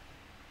 Outdated.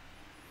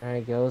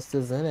 Alright, goes to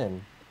Zenin.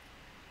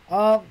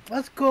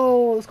 Let's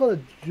go. Let's go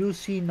to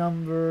juicy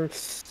number.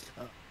 Let's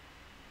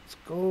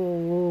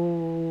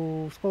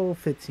go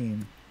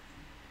 15.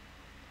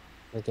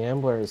 The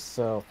gamblers.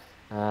 So,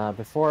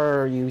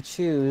 before you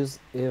choose,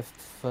 if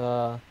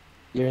your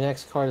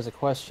next card is a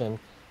question,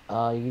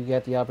 you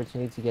get the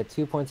opportunity to get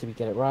 2 points if you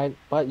get it right,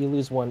 but you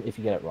lose 1 if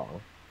you get it wrong.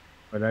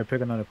 Did I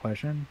pick another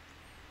question?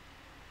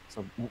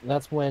 So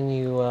that's when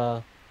you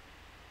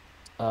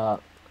you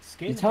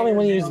Skin, tell me hair,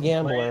 when you use nails,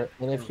 gambler, gland.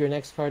 and if your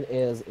next card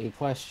is a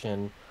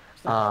question,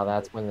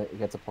 That's when it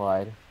gets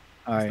applied.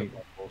 All That's the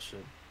right,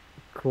 bullshit.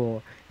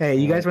 cool. Hey,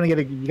 you guys want to get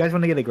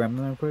a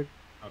gremlin real quick?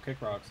 I'll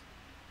kick rocks.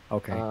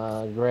 Okay.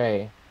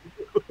 Gray.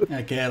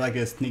 Okay, I like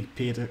a sneak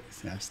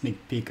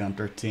peek on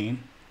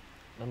 13.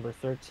 Number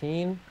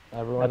 13.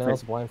 Everyone That's it.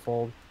 else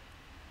blindfold.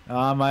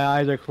 My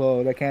eyes are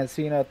closed. I can't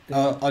see nothing.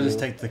 I'll just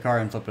You. take the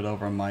card and flip it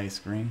over on my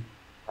screen.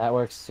 That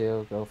works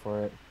too. Go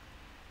for it.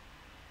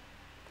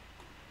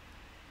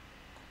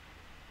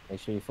 Make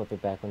sure you flip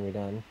it back when you're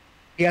done.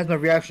 He has no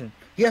reaction.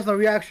 He has no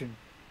reaction.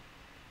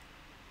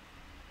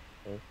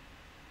 Okay.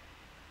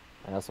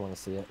 I also want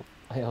to see it.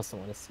 I also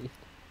want to see it.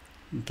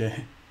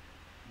 Okay.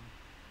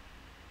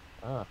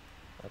 Ah,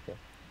 okay.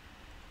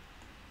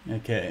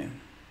 Okay.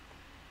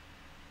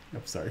 Oh,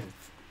 sorry.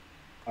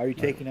 Are you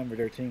taking number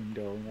 13,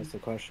 though? That's the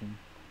question.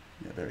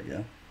 Yeah, there we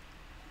go.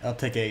 I'll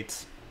take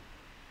 8.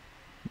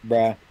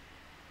 Bruh.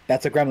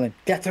 That's a gremlin.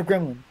 That's a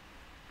gremlin.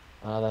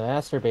 The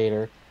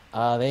masturbator.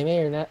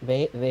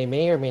 They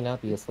may or may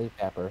not be a sleep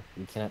tapper.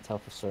 You cannot tell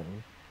for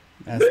certain.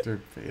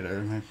 Master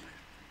Vader.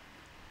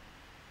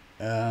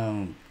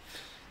 Um,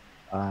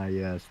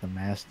 Yes, the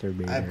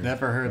masturbator. I've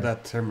never heard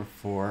that term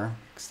before,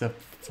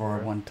 except for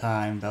Sure. one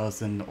time. That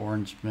was in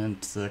Orange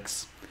Mint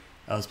 6.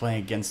 I was playing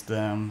against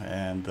them,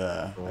 and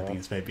I think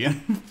it's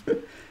Fabian. Is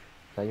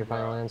that your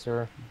final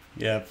answer?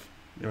 Yep,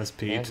 it was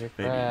Pete. And you're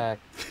Fabian.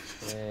 correct.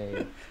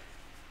 Yay.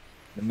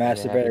 The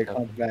masturbator Yeah,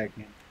 comes back.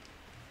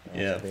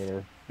 Yeah.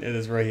 Masturbator. It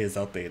is right. Is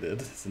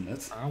outdated, isn't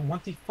it? I don't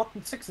want these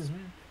fucking sixes,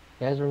 man.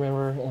 Guys,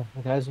 remember?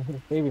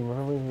 Baby,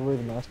 remember when you were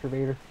the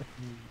masturbator?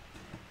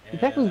 Yeah,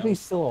 Technically, that we was-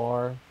 still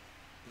are.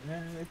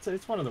 yeah,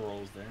 it's one of the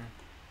roles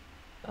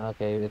there.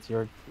 Okay, it's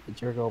your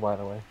go, by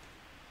the way.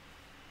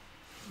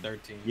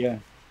 13. Yeah.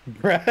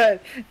 Bruh.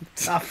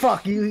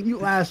 Fuck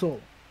you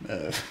asshole.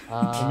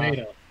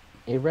 Tomato.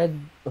 A red.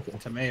 Okay,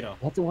 Tomato.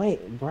 you have to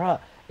wait, bruh.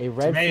 A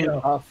red fruit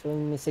Tomato.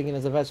 often mistaken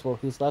as a vegetable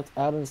who's left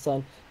out in the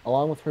sun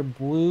along with her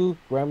blue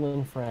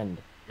gremlin friend.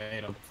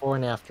 Tomato. Before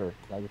and after. Is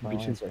that your final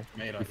should- answer?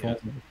 Tomato. Before, Yes.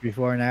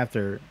 before and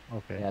after.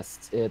 Okay.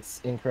 Yes,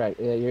 it's incorrect.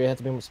 You have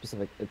to be more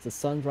specific. It's a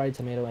sun-dried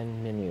tomato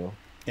and menu.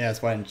 Yeah,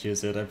 that's why I didn't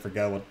choose it. I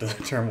forgot what the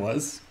term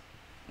was.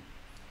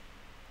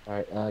 All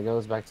right,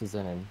 goes back to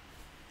Zenin.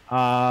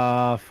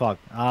 Fuck.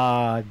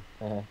 Uh,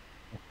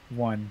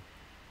 1.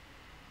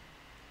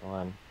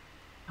 one.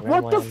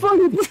 What the Gremlin. fuck?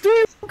 You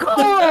did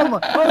come!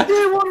 I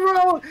did one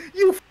wrong!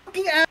 You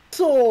fucking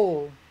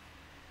asshole!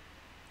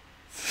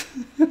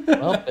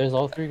 Well, there's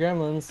all 3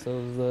 gremlins.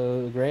 So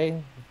the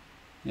gray.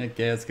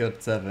 Okay, let's go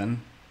to 7.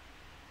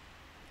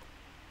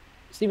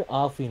 You seem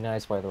awfully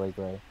nice, by the way,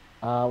 Gray.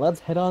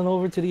 Let's head on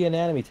over to the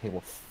anatomy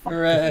table. Fuck, I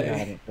Hooray.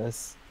 forgot about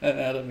this.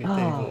 Anatomy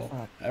table.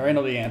 fuck. I already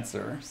know the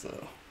answer,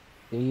 so.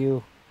 Do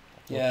you?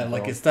 Yeah,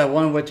 like Well, it's that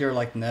one with your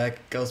like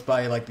neck goes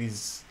by like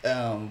these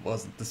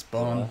was it this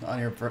bone on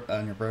your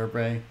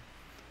vertebrae.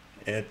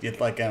 It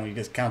like you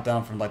just count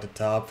down from like the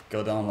top,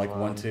 go down like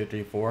 1, 2,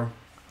 3, 4.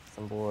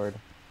 I'm bored.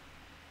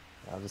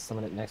 I'll just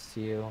summon it next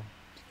to you.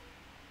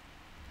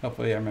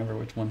 Hopefully I remember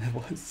which one it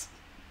was.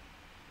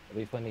 It'll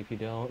be funny if you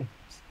don't.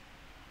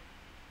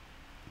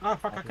 Oh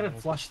fuck! I could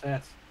have flushed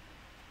that.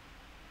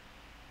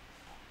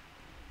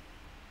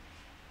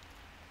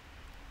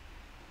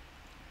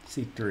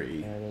 C3.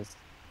 There it is.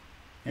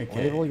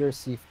 Okay. Label your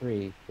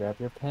C3. Grab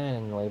your pen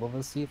and label the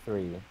C3.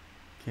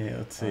 Okay,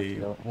 let's Unless see. you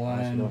don't-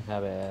 unless you don't One.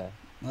 have it.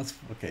 Let's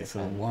okay. So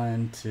pen.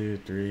 1, 2,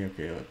 3.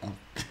 Okay.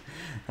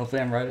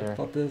 Hopefully I'm right Sure.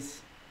 about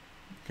this.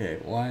 Okay,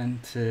 1,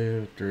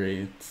 2,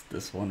 3. It's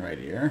this one right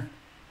here.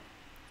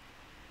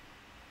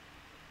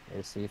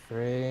 Here's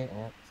C3.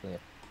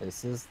 And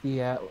this is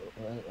the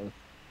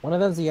one of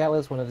them's the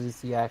atlas. One of these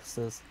is the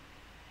axis.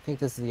 I think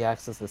this is the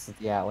axis. This is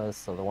the atlas.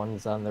 So the one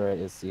that's under it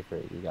is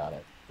C3. You got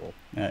it. Cool.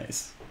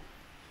 Nice.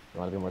 If you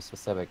want to be more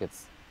specific,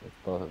 it's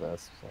both of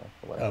those. So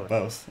Oh, whatever.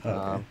 both. Okay.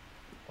 Well,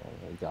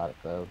 we got it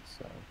though.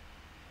 So.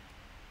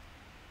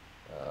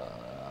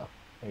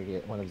 Here you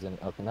get one of these in.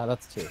 Okay, now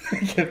that's 2.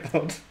 Get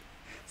both.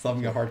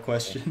 Solving a hard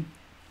question.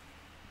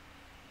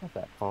 Not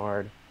that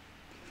hard.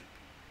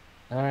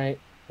 All right,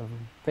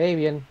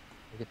 Fabian,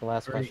 you get the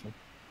last 3. question.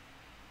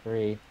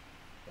 3.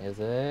 Is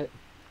it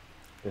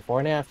before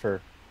and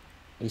after?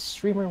 A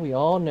streamer we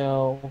all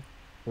know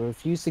who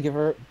refused to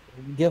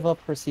give up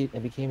her seat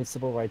and became a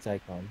civil rights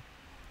icon.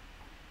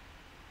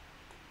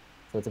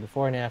 So it's a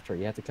before and after.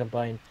 You have to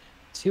combine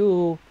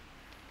 2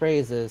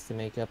 phrases to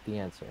make up the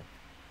answer.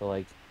 So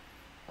like,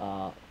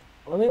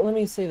 let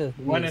me say the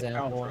One is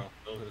example. outro.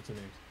 Those are the 2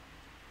 names.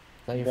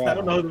 Is that your Bro. I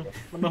don't final know. answer?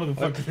 I don't know who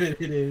the fuck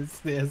it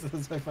is. Yes,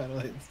 that's my final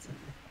answer.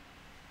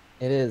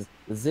 It is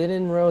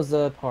Zinin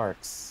Rosa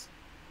Parks.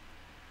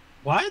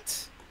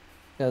 What?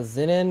 Because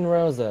Zinin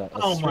Rosa, a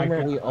Oh my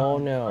streamer god. we all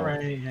know. All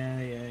right.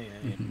 Yeah.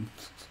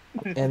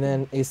 And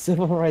then a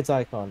civil rights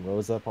icon,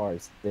 Rosa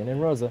Parks. Zinin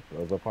Rosa,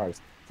 Rosa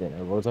Parks.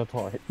 Zinin Rosa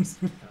Parks.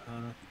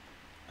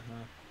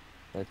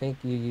 I think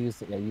you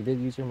used, yeah, you did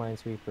use your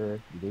Minesweeper.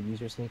 You did use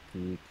your Sneak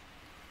Peek. You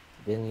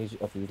didn't use,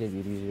 okay, you did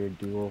use your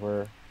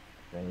Do-Over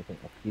or anything.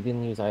 You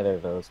didn't use either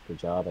of those. Good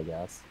job, I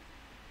guess.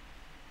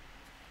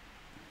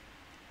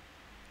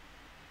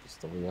 Just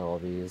delete all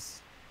of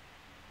these.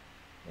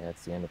 Yeah,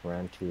 it's the end of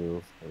round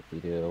 2. If we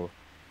do,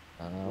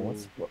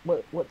 what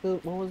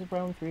was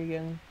round 3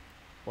 again?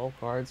 12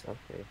 cards.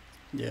 Okay.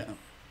 Yeah.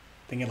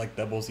 I think it like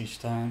doubles each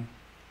time.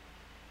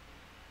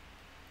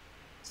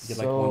 You get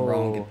like one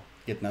wrong, So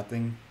get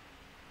nothing.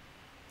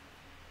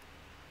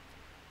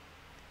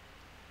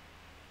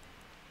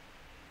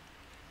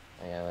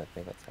 yeah, I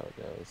think that's how it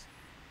goes.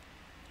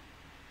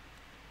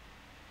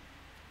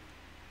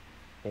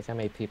 I think how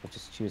many people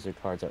just choose their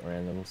cards at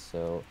random.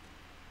 So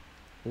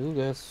who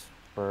goes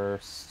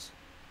first?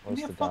 Give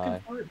me Where's a the fucking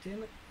die? heart,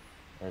 damn it.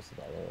 Where's the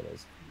die? There it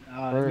is.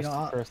 You First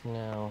know, person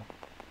now.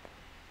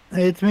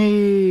 it's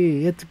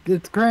me. It's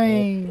It's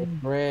Crane.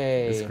 It's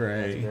gray. Yeah, it's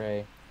gray.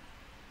 gray.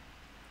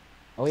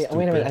 Oh yeah,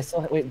 wait a minute.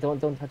 Stupid. I still wait.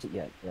 Don't touch it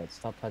yet. Yeah,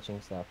 stop touching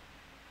stuff.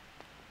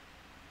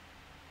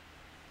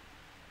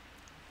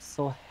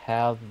 Still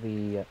have the.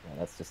 No,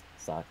 that's just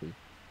Saki.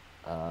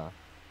 Uh,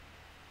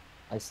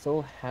 I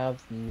still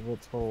have the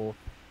little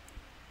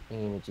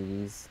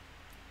emojis.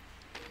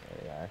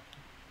 There they are.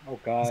 Oh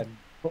God,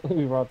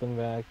 We brought them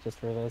back just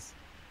for this.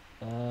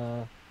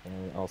 And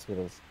also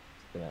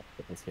gonna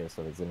put this here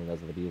so that Zimmy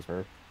doesn't abuse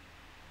her.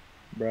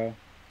 bro.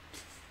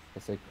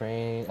 It's a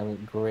crane. I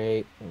mean,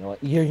 great. You know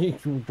what? You're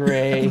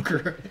gray.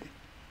 Gray.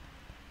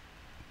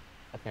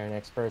 Okay, our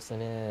next person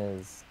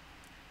is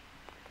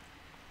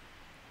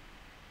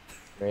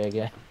gray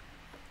again.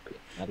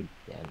 Not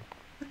again.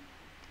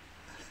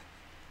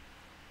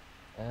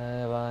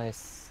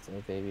 Vice,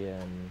 baby,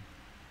 and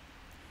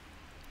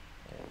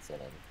Zenon.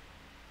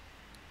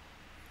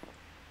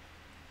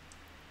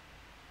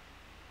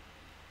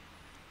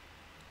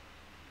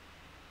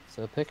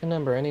 So pick a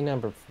number, any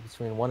number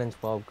between 1 and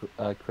 12,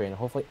 Crane.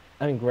 Hopefully,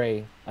 I mean,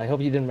 Gray. I hope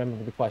you didn't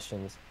remember the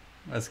questions.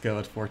 Let's go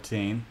with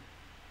 14.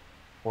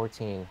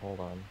 14, hold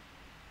on.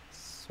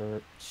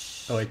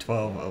 Search. Oh wait,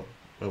 12.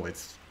 Oh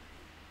wait.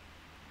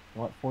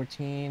 What,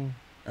 14?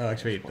 Oh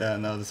actually,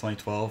 no, this is only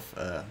 12.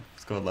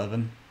 Let's go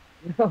 11.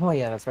 Oh,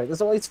 yeah, that's right.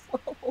 There's only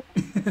 12.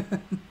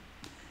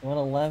 You want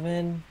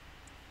 11?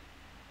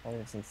 Oh,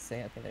 that's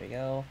insane. Okay, there we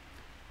go.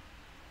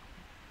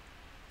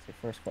 That's your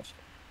first question.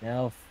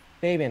 Now,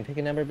 Fabian, pick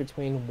a number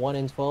between 1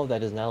 and 12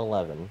 that is not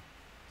 11.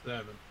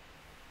 7.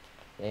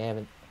 They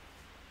haven't.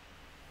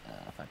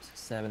 5, 6,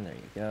 7. There you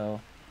go.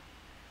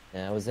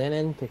 Now,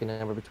 Zenon, pick a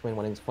number between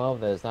 1 and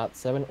 12 that is not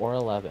 7 or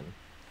 11.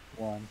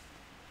 1.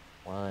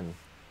 1.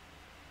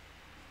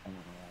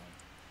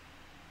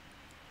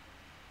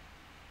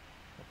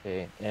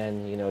 Okay,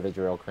 and you know the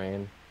drill,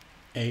 Crane.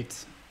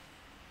 8.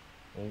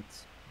 8.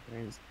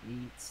 There's 8.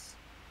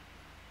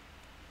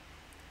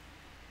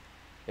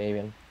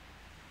 Fabian.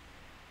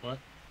 What?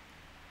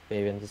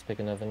 Fabian, just pick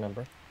another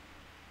number.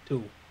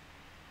 2.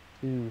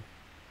 2.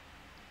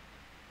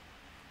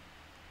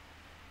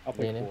 I'll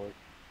pick Zenon.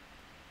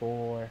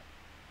 4. 4.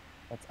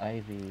 That's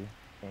Ivy,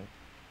 I think.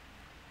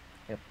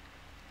 Yep.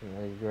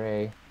 Really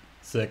gray.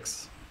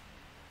 6.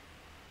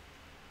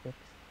 6.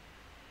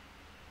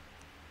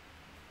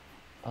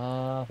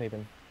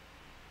 Fabian.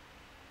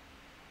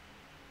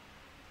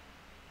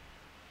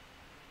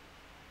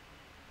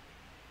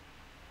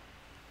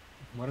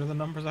 What are the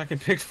numbers I can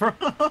pick from?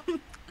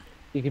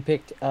 You could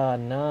pick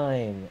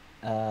 9,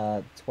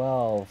 12,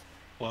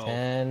 12.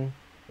 10.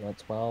 You want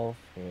 12?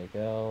 Here you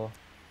go.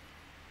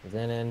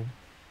 Zenon.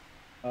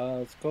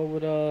 Let's go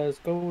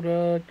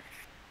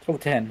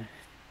with 10.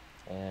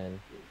 And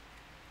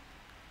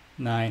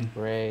 9.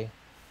 gray.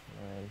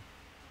 9.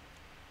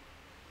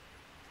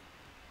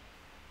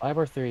 5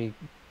 or 3,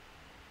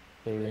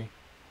 Fabian.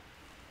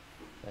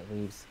 That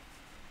leaves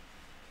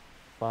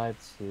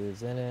 5 to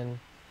Zenon.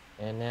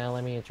 And now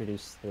let me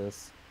introduce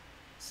this.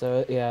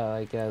 So yeah,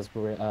 like as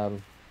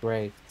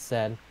Gray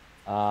said,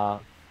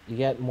 you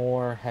get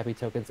more happy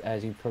tokens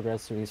as you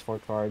progress through these 4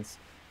 cards.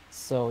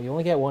 So you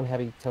only get 1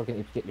 happy token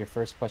if you get your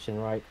first question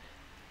right.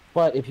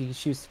 But if you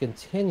choose to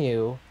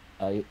continue,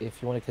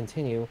 if you want to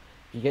continue,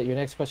 if you get your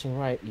next question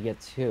right, you get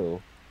 2.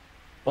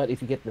 But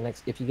if you get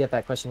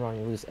that question wrong,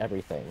 you lose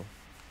everything.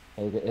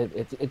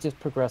 It just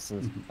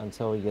progresses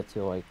until you get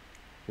to like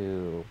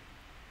 2,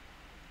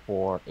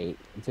 4, 8,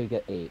 until you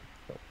get 8.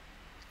 So,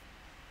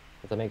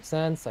 does that make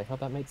sense? I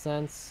hope that makes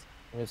sense.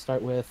 I'm going to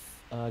start with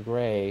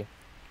Gray.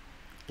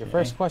 Your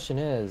first question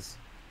is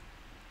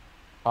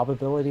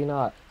probability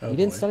not. Oh, you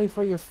didn't boy. study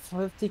for your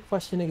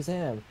 50-question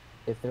exam.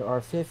 If there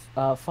are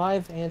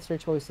 5 answer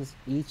choices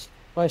each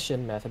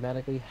question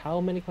mathematically,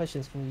 how many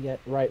questions can you get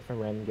right from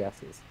random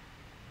guesses?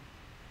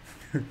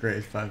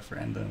 Grade 5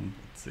 random.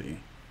 Let's see.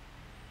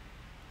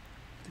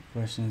 The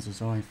questions,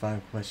 there's only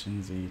 5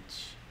 questions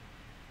each.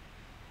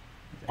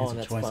 Oh, and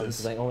that's fun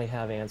because I only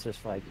have answers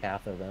for like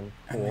half of them.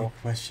 How many Cool.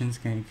 questions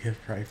can you get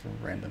right from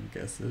random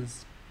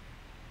guesses?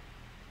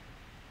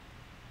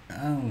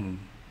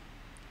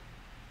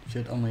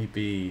 Should only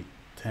be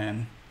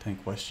 10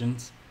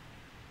 questions.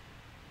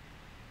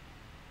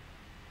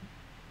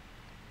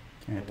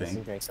 Can't This is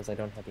think. great because I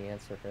don't have the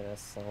answer for this,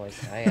 so like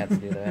I had to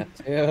do that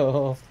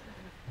too.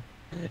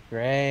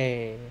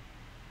 Great.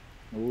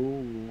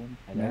 Ooh.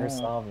 I never yeah.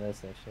 solved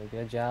this actually.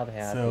 Good job,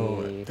 Happy.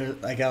 So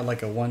I got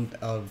like a 1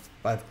 of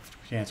 5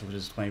 chance, which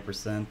is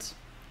 20%.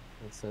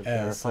 So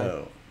there are five.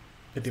 So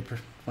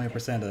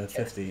 20% of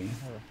 50.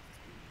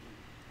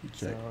 Check.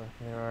 So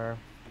there are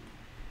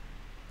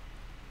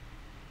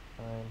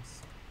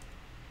times.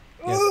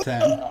 Yes,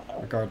 10,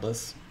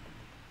 regardless. Is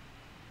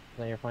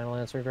that your final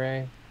answer,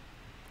 Gray?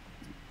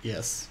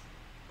 Yes.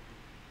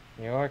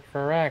 You are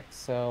correct.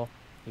 So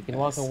you can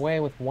walk Nice.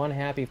 away with 1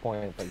 happy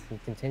point, but you can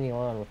continue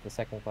on with the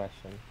second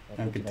question.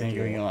 I'm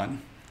continuing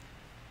on.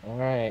 All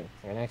right.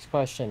 Your next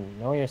question.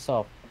 Know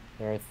yourself.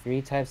 There are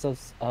 3 types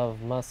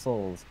of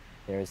muscles.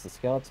 There is the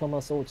skeletal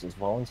muscle, which is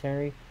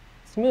voluntary,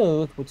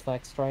 smooth, which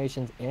lacks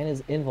striations and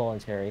is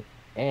involuntary,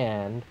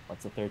 and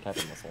what's the third type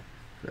of muscle?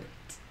 Great.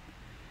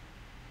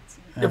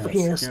 Your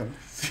penis.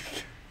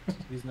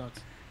 These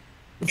nuts.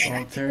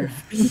 Voluntary.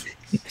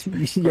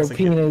 Your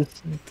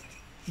penis.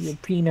 Your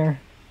peener.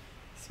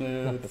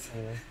 Smooth.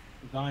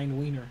 Thine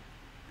wiener.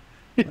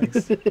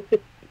 Nice.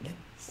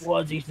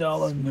 What's he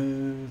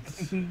selling?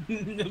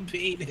 Smooth.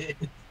 Penis.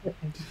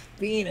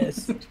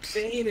 Penis.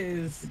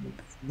 Penis.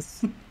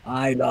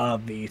 I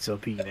love me some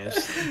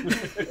penis.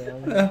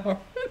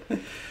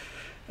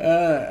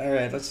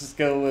 Alright, let's just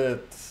go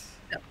with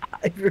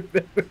I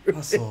remember.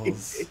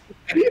 muscles.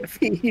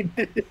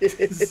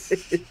 Penis.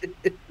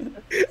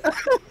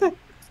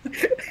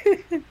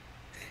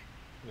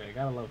 Yeah, I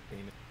gotta love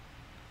penis.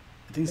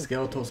 I think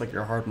skeletal is like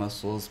your hard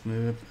muscles.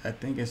 Smooth. I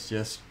think it's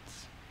just.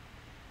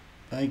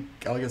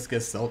 I'll just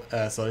get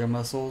cellular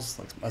muscles,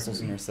 like muscles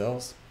in your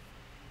cells.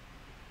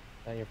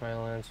 Is that your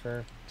final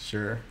answer?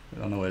 Sure. I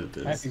don't know what it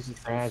is. Happy's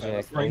just so Tragic.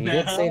 fast right you now.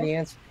 did say the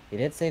answer. You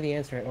did say the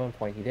answer at one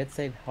point. You did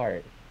say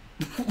heart.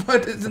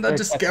 What? Isn't that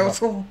just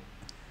skeletal?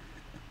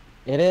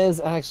 It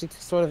is actually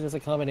sort of just a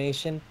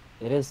combination.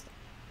 It is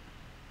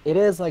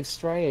like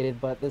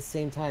striated, but at the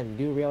same time, you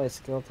do realize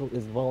skeletal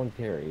is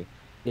voluntary.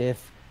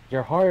 If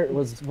your heart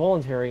was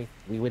voluntary,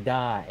 we would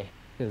die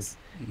because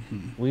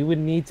we would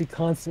need to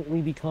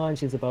constantly be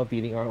conscious about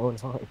beating our own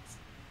hearts.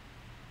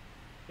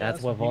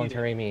 That's what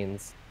voluntary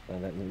means.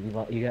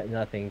 So you got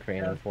nothing,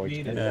 Crane,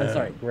 unfortunately. it. I'm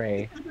sorry,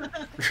 Gray.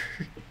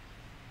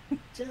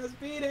 Just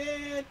beat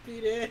it,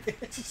 beat it.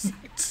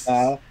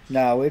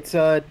 No, it's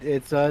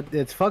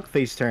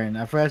fuckface turn.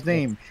 I forgot his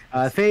name.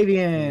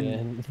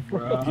 Fabian.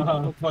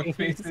 Bro,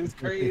 fuckface is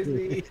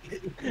crazy.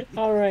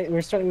 All right,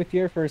 we're starting with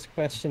your first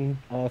question.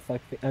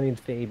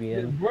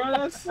 Fabian. Bro,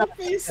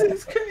 fuckface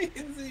is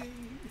crazy.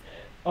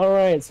 All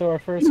right, so our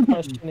first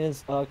question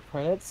is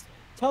credits.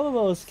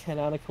 Tomomo's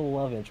canonical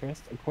love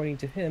interest, according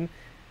to him,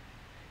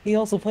 he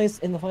also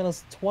placed in the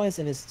finals twice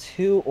in his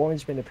 2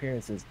 Orange Man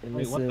appearances. And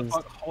Wait, this what is the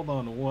fuck? Hold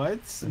on, what?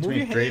 It's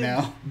been 3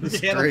 now.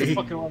 It's Yeah, 3.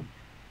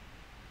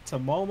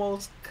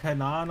 Tomomo's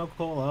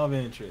canonical love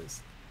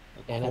interest.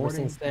 and ever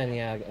since then,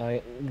 yeah,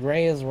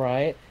 Gray is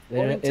right.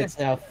 It's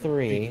now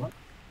 3.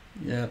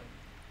 Yeah.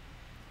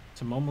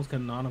 Tomomo's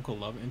canonical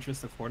love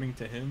interest, according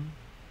to him,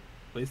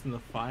 placed in the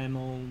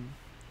final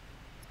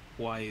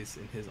twice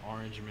in his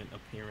Orange Man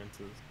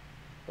appearances.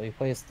 So he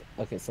placed.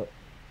 Okay, so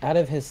out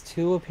of his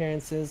 2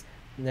 appearances,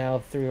 now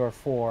 3 or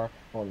 4.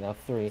 Well, now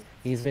 3.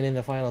 He's been in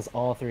the finals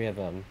all 3 of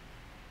them.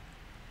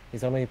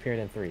 He's only appeared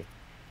in 3.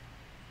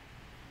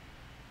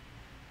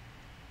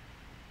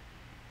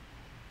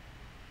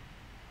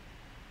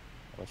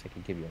 I wish I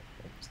could give you a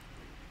first.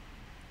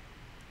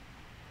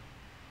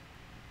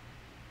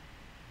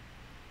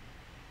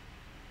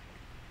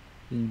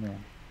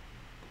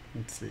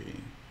 Let's see.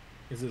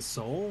 Is it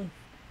Soul?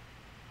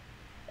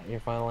 Your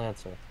final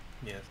answer.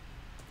 Yes.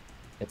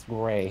 It's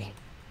Gray.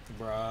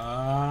 Bruh.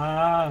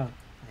 I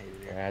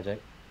hated it.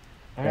 Tragic.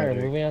 Alright,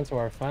 moving on to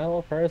our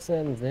final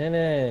person,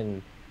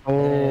 Zenon.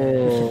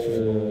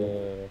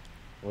 Oh.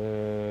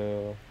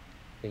 Woo. I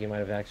think you might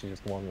have actually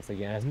just won this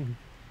again.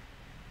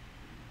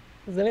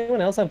 Does anyone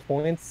else have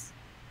points?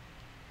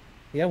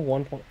 You have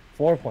 1 point.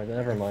 4 points,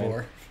 never mind.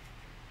 4.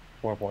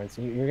 4 points.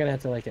 You're gonna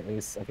have to like at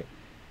least. Okay.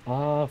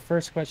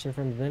 First question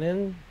from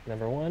Zenon.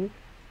 Number 1.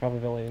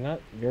 Probability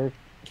not. You're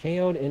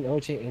KO'd in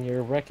Ochi and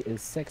your rec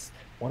is 6.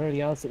 What are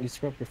the odds that you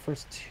screw up your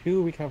first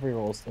 2 recovery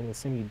rolls and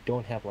assume you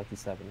don't have lucky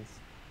 7s?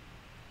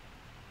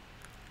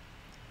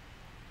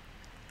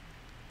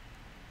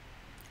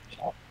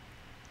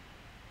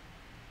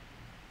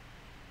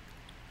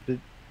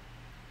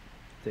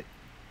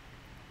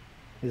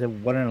 Is it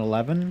 1 in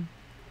 11?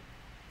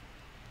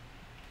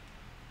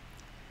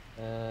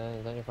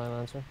 Is that your final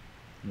answer?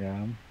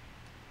 Yeah.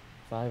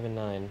 5 and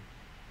 9.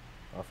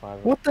 Or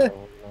 5 What and the?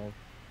 9.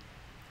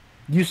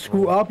 You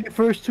screw up your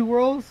first 2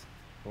 rolls?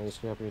 When you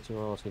screw up your 2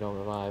 rolls, you don't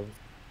revive.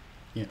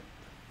 Yeah.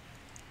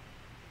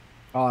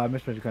 Oh, I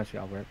misread your country,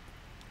 Albert.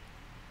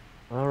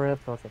 Alright,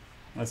 okay.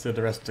 Let's do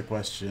the rest of the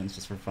questions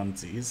just for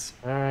funsies.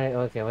 Alright,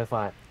 okay, we're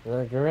fine.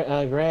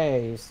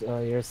 Gray,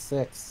 you're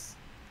 6.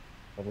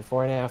 But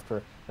before and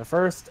after. The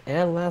first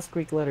and last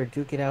Greek letter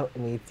duke it out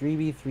in a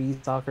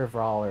 3v3 soccer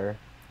brawler.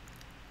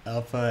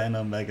 Alpha and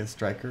Omega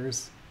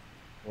Strikers.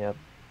 Yep,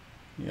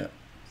 Yep.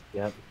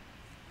 yep.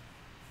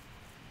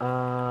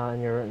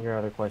 And your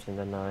other question,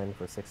 the 9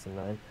 for 6 and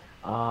 9.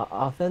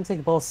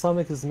 Authentic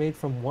balsamic is made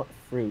from what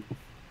fruit?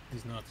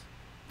 These nuts.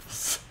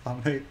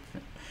 Balsamic.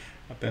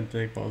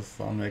 Authentic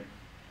balsamic.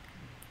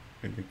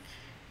 He's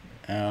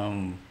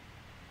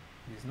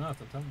not.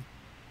 So tell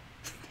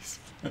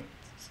me.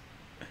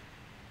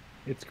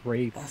 It's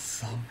grape.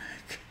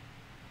 Balsamic.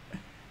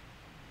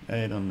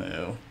 I don't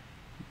know.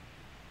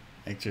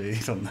 Actually, I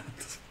don't know.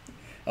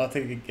 I'll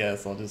take a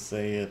guess. I'll just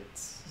say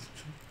it's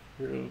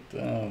fruit.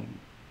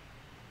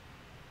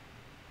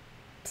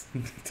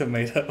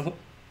 Tomato.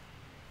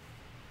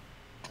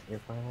 Your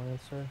final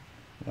answer?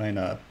 Why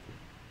not?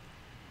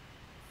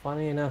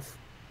 Funny enough,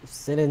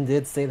 Sinan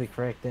did say the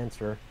correct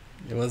answer.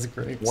 It was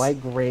grapes.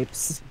 White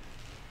grapes.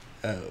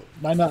 Oh.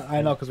 I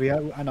know, because we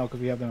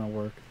have them at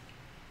work.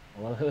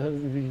 Well,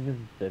 you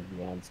just did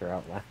the answer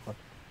out loud.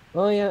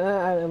 Well, yeah,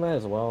 I might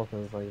as well,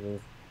 because like,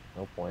 there's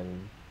no point.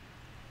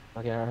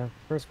 Okay, our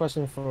first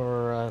question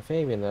for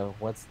Fabian, though.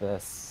 What's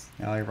this?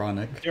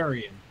 Ironic.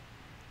 Durian.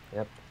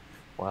 Yep.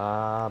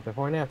 Wow,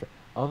 before and after.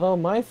 Although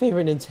my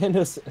favorite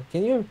Nintendo's...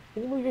 Can you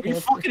move your Your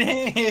hands? fucking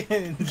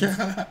hands!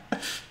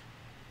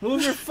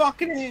 Move your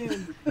fucking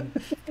hands!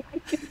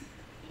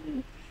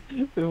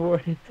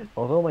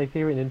 Although my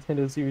favorite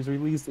Nintendo series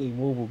released a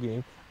mobile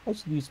game, I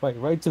should use my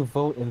right to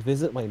vote and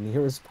visit my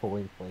nearest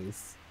polling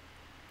place.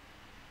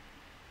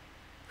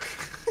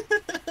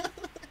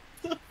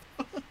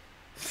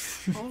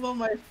 Although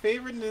my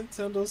favorite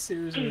Nintendo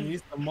series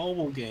released a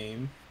mobile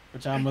game,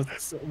 which I'm a...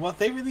 Well,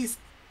 they released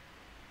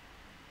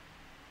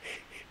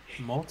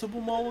multiple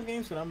mobile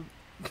games, but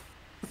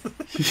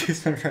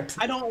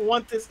I don't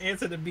want this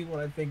answer to be what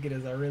I think it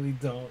is. I really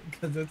don't,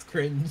 because it's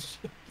cringe.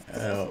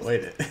 Oh,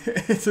 wait.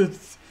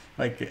 It's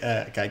like,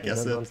 can I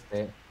guess Don't it?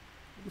 say it.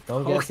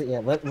 Don't guess it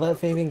yet. Let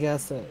Fabian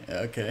guess it.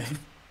 Okay.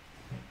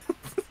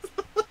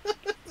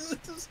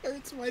 It just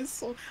hurts my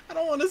soul. I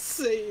don't want to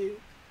say it.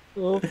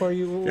 Well, for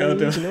you, Go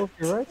do you it. know if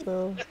you're right,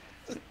 though.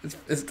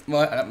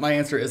 My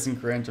answer isn't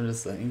cringe. I'm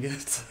just saying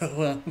it.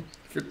 So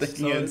if you're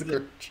thinking So it's is it-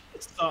 cringe.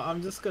 So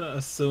I'm just gonna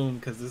assume,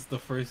 because it's the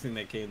first thing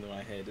that came to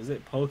my head. Is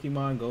it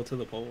Pokemon Go to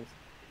the Polls?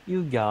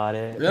 You got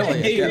it.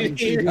 Really?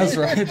 Yeah, that's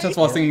right. That's what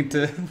I was thinking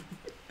too.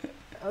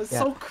 It's Yeah.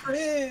 so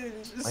cringe.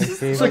 It's My just It's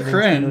favorite like Nintendo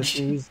cringe.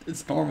 series,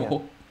 It's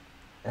normal.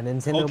 a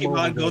Nintendo Pokemon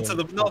mobile Go to game.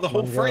 the... No, the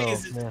whole Pokemon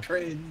phrase Go, is yeah.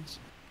 cringe.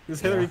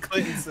 Because Hillary Yeah.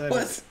 Clinton said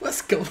it.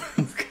 Let's go.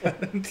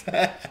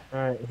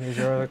 Alright, here's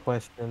your other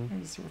question.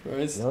 I'm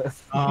surprised. You know-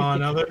 Oh,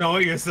 now know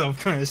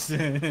yourself,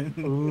 question.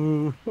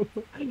 Ooh.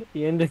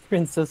 The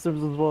endocrine system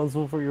is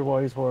responsible for your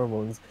body's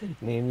hormones.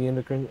 Name the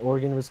endocrine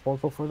organ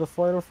responsible for the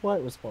fight or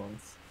flight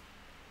response.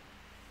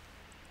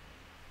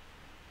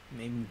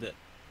 Name the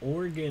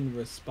organ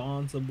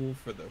responsible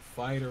for the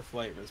fight or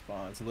flight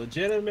response.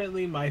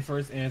 Legitimately, my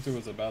first answer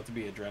was about to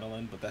be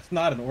adrenaline, but that's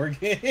not an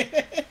organ.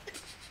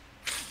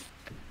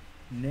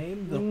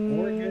 Name the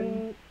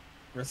organ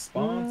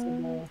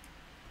responsible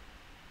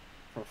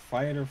for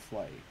fight or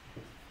flight.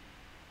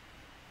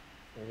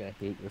 You're gonna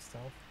hate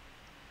yourself.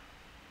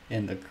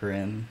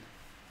 Endocrine.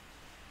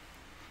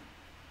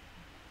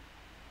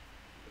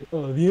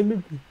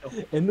 The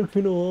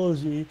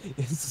endocrinology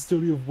is the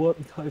study of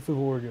what type of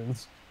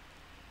organs?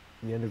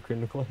 The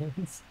endocrine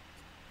glands.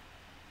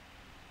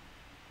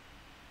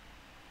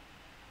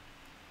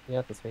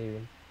 Yeah, that's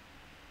maybe.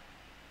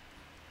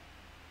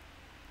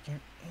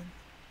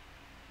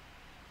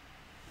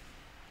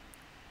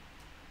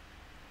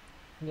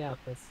 Yeah,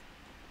 that's.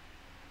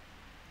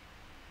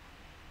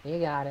 You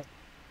got it.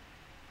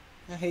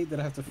 I hate that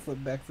I have to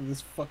flip back to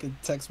this fucking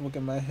textbook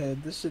in my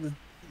head. This shit is...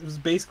 It was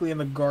basically in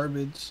the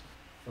garbage.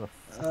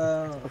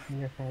 Oh, in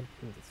your head,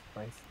 Jesus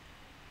Christ.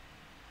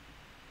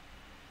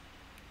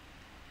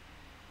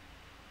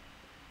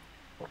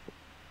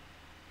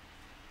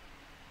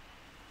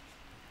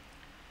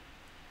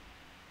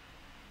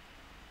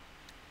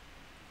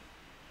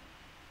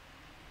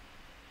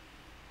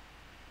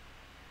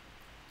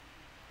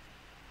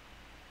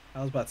 I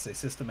was about to say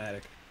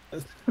systematic.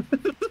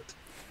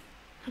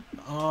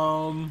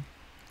 Um.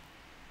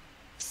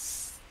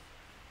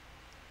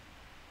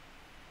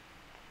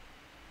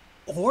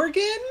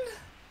 Organ?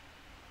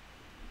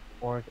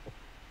 Yeah,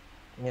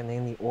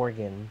 name the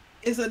organ.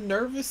 Is a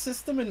nervous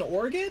system an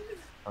organ?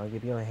 I'll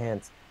give you a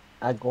hint.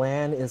 A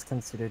gland is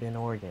considered an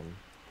organ.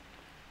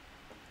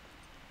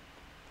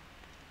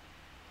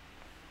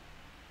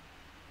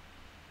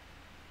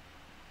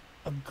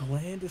 A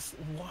gland is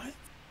what?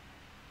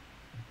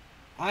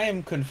 I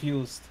am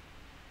confused.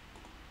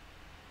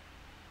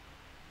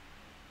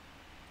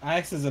 I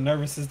asked, is a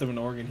nervous system an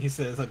organ? He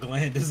says a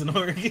gland is an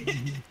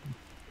organ.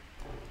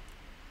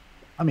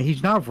 I mean,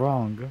 he's not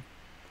wrong.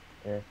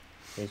 Here,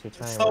 here's your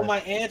timer. So my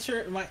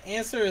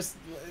answer is,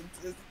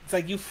 it's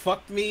like you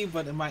fucked me,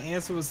 but my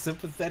answer was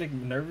sympathetic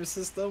nervous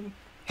system.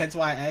 Hence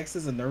why I asked,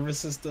 is a nervous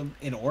system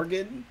an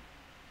organ?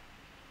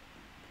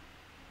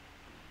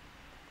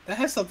 That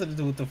has something to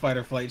do with the fight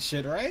or flight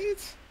shit,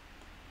 right?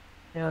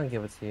 Yeah, I'll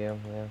give it to you.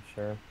 Yeah,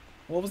 sure.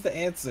 What was the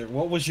answer?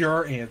 What was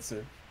your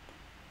answer?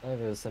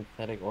 Either the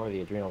sympathetic or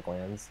the adrenal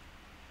glands.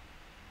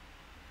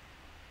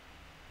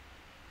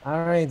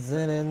 Alright,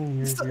 Zenon,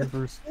 you're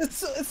first.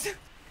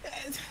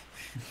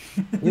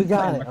 You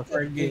got it.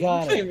 Okay, you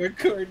got it.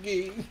 Record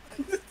game.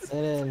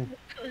 Zenon.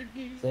 Record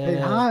game. Hey,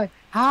 Zenon.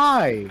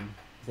 hi.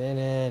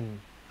 Zenon.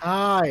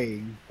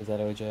 Hi. Is that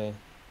OJ?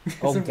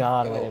 Oh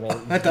God! Wait a minute.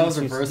 I thought it was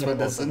You reverse, skipped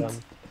but both of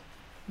isn't.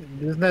 them.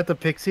 Isn't that the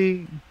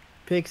Pixie?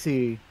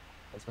 Pixie.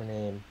 What's her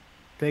name?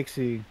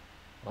 Pixie.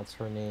 What's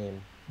her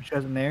name? She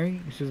has a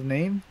name? She has a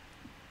name?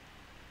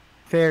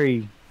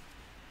 Fairy.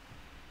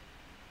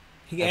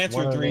 He That's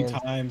one answered of the 3 names.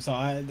 times, so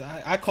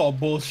I call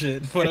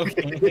bullshit. But Who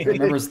okay.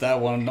 remembers that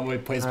one? Nobody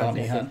plays Okay,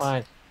 Bounty okay, Hunt.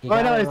 fine. You Oh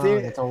got no, it it's wrong.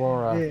 It's it,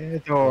 Aurora.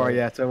 it's Aurora. Right?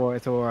 Yeah, it's Aurora.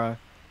 It's Aurora.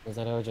 Is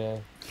that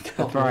OJ? That's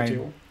Call fine.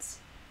 once.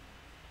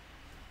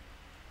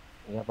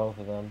 You got both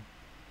of them.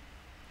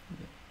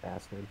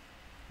 Bastard.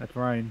 That's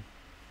Ryan.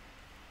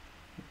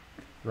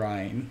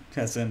 Ryan,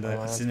 as in the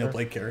Final answer?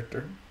 Xenoblade character.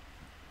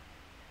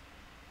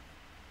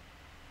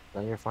 Is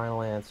that your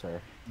final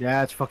answer?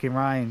 Yeah, it's fucking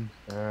Ryan.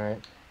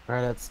 Alright.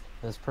 Credits.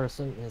 This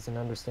person is an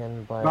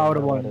understanding by Power to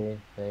one. nobody.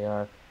 They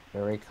are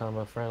very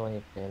comma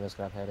friendly. And has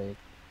got headache.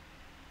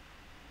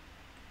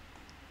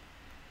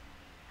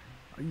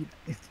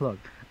 Look.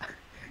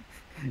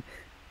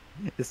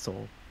 It's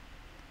soul.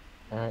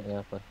 Alright,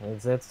 yeah, but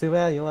it's too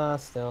bad you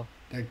lost still.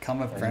 They're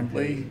comment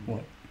friendly.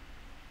 What?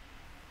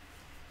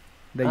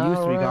 They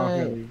used to be Alright.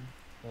 confidently.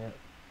 Yeah.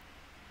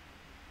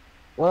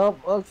 Well,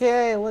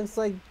 okay, looks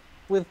like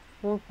with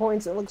 4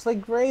 points, it looks like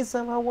Gray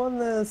somehow won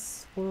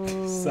this.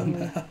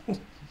 Somehow.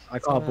 I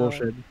call Somehow.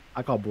 bullshit.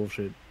 I call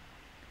bullshit.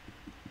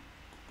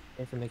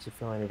 If it makes you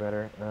feel any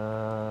better.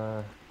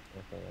 Okay.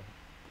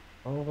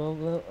 Oh,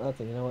 well,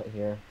 okay, you know what,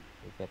 here.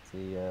 You get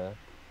the,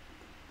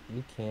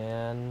 you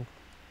can,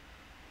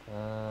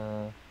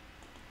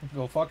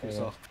 Go fuck there you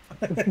yourself.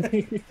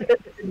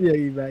 Yeah,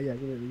 you bet. Yeah,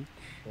 literally.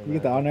 You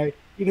get the honorary.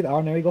 You get the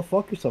honorary. Go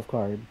fuck yourself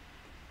card.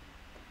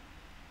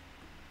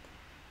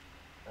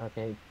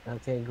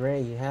 Okay,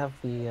 Gray, you have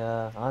the,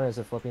 honors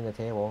of flipping the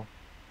table.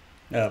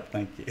 Oh,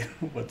 thank you.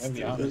 What's And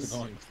the honors this? are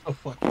going go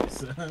fuck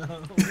yourself.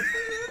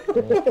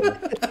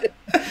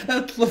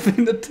 That's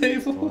flipping the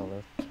table. Well,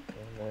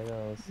 there it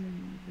goes.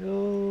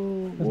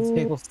 No. The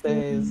table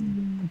stays.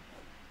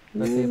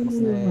 The table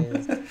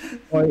stays.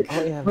 Wait,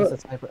 Oh yeah, this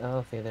is hyper. Oh,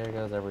 okay, there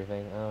goes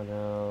everything. Oh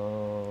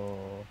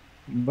no.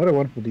 what a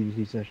wonderful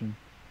DVC session.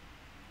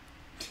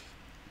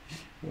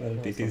 Well,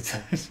 That was DD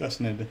something.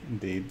 session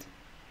indeed.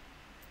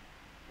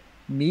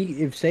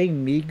 If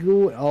saying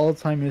Migu all the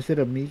time instead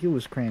of Migu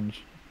was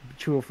cringe.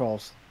 True or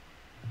false?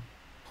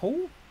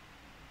 Who?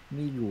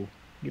 Migu.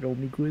 You know what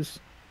Migu is?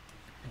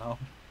 No.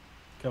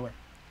 Killer.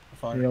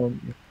 Fire. You know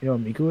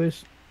what Migu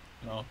is?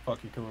 No,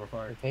 fuck you, killer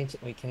fire.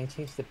 Wait, can I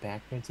change the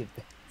background to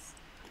this?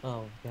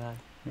 Oh god.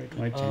 Wait,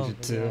 can I change Oh,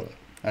 it to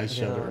yeah. I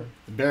shudder?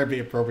 Yeah. It better be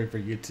appropriate for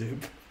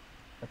YouTube.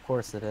 Of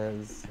course it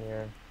is.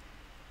 Here.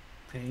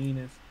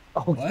 Penis.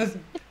 Oh What?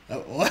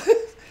 What?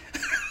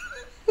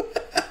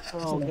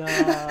 Oh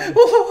god.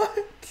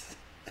 What?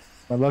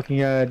 I'm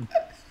looking at.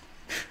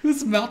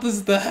 Whose mouth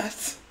is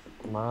that?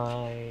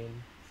 Mine.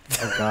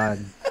 Oh God.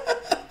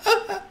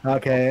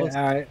 Okay. All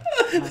right.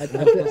 I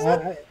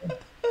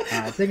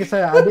think it's.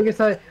 I think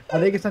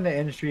it's on the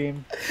end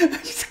stream.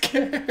 I'm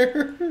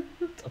scared.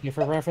 Okay,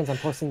 for reference, I'm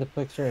posting the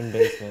picture in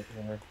basement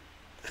here.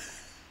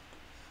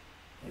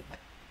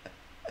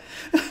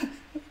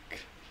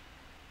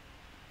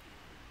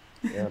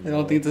 Yeah, I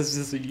don't think this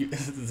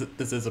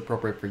is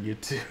appropriate for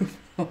YouTube.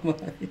 Oh my.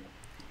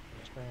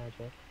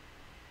 Tragic.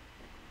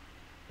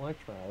 Well, I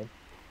tried.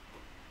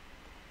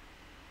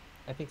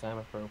 I think I'm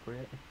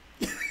appropriate.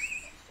 I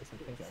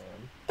think I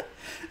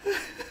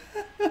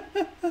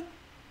am.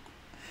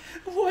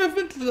 What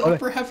happened to the Okay.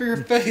 upper half of your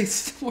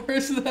face? Where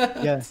is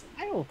that? Yeah.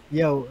 I don't.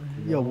 Yo,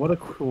 No. what a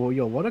quote.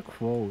 Yo, what a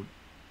quote.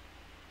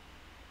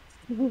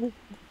 What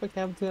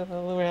happened to the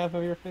lower half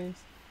of your face?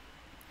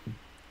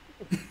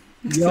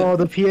 Yo,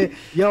 the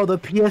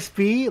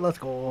PSP. Let's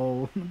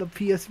go. The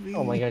PSP.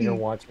 Oh my god, you're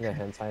watching the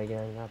hentai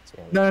again? That's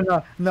it.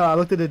 No. I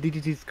looked at the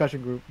DTT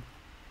discussion group.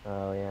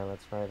 Oh yeah,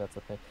 that's right. That's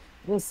the thing.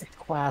 This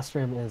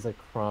classroom is a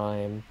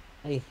crime.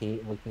 I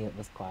hate looking at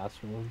this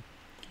classroom.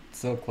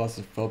 So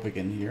claustrophobic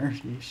in here.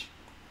 Yeesh.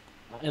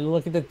 And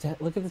look at the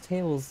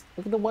tables.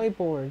 Look at the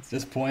whiteboards.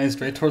 Just pointing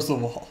straight towards the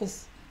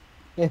walls.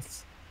 There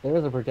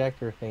is a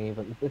projector thingy,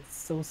 but it's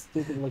so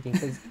stupid looking.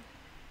 Because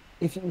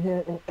if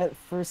you at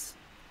first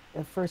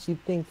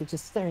you'd think you're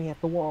just staring at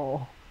the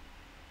wall.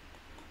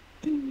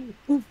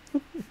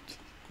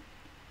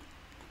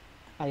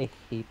 I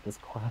hate this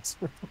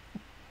classroom.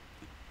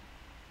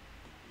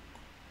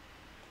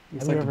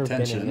 Looks I've like never been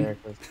in detention. there.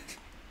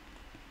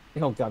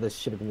 Oh god, this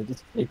should have been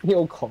just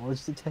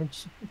college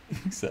detention.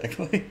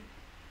 Exactly.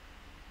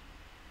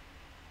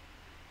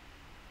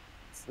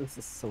 This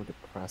is so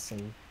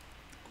depressing.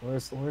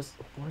 Where's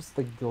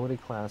the go-to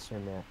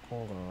classroom at?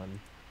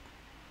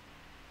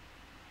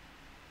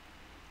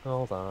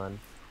 Hold on.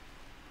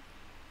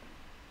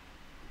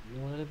 You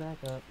wanted it back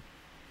up.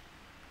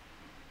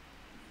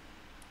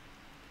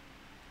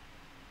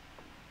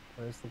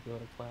 Where's the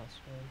go-to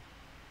classroom?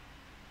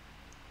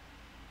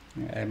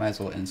 I might as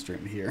well end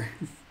stream here.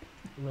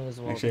 Might as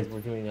well, Actually- because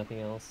we're doing nothing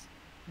else.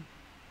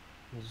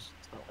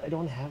 I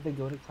don't have the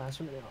go-to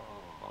classroom.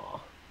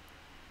 Oh.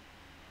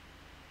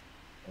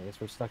 I guess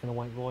we're stuck in a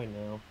white void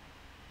now.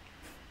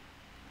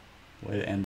 Way to end.